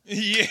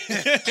 Yeah,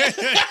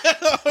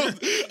 I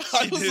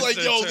was did like,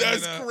 start yo, turning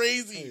that's up.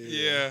 crazy.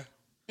 yeah.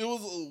 It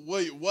was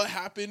wait, what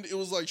happened? It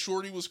was like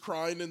Shorty was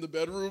crying in the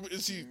bedroom,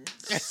 and she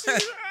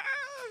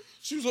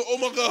was like, "Oh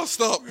my god,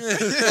 stop!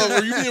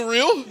 Were you being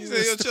real?" He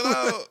said, "Yo, chill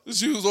out."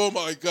 She was, "Oh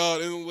my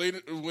god!" And then later,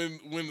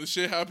 when the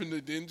shit happened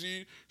to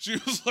Denji, she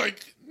was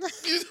like, in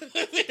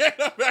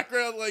the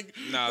background, like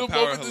Nah, the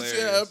Power moment the shit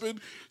hilarious.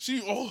 happened, she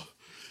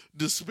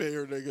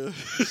despair, nigga.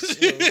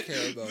 She don't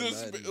care about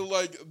nothing.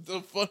 Like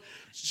the fun.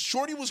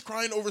 Shorty was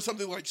crying over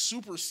something like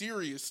super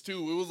serious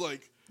too. It was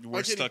like. We're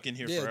I can't stuck in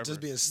here Yeah, forever.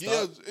 just being stuck.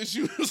 Yeah, and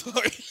she was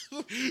like,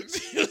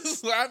 she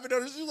was laughing at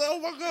her. She was like, "Oh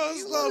my god,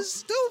 You stop!" was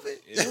stupid.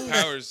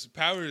 Yeah,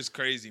 Power is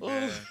crazy,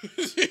 man.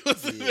 She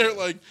was in there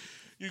like,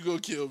 "You gonna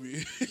kill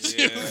me?"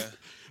 Yeah.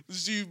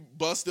 She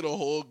busted a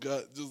whole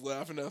gut just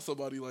laughing at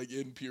somebody like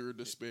in pure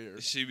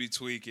despair. She be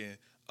tweaking.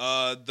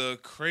 The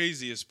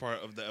craziest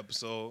part of the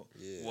episode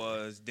Yeah.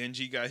 was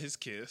Denji got his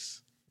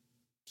kiss.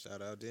 Shout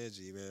out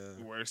Denji,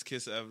 man. Worst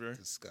kiss ever.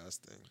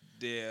 Disgusting.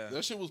 Yeah.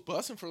 That shit was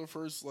busting for the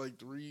first like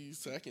 3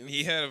 seconds.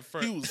 He had a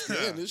first. He was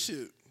damn this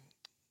shit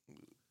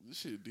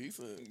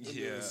decent.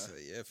 Yeah. So,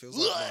 yeah, it feels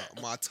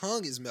like my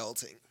tongue is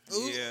melting.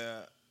 Ooh.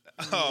 Yeah.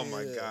 Oh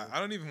my Yeah. god. I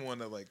don't even want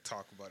to like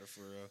talk about it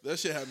for real. That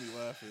shit had me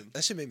laughing.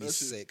 That shit made me That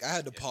shit- sick. I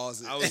had to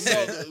pause it. I was No,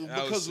 sick.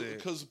 I was sick.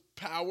 because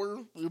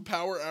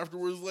power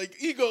afterwards like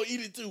he gonna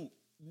eat it too.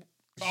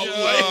 I was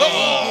Yo. like,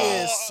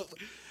 Yes.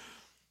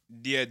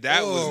 Yeah,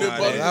 that Oh, was And then not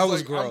Buddy it. that was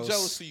like, gross. I'm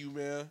jealous of you,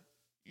 man.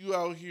 You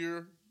out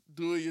here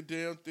doing your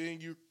damn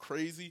thing. You're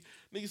crazy.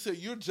 Nigga said,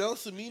 "You're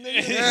jealous of me,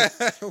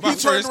 nigga." My He turned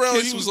first around.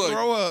 kiss He was was like,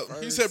 throw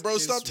up. he said, "Bro,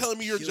 First stop kiss telling was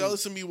me you're cute.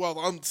 jealous of me while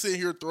I'm sitting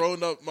here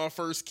throwing up my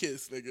first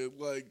kiss, nigga.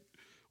 Like,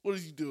 what are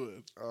you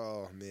doing?"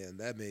 Oh man,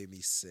 that made me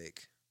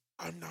sick.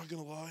 I'm not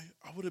gonna lie.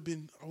 I would have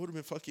been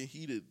fucking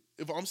heated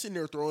if I'm sitting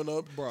there throwing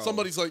up. Bro.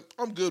 Somebody's like,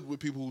 "I'm good with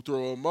people who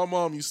throw up. My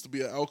mom used to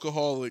be an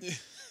alcoholic.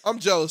 I'm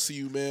jealous of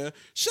you, man.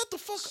 Shut the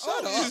fuck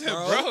Shut up, up, bro.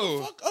 Shut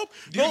the fuck up.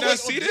 Do you not like,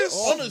 see on, this?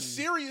 On a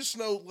serious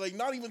note, like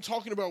not even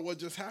talking about what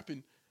just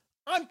happened.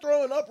 I'm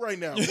throwing up right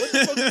now. What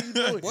the fuck are you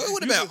doing? Boy, it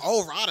would You have been just-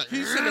 all right.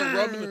 He's sitting there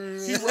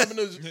rubbing. He rubbing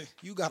his.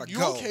 You gotta You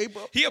go. okay,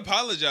 bro? He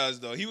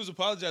apologized though. He was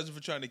apologizing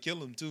for trying to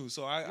kill him too.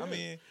 So I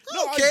mean, I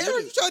No, don't I care. get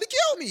it. You tried to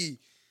kill me.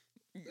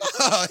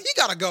 Nah, he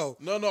gotta go.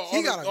 No. He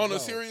On, gotta on go. a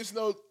serious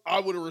note, I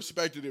would have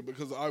respected it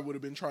because I would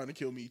have been trying to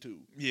kill me too.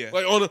 yeah.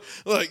 Like on a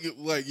like yeah,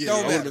 Don't I would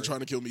have matter. been trying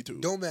to kill me too.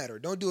 Don't matter.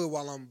 Don't do it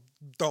while I'm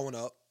throwing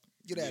up.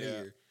 Get out of Yeah.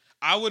 here.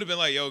 I would have been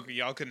like, yo,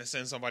 y'all couldn't have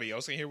sent somebody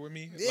else in here with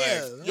me.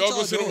 Yeah, Like, what Y'all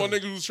go sit on doing? one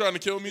nigga who's trying to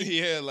kill me.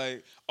 yeah,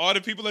 like all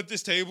the people at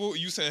this table,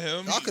 you sent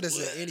him. Y'all could have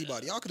said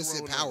anybody. Y'all could have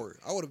said Throwing Power.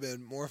 I would have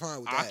been more fine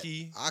with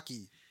Aki. that.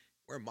 Aki.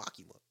 Where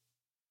Makima?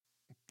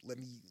 Let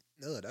me.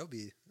 No, that would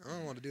be. I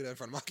don't want to do that in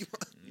front of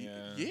Makima.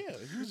 Yeah. Yeah,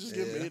 he was just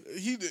Yeah. getting made.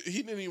 He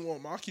didn't even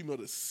want Makima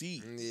to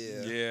see.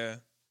 Yeah. Yeah.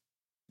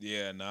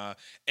 Yeah, nah.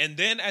 And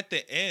then at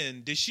the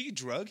end, did she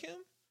drug him?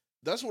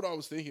 That's what I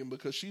was thinking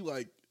because she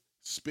like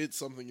spit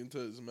something into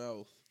his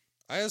mouth.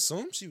 I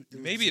assume she.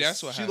 Maybe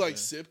that's what She happened. like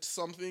sipped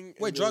something.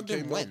 Wait, and then drugged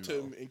him came when, up to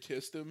him though? and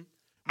kissed him.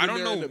 I Then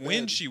don't they're in know the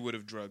when bed. she would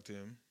have drugged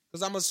him.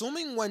 Because I'm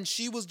assuming when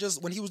he was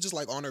just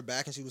like on her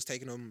back and she was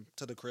taking him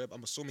to the crib,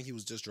 I'm assuming he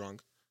was just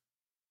drunk.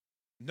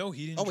 No,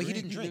 he didn't. Oh wait, drink.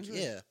 he didn't drink. He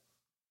didn't drink. Yeah,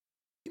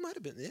 he might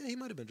have been. Yeah, he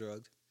might have been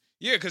drugged.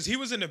 Yeah, because he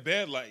was in the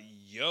bed like,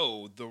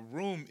 yo, the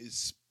room is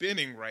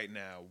spinning right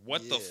now.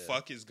 What the Yeah.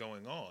 fuck is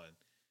going on?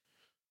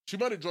 She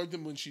might have drugged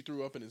him when she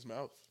threw up in his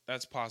mouth.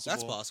 That's possible.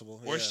 That's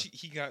possible. Or yeah.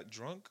 he got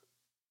drunk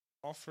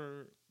off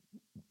her.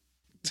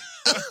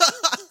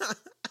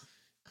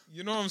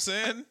 You know what I'm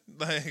saying?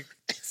 Like,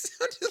 It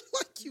sounded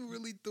like you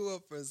really threw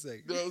up for a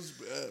second. That was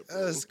bad,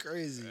 bro. That's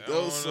crazy. Yeah.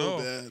 That was so don't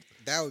know. bad.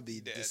 That would be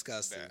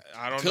disgusting.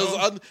 I don't Because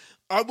know.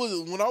 I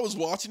was when I was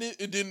watching it,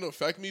 it didn't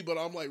affect me, but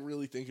I'm like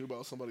really thinking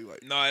about somebody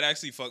like. No, it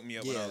actually fucked me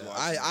up when I Yeah, was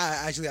watching. I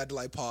actually had to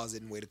like pause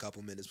it and wait a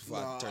couple minutes before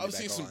I Nah, turned I've it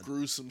back seen some on.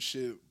 gruesome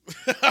shit.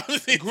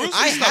 I've seen Gruesome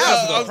I stuff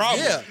have, is the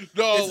problem. yeah.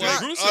 No, It's like not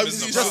gruesome I've is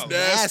the seen problem. some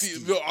nasty.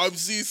 Nasty. No, I've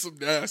seen some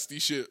nasty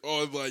shit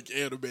on like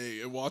anime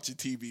and watching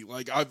TV.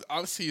 Like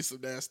I've seen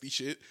some nasty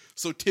shit.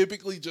 So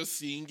typically, just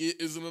seeing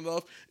it isn't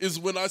enough. Is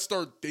when I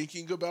start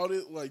thinking about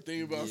it, like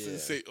thinking about it, and Yeah.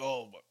 say,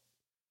 oh my.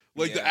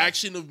 Like the Yeah.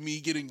 action of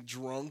me getting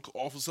drunk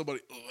off of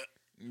somebody.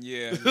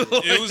 Yeah, Like,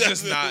 it was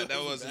just that not. That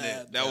was wasn't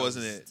bad. it. That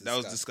wasn't was it. That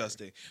was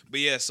disgusting.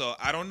 But yeah, so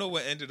I don't know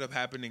what ended up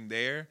happening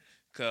there,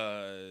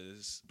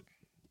 cause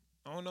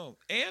I don't know.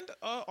 And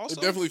also,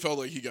 It definitely felt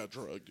like he got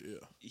drugged. Yeah,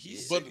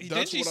 he's But he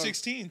that's did she's what I-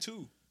 16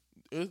 too.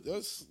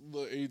 That's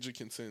the age of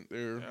consent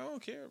there. I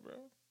don't care, bro.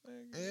 Like,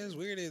 Yeah, it's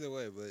weird either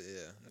way, but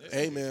yeah.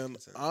 Hey man,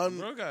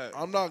 bro got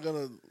I'm not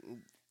gonna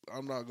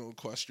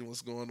question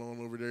what's going on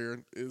over there.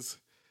 Is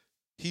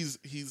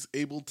he's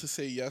able to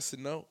say yes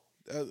and no?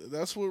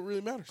 That's what really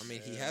matters. I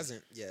mean, he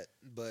hasn't yet,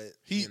 but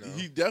he you know.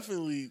 he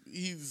definitely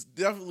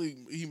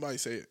he might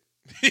say it.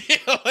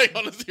 Like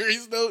on a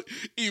serious note,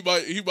 he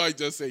might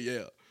just say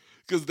yeah.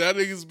 Cause that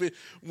nigga's been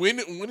when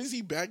is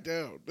he back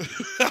down?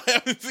 I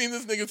haven't seen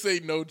this nigga say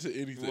no to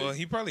anything. well,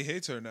 he probably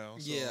hates her now.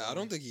 So Yeah, I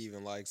don't think he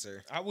even likes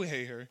her. I would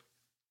hate her.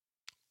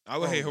 I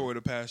would hate her with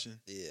a passion.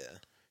 Yeah.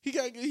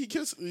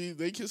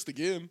 They kissed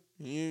again.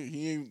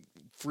 He ain't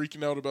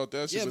freaking out about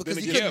that shit. Yeah, but because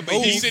then he again, couldn't But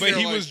move. he, he's sitting but there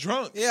he like- was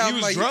drunk. Yeah, he I'm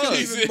was like, drunk.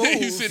 he's sitting- he's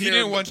He sitting there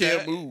didn't and want can't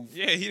that. move.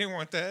 Yeah, he didn't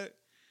want that.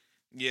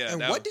 Yeah,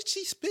 And that what did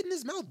she spit in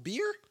his mouth?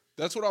 Beer?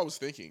 That's what I was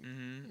thinking.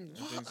 Mm-hmm.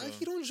 I What? think so.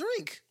 He don't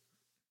drink.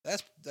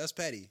 That's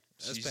petty.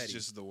 That's She's petty.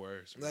 just the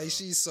worst. Bro. Like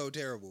she's so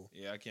terrible.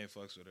 Yeah, I can't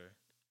fucks with her.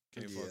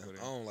 Can't Yeah, fuck with I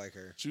her. don't like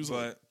her. She was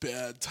But- on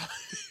bad time.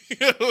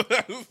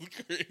 That was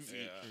crazy.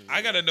 Yeah.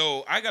 I gotta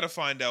know. I gotta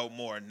find out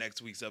more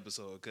next week's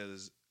episode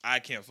because I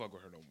can't fuck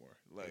with her no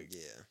more. Like,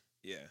 Yeah.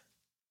 yeah.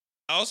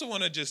 I also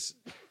want to just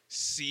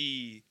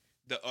see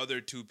the other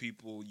two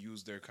people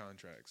use their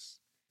contracts.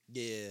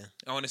 Yeah.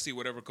 I want to see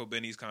whatever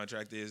Kobeni's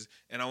contract is,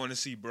 and I want to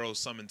see Bro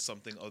summon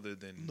something other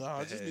than. Nah,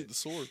 I the just head. need the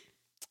sword.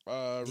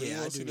 I really Yeah, I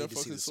want to do see need that to see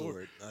fucking the sword.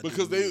 sword. I do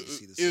Because need to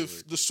see the if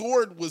sword. the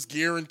sword was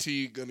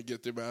guaranteed gonna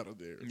get them out of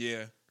there,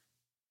 Yeah,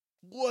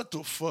 what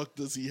the fuck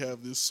does he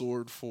have this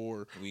sword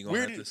for? we gonna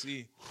Where have did- to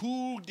see.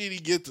 Who did he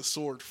get the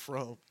sword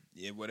from?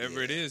 Yeah,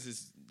 whatever it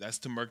is that's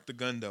to murk the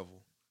Gun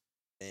Devil.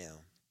 Damn.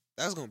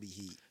 That's gonna be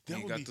heat. That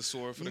He would got be- the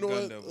sword for You the know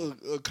Gun what?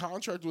 Devil. A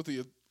contract with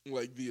the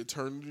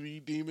Eternity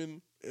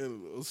Demon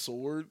and a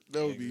sword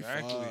that would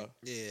Exactly. be fire.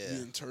 Yeah.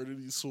 The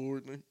Eternity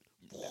Sword.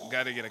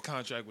 Got to get a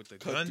contract with the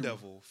Cut Gun through.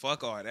 Devil.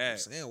 Fuck all that.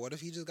 Saying, what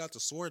if he just got the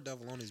sword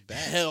devil on his back?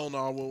 Hell no,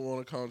 I wouldn't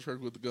want a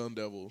contract with the Gun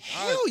Devil.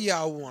 Hell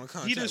yeah, I would want a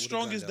contract. He the with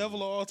strongest gun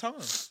devil of all time.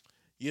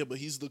 Yeah, but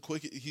he's the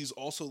quickest. He's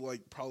also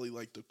like probably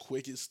like the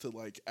quickest to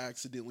like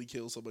accidentally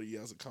kill somebody he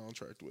has a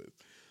contract with.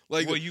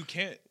 Like, Well, you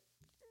can't.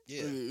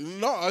 Yeah.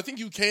 no, I think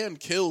you can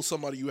kill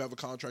somebody you have a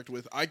contract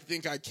with. I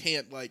think I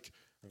can't like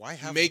Why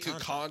have make a a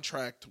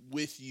contract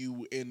with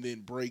you and then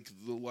break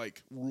the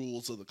like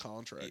rules of the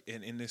contract.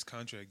 And in this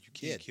contract, you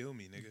can't Yeah, kill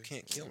me, nigga. You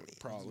can't kill me.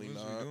 Probably What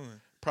is we not.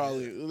 doing?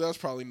 Probably that's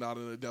probably not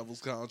in a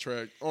devil's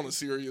contract. On a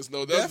serious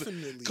note, that's,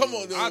 Definitely. come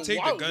on, is. I'll take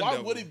why, the Gun why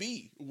Devil. would it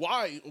be?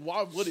 Why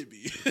would it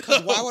be?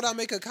 'Cause why would I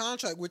make a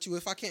contract with you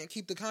if I can't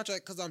keep the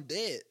contract because I'm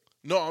dead?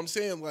 No, I'm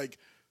saying like,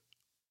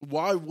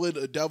 why would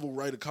a devil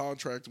write a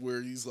contract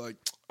where he's like,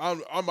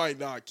 I might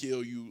not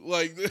kill you,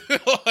 like,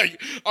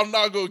 like I'm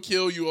not gonna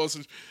kill you.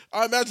 Also,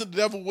 I imagine the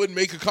devil wouldn't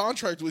make a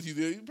contract with you.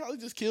 He'd probably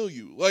just kill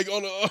you. Like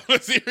on a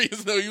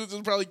serious note, he would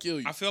just probably kill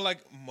you. I feel like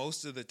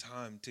most of the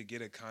time to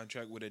get a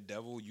contract with a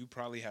devil, you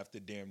probably have to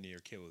damn near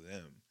kill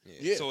them.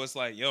 Yeah. So it's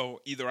like,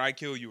 yo, either I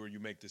kill you or you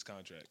make this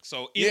contract.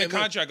 So Yeah, in the no.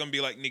 contract, gonna be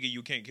like, nigga,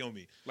 you can't kill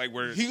me. Like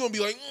we're He gonna be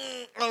like,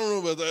 I don't know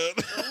about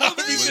that. I'll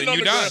be then sitting on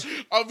you the die.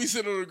 ground. I'll be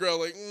sitting on the ground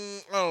like,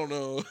 I don't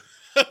know.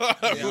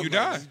 Yeah, You I'm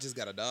die. You just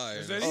gotta die.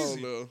 It's that I don't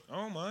easy. know. I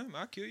don't mind.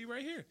 I'll kill you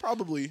right here.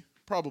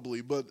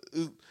 Probably, but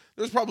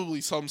there's probably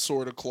some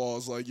sort of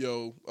clause like,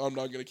 yo, I'm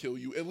not gonna kill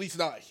you. At least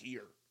not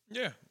here.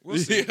 Yeah, we'll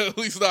see. Yeah, at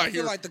least not I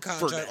here. feel like the for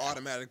contract now.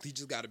 automatically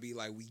just got to be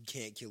like we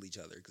can't kill each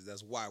other because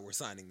that's why we're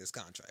signing this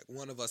contract.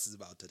 One of us is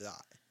about to die.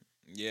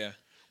 Yeah.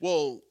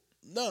 Well,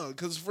 no,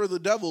 because for the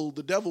devil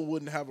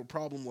wouldn't have a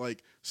problem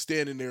like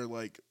standing there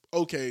like,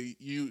 okay,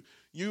 you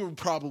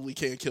probably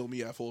can't kill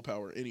me at full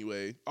power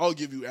anyway. I'll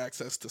give you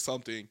access to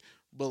something,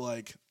 but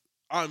like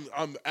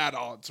I'm at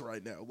odds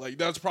right now. Like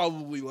that's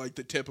probably like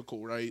the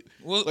typical, right?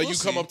 Well, Like we'll you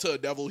come see. up to a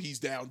devil, he's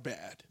down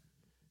bad.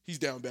 He's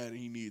down bad and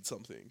he needs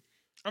something.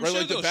 I'm right? sure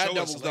Like the they'll bad show us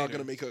devil's not later.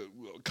 gonna make a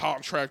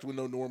contract with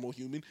no normal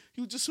human.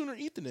 He would just sooner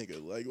eat the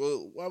nigga. Like,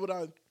 well, why would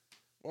I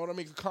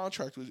make a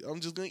contract with you? I'm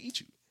just gonna eat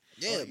you.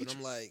 Yeah, I'll but eat I'm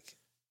you. like,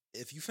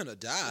 if you finna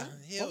die,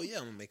 hell yeah,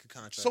 I'm gonna make a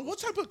contract. So with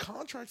what you. type of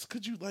contracts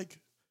could you like?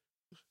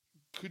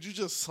 Could you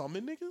just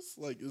summon niggas?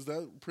 Like, is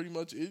that pretty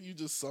much it? You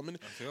just summon?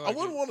 feel I like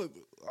wouldn't want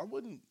to. I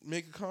wouldn't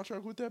make a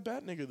contract with that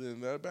bat nigga. Then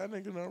that bat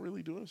nigga not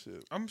really doing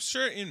shit. I'm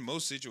sure in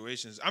most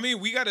situations. I mean,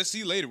 we got to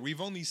see later. We've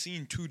only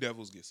seen 2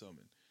 devils get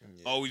summoned.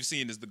 Yeah. All we've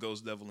seen is the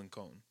ghost devil and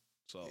Cone.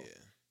 So Yeah.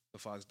 the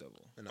fox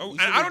devil. And Oh, we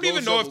and said I the don't even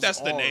ghost know if devil's that's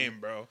the arm. name,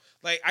 bro.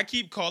 Like I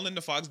keep calling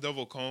the fox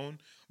devil Cone,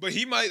 but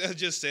he might have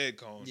just said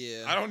Cone.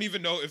 Yeah. I don't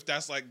even know if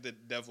that's like the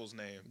devil's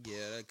name.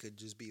 Yeah, that could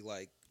just be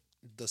like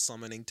the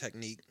summoning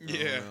technique.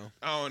 Yeah,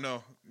 I don't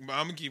know. But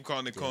I'm gonna keep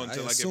calling it Cone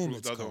until I get assume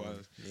proved it's otherwise.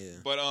 Cone. Yeah.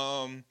 But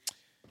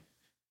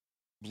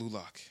Blue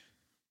Lock.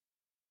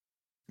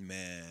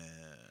 Man,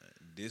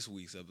 this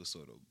week's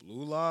episode of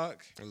Blue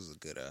Lock. It was a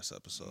good ass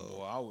episode.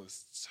 Boy, I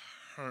was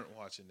turned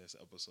watching this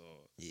episode.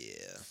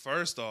 Yeah.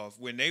 First off,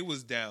 when they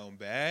was down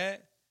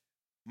bad,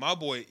 my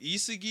boy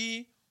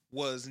Isagi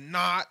was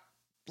not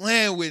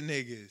playing with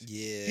niggas.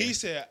 Yeah. He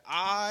said,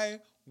 I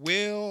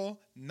will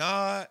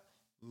not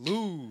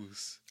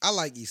lose. I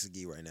like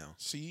Isagi right now.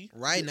 See,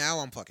 Right now,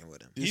 I'm fucking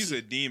with him. He's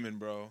a demon,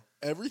 bro.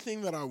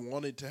 everything that I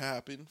wanted to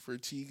happen for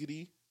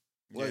Tigity,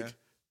 like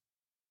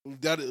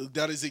Yeah.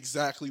 that is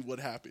exactly what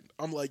happened.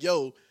 I'm like,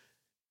 yo,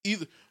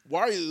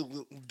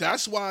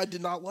 that's why I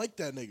did not like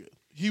that nigga.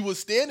 He was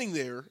standing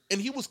there and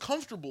he was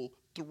comfortable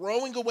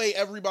throwing away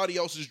everybody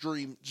else's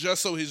dream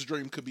just so his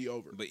dream could be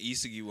over. But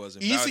Isagi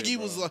wasn't about it, Isagi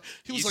bro. was like,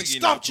 Isagi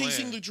stop not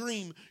chasing playing. the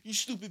dream, you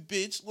stupid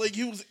bitch. Like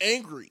he was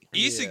angry.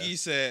 Isagi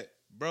said,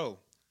 bro,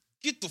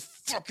 get the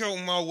fuck out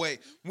of my way.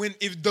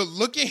 If the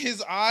look in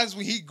his eyes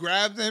when he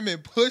grabbed him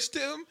and pushed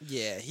him,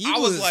 Yeah, I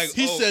was like,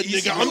 He oh, said,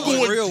 Isagi nigga, I'm was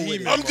going real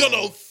with it, I'm bro.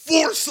 gonna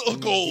force a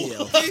goal. Yeah,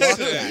 fuck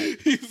that.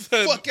 He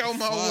said, fuck out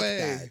my fuck way.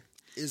 that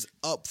is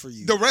up for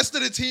you. The rest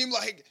of the team,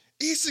 like,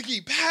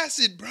 Isagi, pass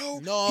it, bro.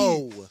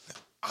 no.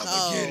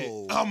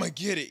 I'ma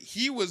get it.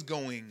 He was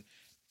going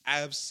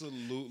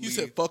absolutely. He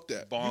said, "Fuck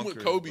that." He went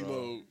bonkers, Kobe bro.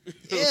 mode.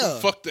 Yeah.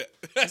 Fuck that.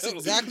 That's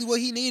exactly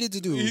what he needed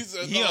to do. He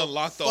said, He "No,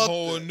 unlocked a fuck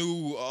whole that."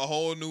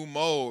 new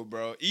mode,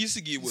 bro.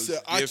 Isagi He was said,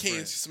 different. "I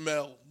can't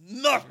smell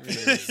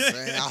nothing.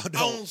 Man, I I don't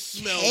don't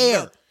smell care.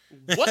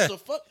 nothing." What the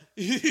fuck?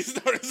 He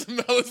started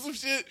smelling some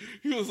shit.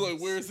 He was like,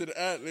 "Where's it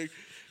at?" Nigga?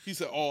 He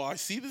said, "Oh, I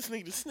see this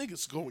nigga. This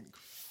nigga's going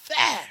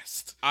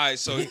fast." All right,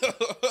 so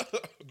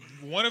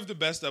one of the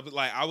best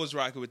like I was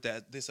rocking with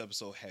this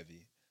episode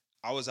heavy.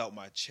 I was out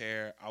my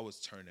chair. I was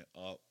turning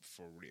up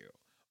for real.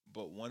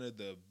 But one of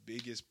the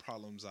biggest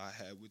problems I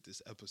had with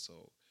this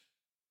episode,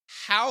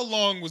 how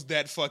long was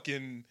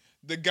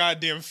the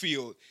goddamn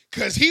field?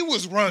 Because he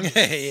was running.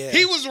 Yeah.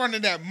 He was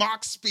running at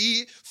mock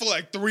speed for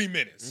like 3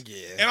 minutes.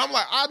 Yeah. And I'm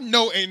like, I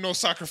know ain't no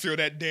soccer field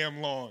that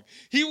damn long.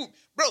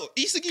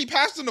 Isagi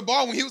passed him the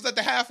ball when he was at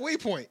the halfway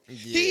point.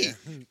 He Yeah.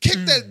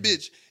 kicked that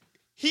bitch.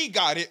 He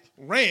got it,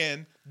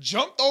 ran,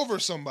 jumped over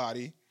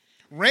somebody,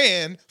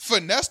 ran,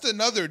 finessed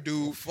another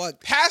dude,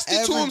 passed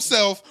it to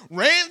himself,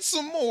 ran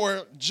some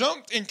more,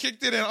 jumped and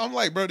kicked it in. I'm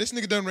like, bro, this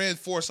nigga done ran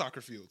 4 soccer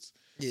fields.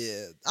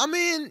 Yeah. I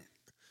mean,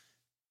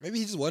 maybe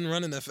he just wasn't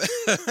running that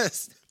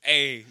fast.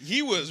 Hey,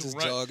 he was Just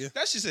running. jogging.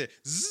 That shit said,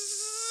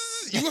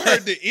 zzz. You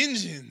heard the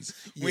engines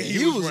when Yeah,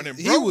 he was running.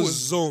 He Bro was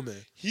zooming.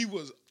 he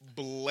was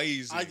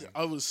blazing.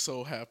 I was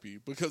so happy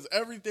because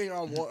everything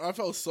I want, I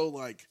felt so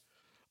like,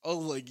 I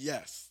was like,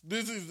 yes,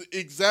 this is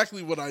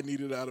exactly what I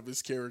needed out of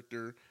his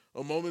character.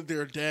 A moment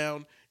they're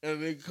down,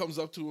 and a nigga comes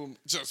up to him,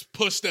 just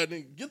push that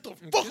nigga. Get the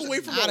fuck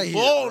away from outta the here,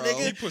 ball, bro.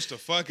 nigga. he pushed the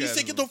fuck He out said,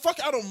 of "Get him. the fuck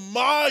out of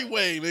my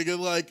way, nigga!"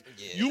 Like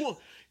Yeah. you,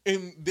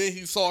 and then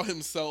he saw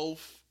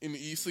himself in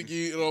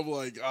Isagi, and I'm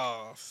like,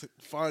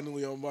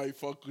 finally, I might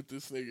fuck with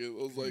this nigga.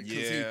 I was like, 'cause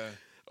Yeah.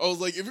 I was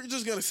like, if you're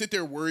just gonna sit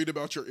there worried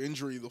about your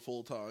injury the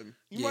full time,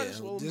 you might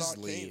as well just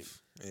not leave.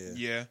 Yeah.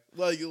 Yeah.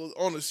 Like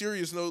on a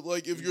serious note,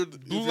 like if you're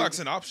Blue Lock's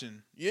an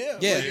option. yeah,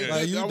 Yeah, like, Yeah.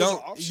 like that was an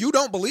option. you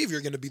don't believe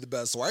you're gonna be the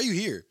best. So why are you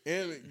here?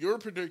 And your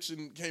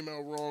prediction came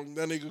out wrong.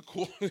 That nigga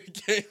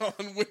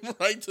Kaon went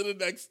right to the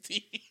next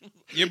team.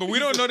 Yeah, but we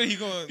don't know that he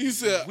going. He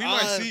said, we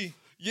might see.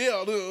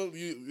 Yeah, no,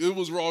 it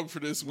was wrong for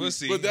this week. We'll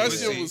see. But that We'll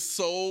shit see. was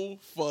so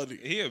funny.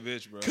 He a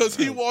bitch, bro. Because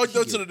he walked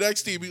up he to the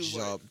next team. He was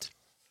like, Jumped.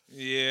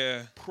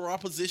 Yeah.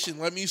 proposition,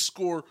 let me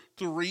score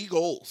 3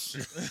 goals.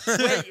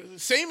 Right?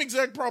 Same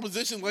exact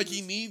proposition, like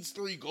he needs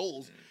 3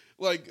 goals.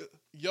 Like,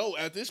 yo,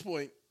 at this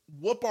point,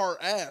 whoop our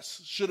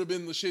ass should have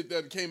been the shit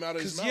that came out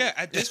of his Because mouth. yeah,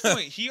 at this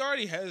point, he's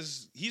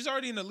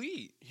already in the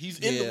lead. He's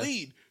in the Yeah.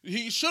 lead.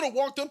 He should have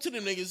walked up to the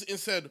niggas and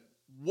said,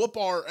 whoop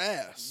our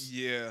ass.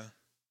 Yeah.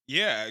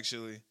 Yeah,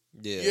 actually.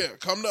 Yeah,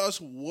 come to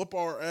us, whoop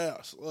our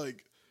ass.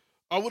 Like,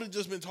 I would have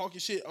just been talking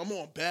shit. I'm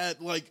on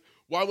bad. Like,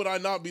 why would I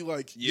not be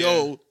like, Yeah.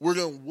 yo, we're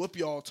going to whoop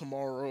y'all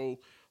tomorrow.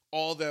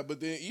 all that, but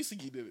then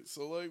Isagi did it.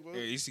 So like, what?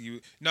 Yeah,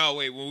 Isagi. No,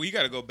 wait. Well, we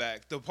got to go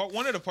back.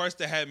 One of the parts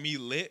that had me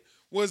lit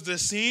was the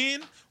scene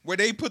where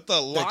they put the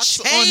locks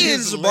the on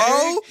his chains,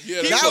 leg.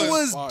 Yeah, He that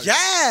was fire. gas.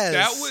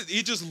 That was.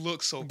 He just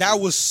looked so. That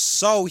cool. was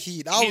so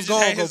heat. I He was just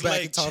gonna had go his back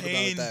leg and talk about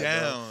chained that.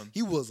 Bro. down.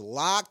 He was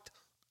locked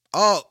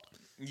up.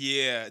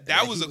 Yeah, that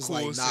And was he a cool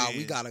like, nah, scene.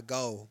 we gotta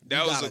go.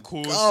 That We was a gotta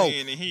cool go.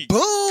 scene, and he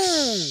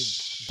Boom!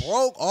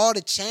 Broke all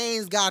the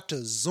chains. Got to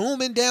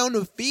zooming down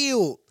the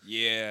field.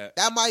 Yeah,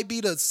 That might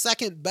be the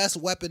second best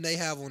weapon they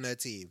have on that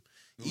team.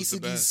 Who's the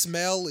Isagi's best?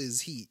 smell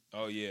is heat.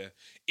 oh yeah.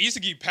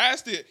 Isagi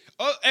passed it.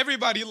 Oh,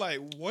 everybody like,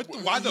 what?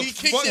 Why the He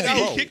kicked fuck it did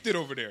he out. kicked it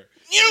over there?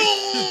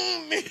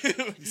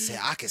 He said,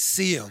 "I can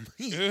see him."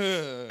 Ugh.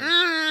 said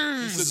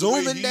the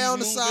way Zooming he's down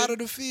the moving- side of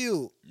the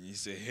field. He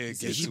said, "Here,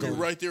 said get he to He it." gonna-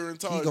 right there in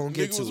time. gonna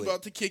get Nigga to was it.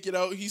 about to kick it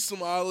out. He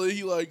smiling.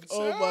 He like,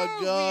 oh my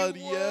we god,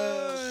 won.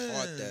 yes.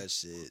 Fuck that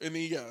shit. And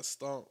then he got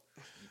stomped.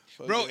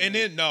 Bro, Fucking- and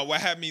then no, what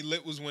had me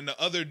lit was when the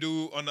other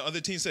dude on the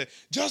other team said,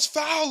 "Just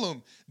foul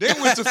him." They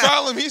went to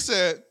foul him. He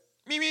said,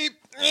 "Me, me,"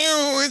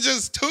 and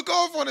just took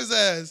off on his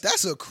ass.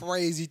 That's a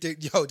crazy thing.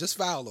 Yo, just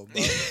foul him,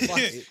 bro. Fuck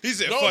it. He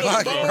said, No,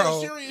 "Fuck no, it, no, bro." on bro.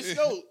 a serious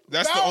note.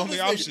 That's the foul only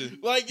this nigga. option.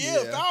 Like,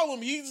 Yeah. foul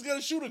him. He's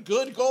gonna shoot a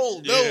good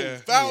goal. Yeah. No,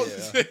 foul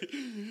Yeah.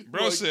 him.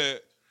 Bro Like,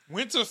 said,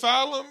 "Went to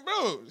foul him,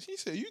 bro." He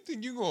said, "You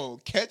think you gonna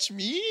catch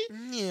me?"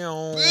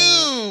 Meow.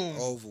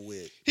 Boom. Over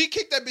with. He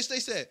kicked that bitch. They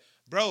said,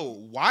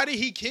 "Bro, why did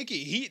he kick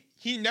it?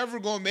 He never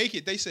gonna make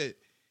it." They said,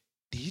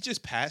 "Did he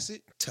just pass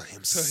it To to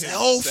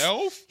himself.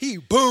 himself?" He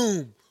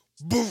boom.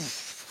 Boom.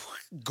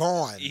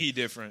 Gone. He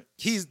different.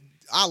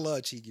 I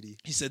love Chigiri.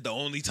 He said, "The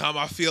only time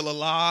I feel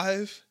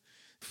alive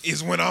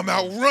is when I'm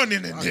out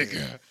running a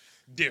nigga."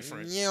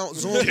 Different. Yeah,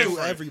 zoom through Different.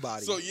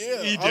 everybody. So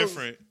yeah, He I was-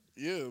 different.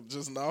 Yeah,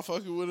 just not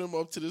fucking with him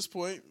up to this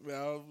point.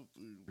 Now,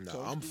 No,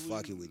 I'm comfortably,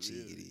 fucking with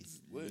yeah, Chigiri. it's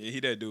lit. Yeah, he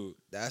that dude.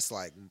 That's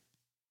like,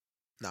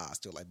 nah, I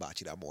still like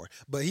Bachida more.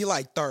 But he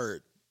like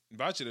third.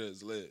 Bachida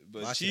is lit,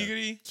 but Bachida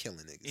Chigiri, killing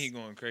niggas. he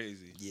going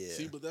crazy. Yeah.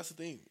 See, but that's the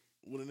thing.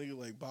 With a nigga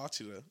like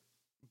Bachida,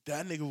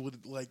 that nigga would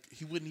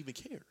he wouldn't even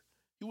care.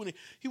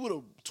 He would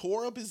have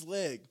tore up his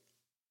leg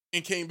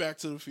and came back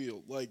to the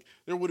field. Like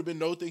there would have been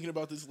no thinking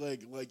about this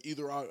leg. Like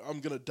either I'm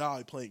gonna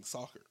die playing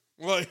soccer.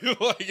 Like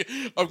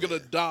I'm gonna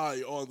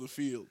die on the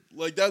field.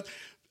 Like that.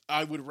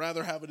 I would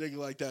rather have a nigga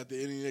like that than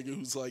any nigga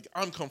who's like,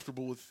 I'm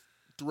comfortable with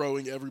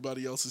throwing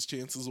everybody else's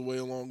chances away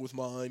along with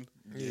mine.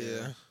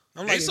 Yeah.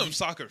 I'm They like, some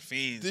soccer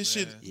fiends. This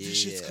man. shit, this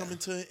shit's Yeah. coming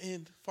to an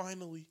end.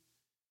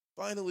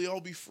 Finally, I'll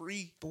be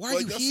free. but why are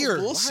Like, you that's some here?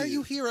 Why are bullshit.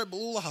 you here at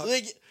Blue Lock?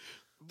 Like,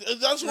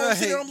 that's what I'm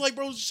sitting there. Like- I'm like,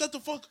 bro, shut the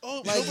fuck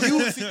up. Like, Nobody you-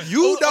 wants to-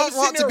 you I'm don't sitting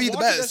want to there be the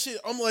watching best. That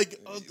shit. I'm like,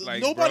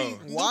 Like, nobody, bro.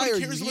 nobody Why are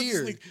cares you about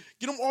here? this nigga.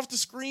 Get him off the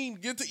screen.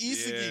 Get to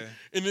Isagi. Yeah.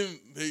 And then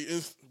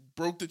they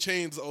broke the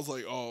chains. I was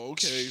like, oh,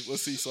 okay,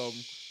 let's see something.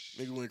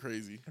 Nigga went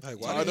crazy. Like,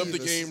 why Tied did up he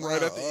the even game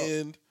right at the slide up?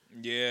 end.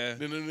 Yeah.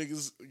 Then the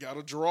niggas got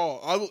a draw.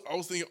 I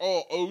was thinking,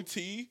 oh,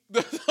 OT.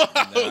 I'm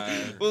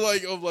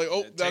like,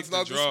 oh, Yeah, that's take the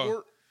not the draw.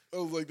 sport. I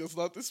was like, that's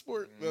not the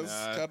sport. That's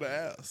Nah. kind of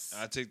ass.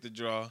 I take the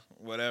draw.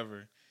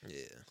 Whatever. Yeah.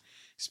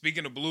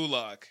 Speaking of Blue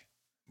Lock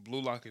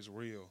is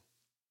real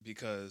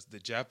because the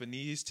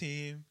Japanese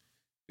team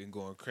been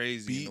going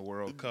crazy in the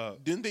World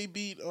Cup. Didn't they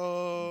beat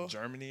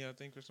Germany, I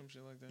think, or some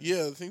shit like that.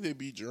 Yeah, I think they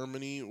beat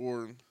Germany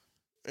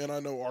and I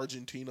know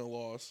Argentina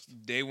lost.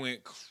 They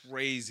went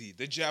crazy.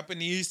 The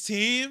Japanese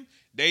team,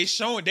 they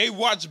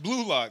watched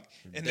Blue Lock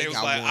and they was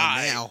got like, one all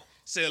right. now.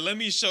 Said, let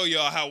me show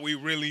y'all how we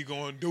really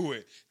gonna do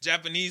it.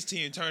 Japanese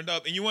team turned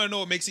up, and you want to know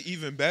what makes it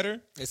even better?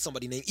 There's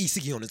somebody named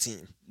Isagi on the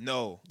team.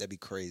 No, That'd be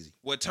crazy.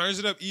 what turns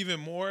it up even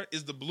more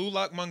is the Blue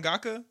Lock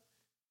mangaka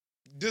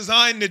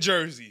designed the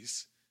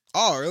jerseys.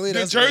 Oh, really? The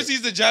That's jerseys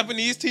lit. the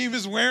Japanese team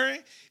is wearing,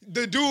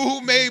 the dude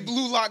who made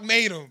Blue Lock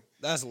made them.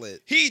 That's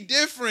lit. He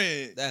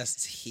different,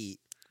 That's heat.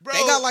 bro. They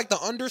got like the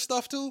under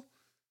stuff too.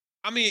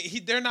 I mean,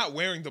 they're not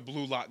wearing the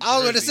Blue Lock. I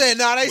was gonna jerseys, say,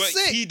 nah, they but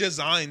sick. he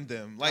designed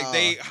them. Like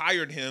they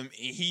hired him, and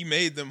he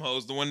made them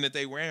hoes. The one that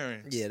they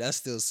wearing. Yeah, that's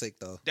still sick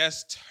though.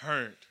 That's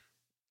turned.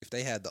 If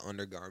they had the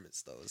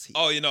undergarments, though, it's heat.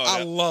 Oh, you know I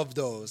that, love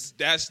those.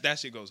 that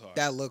shit goes hard.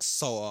 That looks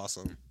so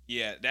awesome.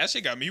 Yeah, that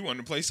shit got me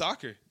wanting to play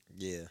soccer.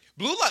 Yeah.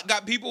 Blue Lock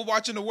got people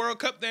watching the World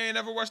Cup. They ain't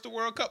never watched the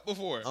World Cup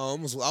before.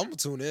 I'm gonna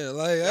tune in.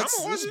 Like that's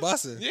I'ma watch it's it.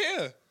 busting.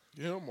 Yeah.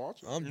 Yeah, I'm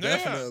watching. I'm Yeah.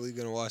 definitely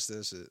gonna watch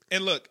that shit.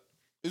 And look,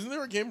 Isn't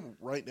there a game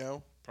right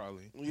now?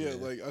 probably. Yeah, Yeah.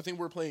 like I think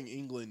we're playing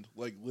England,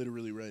 like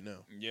literally right now.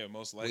 Yeah,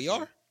 most likely. We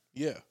are.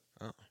 Yeah.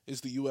 Oh.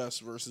 It's the U.S.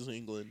 versus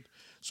England.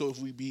 So if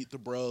we beat the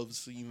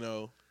Bruvs,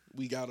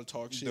 we gotta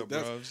talk shit. The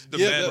That's- bros. The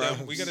yeah, men.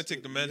 the- We got to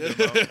take the men.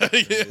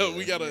 yeah,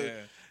 we gotta.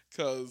 Yeah.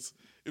 Cause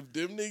if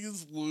them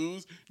niggas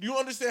lose, do you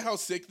understand how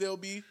sick they'll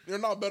be? They're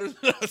not better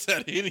than us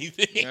at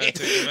anything. Yeah, take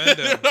the men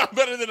down. They're not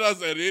better than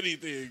us at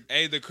anything.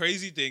 Hey, the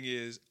crazy thing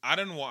is, I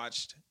done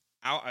watched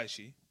Al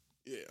Aishi,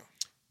 Yeah.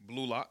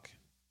 Blue Lock,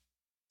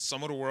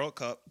 some of the World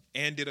Cup,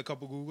 and did a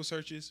couple Google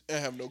searches. I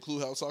have no clue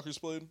how soccer's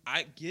played.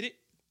 I get it.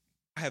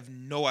 I have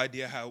no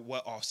idea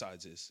what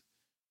offsides is.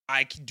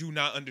 I do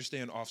not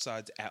understand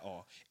offsides at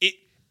all.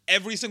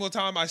 every single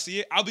time I see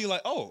it, I'll be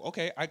like, oh,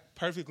 okay, I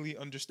perfectly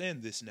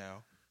understand this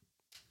now.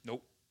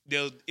 Nope.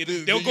 They'll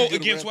go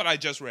against what I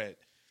just read.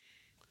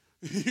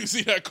 You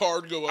see that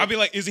card go up. I'll be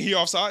like, isn't he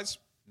offsides?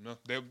 No,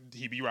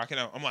 he be rocking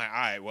out. I'm like, all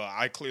right, well,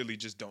 I clearly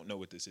just don't know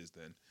what this is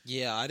then.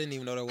 Yeah, I didn't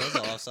even know there was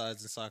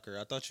offsides in soccer.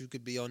 I thought you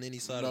could be on any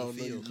side of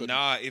the field.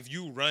 Nah, if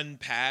you run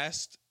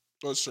past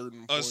a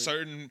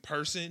certain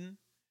person,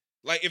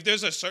 like if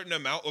there's a certain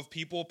amount of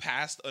people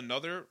past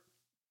another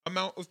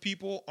amount of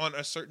people on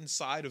a certain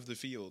side of the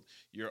field,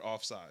 you're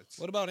offsides.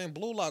 What about in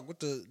Blue Lock with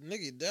the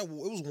nigga? It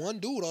was one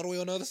dude all the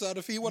way on the other side of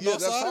the field. Yeah,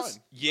 that's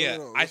fine. Yeah,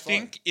 No, I that's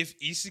think fine. if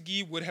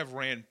Isagi would have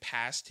ran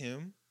past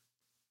him,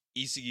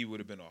 Isagi would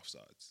have been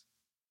offsides.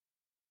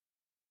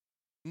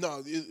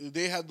 No,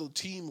 they had the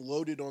team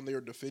loaded on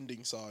their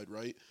defending side,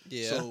 right?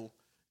 Yeah. So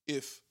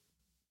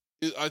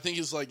I think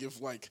it's like if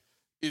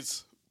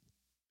it's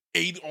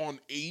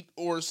 8-on-8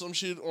 or some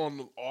shit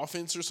on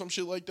offense or some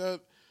shit like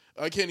that.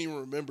 I can't even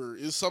remember.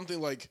 It's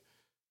something like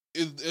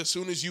as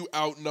soon as you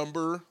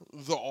outnumber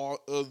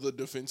the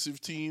defensive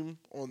team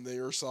on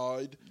their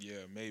side, Yeah,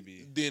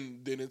 maybe.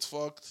 then it's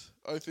fucked.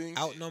 I think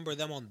Outnumber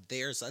them on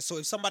their side. So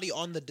if somebody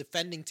on the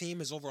defending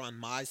team is over on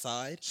my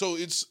side, so.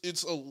 It's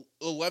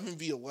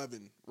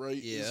 11v11, right?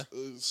 Yeah.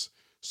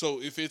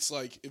 So if it's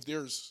like if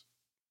there's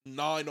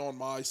 9 on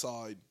my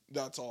side,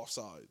 that's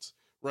offsides,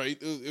 right?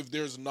 If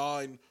there's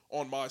 9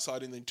 on my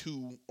side and then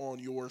 2 on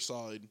your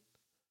side.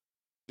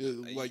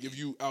 Like if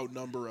you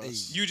outnumber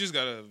us, You just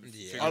gotta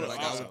yeah, figure it like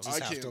out. I would just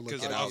have can't- to look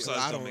because it the out. offsides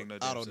I don't make no I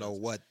damn don't know sense.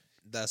 what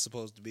that's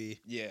supposed to be.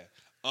 Yeah.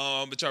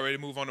 But y'all ready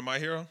to move on to My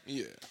Hero?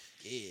 yeah.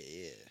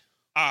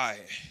 Yeah.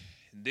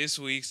 This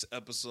week's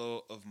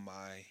episode of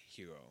My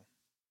Hero.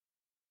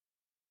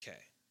 Okay.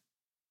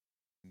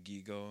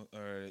 Gigan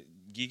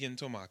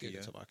Tomaki,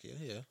 yeah.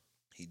 Yeah.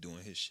 He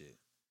doing his shit.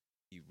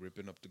 He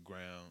ripping up the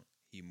ground.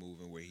 He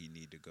moving where he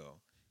need to go.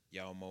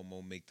 Y'all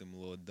Momo make them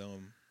little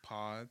dumb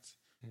pods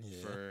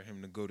for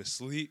him to go to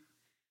sleep.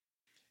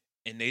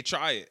 And they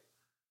try it.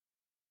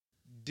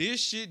 This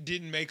shit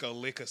didn't make a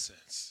lick of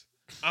sense.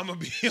 I'm going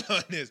to be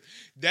honest.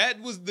 That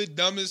was the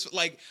dumbest.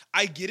 Like,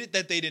 I get it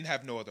that they didn't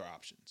have no other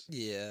options.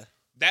 Yeah.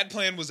 That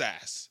plan was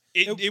ass.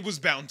 It was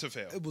bound to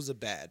fail. It was a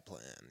bad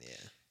plan,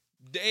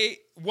 yeah.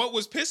 What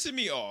was pissing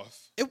me off,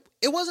 It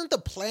wasn't the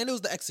plan, it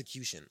was the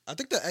execution. I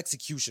think the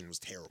execution was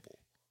terrible.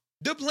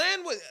 the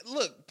plan was,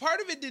 look,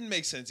 part of it didn't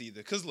make sense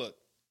either. Because, look,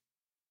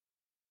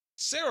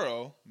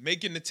 Sero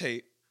making the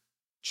tape,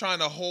 trying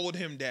to hold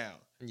him down.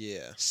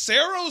 Yeah.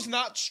 Sero's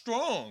not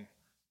strong.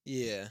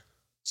 Yeah.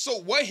 So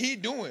what he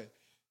doing?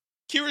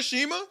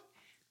 Kirishima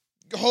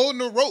holding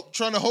the rope,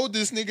 trying to hold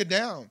this nigga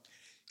down.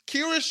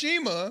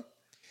 Kirishima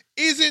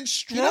isn't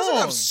strong. He doesn't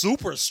have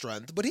super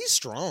strength, but he's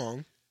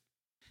strong.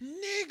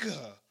 Nigga,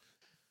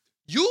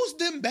 use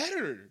them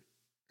better.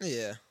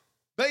 Yeah.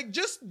 Like,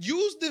 just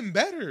use them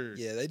better.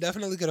 Yeah, they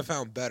definitely could have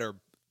found better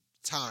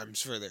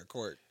times for their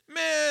court.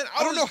 Man,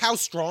 I don't know how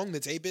strong the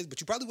tape is, but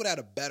you probably would have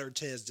had a better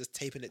chance just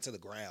taping it to the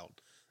ground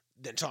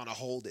than trying to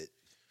hold it.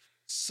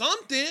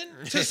 something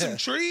to some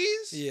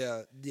trees.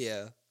 Yeah,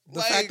 yeah. The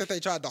Like- fact that they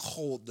tried to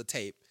hold the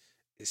tape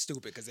is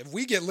stupid, because if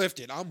we get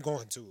lifted, I'm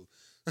going to.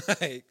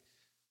 Like,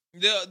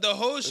 The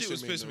whole shit shit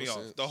was made pissing no me off.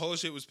 sense. The whole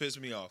shit was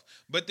pissing me off.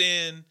 But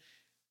then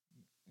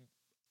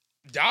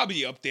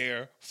Dobby up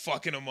there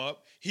fucking them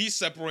up. He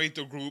separate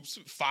the groups,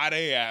 fire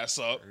their ass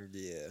up.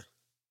 yeah.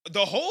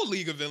 The whole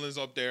League of Villains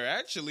up there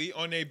actually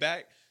on their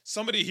back.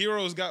 Some of the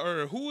heroes got,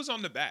 or who was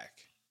on the back?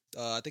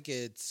 I think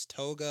it's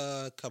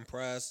Toga,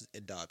 Compress,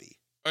 and Dobby.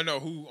 Or no,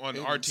 who on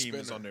And our team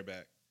is Spinner. on their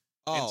back?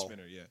 Oh, And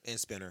Spinner, yeah. and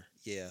Spinner.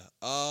 Yeah.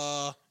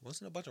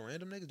 Wasn't it a bunch of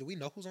random niggas? Do we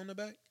know who's on the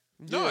back?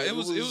 No, Yeah, it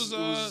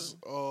was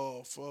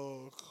oh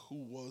fuck, who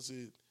was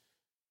it?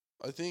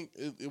 I think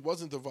it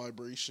wasn't the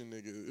vibration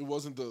nigga. It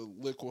wasn't the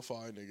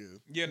liquefy nigga.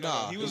 yeah, no,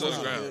 Nah, he it was on the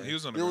wasn't ground. him. He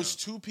was on the There ground. was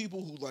 2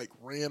 people who like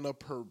ran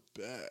up her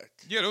back.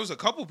 Yeah, there was a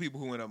couple people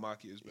who went up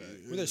Makia's back.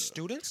 Were there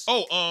students?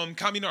 Oh,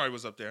 Kaminari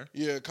was up there.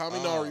 Yeah,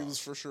 Kaminari Oh. was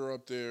for sure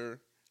up there.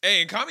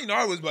 Hey, and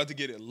Kaminari was about to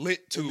get it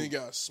lit And they too.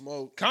 got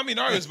smoked.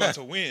 Kaminari was about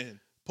to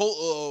win.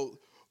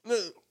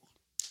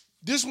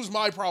 This was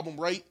my problem,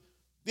 right?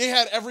 They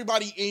had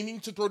everybody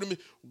aiming to throw them in.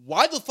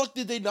 Why the fuck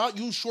did they not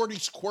use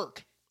Shorty's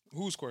quirk?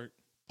 Who's Quirk?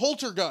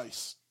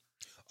 Poltergeist.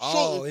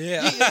 Oh, So,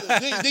 yeah.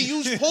 they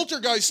used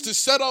Poltergeist to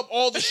set up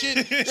all the shit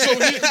so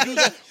he could do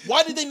that.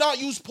 Why did they not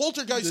use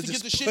Poltergeist to get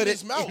Just the shit put in it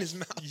his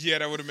mouth? Yeah,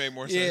 that would have made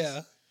more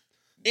sense.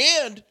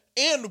 Yeah.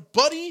 And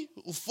Buddy,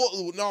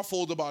 not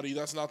Fold the Body,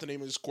 that's not the name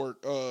of his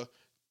quirk.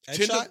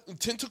 Headshot?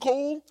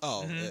 Tentacle.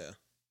 Oh, Mhm. yeah.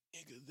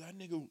 Nigga, that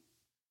nigga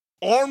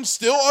arms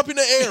still up in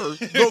the air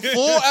the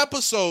full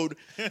episode,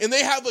 and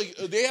they have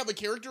a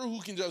character who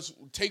can just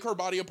take her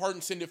body apart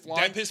and send it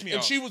flying. That pissed me and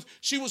off.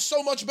 she was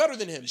so much better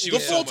than him. She The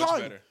was so full much time.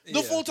 better.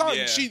 The full time.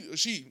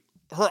 Yeah.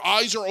 Her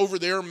eyes are over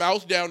there,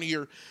 mouth down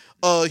here.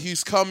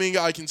 He's coming.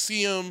 I can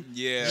see him.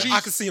 Yeah. She- I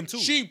can see him too.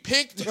 She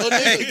picked a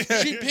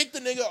nigga. She picked the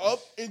nigga up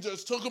and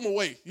just took him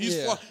away. He's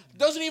Yeah.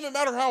 doesn't even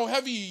matter how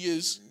heavy he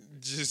is.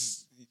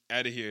 Just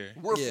out of here.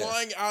 We're Yeah.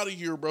 flying out of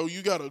here, bro.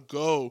 You gotta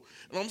go.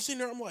 And I'm sitting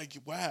there. I'm like,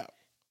 wow.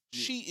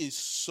 She is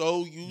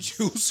so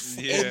useful.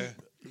 Useful. Yeah.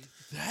 And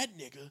that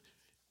nigga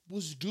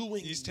was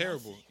doing. He's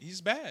terrible. nothing.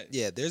 He's bad.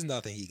 Yeah, there's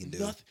nothing he can do.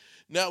 Nothing.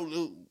 Now,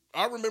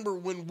 I remember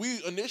when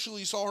we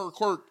initially saw her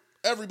quirk,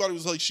 everybody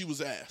was like, she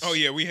was ass. Oh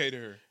yeah, we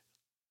hated her.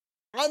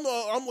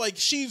 I'm like,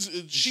 she's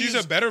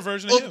a better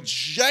version of him.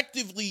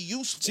 objectively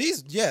useful.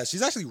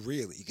 She's actually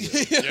really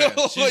good.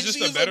 Yeah, she's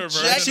just a better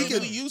version of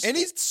objectively him. useful.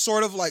 Any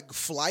sort of like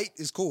flight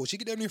is cool. She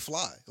can damn near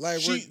fly.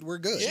 Like we're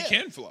good. yeah. She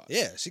can fly.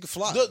 Yeah, she can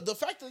fly. The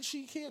fact that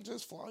she can't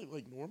just fly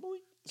like normally.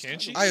 is Can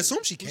kinda she? I weird.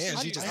 assume she can.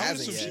 I- She just I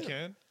hasn't assume yet. She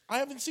can. I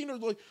haven't seen her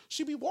like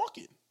she be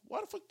walking. Why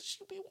the fuck does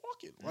she be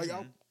walking?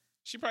 Like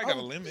She probably got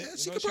a Oh, limit. Yeah, you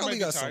she know, could probably might be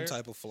got some tired.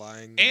 type of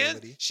flying And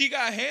ability. she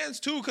got hands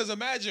too, because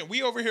imagine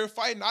we over here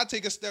fighting. I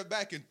take a step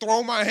back and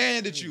throw my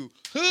hand at you.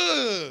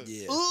 Huh.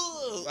 Yeah.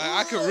 Like,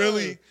 I could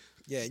really.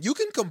 Yeah, you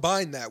can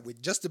combine that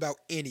with just about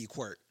any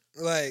quirk.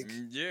 Like,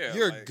 Yeah.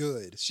 you're like,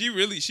 good.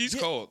 She's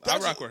cold. I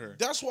rock with her.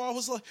 That's why I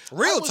was like,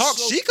 Real talk,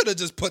 she could have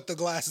just put the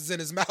glasses in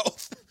his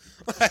mouth.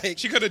 Like,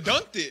 She could have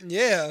dunked it.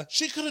 yeah.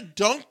 She could have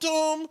dunked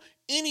him.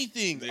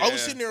 Anything. I was Yeah.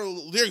 sitting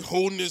there, they're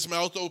holding his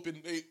mouth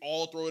open. They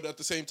all throw it at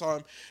the same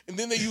time, and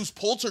then they use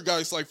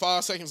poltergeist like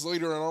 5 seconds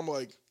later, and I'm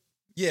like,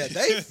 Yeah,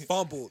 they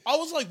fumbled. I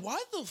was like, why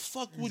the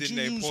fuck would Didn't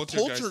you they use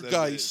poltergeist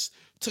poltergeist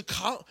to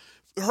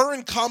her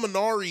and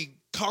Kaminari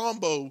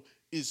combo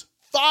is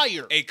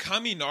fire. A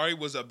Kaminari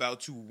was about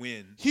to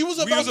win. He was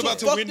about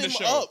to fuck win the them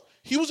show. up.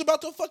 He was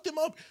about to fuck them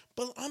up.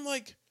 But I'm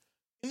like,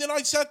 and then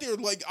I sat there,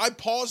 like, I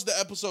paused the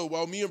episode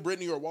while me and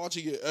Brittany are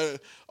watching it.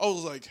 I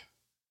was like,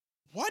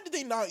 why did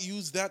they not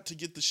use that to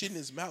get the shit in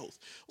his mouth?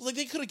 I was like,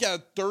 they could have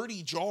got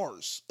 30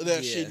 jars of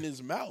that shit in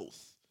his mouth.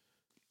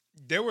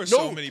 There were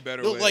so many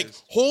better ways. Like,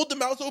 hold the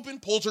mouth open,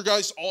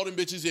 poltergeist, all them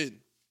bitches in.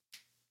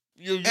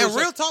 And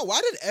real talk, why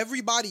did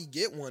everybody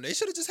get one? They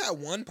should have just had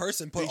one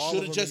person put They all should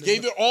of have them just in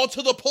gave it all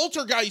to the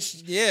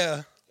poltergeist.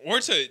 Yeah. or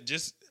to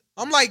just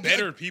I'm like,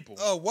 better people.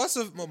 what's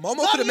if Momo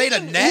Not could have made a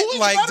even- net, who is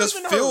like better just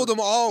than her? filled them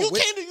all You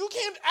with.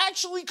 can't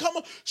actually come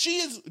up. She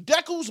is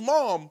Deku's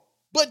mom,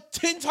 but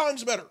 10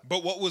 times better.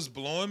 But what was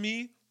blowing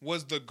me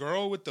was the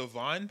girl with the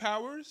Vine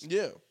powers.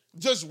 Yeah.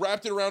 Just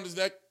wrapped it around his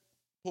neck,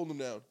 pulled him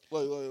down.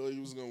 Like it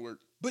was gonna work.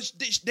 But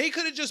they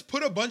could have just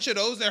put a bunch of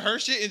those in her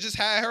shit and just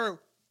had her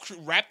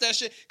wrap that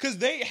shit. Because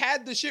they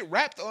had the shit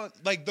wrapped on,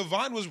 like the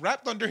Vine was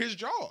wrapped under his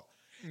jaw.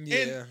 Yeah.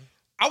 And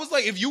I was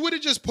like, if you would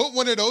have just put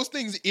one of those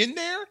things in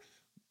there,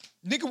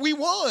 nigga, we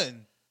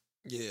won.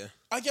 Yeah.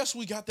 I guess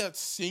we got that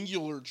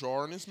singular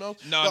jar in his mouth.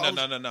 No.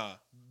 That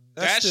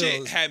That's shit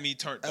still- had me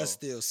turned. That's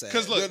still sad.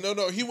 Because look,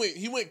 No.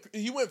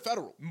 He went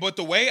federal. but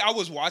the way I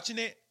was watching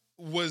it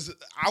was,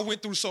 I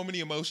went through so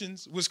many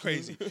emotions. Was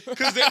crazy.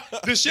 Because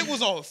the shit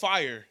was on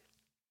fire.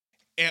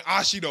 And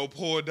Ashido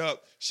pulled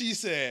up. She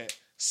said,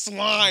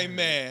 "Slime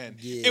Man,"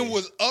 Yeah. and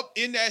was up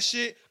in that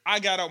shit. I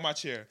got out my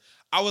chair.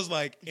 I was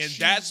like, and She's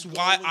that's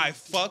why going I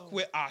fuck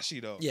with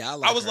Ashido. Yeah, I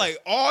like was her. like,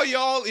 all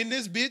y'all in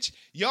this bitch,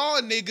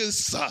 y'all niggas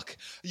suck.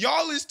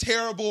 Y'all is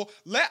terrible.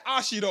 Let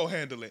Ashido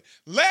handle it.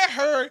 Let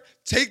her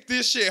take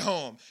this shit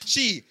home.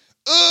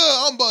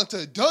 I'm about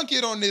to dunk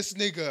it on this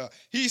nigga.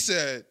 He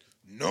said,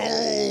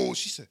 no.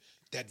 She said,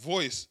 that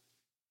voice.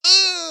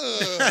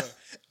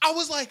 I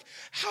was like,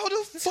 how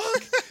the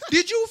fuck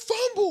did you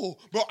fumble?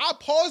 Bro, I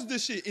paused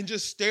this shit and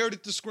just stared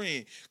at the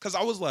screen. Because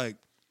I was like,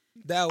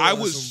 I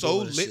was some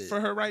so bullshit. lit for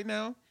her right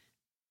now.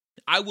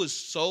 I was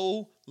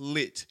so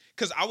lit.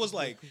 Because I was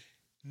like,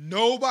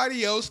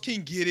 nobody else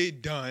can get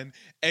it done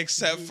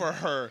except for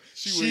her.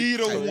 She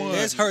the one.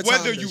 It's her time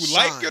Whether to you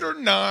shine. like it or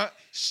not,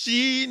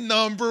 she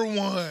number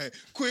one.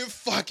 Quit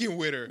fucking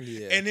with her.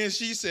 Yeah. And then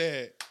she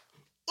said,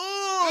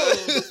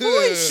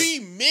 She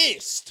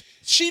missed.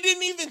 She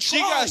didn't even try. she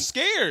got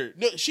scared.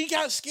 No, she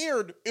got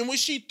scared, and when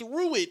she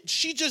threw it,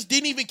 she just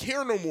didn't even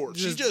care no more.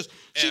 She And just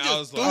I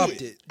was threw like,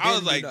 upped it. I was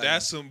Didn't do like, nothing.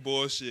 that's some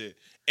bullshit.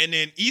 And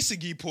then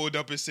Isagi pulled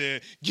up and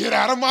said, "Get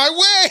out of my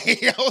way!"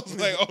 I was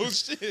like, "Oh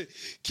shit!"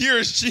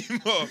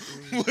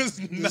 Kirishima was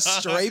Just not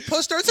straight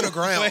pushed her to the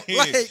ground. playing.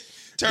 Like,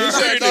 Turn He's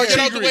her like, into "No, get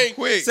out the Tigre way."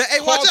 quick. say, hey,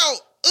 watch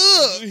Caught-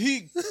 out.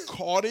 He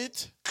caught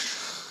it,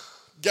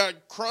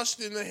 got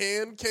crushed in the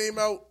hand, came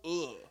out.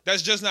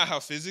 That's just not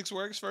how physics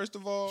works. First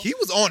of all, He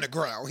was on the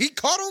ground. He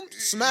caught him,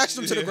 smashed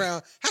him to the Yeah.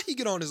 ground. How'd he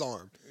get on his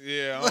arm?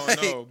 yeah, I don't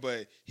Like- know,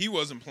 but he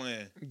wasn't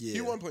playing. Yeah.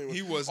 He wasn't playing. With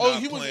He was Oh,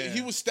 not he playing.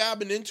 He was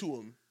stabbing into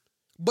him.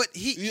 But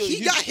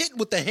he got hit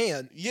with the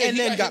hand Yeah, and he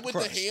then got got hit with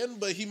crushed. the hand,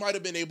 but he might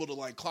have been able to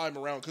like climb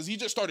around because he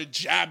just started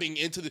jabbing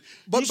into the.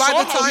 But You by saw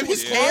the how time he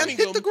was his hand climbing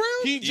hit him, the ground?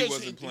 he He just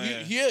wasn't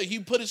playing. he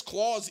put his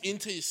claws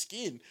into his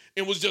skin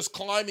and was just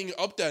climbing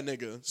up that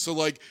nigga. So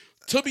like,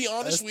 to be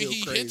honest, That's when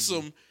he still hits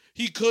crazy. him,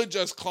 he could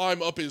just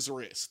climb up his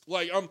wrist.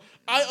 Like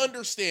I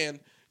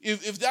understand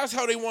if that's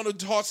how they want to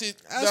toss it.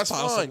 That's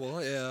fine.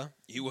 possible, yeah.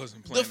 He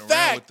wasn't The playing around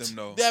fact with them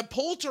though. that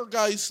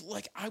poltergeist,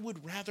 like, I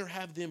would rather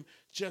have them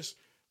just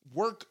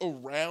work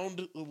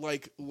around,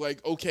 like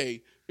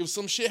okay, if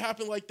some shit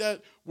happened like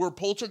that, where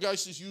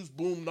poltergeist is used,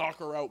 boom, knock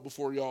her out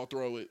before y'all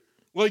throw it.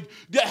 Like,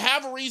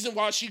 have a reason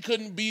why she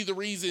couldn't be the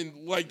reason,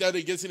 like, that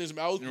it gets in his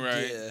mouth.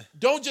 Right. Yeah.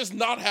 Don't just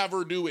not have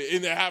her do it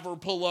and then have her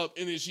pull up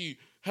and then she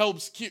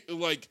helps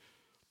like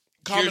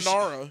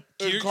Kaminara,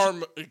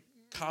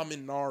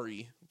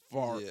 Kaminari.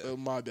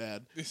 My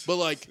bad. But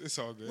like, it's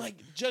all good. Like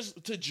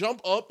just to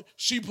jump up,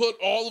 she put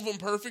all of them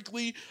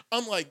perfectly.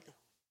 I'm like,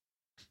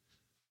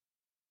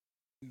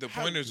 the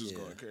pointers was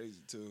going crazy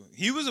too.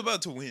 He was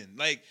about to win.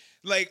 Like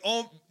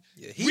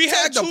He we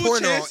had tagged a two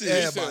pointer on chances.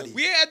 everybody.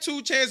 We had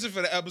 2 chances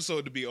for the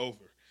episode to be over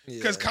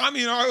because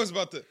Kaminari was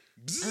about to.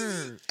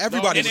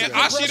 Everybody And was then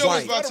going Ashido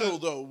was about to- Federal,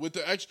 though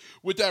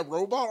with that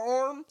robot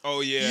arm.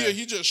 Oh yeah, Yeah,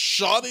 he just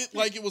shot it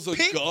like it was a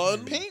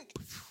gun. Pink.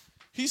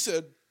 He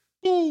said,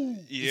 "Boom!"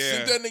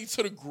 Yeah. Sent that nigga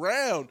to the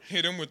ground.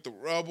 Hit him with the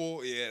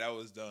rubble. Yeah, that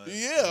was done.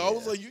 Yeah, I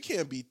was like, you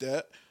can't beat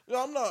that.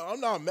 No, I'm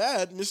not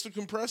mad. Mr.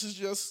 Compress is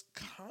just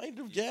kind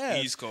of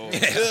gas. He's cold.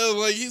 Yeah,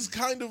 like he's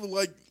kind of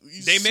like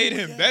They made super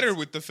him gas. better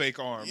with the fake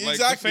arm.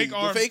 Exactly.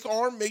 Like the fake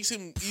arm. makes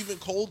him even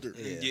colder.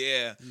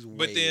 Yeah. He's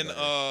But way then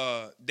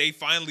better. they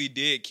finally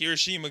did.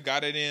 Kirishima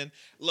got it in.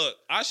 Look,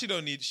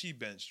 she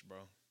benched, bro.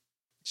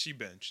 She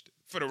benched.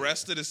 For the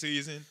rest of the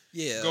season.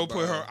 Yeah, Go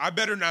bro. put her. I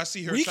better not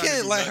see her. We trying to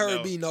can't do let nothing her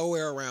else. be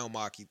nowhere around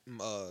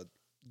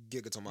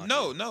Gigato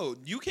Maki. No,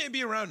 you can't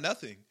be around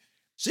nothing.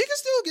 She can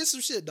still get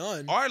some shit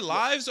done. Our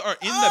lives are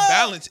in the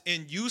balance,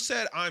 and you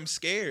said I'm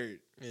scared.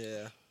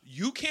 Yeah.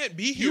 You can't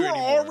be here You're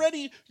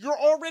anymore.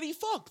 already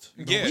fucked.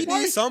 Yeah. We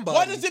Why- need somebody.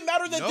 Why does it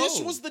matter that this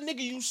No. was the nigga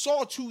you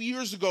saw 2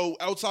 years ago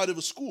outside of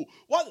a school?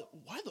 Why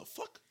the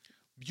fuck?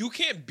 You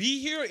can't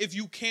be here if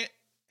you can't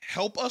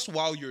help us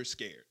while you're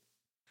scared.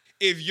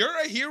 If you're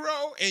a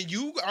hero and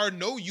you are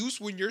no use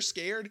when you're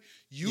scared,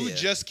 you Yeah.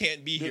 just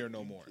can't be here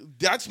no more.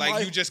 That's Like my,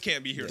 you just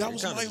can't be here. that no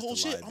was more. Kinda my just whole a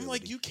shit. I'm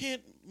like, liability. you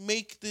can't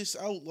make this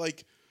out.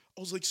 Like, I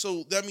was like,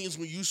 so that means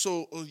when you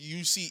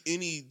see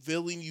any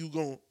villain, you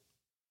gon'.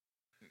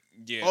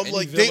 Yeah. I'm Any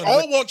like, they villain all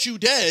with want you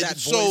dead. That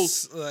So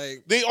voice,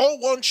 like, they all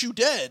want you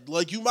dead.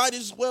 Like, you might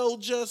as well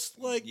just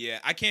like. Yeah,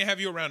 I can't have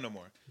you around no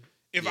more.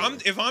 If Yeah.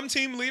 I'm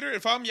team leader,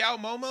 if I'm Yao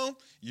Momo,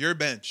 you're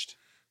benched.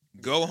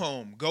 Go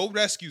home. Go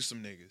rescue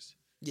some niggas.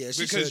 yeah,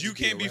 she Because should you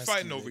just can't a be rescue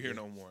fighting over nigga. here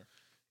no more.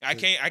 I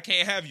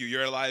can't have you.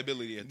 You're a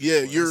liability at this Yeah,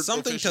 point. you're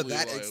Something to officially a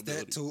that liability.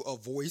 extent to a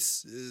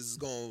voice is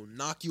gonna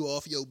knock you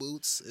off your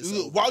boots. It's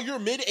Look, over. while you're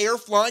mid-air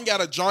flying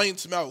out a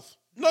giant's mouth,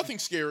 nothing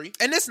scary.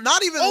 And it's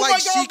not even Oh like my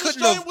she God, this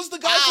couldn't giant have was the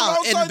guy from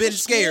outside and been the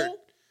scared. school?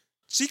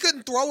 She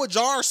couldn't throw a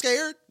jar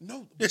scared.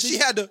 No, She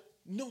had to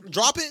no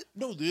drop it.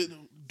 No,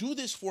 do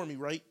this for me,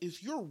 right?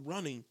 If you're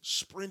running,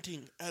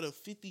 sprinting at a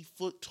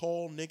 50-foot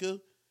tall nigga,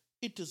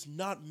 it does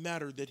not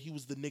matter that he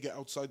was the nigga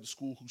outside the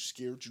school who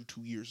scared you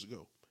 2 years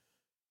ago.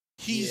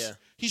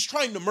 He's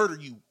trying to murder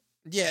you.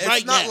 Yeah, it's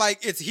Right not now.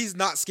 like he's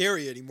not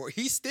scary anymore.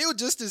 He's still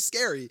just as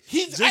scary.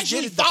 He's Just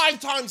actually get it 5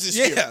 times as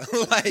scary. Yeah,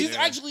 like He's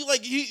actually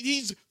like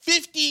he's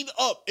 15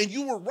 up, and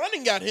you were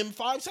running at him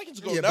 5 seconds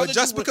ago. yeah, Now but that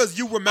just you were- because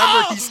you remember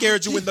Ah! he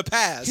scared you in the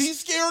past. he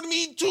scared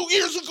me 2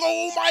 years ago.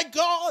 Oh my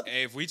God!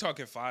 Hey, if we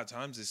talking 5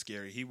 times as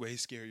scary, he way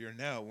scarier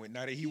now.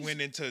 Now that he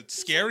went into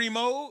scary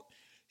mode,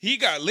 he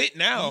got lit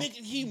now. Nigga,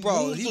 he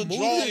Bro, moved he the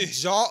moved jaw.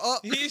 his jaw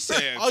up. He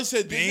said, I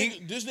said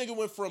Bing. this nigga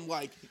went from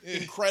like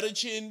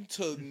Incredichin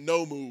to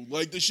no move.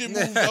 Like the shit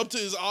moved up to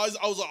his eyes.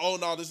 I was like, oh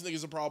no, this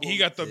nigga's a problem. He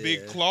got the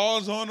big Yeah.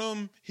 claws on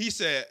him. He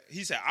said,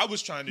 I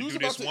was trying to He was do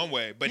about this to- one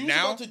way, but he was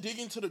now, about to dig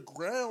into the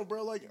ground,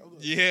 bro. Like,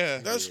 yeah.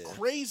 that's Yeah.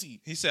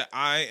 crazy. He said,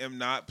 I am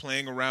not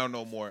playing around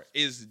no more.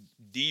 It's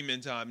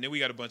demon time. Then we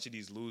got a bunch of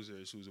these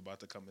losers who's about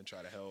to come and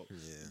try to help. Yeah.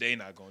 They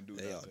not gonna do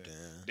They are nothing.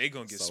 done. They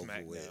gonna get It's over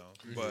smacked with.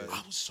 now. But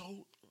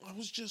I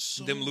was just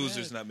so them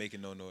losers not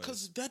making no noise.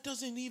 because that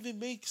doesn't even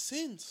make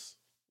sense.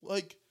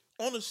 Like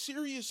on a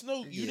serious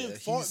note, you Yeah,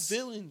 didn't fought he's-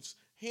 villains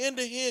hand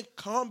to hand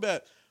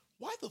combat.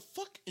 Why the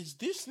fuck is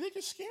this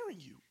nigga scaring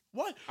you?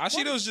 Why?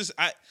 Ashido's just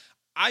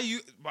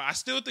I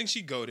still think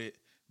she goated,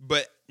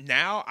 but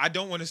now I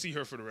don't want to see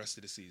her for the rest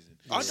of the season.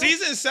 I know.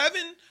 Season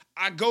 7,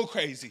 I go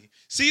crazy.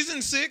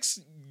 Season 6,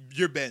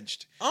 you're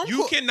benched. I'm You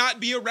cool. culd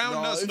be around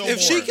No, us if no if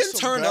more. she can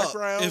Some turn up,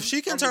 background, if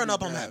she can I'm turn gonna up,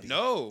 be I'm mad. happy.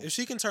 No. If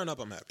she can turn up,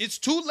 I'm happy. It's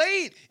too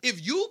late.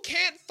 If you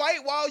can't fight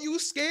while you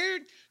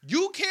scared,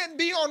 you can't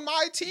be on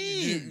my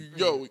team.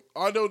 Yo,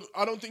 I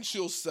don't think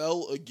she'll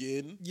sell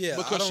again. Yeah, I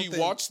because don't she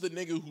think- watched the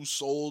nigga who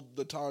sold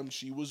the time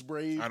she was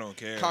brave. I don't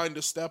care. Kind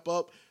of step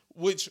up,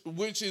 which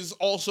is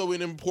also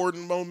an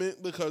important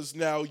moment because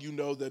now you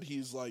know that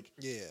he's like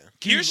Yeah,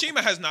 Kirishima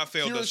has not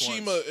failed us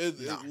Hiroshima.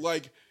 once.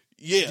 Like,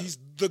 yeah, he's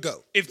the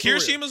goat. If For real.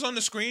 Kirishima's on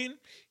the screen,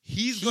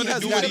 he's He gonna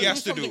has do gotta what he do has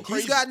to do. something He's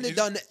crazy. gotten it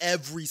done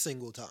every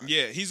single time.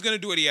 Yeah, he's gonna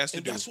do what he has to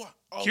and do. that's why.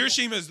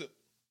 Kirishima's the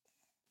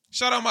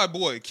shout out my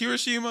boy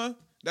Kirishima.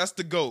 That's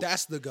the GOAT.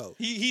 That's the goat.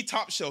 He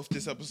top shelf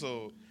this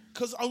episode.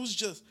 Because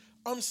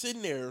I'm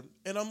sitting there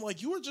and I'm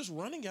like, you were just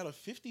running at a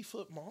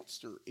 50-foot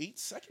monster 8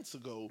 seconds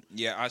ago.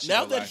 Yeah, I should.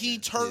 Now that he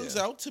turns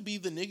Yeah. out to be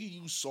the nigga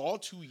you saw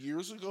 2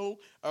 years ago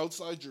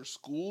outside your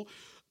school,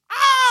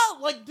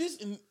 like this,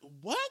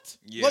 what?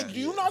 Yeah. Like, do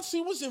you not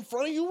see what's in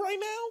front of you right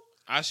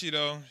now?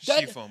 Ashido, she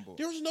That- fumbled.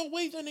 There's no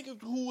way that nigga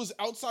who was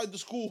outside the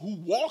school who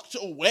walked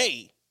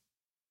away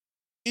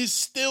is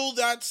still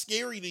that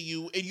scary to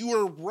you, and you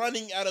are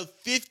running at a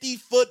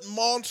 50-foot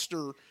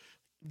monster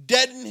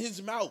dead in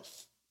his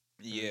mouth.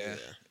 Yeah.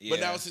 But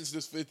now since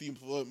this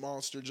 50-foot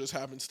monster just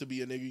happens to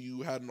be a nigga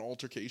you had an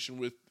altercation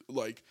with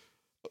like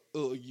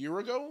a year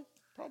ago,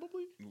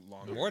 probably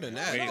longer, More than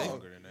that. way They-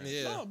 longer than that.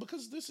 Yeah. no,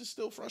 because this is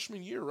still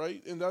freshman year,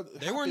 right? And that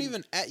They weren't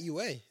even at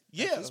UA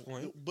yeah. at this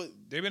point. But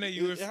They've been at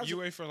It hasn't-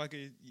 UA for like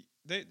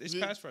it's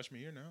Yeah. past freshman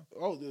year now.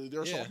 oh,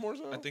 they're Yeah. sophomores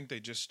now. I think they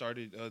just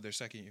started their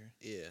second year.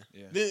 Yeah.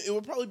 Yeah. Then it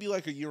would probably be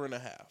like a year and a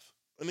half.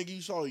 A nigga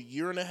you saw a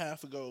year and a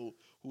half ago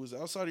who was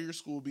outside of your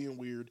school being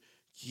weird.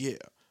 Yeah.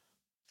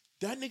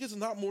 That nigga's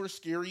not more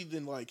scary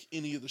than like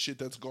any of the shit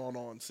that's gone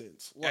on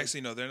since. Like,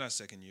 Actually, no, they're not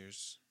second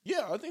years.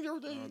 yeah, I think they're. I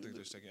don't think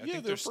they're second. I yeah,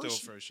 think they're still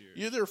first year.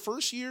 Yeah, they're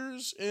first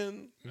years,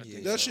 and I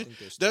think that so. shit. I think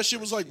they're still That shit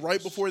was first like right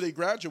years. before they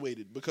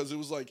graduated because it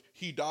was like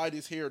he dyed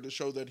his hair to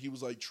show that he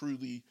was like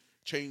truly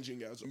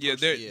changing as a Yeah,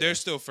 person. they're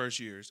still first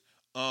years.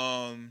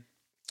 But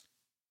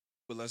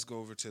let's go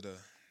over to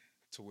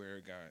where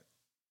it got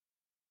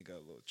a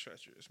little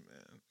treacherous,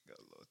 man. Got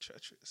a little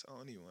treacherous. I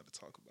don't even want to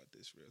talk about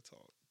this real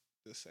talk.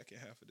 The second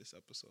half of this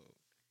episode.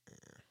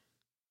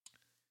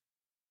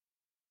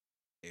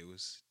 They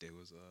was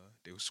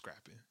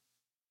scrapping.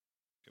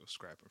 They was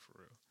scrapping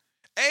for real.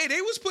 Hey,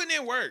 they was putting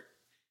in work.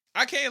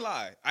 I can't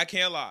lie.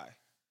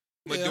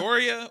 Yeah.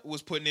 Midoriya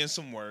was putting in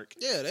some work.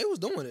 Yeah, they was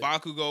doing it.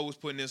 Bakugo was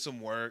putting in some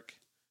work.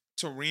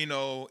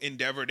 Torino,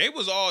 Endeavor, they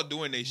was all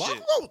doing their shit.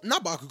 Bakugo,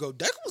 not Bakugo.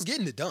 Deku was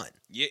getting it done.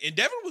 Yeah,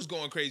 Endeavor was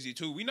going crazy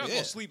too. We not Yeah.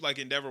 gonna sleep like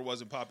Endeavor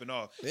wasn't popping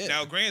off. Yeah.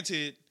 Now,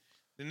 granted,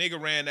 the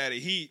nigga ran out of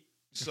heat,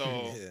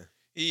 so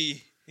Yeah.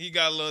 he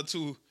got a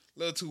little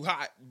too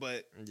hot,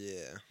 but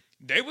Yeah.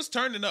 they was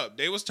turning up.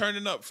 They was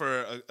turning up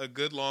for a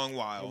good long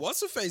while.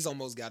 What's her face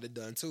almost got it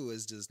done too.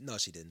 Is just no,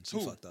 she didn't. She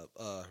Who? fucked up.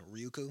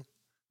 Ryuko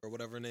or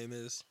whatever her name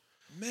is.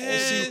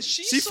 Man,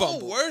 she she's so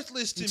fumbled.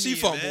 worthless to She me.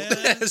 fumbled.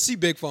 Man. She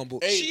big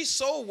fumbled. Hey, She's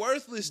so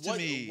worthless to what,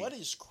 me. What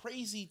is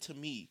crazy to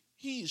me?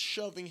 He is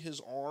shoving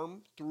his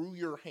arm through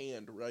your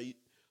hand, right?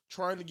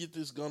 Trying to get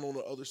this gun on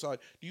the other side.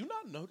 Do you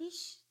not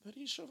notice that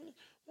he's shoving it?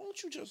 Why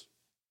don't you just?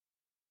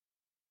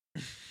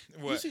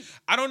 What? see-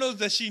 I don't know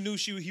that she knew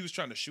he was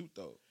trying to shoot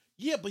though.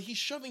 Yeah, but he's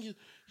shoving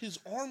his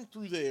arm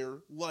through there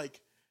like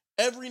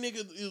every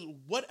nigga.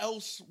 What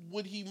else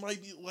would he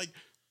might be like?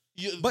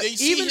 But they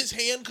see even- his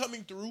hand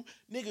coming through.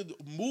 Nigga,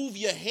 move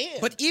your hand.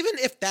 But even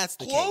if that's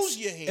the Close case,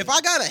 your hand. if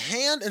I got a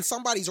hand and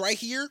somebody's right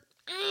here,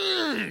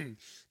 throw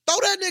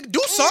that nigga.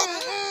 Do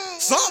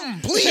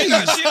something, please.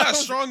 She not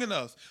strong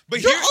enough.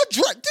 But You're here,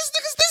 this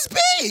nigga's this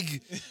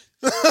big.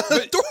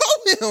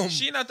 Throw him.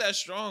 she not that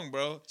strong,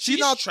 bro. She She's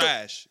not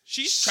trash.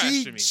 She's trash to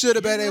She me. should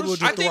have been able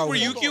to I think throw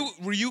him.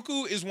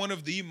 Ryuko is one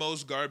of the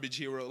most garbage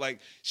hero. Like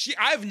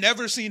I've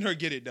never seen her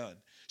get it done.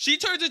 She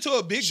turns into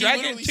a big She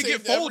dragon literally to get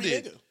saved every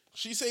folded. nigga.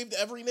 She saved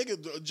every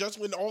nigga just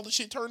when all the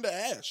shit turned to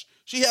ash.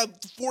 She had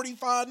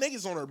 45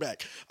 niggas on her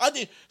back.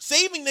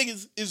 Saving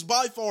niggas is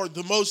by far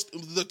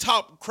the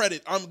top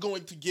credit I'm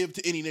going to give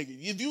to any nigga.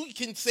 If you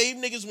can save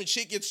niggas when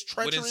shit gets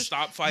But treacherous, then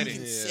stop fighting. you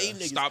can save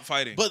niggas. Stop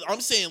fighting. But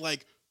I'm saying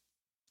like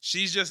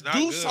She's just not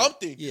do good.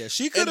 something. Yeah,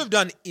 she could have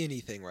done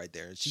anything right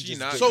there. She She just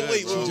not didn't. good, So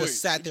wait, bro. She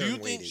just sat there Do you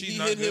and think waited. he She's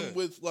not hit him good.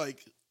 with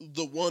like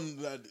the one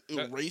that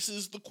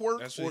erases the quirk?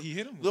 That's what he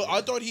hit him with. No,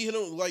 I thought he hit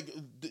him like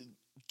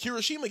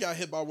Kirishima got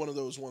hit by one of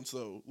those once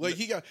though. Like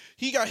he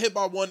got hit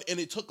by one and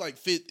it took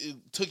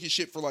his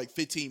shit for like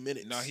 15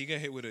 minutes. No, he got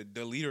hit with a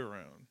deleter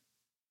round.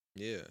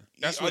 Yeah.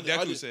 That's what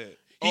Deku said.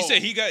 Oh.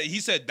 He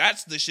said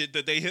that's the shit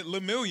that they hit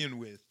Lemillion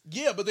with.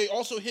 Yeah, but they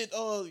also hit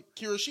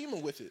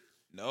Kirishima with it.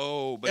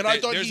 No, but And I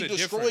thought there's he a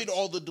destroyed difference.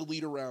 all the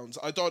deleter rounds.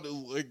 I thought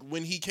like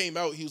when he came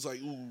out, he was like,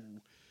 "Ooh,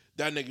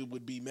 that nigga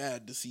would be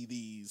mad to see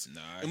these."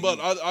 Nah, But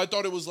I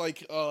thought it was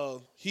like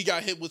he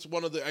got hit with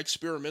one of the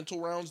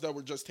experimental rounds that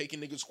were just taking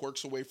niggas'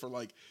 quirks away for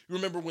like. You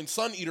remember when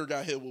Sun Eater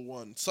got hit with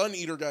one? Sun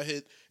Eater got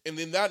hit, and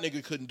then that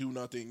nigga couldn't do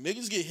nothing.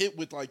 Niggas get hit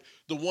with like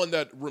the one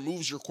that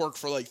removes your quirk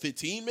for like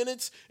 15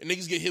 minutes, and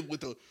niggas get hit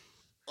with the.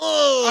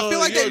 I feel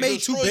like yeah, they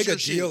made too destroys big your a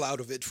shit. deal out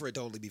of it for it to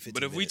only be 15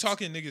 but if we minutes.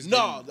 talking niggas,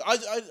 No,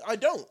 I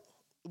don't.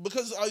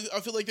 Because I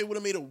feel like they would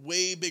have made a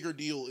way bigger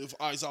deal if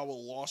Aizawa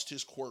lost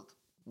his quirk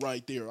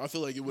right there. I feel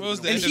like it would What was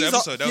have the been. end of the he's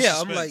episode? That was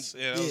yeah, I'm like,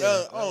 suspense. Yeah, yeah. that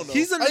was- I don't know.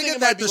 He's a I think nigga it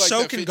might that be the like show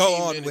that can 15 go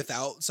on minutes.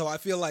 without. So I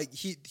feel like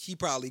he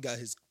probably got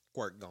his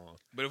quirk gone.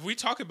 But if we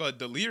talk about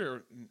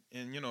deleter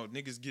and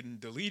niggas getting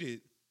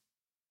deleted,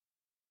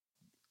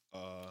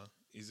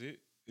 is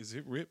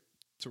it Rip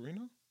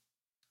Torino?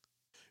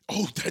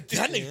 Oh, that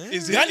nigga,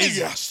 Is that it- nigga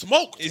got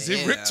smoked. Is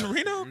it Rip Yeah.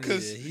 Torino?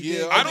 Because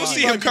Yeah, I don't think see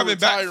he him might be coming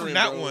back from retiring,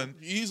 that bro. one.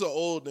 He's an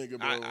old nigga,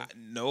 bro.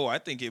 No, I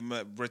think it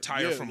might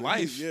retire Yeah, from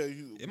life.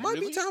 It might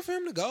be time for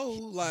him to go.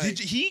 Like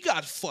He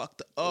got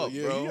fucked up, Oh,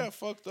 yeah, bro. he got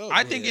fucked up.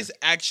 I bro. think it's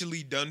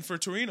actually done for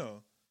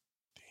Torino.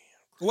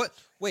 what?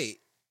 Wait,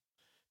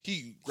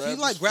 he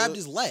grabbed foot.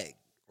 his leg,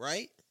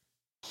 right?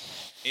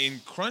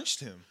 And crunched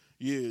him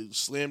Yeah,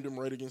 slammed him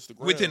right against the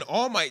ground.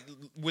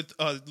 with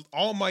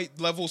All Might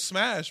level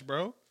smash,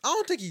 bro. I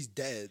don't think he's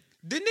dead.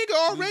 The nigga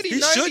already He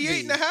should 98 be.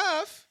 and a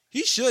half.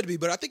 He should be,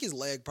 but I think his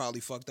leg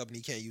probably fucked up and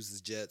he can't use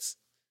his jets.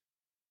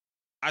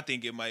 I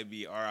think it might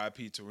be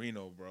RIP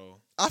Torino, bro.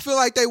 I feel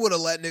like they would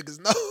have let niggas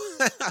know.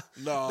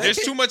 Nah, There's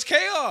too much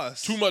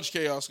chaos. too much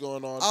chaos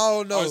going on.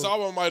 Oh no!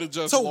 Aizawa might have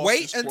just So lost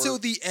wait his until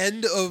quirk. the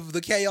end of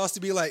the chaos to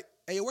be like,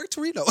 "Hey, where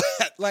Torino?"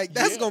 Like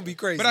that's Yeah. gonna be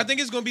crazy. But I think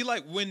it's gonna be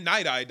like when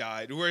Night Eye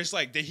died, where it's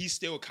like that he's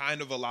still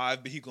kind of alive,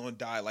 but he gonna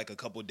die like a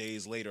couple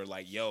days later.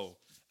 Like, yo,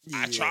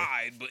 I Yeah.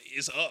 tried, but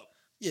it's up.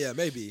 yeah,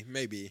 maybe.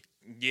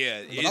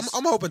 Yeah. But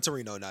I'm hoping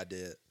Torino not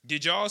dead.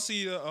 Did y'all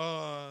see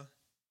the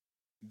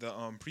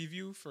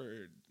preview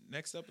for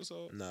next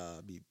episode? Nah,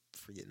 I be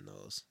forgetting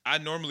those. I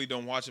normally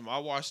don't watch them. I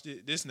watched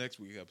it. This next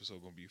week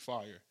episode gonna be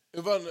fire.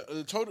 If I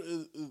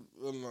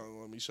no,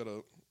 let me shut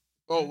up.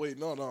 Oh wait,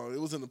 no, it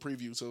was in the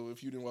preview. So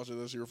if you didn't watch it,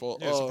 that's your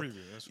fault. Yeah, it's a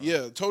preview. That's fine. Yeah,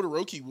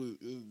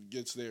 Todoroki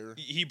gets there.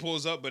 He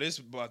pulls up, but it's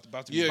about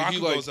to be Yeah, he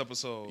Bakugo's like-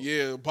 episode.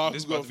 Yeah, This about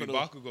to be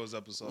Bakugo Bakugo's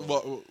episode.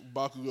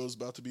 Bakugo's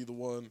about to be the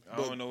one. I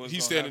don't But know what's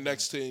he's gonna standing happen.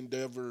 next to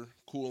Endeavor,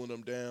 cooling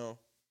him down.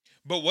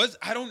 But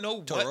I don't know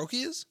what.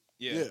 Todoroki is?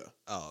 Yeah.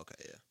 Oh, okay,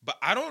 yeah. But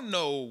I don't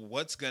know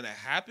what's gonna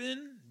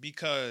happen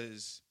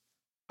because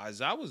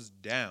Aizawa's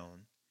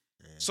down.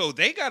 So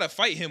they gotta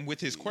fight him with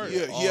his quirk.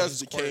 Yeah, All he has his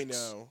decay quirks.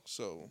 now.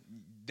 So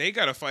They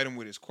gotta fight him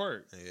with his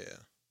quirk. Yeah.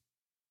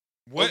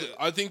 What?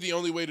 I think the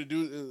only way to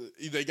do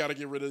they got to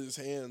get rid of his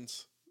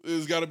hands.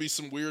 There's got to be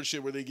some weird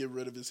shit where they get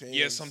rid of his hands.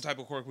 Yeah, some type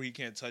of quirk where he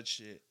can't touch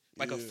shit,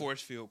 like a Yeah.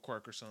 force field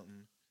quirk or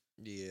something.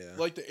 Yeah.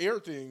 like the air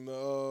thing.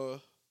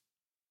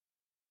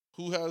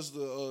 Who has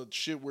the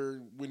shit where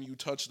when you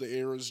touch the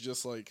air is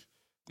just like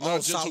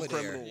not gentle solid air.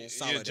 criminal, Yeah, Yeah,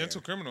 Solid gentle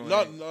air. criminal.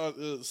 not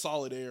ain't.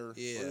 solid air.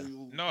 Yeah.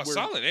 No, Where-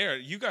 solid air.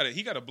 He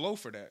gotta blow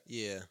for that.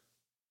 Yeah.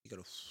 You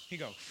gotta. He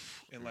go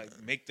and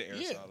like make the air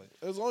Yeah, solid.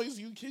 as long as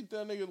you keep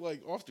that nigga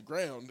like off the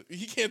ground,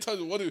 he can't touch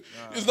it. Nah.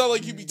 It's not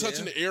like you be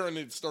touching Yeah. the air and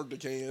it start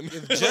decaying.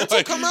 If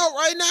Gentle come out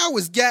right now,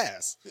 it's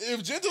gas.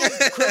 If Gentle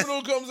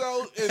Criminal comes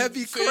out and That'd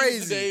be saves crazy.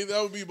 the day,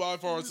 that would be by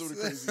far some of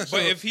the craziest.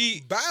 But shit. if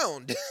he,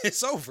 Bound,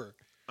 it's over.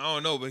 I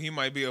don't know, but he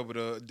might be able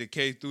to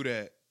decay through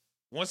that.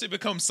 Once it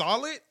becomes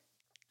solid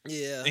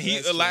Yeah. and he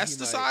that's true. might-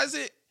 elasticize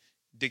it,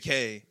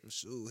 decay.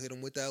 Shoot, hit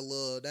him with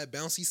that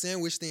bouncy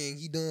sandwich thing.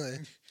 He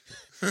done.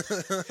 I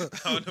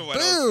don't know what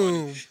that was funny.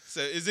 Boom.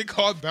 So is it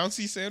called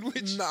bouncy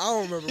sandwich? No, I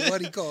don't remember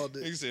what he called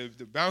He it. said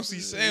the bouncy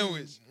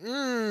sandwich.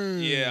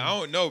 Mm. Yeah, I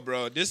don't know,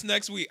 bro. This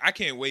next week, I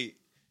can't wait.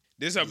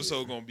 This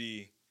episode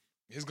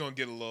it's gonna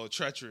get a little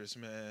treacherous,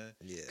 man.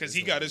 Yeah, Because it's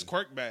he gonna got his be-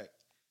 quirk back.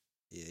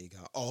 Yeah, he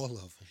got all of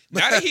them.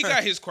 Now that he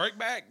got his quirk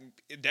back,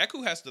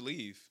 Deku has to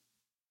leave.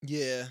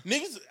 Yeah.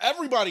 niggas,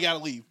 everybody got to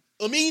leave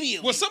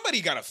immediately. Well,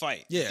 somebody got to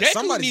fight. Yeah, Deku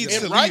somebody's needs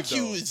and to leave, Raikou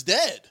though. is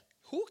dead.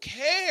 Who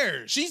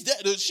cares? She's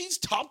dead. She's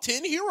top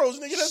 10 heroes,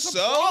 nigga. That's a So?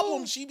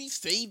 problem. She be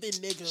saving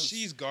niggas.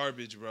 She's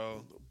garbage,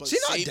 bro. But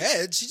She's not saving-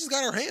 dead. She just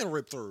got her hand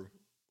ripped through.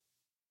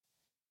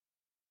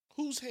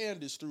 Whose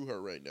hand is through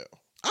her right now?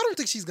 I don't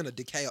think she's gonna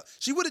decay.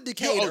 She would have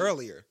decayed Yo,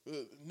 earlier.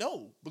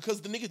 No,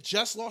 because the nigga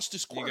just lost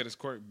his He quirk. got his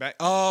quirk back.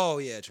 Oh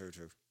yeah, true.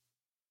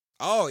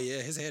 Oh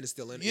yeah, his hand is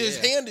still in. Yeah, his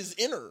hand is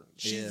in her.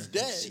 She's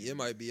Yeah. dead. It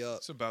might be up.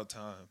 It's about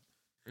time.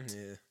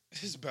 Yeah,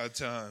 It's about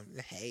time.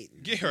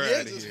 hating. Get her Yeah,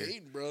 out of just here.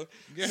 hating, bro.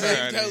 Get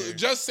her out of here.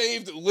 Just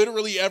saved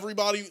literally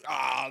everybody.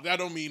 That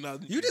don't mean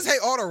nothing. You just hate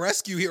all the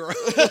rescue heroes.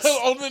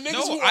 All the niggas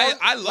No, who I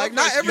aren't- love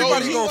not rescue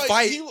everybody heroes. gonna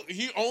fight.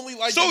 He only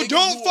likes. So the niggas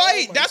don't who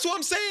fight. are That's what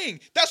I'm saying.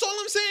 That's all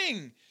I'm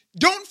saying.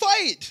 Don't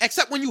fight.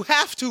 Except when you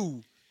have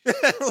to.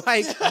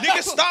 Like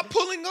Nigga, stop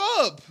pulling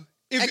up.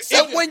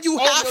 Except when you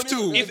have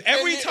to. If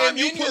every time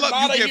you then pull you're up,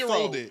 not you a get hero.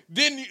 folded.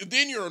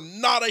 Then you're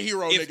not a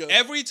hero, If nigga.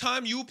 every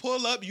time you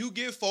pull up, you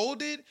get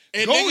folded,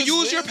 And go niggas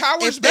use your live-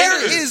 powers If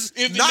there better. is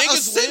If the not a niggas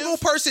single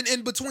live- person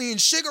in between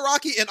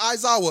Shigaraki and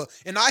Aizawa,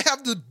 and I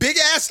have the big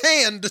ass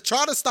hand to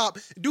try to stop,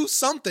 do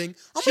something,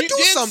 I'm She gonna do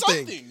did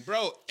something.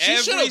 Bro, She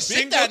should've every bit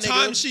single that nigga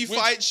time she with-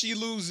 fights, she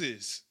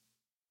loses.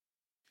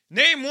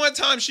 Name one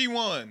time she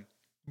won.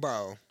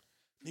 Bro,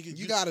 Nigga,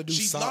 you gotta do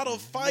she's something. not a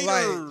fighter.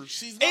 Like-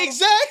 She's not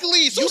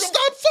Exactly. So You don't-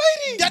 stop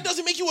fighting. that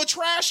doesn't make you a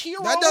trash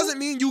hero. that doesn't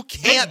mean you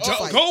can't go,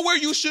 fight. go where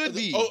you should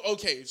be. Oh,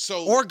 okay,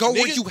 so Or go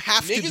where you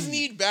have to Niggas be.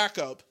 need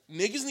backup.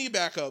 Niggas need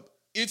backup.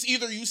 It's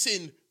either you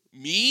send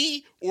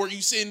me or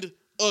you send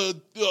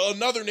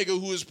another nigga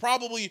who is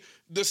probably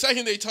the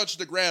second they touch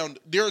the ground.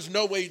 There's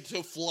no way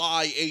to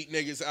fly 8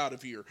 niggas out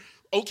of here.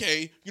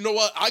 Okay, you know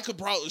what?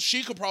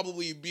 She could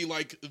probably be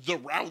like the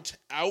route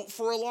out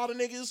for a lot of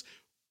niggas.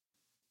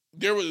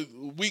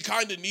 We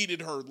kind of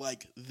needed her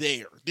like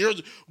there.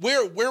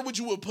 Where would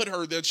you have put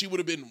her that she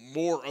would have been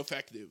more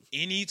effective?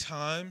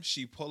 Anytime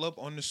she pull up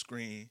on the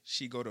screen,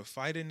 she go to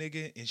fight a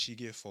nigga and she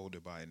get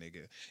folded by a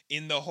nigga.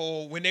 In the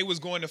whole when they was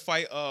going to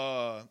fight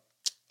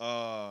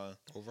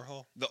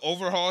Overhaul. the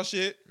overhaul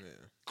shit, Yeah.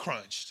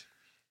 crunched.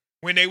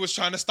 When they was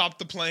trying to stop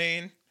the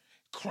plane,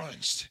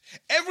 crunched.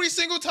 Every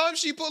single time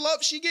she pull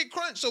up, she get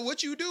crunched. So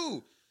what you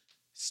do?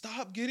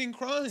 Stop getting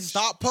crunched.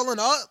 Stop pulling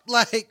up.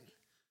 Like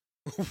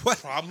what?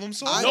 Problem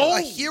solved.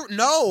 I hear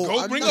no. Go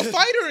I'm bring not, a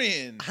fighter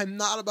in. I'm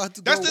not about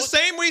to That's go. the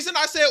same reason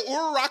I said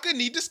Uraraka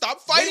need to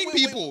stop fighting wait,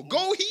 people.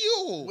 Go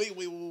heal.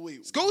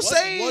 Wait. Go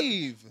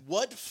save.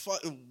 What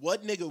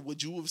nigga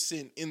would you have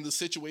sent in the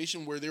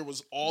situation where there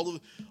was all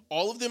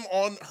of them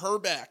on her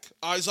back?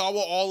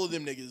 Aizawa, all of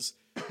them niggas.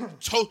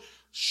 So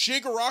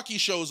Shigaraki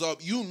shows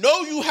up. You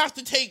know you have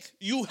to take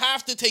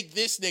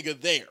this nigga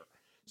there.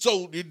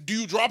 So do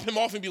you drop him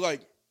off and be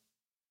like,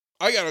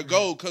 I gotta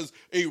go because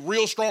a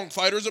real strong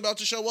fighter is about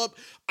to show up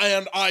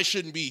and I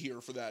shouldn't be here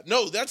for that?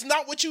 No, that's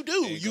not what you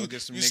do. Hey, you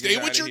you stay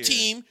with outta your here.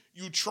 team.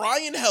 You try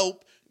and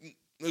help.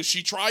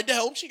 She tried to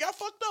help. She got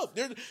fucked up.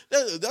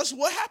 That's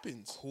what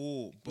happens.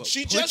 Cool, but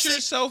She put just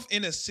yourself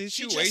in a She just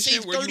situation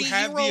saved where 30 you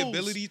have heroes. the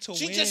ability to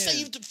She win. just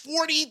saved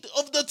 40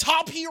 of the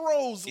top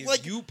heroes. If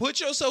Like you put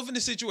yourself in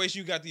a situation,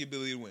 you got the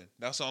ability to win.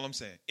 That's all I'm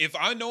saying. If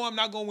I know I'm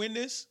not gonna win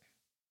this,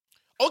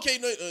 okay,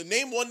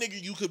 name one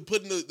nigga you could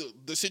put in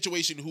the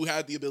situation who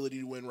had the ability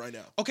to win right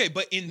now. okay,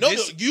 but in No,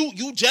 this,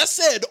 you just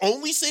said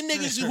only send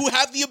niggas who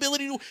have the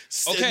ability to.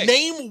 Okay.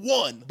 Name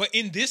one. but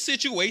in this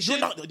situation, You're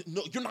not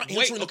Wait,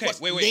 answering the okay,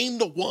 question. wait. Name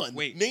the one.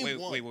 Wait,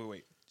 one.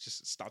 wait.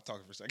 Just stop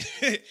talking for a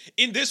second.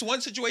 In this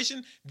one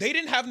situation, they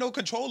didn't have no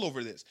control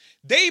over this.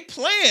 They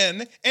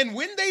plan, and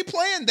when they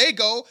plan, they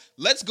go,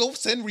 let's go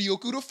send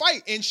Ryuko to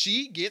fight, and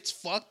she gets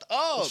fucked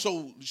up.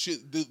 So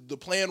the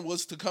plan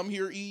was to come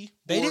here, E.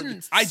 They Or-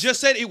 didn't. I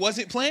just said it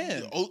wasn't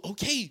planned.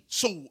 Okay,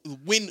 so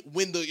when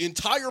the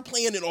entire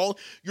plan and all,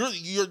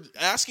 you're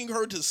asking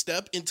her to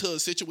step into a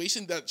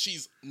situation that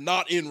she's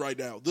not in right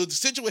now. The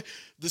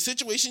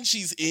situation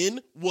she's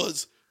in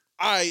was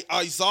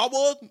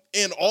Aizawa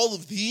and all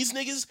of these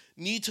niggas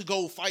need to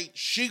go fight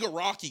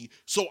Shigaraki.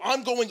 So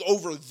I'm going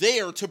over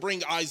there to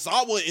bring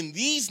Aizawa and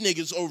these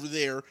niggas over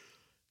there.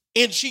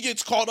 And she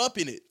gets caught up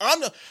in it.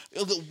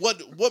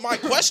 What my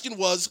question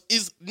was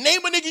is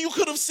name a nigga you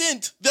could have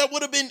sent that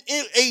would have been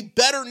a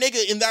better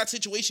nigga in that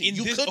situation.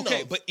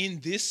 But in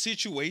this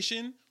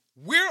situation,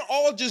 we're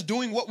all just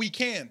doing what we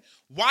can.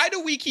 Why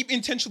do we keep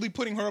intentionally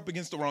putting her up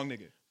against the wrong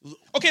nigga?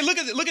 Okay, look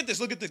at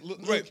this.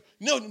 Right.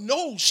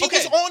 No. She Okay.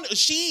 was on.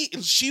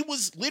 She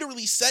was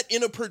literally set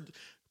in a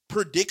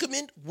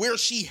predicament where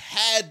she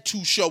had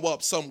to show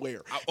up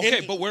somewhere. Okay,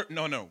 And but we're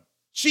no.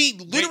 she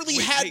literally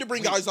had to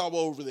bring wait. Aizawa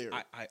over there.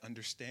 I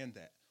understand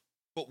that.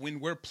 But when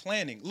we're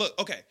planning, look,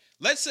 okay,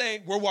 let's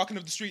say we're walking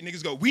up the street,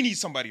 niggas go, we need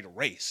somebody to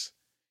race.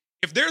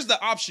 If there's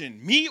the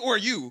option, me or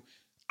you,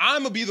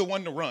 I'm going to be the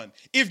one to run.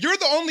 If you're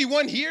the only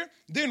one here,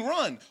 then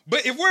run.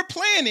 But if we're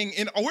planning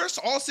and we're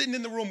all sitting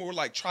in the room and we're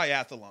like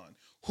triathlon,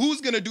 who's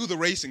going to do the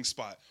racing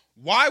spot?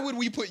 Why would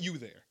we put you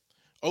there?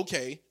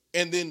 Okay.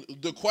 And then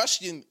the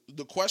question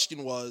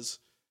was,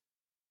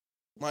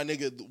 my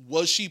nigga,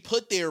 was she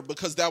put there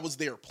because that was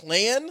their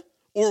plan?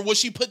 Or was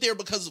she put there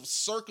because of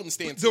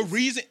circumstances? The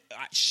reason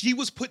she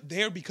was put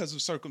there because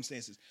of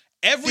circumstances.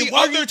 Every Then why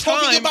are other you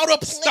time talking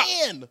about a Stop.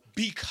 plan?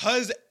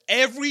 Because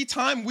every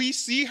time we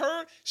see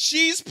her,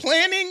 she's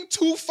planning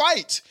to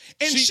fight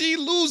and she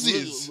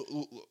loses.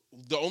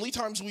 The only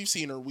times we've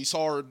seen her, we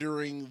saw her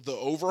during the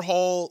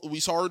overhaul.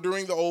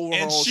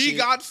 And she shit.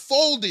 got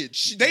folded.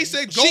 They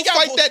said, go She got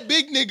fight that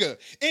big nigga.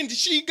 And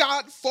she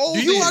got Do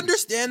folded. you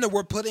understand that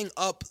we're putting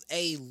up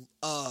a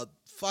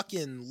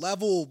fucking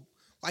level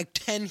like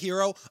 10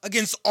 hero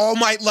against All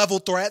Might level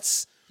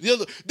threats?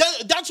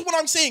 That's what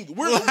I'm saying.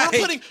 We're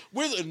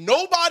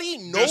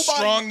nobody. The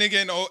strong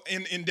nigga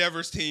in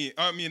Endeavor's team,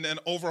 in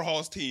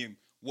Overhaul's team,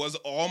 was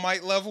All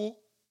Might level.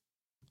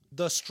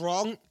 The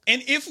strong.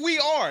 And if we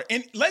are,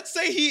 and let's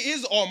say he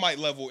is All Might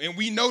level, and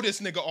we know this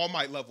nigga All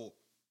Might level,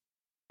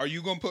 are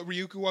you gonna put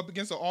Ryuko up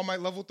against an All Might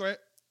level threat?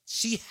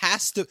 She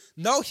has to.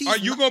 No, he's Are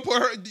you not,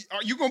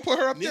 gonna put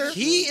her up there?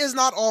 He is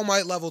not All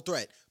Might level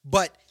threat,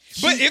 but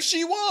But if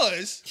she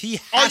was, he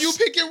are has, you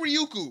picking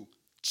Ryuko?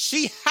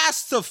 She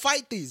has to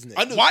fight these niggas.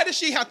 I know. Why does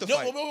she have to No,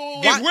 fight? wait, wait,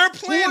 If wait. we're Who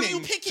are you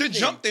planning picking to then?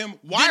 jump them,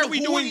 why Then are we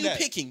who doing are you that?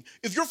 picking?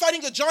 If you're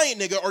fighting a giant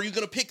nigga, are you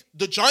gonna pick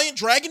the giant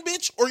dragon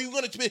bitch, or are you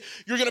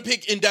gonna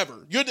pick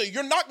Endeavor?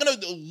 You're not gonna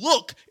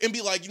look and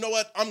be like, you know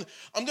what?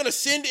 I'm gonna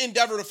send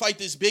Endeavor to fight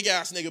this big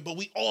ass nigga, but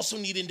we also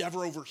need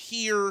Endeavor over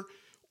here,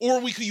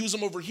 or we could use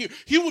him over here.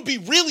 He would be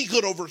really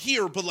good over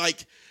here, but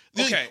like.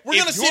 Okay, we're if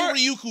gonna send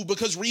Ryuko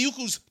because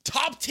Ryuko's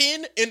top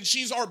 10 and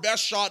she's our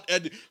best shot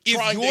at trying If to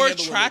your handle a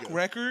track nigga.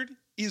 record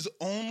is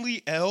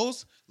only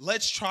L's,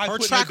 let's try Her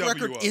putting track a W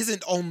record up.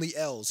 isn't only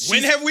L's.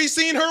 When She's- have we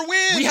seen her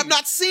win? we have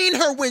not seen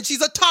her win.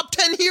 She's a top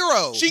 10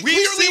 hero. She We've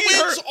clearly seen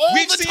wins her. all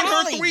We've the seen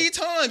time. her 3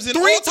 times. And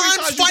three all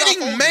times you got fighting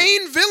folded.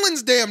 main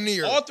villains damn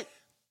near. What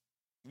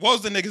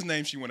was the nigga's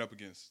name she went up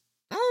against?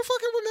 I don't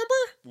fucking remember.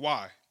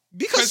 Why?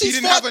 Because he she's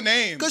didn't fought, have a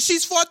name. Because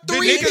she's fought The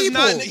 3 nigga's people.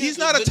 not- he's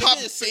not a The top-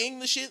 nigga is saying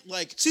the shit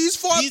like She's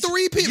fought He's-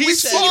 3 people. He's We've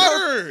seen fought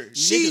her. her.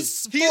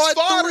 She's He's fought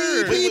fought 3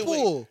 her. Wait,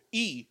 people.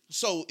 E.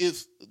 So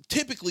if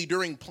typically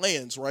during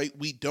plans, right,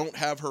 we don't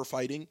have her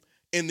fighting,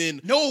 and then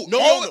No,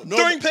 no,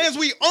 during plans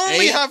we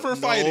only have her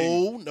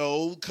fighting.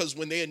 No, because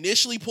when they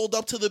initially pulled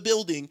up to the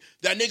building,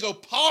 that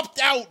nigga popped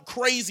out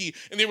crazy,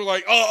 and they were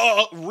like,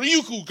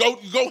 Ryuko,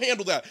 go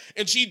handle that,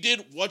 and she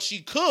did what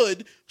she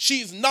could.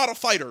 She's not a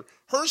fighter.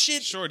 Her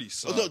shit, Shorty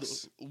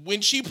sucks.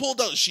 when she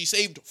pulled up, she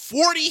saved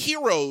 40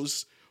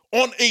 heroes.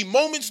 On a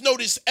moment's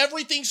notice,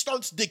 everything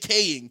starts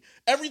decaying.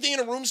 Everything in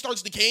a room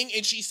starts decaying,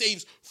 and she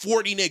saves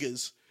 40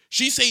 niggas.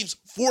 She saves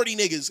 40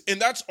 niggas,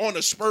 and that's on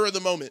a spur of the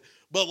moment.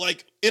 But,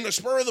 like, in a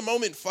spur of the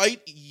moment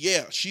fight,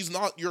 yeah, she's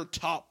not your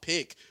top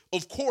pick.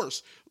 Of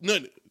course.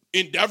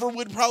 Endeavor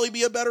would probably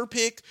be a better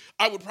pick.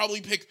 I would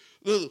probably pick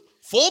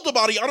Full the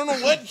Body. I don't know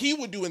what he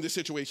would do in this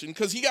situation,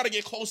 because he got to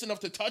get close enough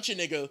to touch a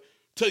nigga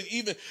to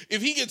even,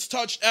 if he gets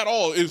touched at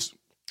all, it's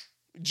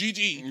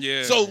GG.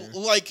 Yeah. So,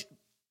 like,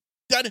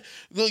 that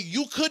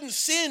you couldn't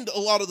send a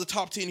lot of the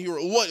top 10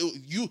 heroes. What,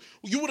 you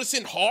would have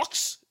sent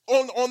Hawks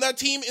on that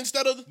team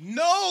instead of...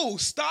 No,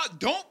 stop.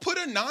 Don't put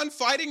a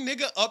non-fighting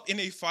nigga up in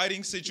a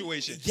fighting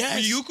situation. Yes.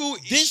 Ryuko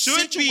This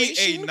should be a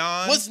situation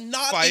was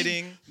not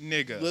non-fighting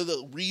nigga.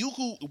 The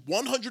Ryuko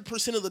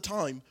 100% of the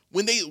time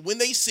when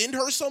they send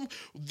her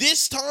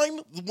this time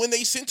when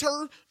they sent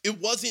her, it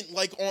wasn't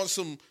like on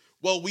some,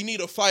 well, we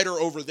need a fighter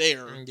over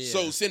there,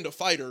 so send a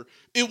fighter.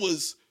 It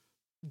was,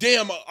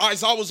 damn,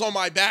 Aizawa's on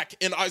my back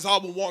and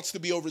Aizawa wants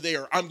to be over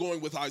there. I'm going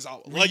with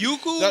Aizawa. Like,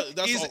 Ryuko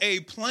that's is all. a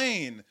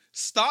plane.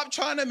 Stop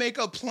trying to make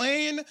a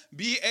plane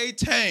be a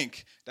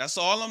tank. That's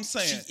all I'm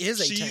saying. She is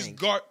a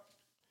tank.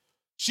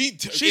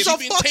 She's a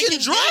fucking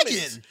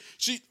dragon.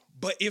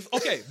 But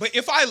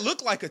if I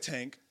look like a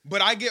tank,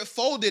 but I get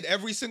folded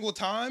every single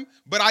time,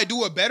 but I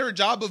do a better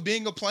job of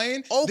being a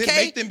plane, then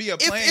make them be a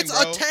plane, if it's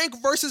bro. a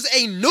tank versus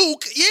a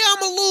nuke, yeah,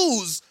 I'ma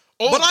lose.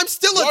 But I'm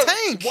still a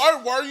tank.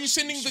 Why are you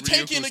sending the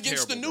tank in Ryuko's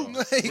against terrible, the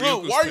bro. nuke? Bro,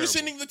 Ryuko's why are you terrible.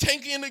 sending the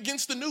tank in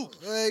against the nuke?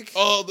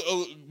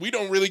 Like, We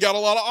don't really got a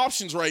lot of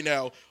options right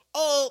now.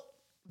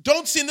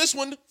 Don't send this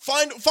one.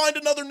 Find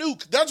another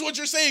nuke. That's what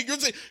you're saying.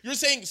 You're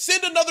saying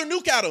send another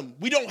nuke at him.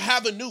 We don't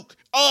have a nuke.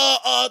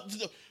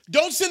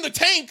 Don't send the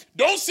tank.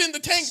 Don't send the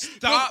tank.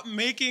 Stop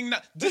making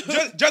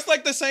just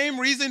like the same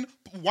reason.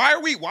 Why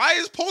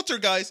is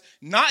Poltergeist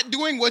not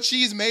doing what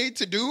she's made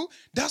to do?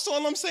 That's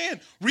all I'm saying.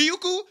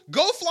 Ryuko,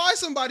 go fly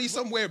somebody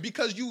somewhere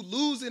because you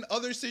lose in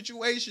other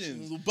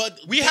situations. But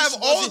we this have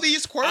all wasn't-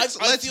 these quirks.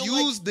 I Let's feel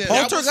use like them.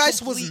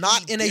 Poltergeist was completely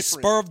not in a different.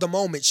 spur of the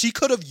moment. She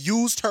could have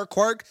used her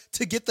quirk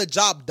to get the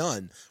job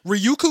done.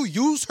 Ryuko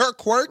used her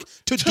quirk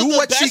to do the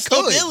what best she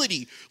could.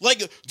 ability.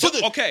 Like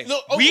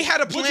we had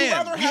a Would you plan.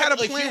 rather We have had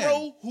a a plan.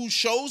 hero who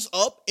shows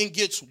up and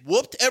gets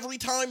whooped every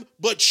time,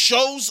 but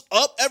shows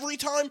up every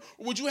time?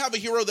 Or would you have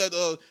a hero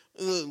that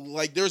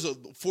like there's a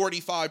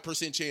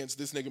 45% chance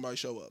this nigga might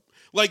show up?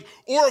 Like,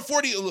 or a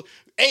 40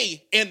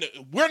 and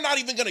we're not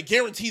even gonna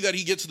guarantee that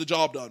he gets the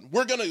job done.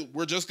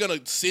 We're just gonna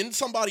send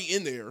somebody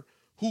in there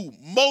who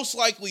most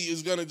likely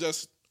is gonna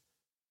just,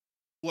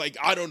 like,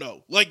 I don't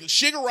know. Like,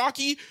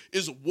 Shigaraki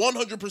is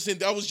 100%.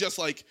 That was just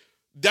like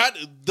that.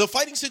 The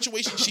fighting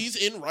situation she's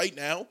in right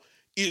now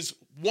is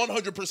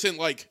 100%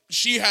 like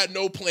she had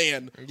no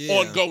plan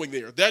on going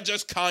there. That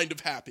just kind of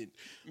happened.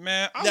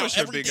 Man, I Now, wish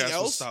her big everything ass would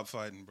else- stop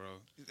fighting, bro.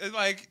 It's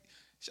like,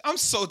 I'm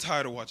so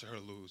tired of watching her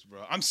lose, bro.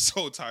 I'm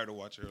so tired of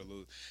watching her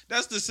lose.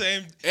 That's the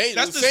same. Hey,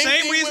 that's the the same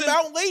same thing reason. with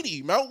Mount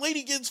Lady. Mount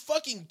Lady gets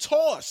fucking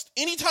tossed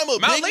anytime a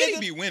Mount big Lady nigga,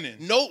 be winning.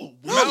 No,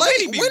 Mount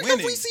Lady be when have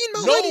winning. we seen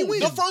Mount no. Lady win?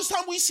 The first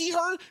time we see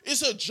her,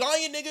 it's a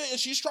giant nigga, and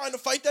she's trying to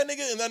fight that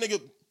nigga, and that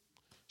nigga.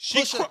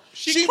 She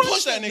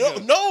crushed that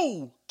nigga.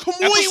 No. Kamui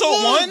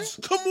Episode Woods.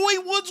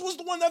 Kamui Woods was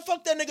the one that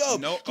fucked that nigga up.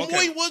 No, okay.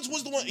 Kamui Woods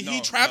was the one. No,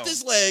 he trapped no.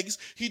 his legs.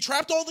 He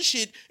trapped all the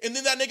shit. And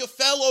then that nigga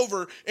fell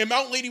over. And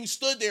Mount Lady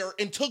stood there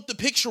and took the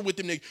picture with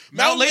the nigga.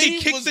 Mount Lady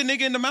kicked the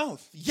nigga in the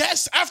mouth.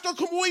 Yes, after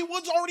Kamui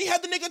Woods already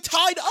had the nigga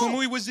tied up.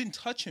 Kamui Woods didn't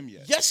touch him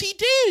yet. Yes, he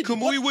did.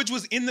 Kamui Woods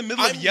was in the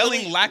middle of I'm yelling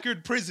literally-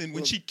 lacquered prison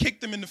when she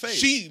kicked him in the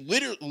face.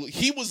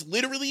 He was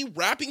literally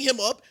wrapping him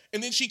up,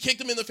 and then she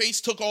kicked him in the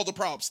face, took all the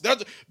props.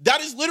 That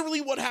is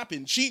literally what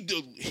happened. She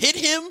hit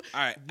him All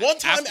right. one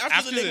time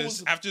after the nigga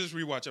was. After this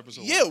rewatch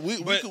episode. Yeah, one.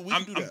 we But can do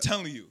I'm that.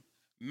 telling you,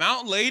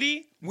 Mount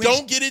Lady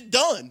Don't get it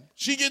done.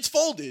 She gets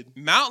folded.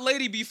 Mount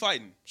Lady be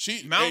fighting.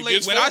 It Lady.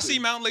 gets When I folded. see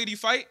Mount Lady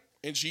fight,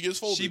 And she gets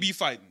folded. she be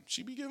fighting.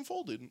 She be getting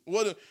folded.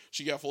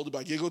 She got folded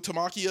by Gigo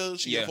Tamakia.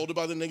 She got folded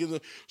by the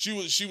nigga.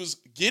 She was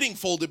getting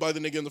folded by the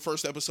nigga in the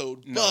first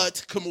episode. No.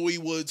 But Kamui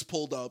Woods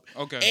pulled up.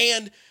 Okay.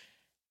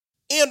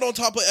 And on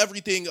top of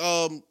everything,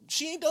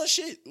 she ain't done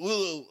shit.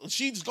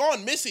 She's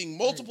gone missing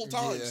multiple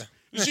times.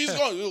 She's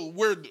gone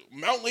where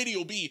Mount Lady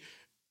will be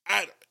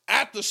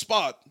at the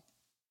spot.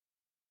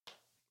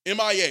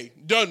 MIA.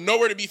 Done.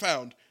 Nowhere to be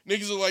found.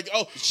 Niggas are like,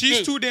 oh,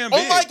 She's too damn big.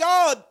 Oh my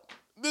God.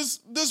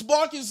 This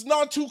block is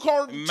not two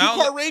car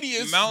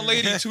radius. Mount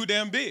Lady too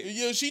damn big.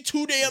 Yeah, she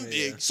too damn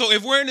big. So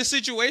if we're in a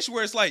situation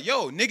where it's like,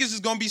 yo, niggas is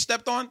gonna be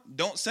stepped on,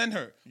 don't send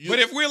her. But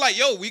if we're like,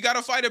 yo, we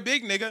gotta fight a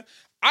big nigga,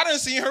 I done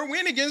seen her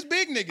win against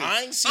big niggas.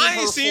 I ain't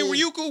seen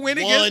Ryuko win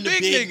against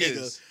big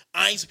niggas.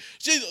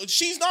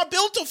 She's not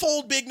built to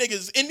fold big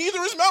niggas, and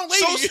neither is Mount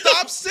Lady. So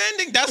stop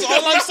sending. That's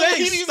all I'm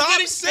saying.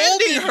 Stop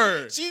sending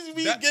her. She's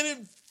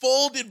getting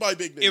folded by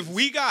big niggas. If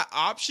we got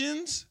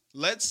options,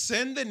 let's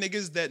send the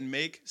niggas that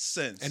make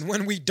sense. And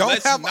when we don't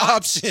Let's have not-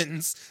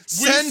 options,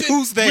 send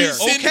who's there.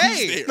 send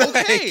Okay, who's there.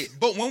 okay.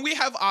 But when we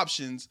have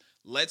options,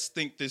 let's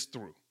think this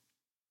through.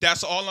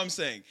 That's all I'm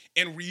saying.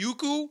 And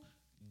Ryuko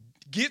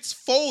gets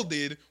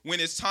folded when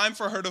it's time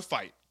for her to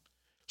fight.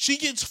 she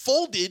gets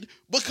folded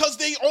because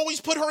they always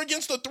put her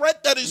against a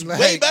threat that is way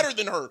Like- better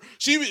than her.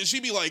 She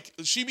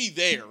be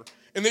there,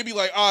 and they be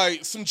like, all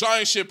right, some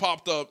giant shit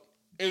popped up,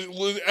 and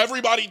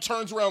everybody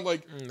turns around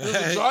like, there's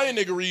a giant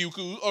nigga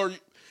Ryuku, or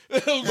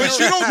but you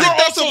don't think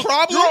that's a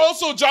problem? You're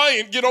also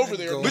giant. Get over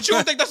there. Go. But you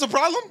don't think that's a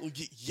problem?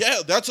 Yeah,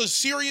 that's a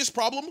serious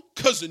problem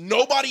because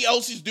nobody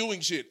else is doing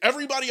shit.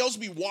 Everybody else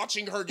be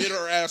watching her get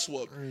her ass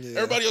whooped. Yeah.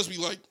 Everybody else be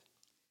like,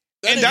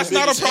 And nigga that's big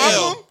not a as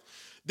hell. problem?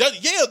 That's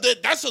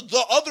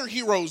the other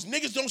heroes.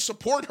 Niggas don't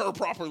support her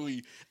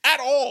properly at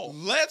all.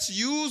 Let's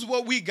use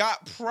what we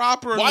got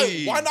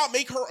properly. Why not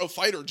make her a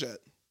fighter jet?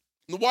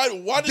 Why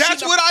does That's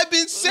she not, what I've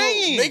been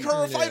saying. Make her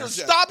a Yeah. fighter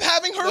jet. Stop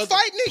having her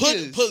fight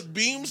niggas. Put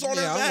beams on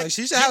her Yeah, I'm back. like,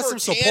 she should give have her some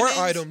support cannons.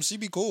 items. She'd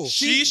be cool.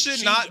 She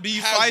should not be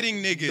has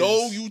fighting niggas.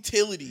 No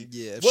utility.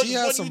 Yeah, if What- she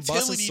has what some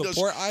utility busted does-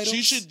 support She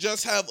items. should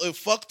just have a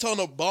fuck ton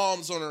of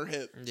bombs on her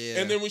hip.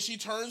 Yeah. And then when she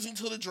turns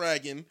into the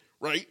dragon,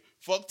 right?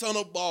 Fuck ton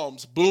of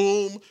bombs.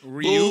 Boom.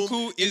 Ryuku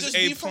boom, and is just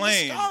a be from the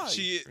plane. sky.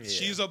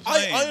 She's a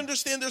plane. I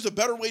understand there's a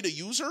better way to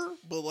use her,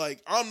 but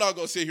like I'm not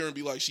gonna sit here and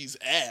be like she's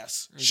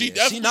ass. She Yeah,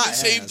 definitely not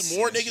saved ass.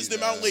 more Yeah, niggas she's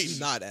than Mount ass. Lady. She's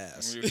not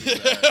ass.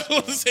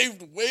 Ryuku's ass,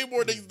 Saved way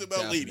more niggas than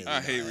Mount Lady. Definitely.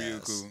 I hate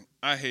Ass. Ryuku.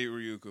 I hate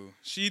Ryuku.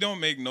 She don't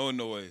make no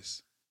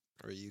noise.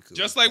 Ryuku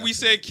Just like we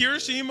said, definitely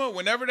good. Kirishima,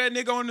 whenever that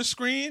nigga on the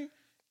screen,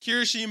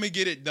 Kirishima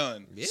get it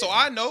done. Yeah. So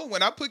I know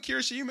when I put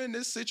Kirishima in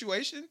this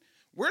situation,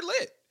 we're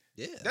lit.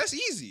 Yeah. That's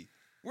easy.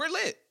 We're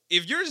lit.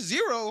 If you're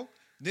zero,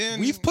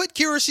 then We've put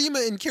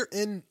Kirishima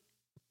in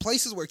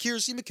places where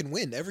Kirishima can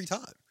win every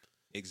time.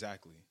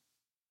 exactly.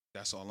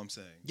 That's all I'm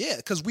saying. Yeah,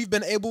 because we've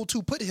been able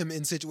to put him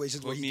in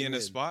situations where Put he me can in win.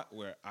 a spot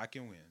where I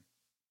can win.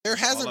 There all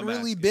hasn't I'm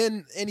really asking.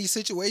 been any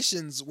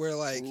situations where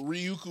like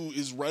Ryuku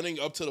is running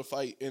up to the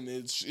fight, and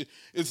it's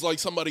like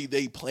somebody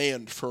they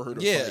planned for her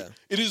to Yeah. fight.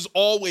 It is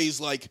always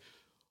like,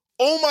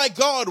 oh my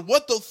god,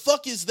 what the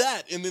fuck is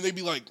that? And then they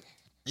be like,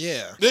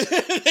 yeah.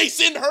 they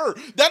send her.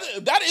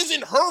 That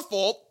isn't her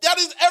fault. That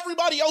is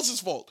everybody else's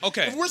fault.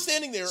 Okay. If we're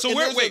standing there, So and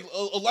we're- there's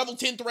a level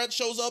 10 threat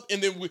shows up,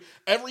 and then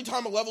every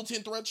time a level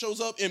 10 threat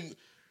shows up, and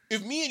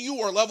if me and you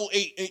are level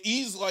 8 and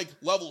he's like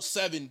level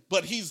 7,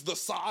 but he's the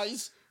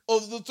size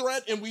of the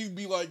threat, and we'd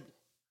be like,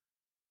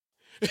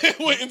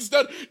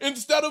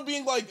 instead of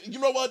being like, you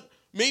know what,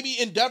 maybe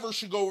Endeavor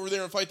should go over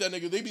there and fight that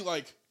nigga, they'd be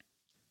like,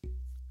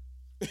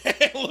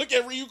 look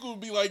at Ryuku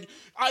and be like,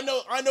 I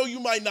know you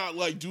might not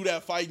like do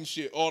that fighting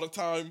shit all the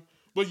time,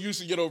 but you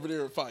should get over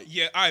there and fight.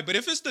 Yeah, all right, but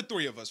if it's the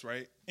three of us,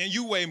 right, and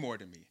you weigh more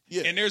than me,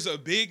 Yeah. and there's a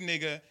big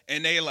nigga,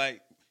 and they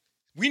like,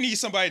 we need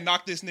somebody to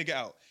knock this nigga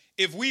out.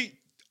 If we,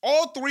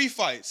 all three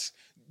fights,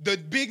 the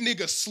big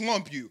nigga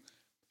slump you,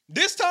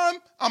 this time,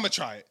 I'm gonna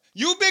try it.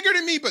 You bigger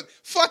than me, but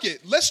fuck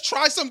it. Let's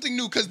try something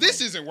new, because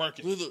this isn't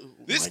working.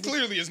 This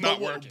clearly is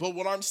not working. But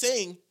what I'm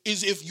saying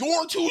is if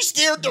you're too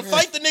scared to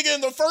fight the nigga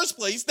in the first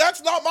place,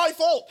 that's not my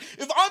fault.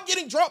 If I'm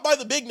getting dropped by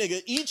the big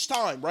nigga each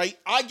time, right,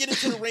 I get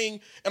into the ring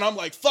and I'm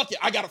like, fuck it,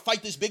 I gotta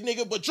fight this big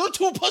nigga, but you're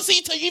too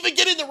pussy to even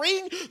get in the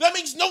ring? That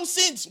makes no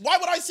sense. Why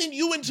would I send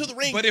you into the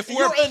ring? But if and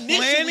we're you're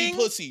initially planning-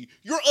 pussy.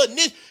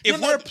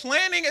 If we're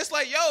planning, it's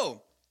like,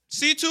 yo,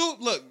 C2,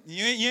 look,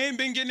 you ain't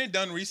been getting it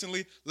done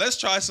recently. Let's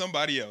try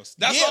somebody else.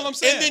 That's all I'm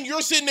saying. And then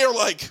you're sitting there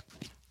like,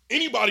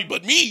 anybody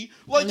but me.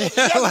 Like,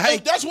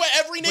 Like- that's what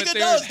every but nigga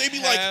there's does. They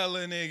be like,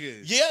 hella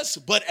niggas. yes,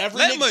 but every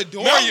Let nigga,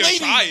 Midoriya Mount Lady,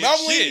 try it.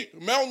 Mount Lady,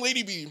 Shit. Mount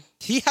Lady be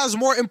He has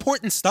more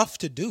important stuff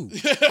to do.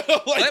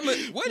 like,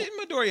 What did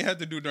Midoriya have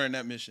to do during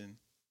that mission?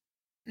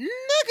 Nigga,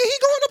 he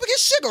going up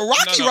against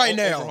Shigaraki No, right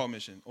now. Overhaul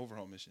mission.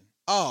 Overhaul mission.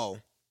 Oh.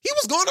 He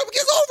was going up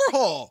against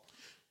Overhaul.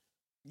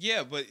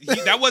 Yeah, but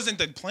that wasn't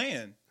the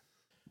plan.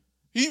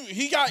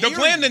 he got The Eerie.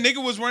 plan, the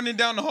nigga was running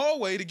down the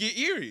hallway to get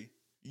Eerie.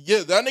 Yeah,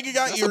 that nigga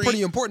got That's Eerie. a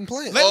pretty important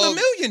plan. Let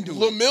Lemillion do it.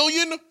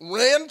 Lemillion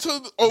ran to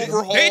the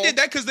Overhaul. They did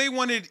that because they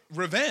wanted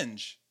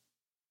revenge.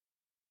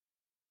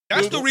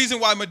 That's the reason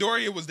why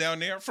Midoriya was down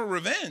there, for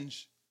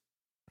revenge.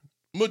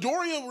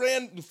 Midoriya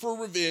ran for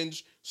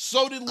revenge.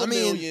 So did I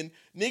mean, Lemillion.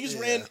 Niggas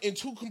yeah. ran in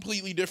two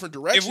completely different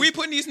directions. If we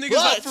putting these niggas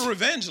up But- for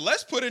revenge,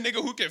 let's put a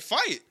nigga who can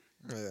fight.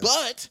 Yeah.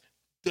 but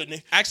the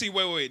ni- Actually,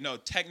 wait. No,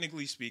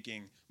 technically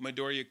speaking,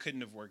 Midoriya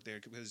couldn't have worked there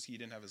because he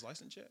didn't have his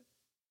license yet.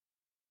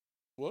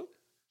 what?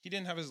 He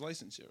didn't have his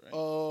license yet, right?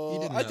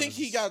 didn't I have think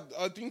his-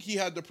 I think he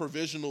had the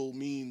provisional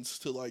means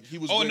to like. He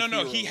was. Oh, with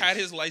no. He Heroes. had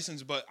his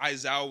license, but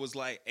Aizawa was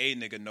like, hey,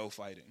 nigga, no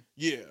fighting.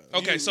 Yeah.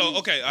 Okay, He- all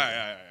he- right. he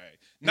was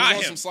Not on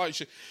him. Some slight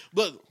shit.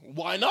 But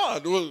why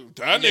not? Well,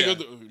 that Yeah.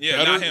 nigga. Yeah,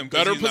 better, not him, 'cause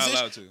Better he's not position.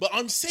 allowed to. But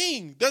I'm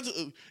saying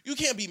that you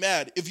can't be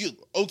mad if you.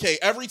 Okay,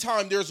 every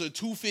time there's a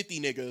 250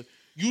 nigga,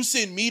 you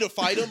send me to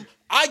fight him.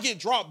 I get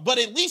dropped, but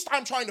at least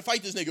I'm trying to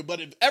fight this nigga.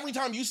 But if every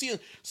time you see a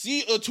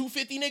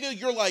 250 nigga,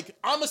 you're like,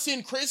 I'ma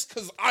send Chris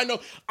because I know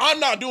I'm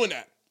not doing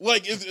that.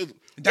 Like, That's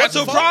what a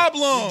the fuck?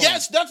 problem.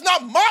 Yes, that's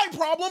not my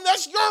problem.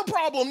 That's your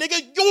problem,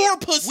 nigga. Your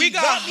pussy. We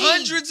got not me.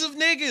 hundreds of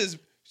niggas.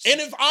 And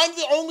if I'm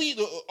the only,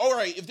 all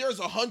right, if there's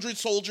 100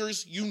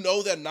 soldiers, you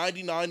know that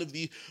 99 of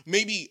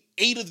maybe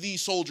 8 of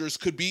these soldiers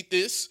could beat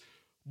this.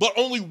 but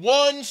only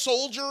one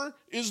soldier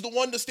is the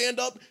one to stand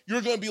up,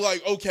 you're gonna be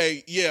like,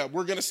 okay, yeah,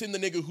 we're gonna send the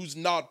nigga who's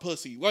not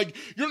pussy. Like,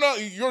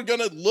 you're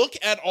gonna look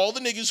at all the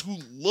niggas who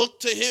look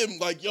to him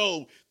like,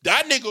 yo,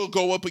 that nigga will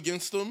go up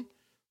against him.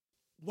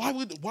 Why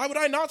would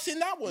I not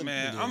send that one?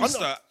 Man,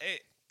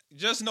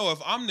 just know if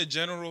I'm the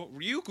general,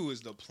 Ryuko is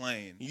the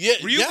plane. Yeah,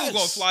 Ryuko gonna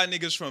fly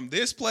niggas from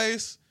this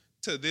place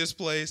to this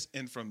place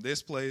and from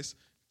this place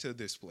to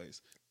this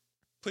place.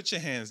 Put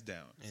your hands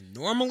down. And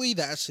normally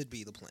that should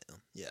be the plan.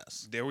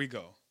 Yes. There we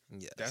go.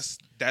 Yes.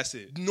 That's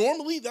it.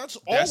 Normally that's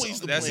always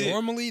the plan.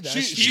 Normally that's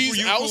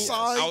she's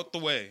outside. Out the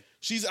way.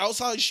 She's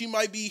outside. She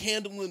might be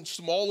handling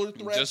smaller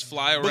threats. Just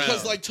fly around.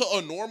 Because, like, to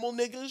a normal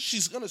nigga,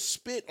 she's gonna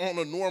spit on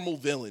a normal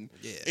villain.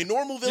 Yeah. A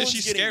normal villain's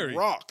getting scary.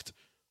 rocked.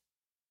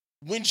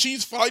 When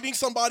she's fighting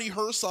somebody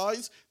her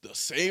size, the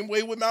same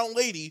way with Mount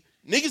Lady,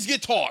 niggas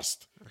get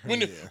tossed.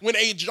 When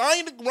a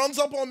giant runs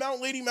up on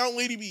Mount Lady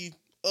be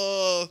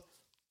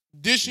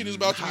this shit is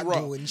about to be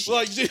rough.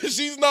 Like,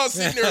 she's not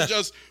sitting there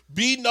just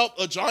beating up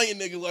a giant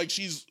nigga like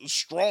she's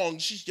strong.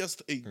 She's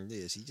just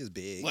she's just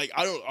big. Like,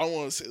 I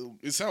want to say,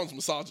 it sounds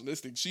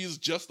misogynistic. She is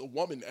just a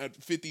woman at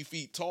 50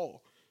 feet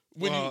tall.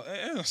 It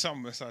don't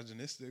sound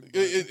misogynistic.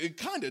 It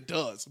kind of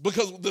does,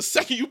 because the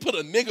second you put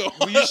a nigga on,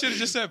 well, you should have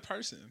just said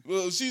person.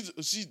 Well, she's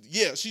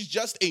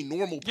just a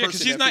normal person. Yeah,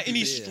 because she's not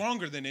any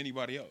stronger than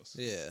anybody else.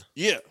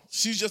 Yeah,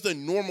 she's just a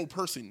normal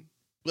person,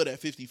 but at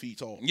 50 feet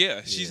tall.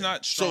 Yeah, she's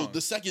not strong. So the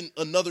second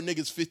another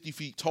nigga's 50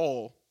 feet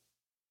tall,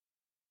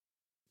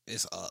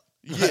 it's up.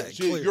 Yeah,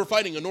 you're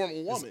fighting a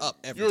normal woman. It's up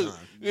every time.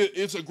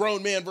 It's a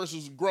grown man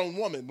versus a grown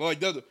woman. Like,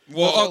 a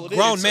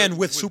grown man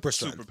with super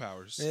strength.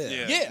 Superpowers.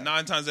 Yeah.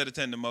 9 times out of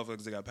 10, the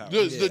motherfuckers that got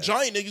powers. The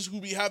giant niggas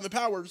who be having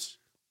powers.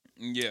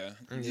 Yeah.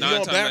 9 You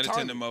times on bad out of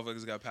 10, the timing.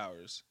 motherfuckers got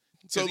powers.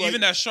 So, So like,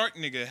 even that shark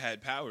nigga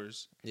had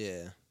powers.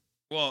 Yeah.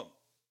 Well,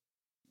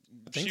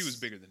 think she was s-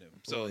 bigger than him,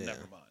 so well, yeah.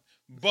 never mind.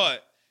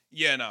 But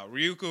yeah,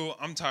 Ryuko,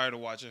 I'm tired of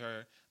watching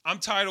her. I'm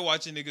tired of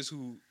watching niggas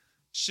who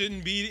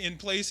shouldn't be in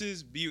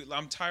places.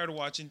 I'm tired of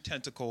watching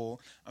Tentacle.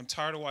 I'm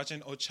tired of watching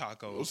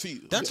Ochako.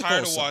 see, I'm tired of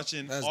Tentacle's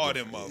watching That's all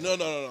them different,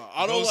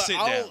 motherfuckers.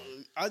 No.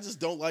 I just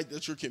don't like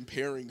that you're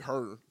comparing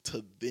her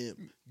to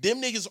them.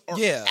 Them niggas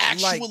are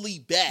actually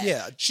bad.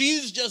 Yeah.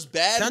 She's just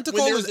bad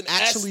Tentacle when there's is an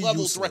actually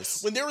S-level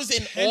useless. threat. When there is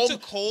an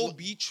Tentacle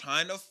be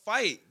trying to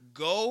fight.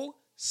 Go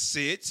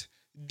sit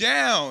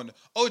down.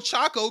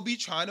 Ochako be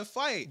trying to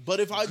fight. But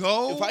if I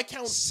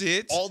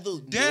count all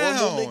the down.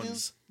 normal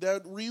niggas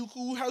that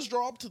Ryuko has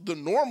dropped, the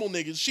normal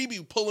niggas, she be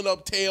pulling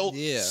up tail,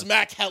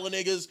 smack hella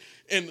niggas,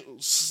 and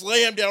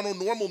slam down on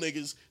normal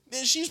niggas,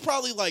 then she's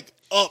probably like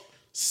up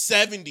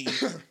 70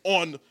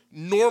 on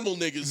normal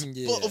niggas.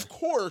 Yeah. But of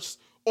course,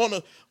 on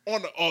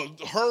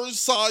her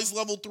size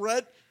level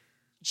threat,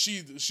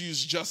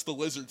 she's just the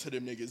lizard to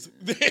them niggas.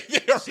 They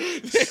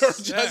are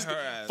just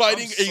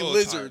fighting a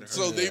lizard.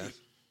 So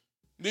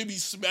they be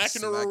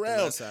smacking her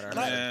around.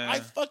 And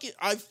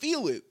I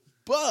feel it.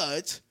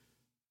 But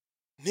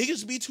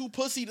niggas be too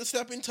pussy to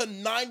step into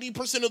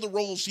 90% of the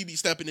roles she be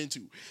stepping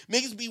into.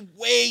 Niggas be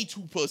way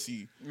too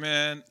pussy.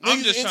 Man,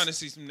 I'm just trying to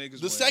see some niggas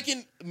The win.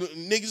 second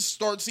niggas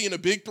start seeing a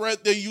big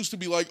threat, they used to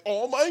be like,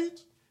 All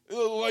Might?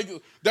 Like,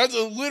 that's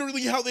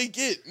literally how they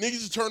get. Niggas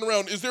just turn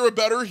around. Is there a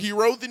better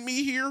hero than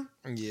me here?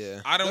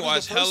 Yeah. I done That is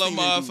watched the first hella thing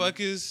they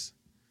do. motherfuckers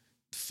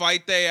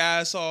fight their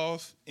ass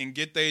off and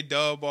get their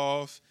dub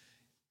off.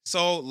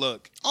 So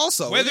look,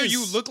 Also, whether it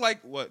you is- look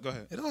like what, go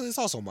ahead. it's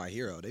also My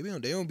Hero. They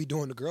don't be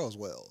doing the girls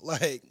well.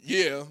 Like,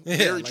 Yeah,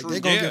 very like true. they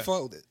gonna Yeah. get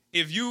folded.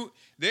 If you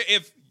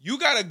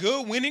got a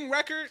good winning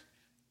record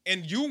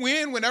and you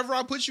win whenever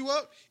I put you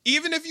up,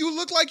 even if you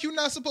look like you're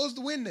not supposed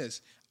to win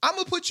this, I'm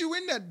gonna put you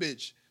in that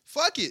bitch.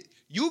 Fuck it.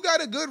 You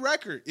got a good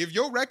record. If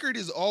your record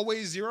is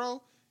always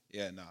 0,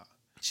 yeah, nah.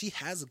 She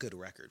has a good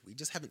record. We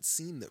just haven't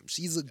seen them.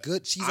 She's a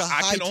I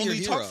high can tier only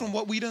hero. talk from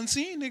what we done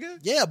seen, nigga.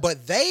 Yeah,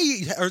 but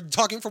they are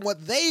talking from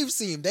what they've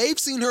seen. They've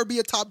seen her be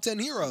a top 10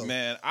 hero.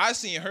 Man, I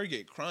seen her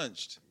get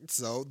crunched.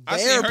 So I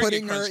seen they're her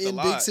putting get her crunched a in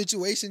big lot.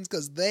 situations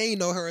because they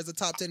know her as a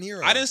top 10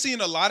 hero. I done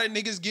seen a lot of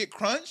niggas get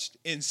crunched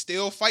and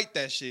still fight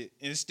that shit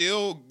and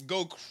still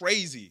go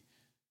crazy.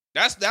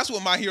 That's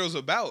what My Hero's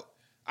about.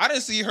 I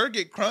didn't see her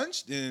get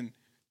crunched and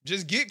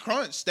just get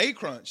crunched, stay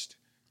crunched.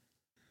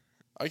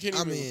 I can't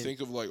even think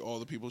of like all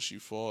the people she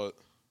fought.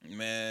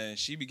 Man,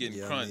 she be getting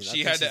Yeah, I crunched. mean, I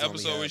she think had the she's only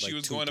episode had, where she like,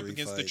 was 2, going up 3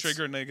 against fights. the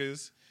Trigger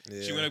niggas.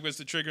 Yeah. She went up against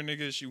the Trigger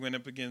niggas. She went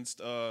up against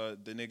the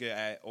nigga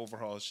at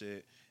Overhaul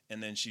shit.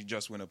 And then she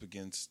just went up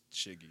against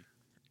Shiggy.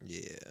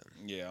 Yeah.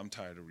 Yeah, I'm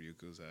tired of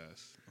Ryuko's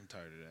ass. I'm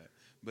tired of that.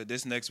 But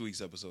this next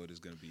week's episode is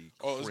going to be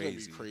crazy. Oh, it's gonna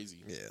be crazy.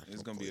 Yeah.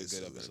 It's gonna be a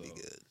Hopefully good it's gonna episode.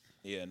 be good.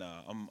 Yeah,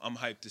 I'm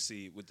hyped to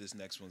see what this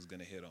next one's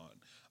gonna hit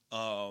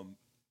on.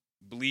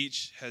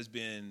 Bleach has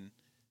been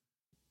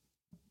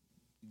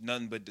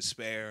nothing but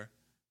despair.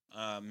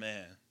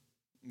 Man,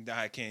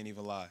 I can't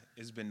even lie.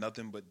 It's been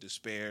nothing but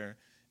despair,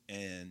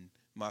 and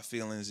my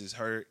feelings is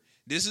hurt.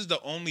 This is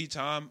the only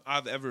time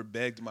I've ever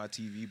begged my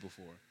TV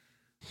before.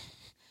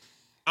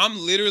 I'm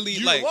literally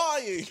You're like,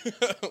 lying.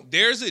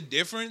 there's a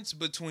difference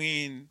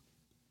between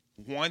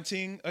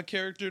wanting a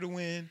character to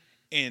win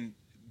and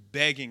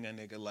begging a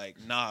nigga like,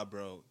 nah,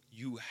 bro,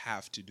 you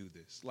have to do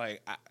this.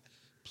 Like,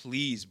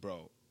 please,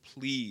 bro,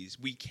 please,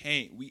 we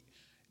can't.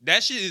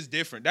 That shit is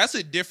different. That's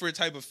a different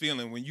type of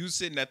feeling when you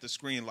sitting at the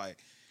screen like,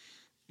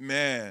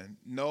 man,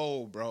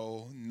 no,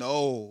 bro,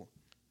 no.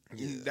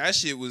 Yeah. That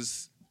shit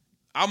was.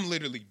 I'm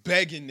literally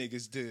begging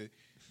niggas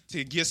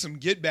to get some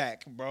get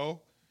back,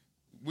 bro.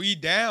 We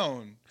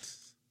down.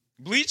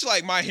 Bleach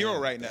like my hero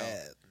right now.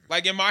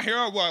 Like in my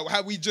hero,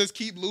 how we just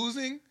keep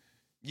losing.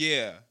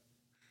 Yeah.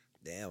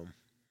 Damn.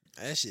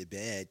 That shit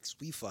bad. 'Cause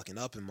we fucking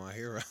up in My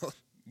Hero.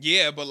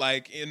 Yeah, but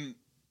like in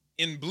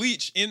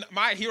Bleach, in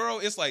My Hero,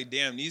 it's like,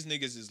 damn, these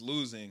niggas is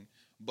losing.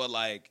 But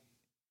like,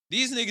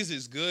 these niggas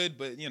is good,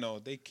 but you know,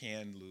 they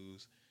can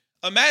lose.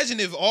 Imagine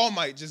if All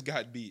Might just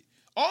got beat.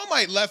 All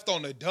Might left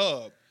on a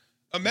dub.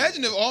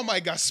 Imagine if All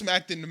Might got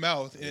smacked in the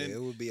mouth. And Yeah,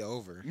 it would be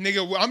over.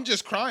 nigga, I'm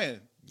just crying.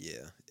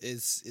 Yeah,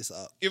 it's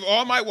up. If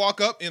All Might walk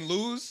up and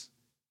lose,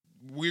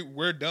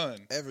 we're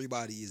done.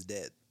 Everybody is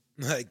dead.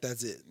 Like,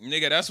 that's it.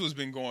 Nigga, that's what's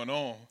been going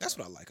on. That's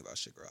what I like about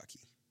Shigaraki.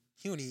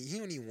 He don't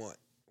even want,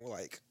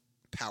 like,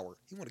 power.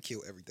 He want to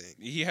kill everything.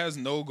 He has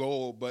no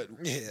goal but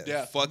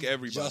Yeah. fuck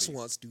everybody. Just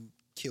wants to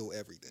kill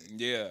everything.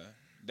 Yeah,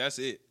 that's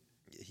it.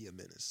 Yeah, he a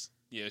menace.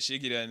 Yeah,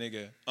 Shiggy that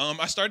nigga.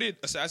 I started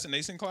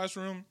Assassination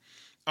Classroom.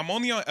 I'm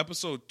only on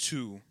episode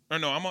 2. Or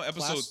no, I'm on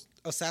episode...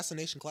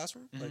 Assassination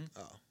Classroom? Mhm. Like,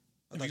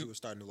 I thought you- you were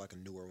starting to like a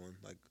newer one,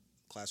 like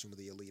Classroom of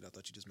the Elite. I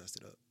thought you just messed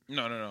it up.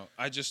 No.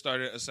 I just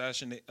started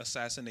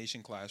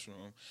Assassination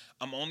Classroom.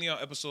 I'm only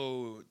on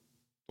episode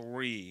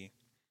 3.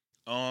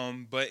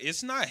 But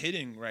it's not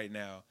hitting right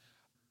now.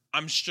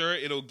 I'm sure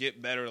it'll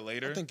get better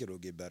later. I think it'll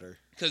get better.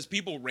 Because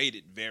people rate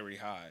it very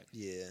high.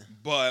 Yeah.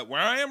 But where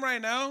I am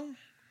right now,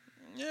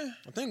 yeah.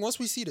 I think once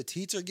we see the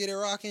teacher get it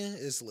rocking,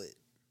 it's lit.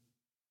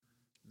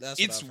 That's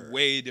what It's I've heard.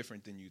 way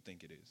different than you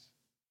think it is.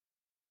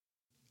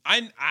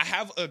 I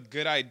have a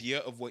good idea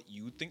of what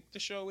you think the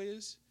show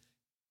is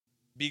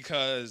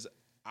because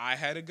I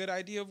had a good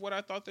idea of what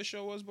I thought the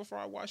show was before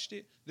I watched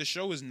it. The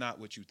show is not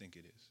what you think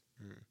it is.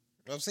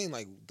 I've seen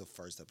like the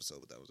first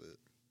episode, but that was it.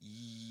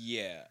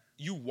 Yeah.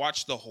 You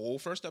watched the whole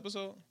first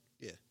episode?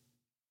 Yeah.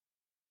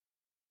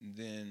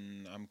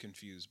 Then I'm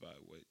confused by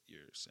what you're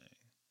saying.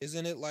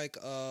 Isn't it like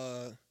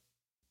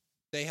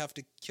they have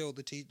to kill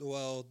the teacher?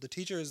 Well, the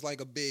teacher is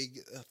like a big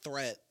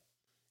threat,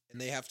 and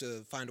they have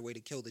to find a way to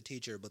kill the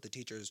teacher, but the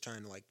teacher is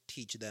trying to like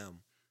teach them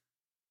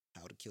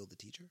how to kill the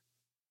teacher.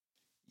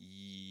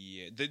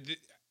 Yeah.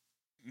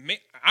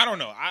 I don't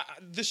know.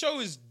 The show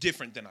is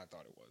different than I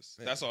thought it was.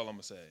 Yeah. That's all I'm going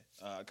to say.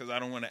 Because I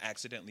don't want to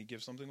accidentally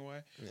give something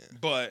away. Yeah.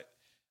 But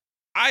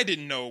I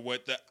didn't know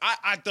what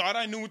I thought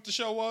I knew what the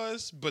show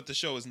was, but the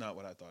show is not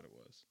what I thought it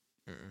was.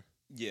 Mm-mm.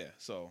 Yeah,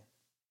 so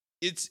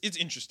it's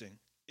interesting.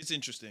 It's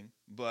interesting,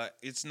 but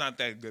it's not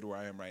that good where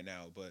I am right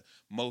now. But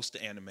most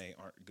anime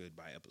aren't good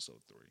by episode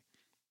 3.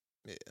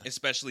 Yeah.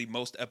 Especially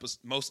most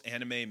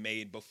anime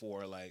made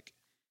before like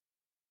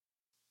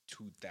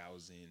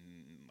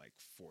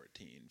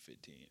 2014,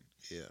 15.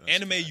 Yeah.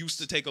 Anime used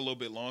to take a little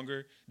bit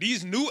longer.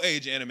 These new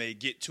age anime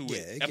get to Yeah, it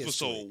it gets to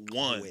episode it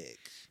 1. quick.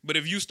 But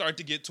if you start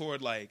to get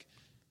toward like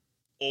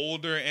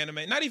older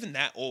anime, not even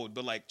that old,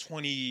 but like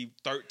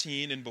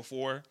 2013 and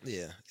before,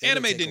 Yeah.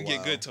 anime didn't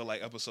get good till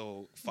like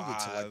episode You get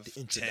to, 5, like, the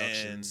 10.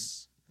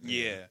 introductions.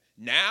 Yeah.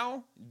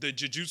 Now, the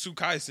Jujutsu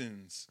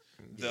Kaisens,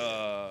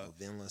 the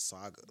Vinland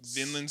Sagas.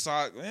 Vinland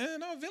Saga.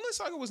 No, Vinland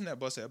Saga wasn't that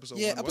busted episode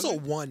 1. Yeah, was episode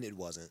it? 1 it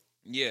wasn't.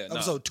 Yeah, no.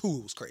 Episode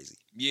 2 was crazy.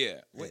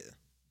 Yeah. Wait, Yeah.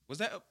 was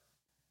that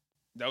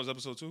was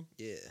episode 2?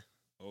 Yeah.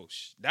 Oh,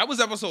 that was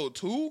episode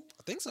 2?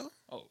 I think so.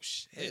 Oh,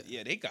 shit.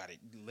 Yeah, they got it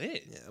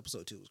lit. Yeah,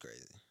 episode 2 was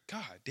crazy.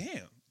 God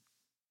damn.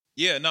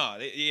 Yeah, nah.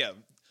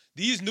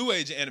 These new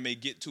age anime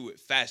get to it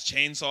fast.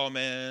 Chainsaw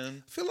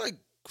Man. I feel like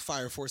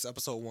Fire Force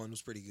episode 1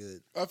 was pretty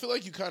good. I feel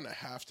like you kind of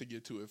have to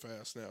get to it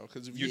fast now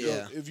because if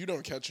you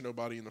don't catch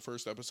nobody in the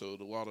first episode,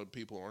 a lot of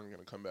people aren't going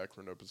to come back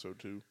for an episode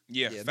 2.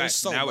 Yeah, There's facts.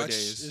 so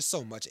Nowadays. much. There's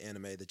so much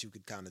anime that you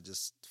could kind of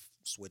just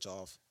switch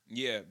off.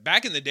 Yeah,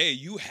 back in the day,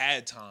 you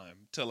had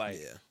time to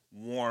Yeah.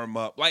 warm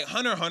up. Like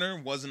Hunter x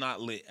Hunter was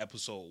not lit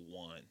episode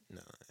 1.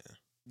 No.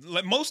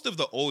 Like most of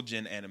the old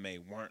gen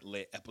anime weren't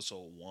lit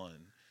episode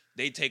 1.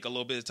 They take a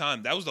little bit of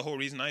time. That was the whole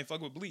reason I ain't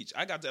fuck with Bleach.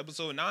 I got to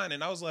episode 9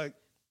 and I was like,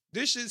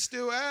 this shit's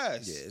still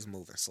ass. Yeah, it's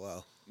moving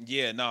slow.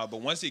 Yeah, nah,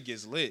 but once it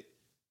gets lit,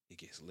 it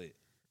gets lit.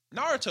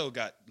 Naruto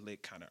got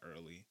lit kind of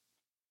early.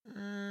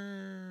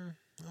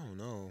 I don't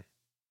know.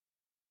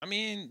 I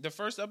mean, the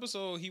first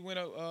episode, he went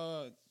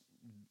a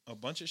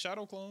bunch of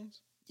shadow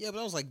clones. Yeah, but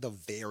that was like the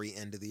very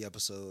end of the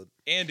episode.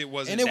 And it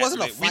wasn't And it that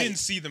wasn't a lit. We fight. didn't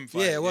see them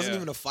fight. Yeah, it wasn't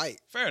even a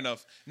fight. Fair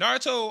enough.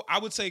 Naruto, I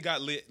would say,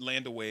 got lit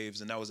Land of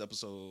Waves, and that was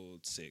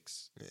episode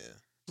 6.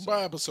 Yeah.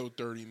 By episode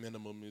 30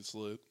 minimum, it's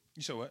lit.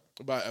 You said what?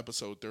 By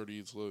episode 30,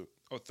 it's lit.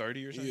 Oh,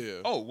 30 or something? Yeah.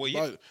 Oh, well,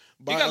 yeah.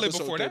 By got lit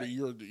episode before 30,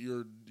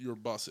 that. you're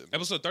bussing.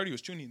 Episode 30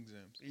 was tuning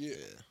exams. Yeah.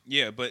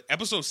 Yeah, but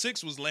episode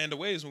 6 was Land of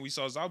Waves when we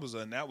saw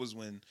Zabuza, and that was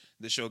when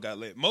the show got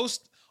lit.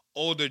 Most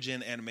older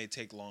gen anime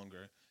take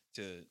longer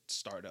to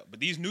start up,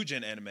 but these new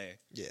gen anime,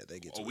 Yeah, they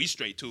get oh, to we it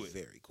straight to it.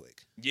 very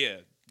quick. Yeah,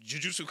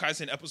 Jujutsu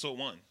Kaisen episode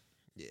 1.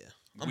 Yeah,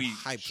 I'm We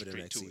hyped for the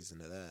straight next to it.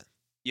 season of that.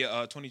 Yeah,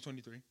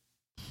 2023.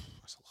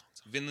 That's a long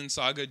time. Vinland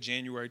Saga,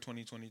 January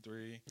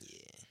 2023.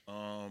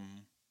 Yeah,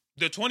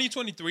 The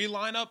 2023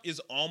 lineup is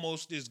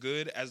almost as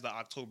good as the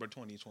October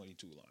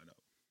 2022 lineup.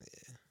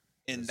 yeah,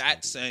 And That's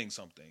that's gonna be- saying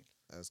something.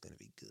 that was gonna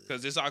be good.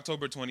 Because this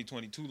October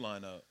 2022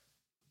 lineup,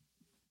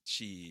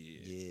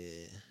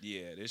 Yeah,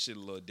 yeah, this shit a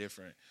little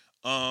different.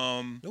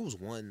 there was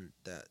one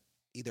that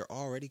either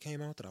already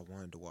came out that I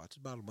wanted to watch. It's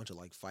about a bunch of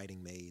like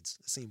fighting maids.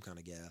 It seemed kind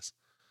of gas.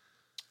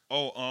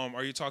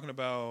 are you talking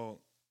about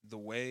The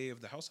Way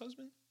of the House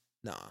Husband?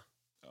 Nah,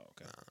 Oh,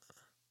 okay. nah.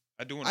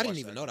 I do want. I didn't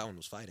even know that one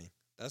was fighting.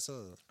 That's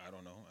a. I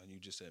don't know. You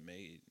just said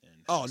maid.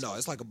 And Oh house no, it's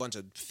husband. like a bunch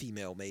of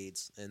female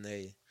maids, and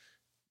they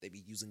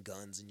be using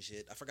guns and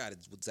shit. I forgot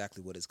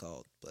exactly what it's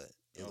called, but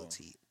it looks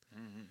heat.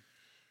 Mhm.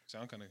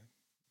 Sound kind of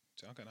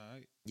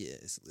hype. Yeah,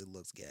 it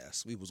looks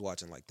gas. We was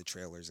watching like the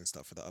trailers and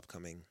stuff for the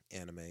upcoming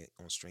anime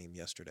on stream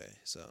yesterday.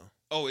 So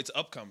Oh, it's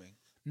upcoming.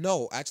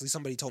 no, actually,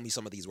 somebody told me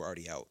some of these were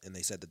already out, and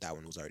they said that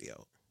one was already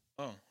out.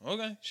 Oh,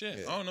 okay. Shit.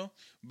 Yeah. I don't know.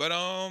 But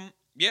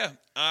yeah.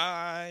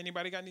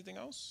 Anybody got anything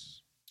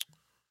else?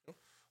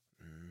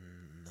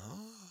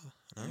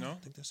 No, No? I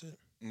think that's it.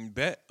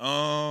 Bet.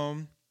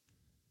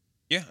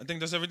 Yeah, I think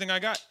that's everything I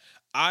got.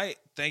 I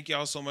thank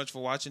y'all so much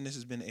for watching. This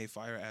has been a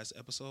fire ass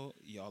episode.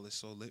 Y'all is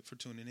so lit for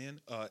tuning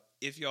in.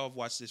 If y'all have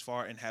watched this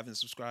far and haven't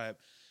subscribed,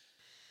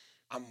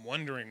 I'm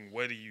wondering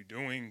what are you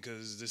doing,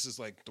 because this is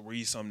like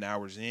 3-some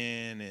hours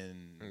in,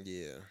 and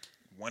Yeah,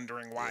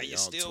 wondering why Yeah, you're y'all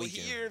still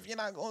tweaking. here if you're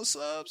not going to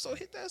sub. So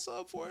hit that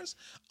sub for us.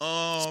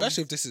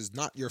 especially if this is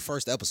not your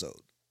first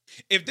episode.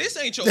 If this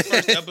ain't your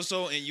first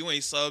episode and you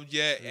ain't subbed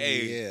yet,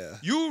 hey, Yeah.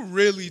 you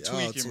really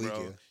Y'all tweaking, bro.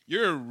 tweaking.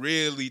 You're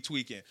really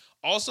tweaking.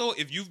 Also,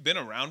 if you've been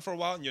around for a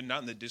while and you're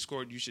not in the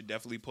Discord, you should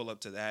definitely pull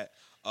up to that.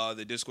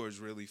 The Discord is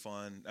really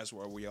fun. That's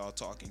where we all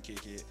talk and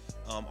kick it.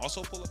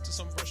 Also, pull up to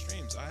some of our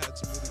streams. I had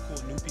some really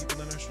cool new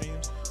people in our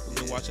streams who've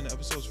been watching the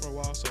episodes for a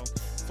while, so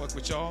fuck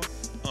with y'all.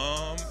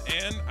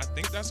 And I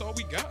think that's all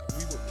we got.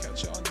 We will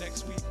catch y'all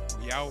next week.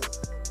 We out.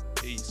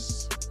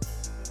 Peace.